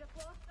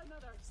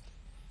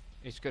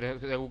 He's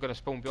good. They're all gonna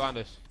spawn behind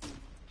us.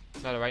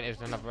 No, there ain't.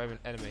 There's another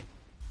enemy.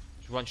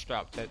 Just run straight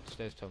up the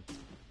stairs, Tom.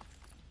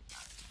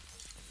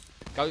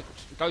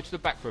 Go to the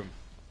back room.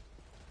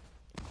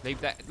 Leave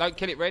that. Don't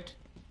kill it, Red.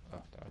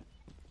 Oh, don't.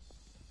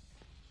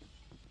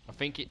 I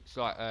think it's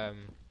like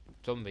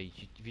zombies.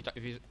 If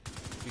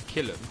you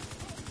kill them.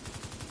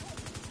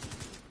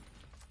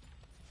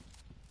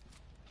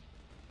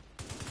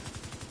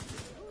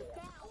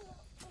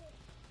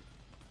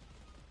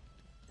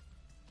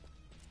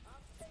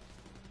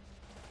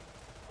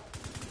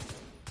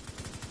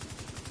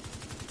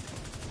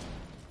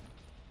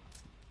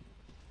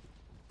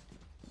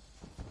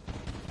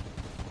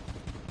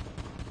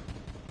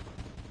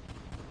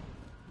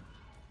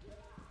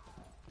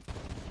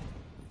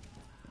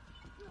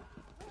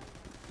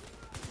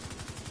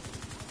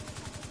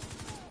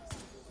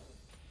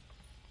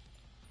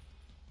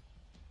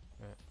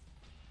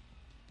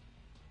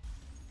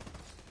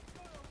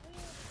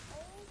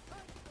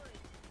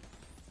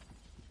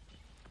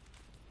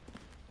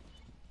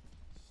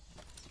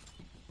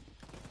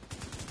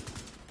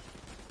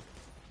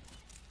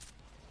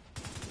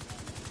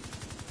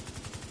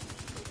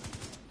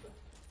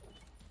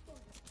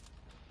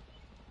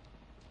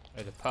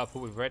 There's a purple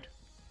with red.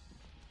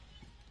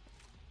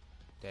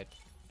 Dead.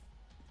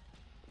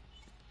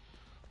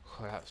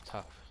 Oh, that was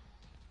tough.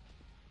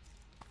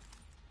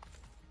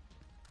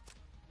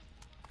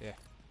 Yeah.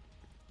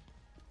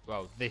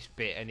 Well, this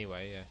bit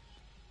anyway, yeah.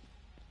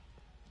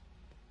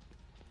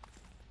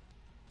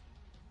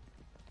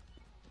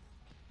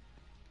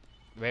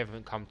 We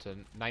haven't come to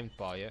named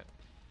bar yet.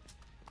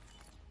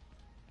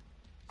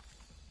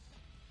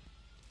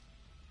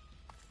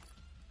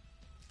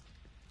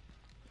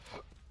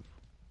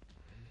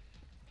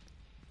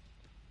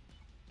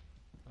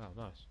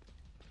 nice.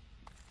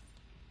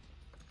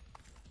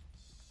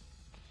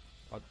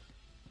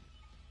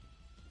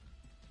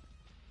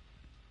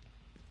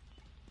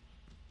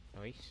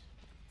 Nice.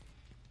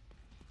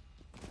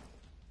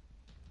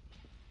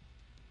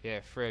 Yeah,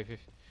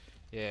 350.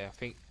 Yeah,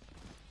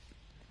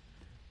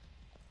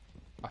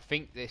 I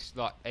think this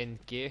like end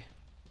game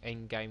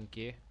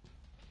gear.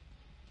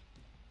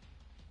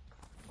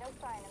 No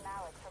sign of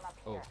Malik from up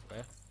Oh, here. where?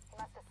 He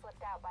must have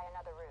slipped out by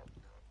another route.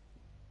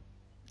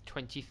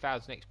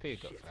 20,000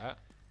 XP got for that.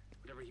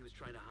 Whatever he was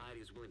trying to hide, he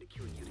was willing to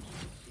kill you to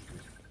keep it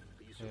secret.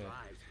 But you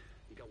survived.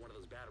 You got one of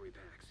those battery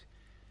packs.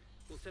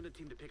 We'll send a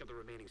team to pick up the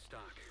remaining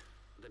stock.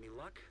 With any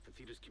luck, the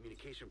Theater's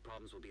communication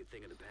problems will be a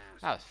thing of the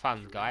past. That was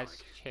fun,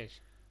 guys. Cheers.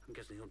 I'm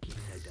guessing he'll keep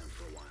his head down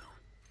for a while.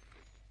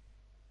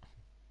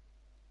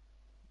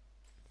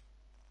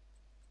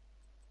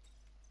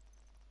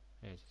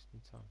 Yeah, just in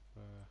time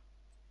for.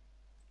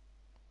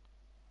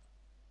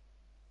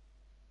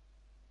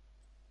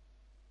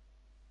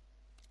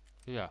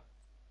 Yeah.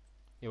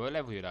 Yeah, what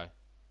level are you though?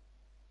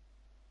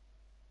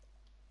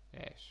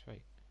 Yeah,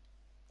 sweet.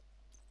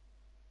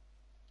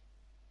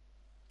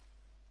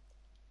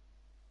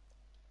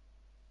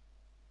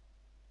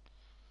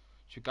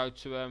 Should go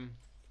to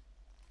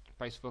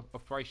base of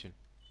operation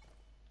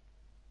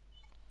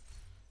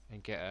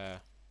and get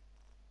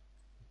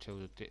until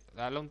the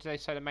how long do they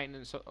say the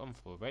maintenance on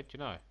for, Red? Do you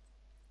know?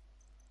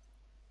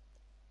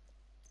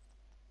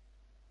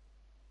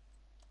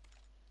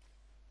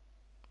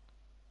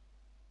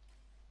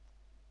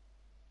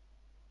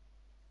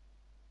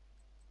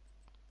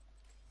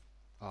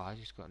 Oh, I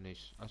just got a new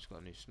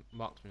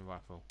marksman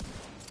rifle.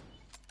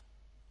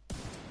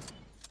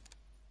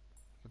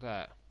 Look at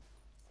that.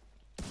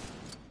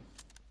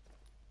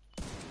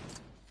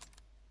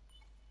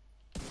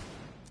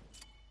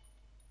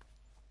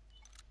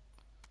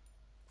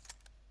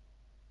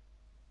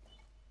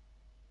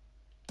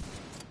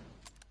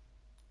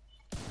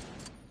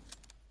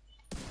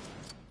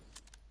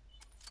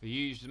 Have you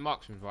used the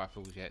marksman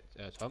rifles yet,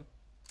 Tom?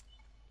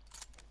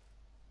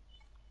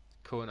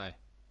 Cool, no.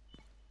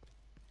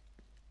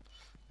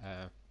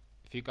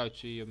 If you go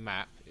to your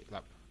map,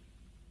 like,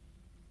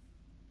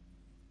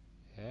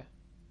 yeah,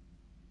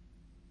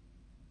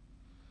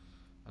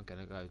 I'm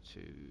gonna go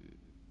to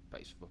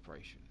base of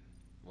operation.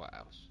 What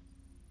else?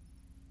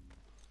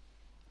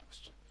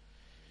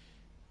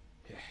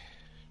 Yeah.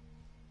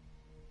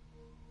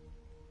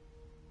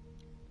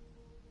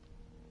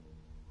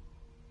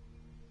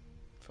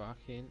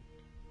 Fucking.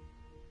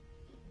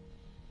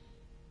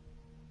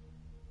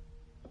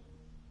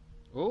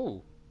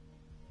 Oh,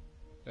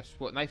 that's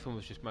what Nathan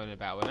was just moaning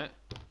about, wasn't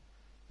it?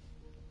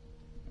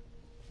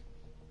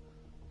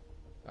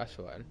 That's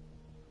right.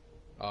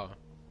 Oh.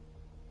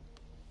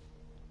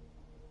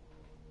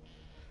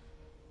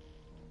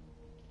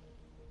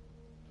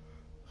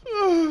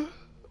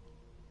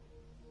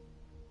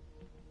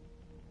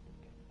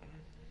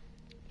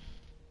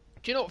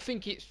 Do you not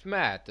think it's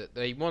mad that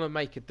they want to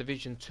make a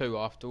Division 2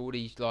 after all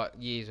these like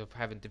years of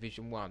having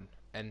Division 1,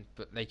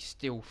 but they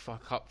still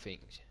fuck up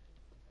things?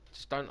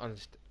 Just don't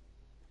understand.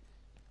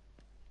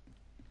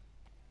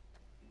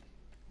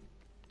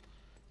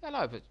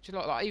 Hello, but do you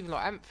know, like even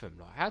like Anthem,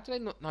 like how do they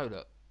not know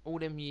that all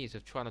them years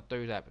of trying to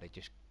do that, but they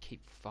just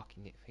keep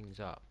fucking things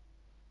up?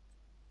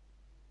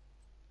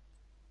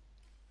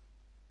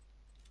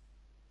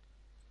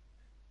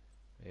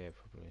 Yeah,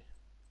 probably.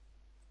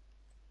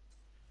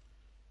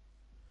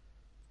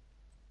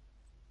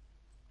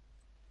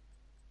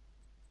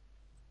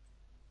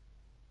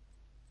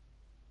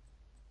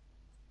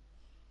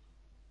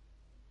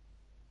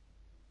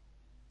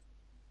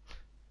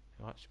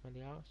 Right,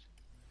 smelly ass.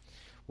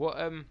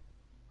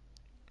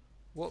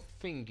 What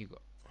thing you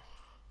got?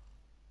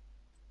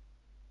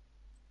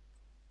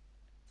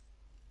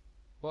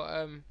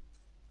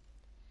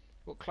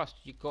 What cluster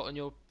you got on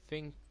your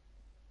thing?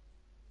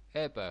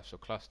 Airburst or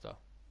cluster?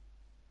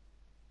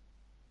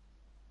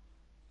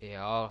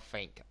 Yeah, I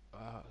think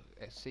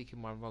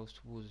seeking one rolls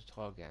towards the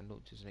target and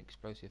launches an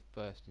explosive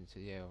burst into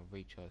the air on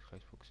recharge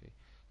close proximity.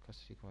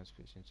 Cluster seeking one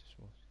splits into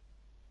small.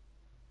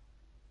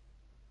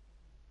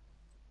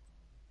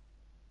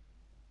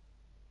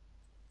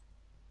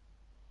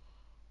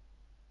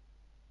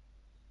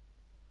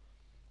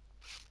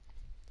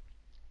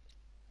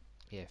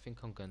 Yeah, I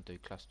think I'm going to do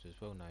cluster as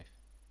well, Nath.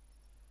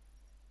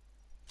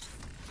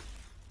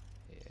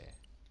 Yeah.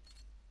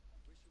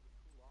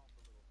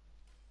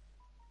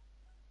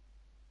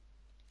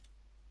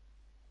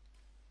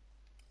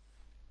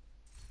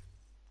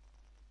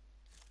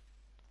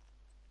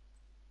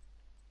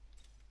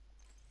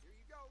 Here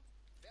you go.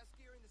 Best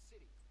gear in the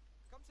city.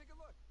 Come take a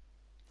look.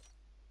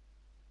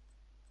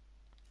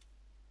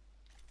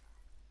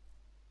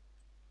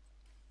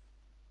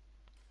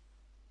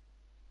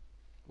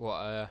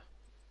 What,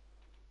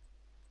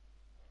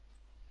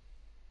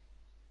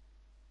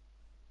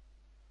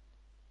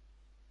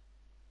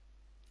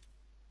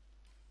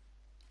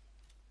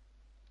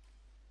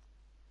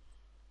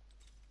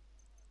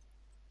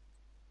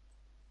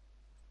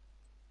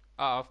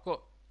 I've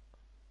got...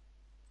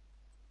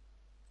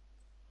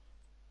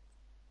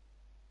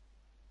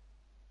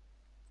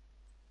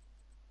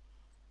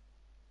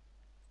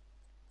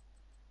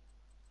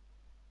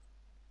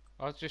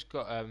 I've just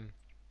got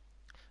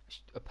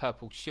a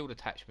purple shield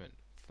attachment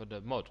for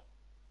the mod.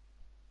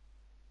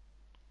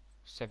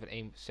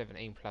 17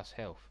 plus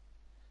health.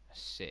 That's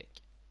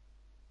sick.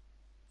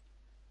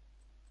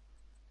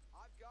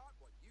 I've got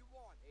what you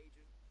want,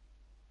 Agent.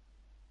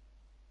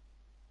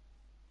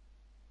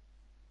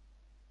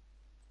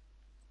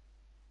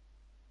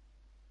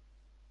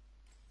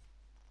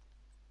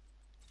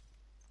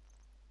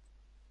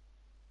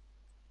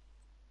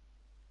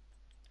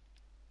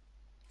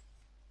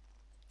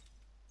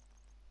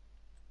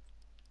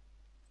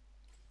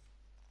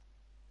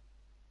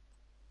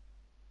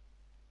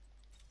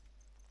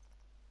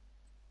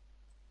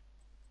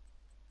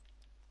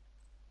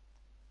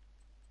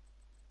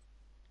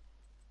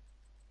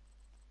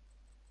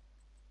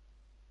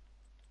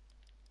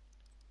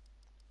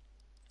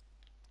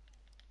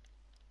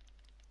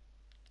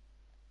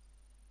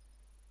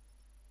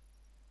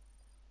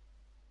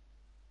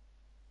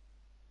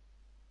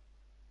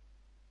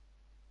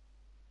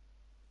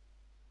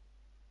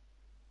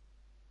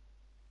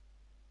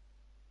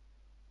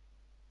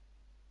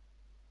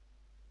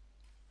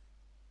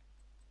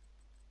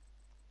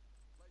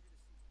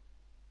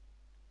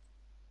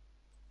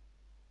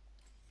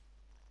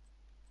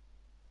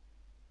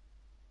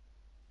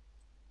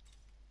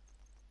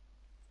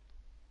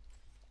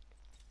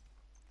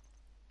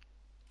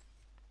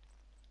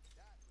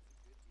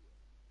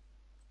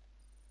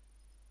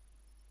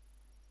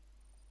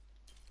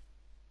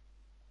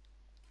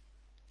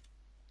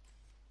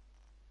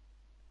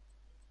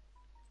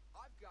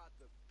 I've got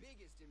the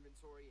biggest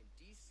inventory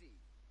in DC.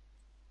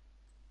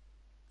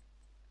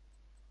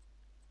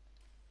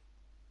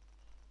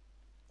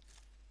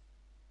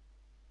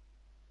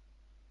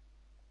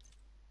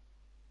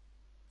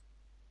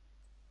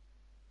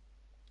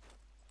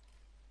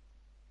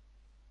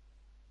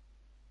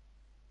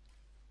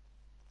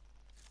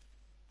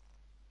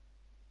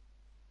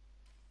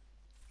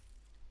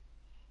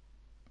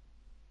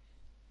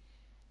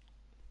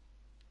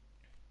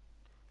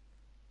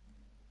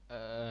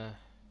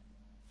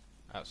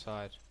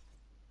 Outside.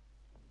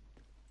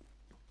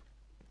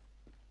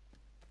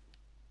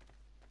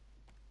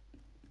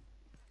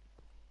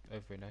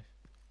 Over enough.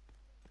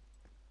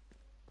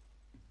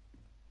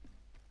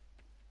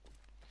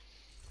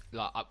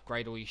 Like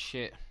upgrade all your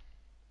shit.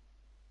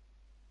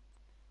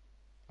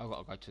 I've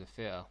got to go to the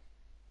theatre.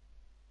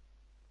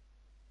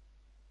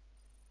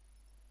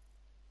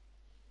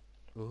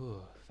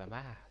 Ooh,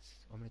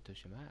 famas. Hombre tu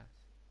chamas.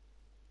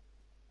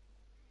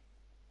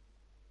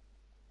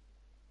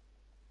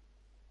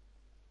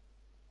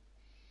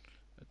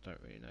 I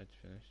don't really know, to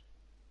be honest.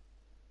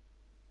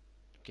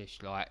 Guess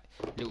like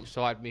little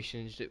side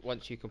missions that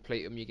once you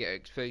complete them you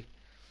get XP.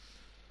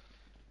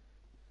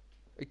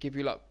 It give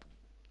you like,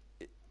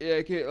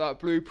 yeah, get like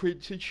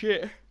blueprints and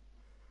shit.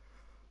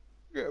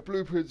 Get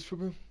blueprints from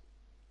them.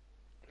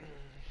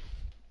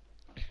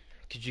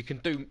 Cause you can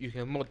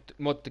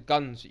mod the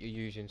guns that you're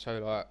using. So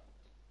like,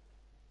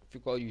 if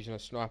you've got using a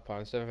sniper,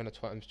 instead of having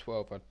a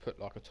 ×12, I'd put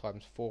like a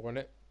 ×4 on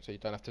it, so you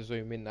don't have to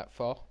zoom in that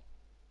far.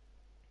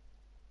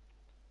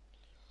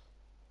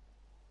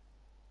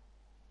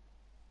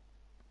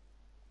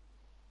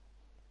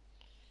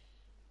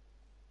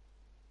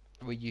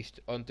 We used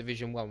to, on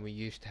Division 1 we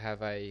used to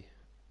have on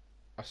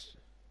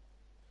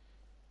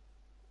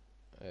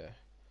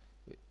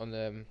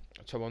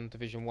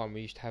Division 1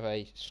 we used to have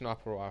a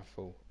sniper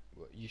rifle.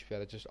 You used to be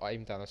able to just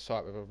aim down a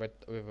sight with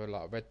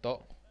a red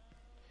dot,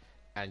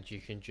 and you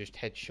can just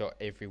headshot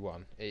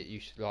everyone. It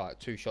used to like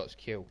 2 shots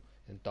kill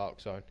in Dark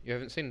Zone. You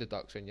haven't seen the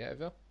Dark Zone yet, have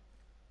you?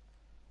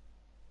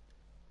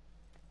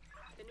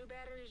 The new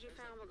batteries you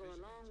found will go a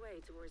long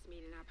way towards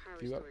meeting our power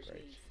Few storage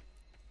upgrades. needs.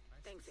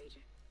 Thanks,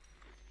 Agent.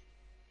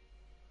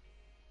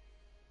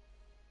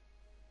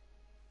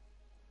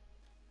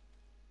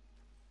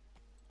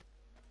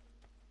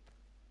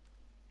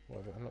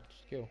 What have it unlocked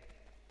skill?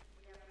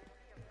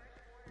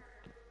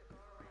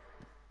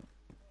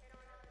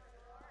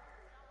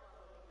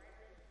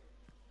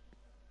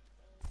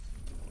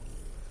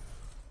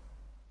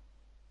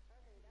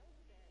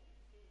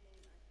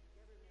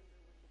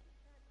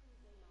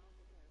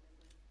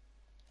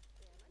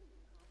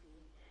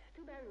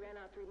 Too bad we ran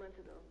out 3 months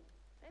ago.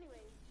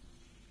 Anyway.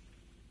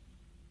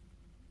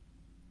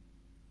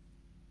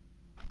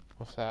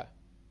 What's that?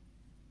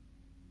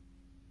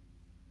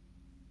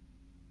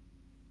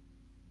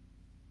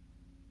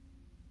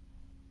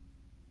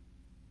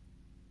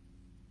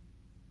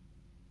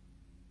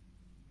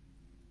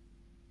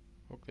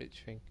 What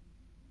glitch thing?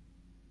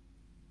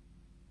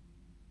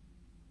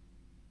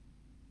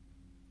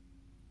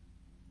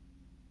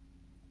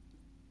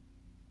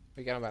 What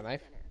are you going about,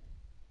 Nath?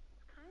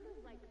 Kind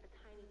of like a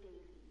tiny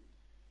daisy.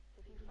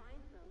 If you find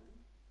some,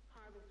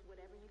 harvest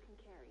whatever you can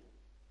carry.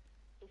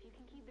 If you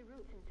can keep the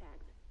roots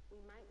intact,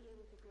 we might be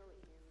able to grow it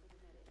here for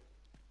genetics.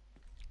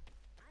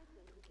 I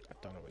think we could I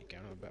don't know what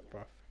you're going on about,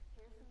 bruv.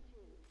 Here's some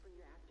tunes for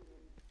your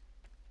afternoon.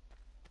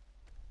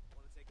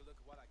 Want to take a look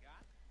at what I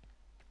got?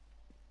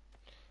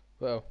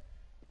 Well,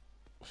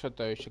 what should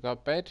I do? Should I go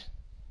to bed?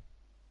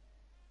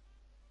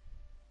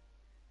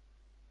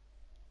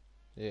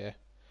 Yeah.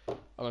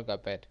 I'm gonna go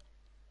to bed.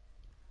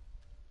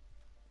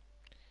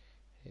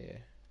 Yeah.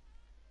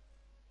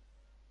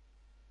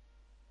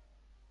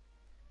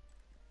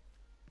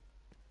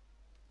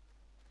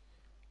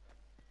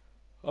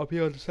 I'll be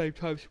on the same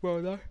time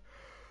tomorrow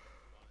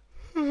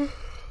though.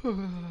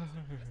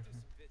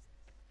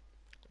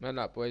 Man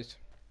up, boys.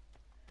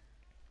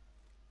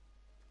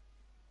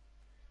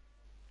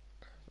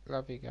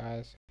 Love you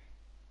guys.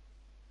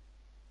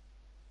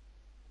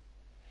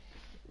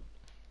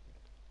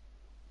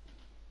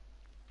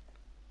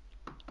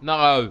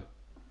 No!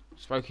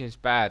 Smoking is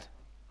bad.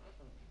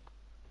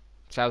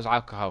 Sells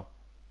alcohol.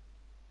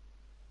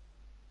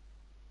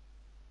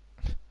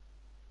 Good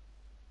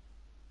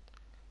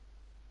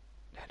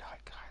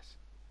night, guys.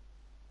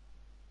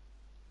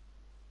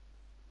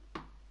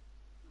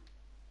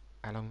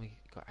 How long we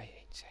got? 18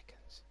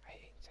 seconds.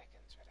 18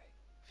 seconds, ready?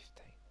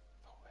 15,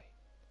 14,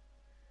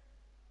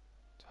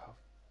 12,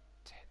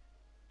 10.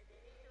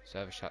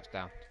 Server shuts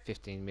down.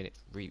 15-minute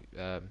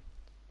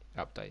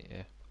update,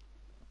 yeah.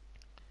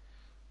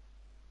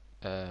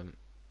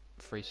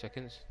 3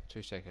 seconds,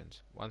 2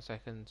 seconds, 1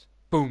 second,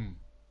 boom.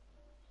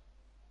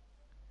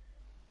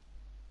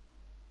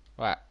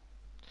 Right.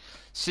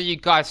 See you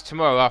guys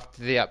tomorrow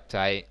after the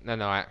update. No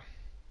night.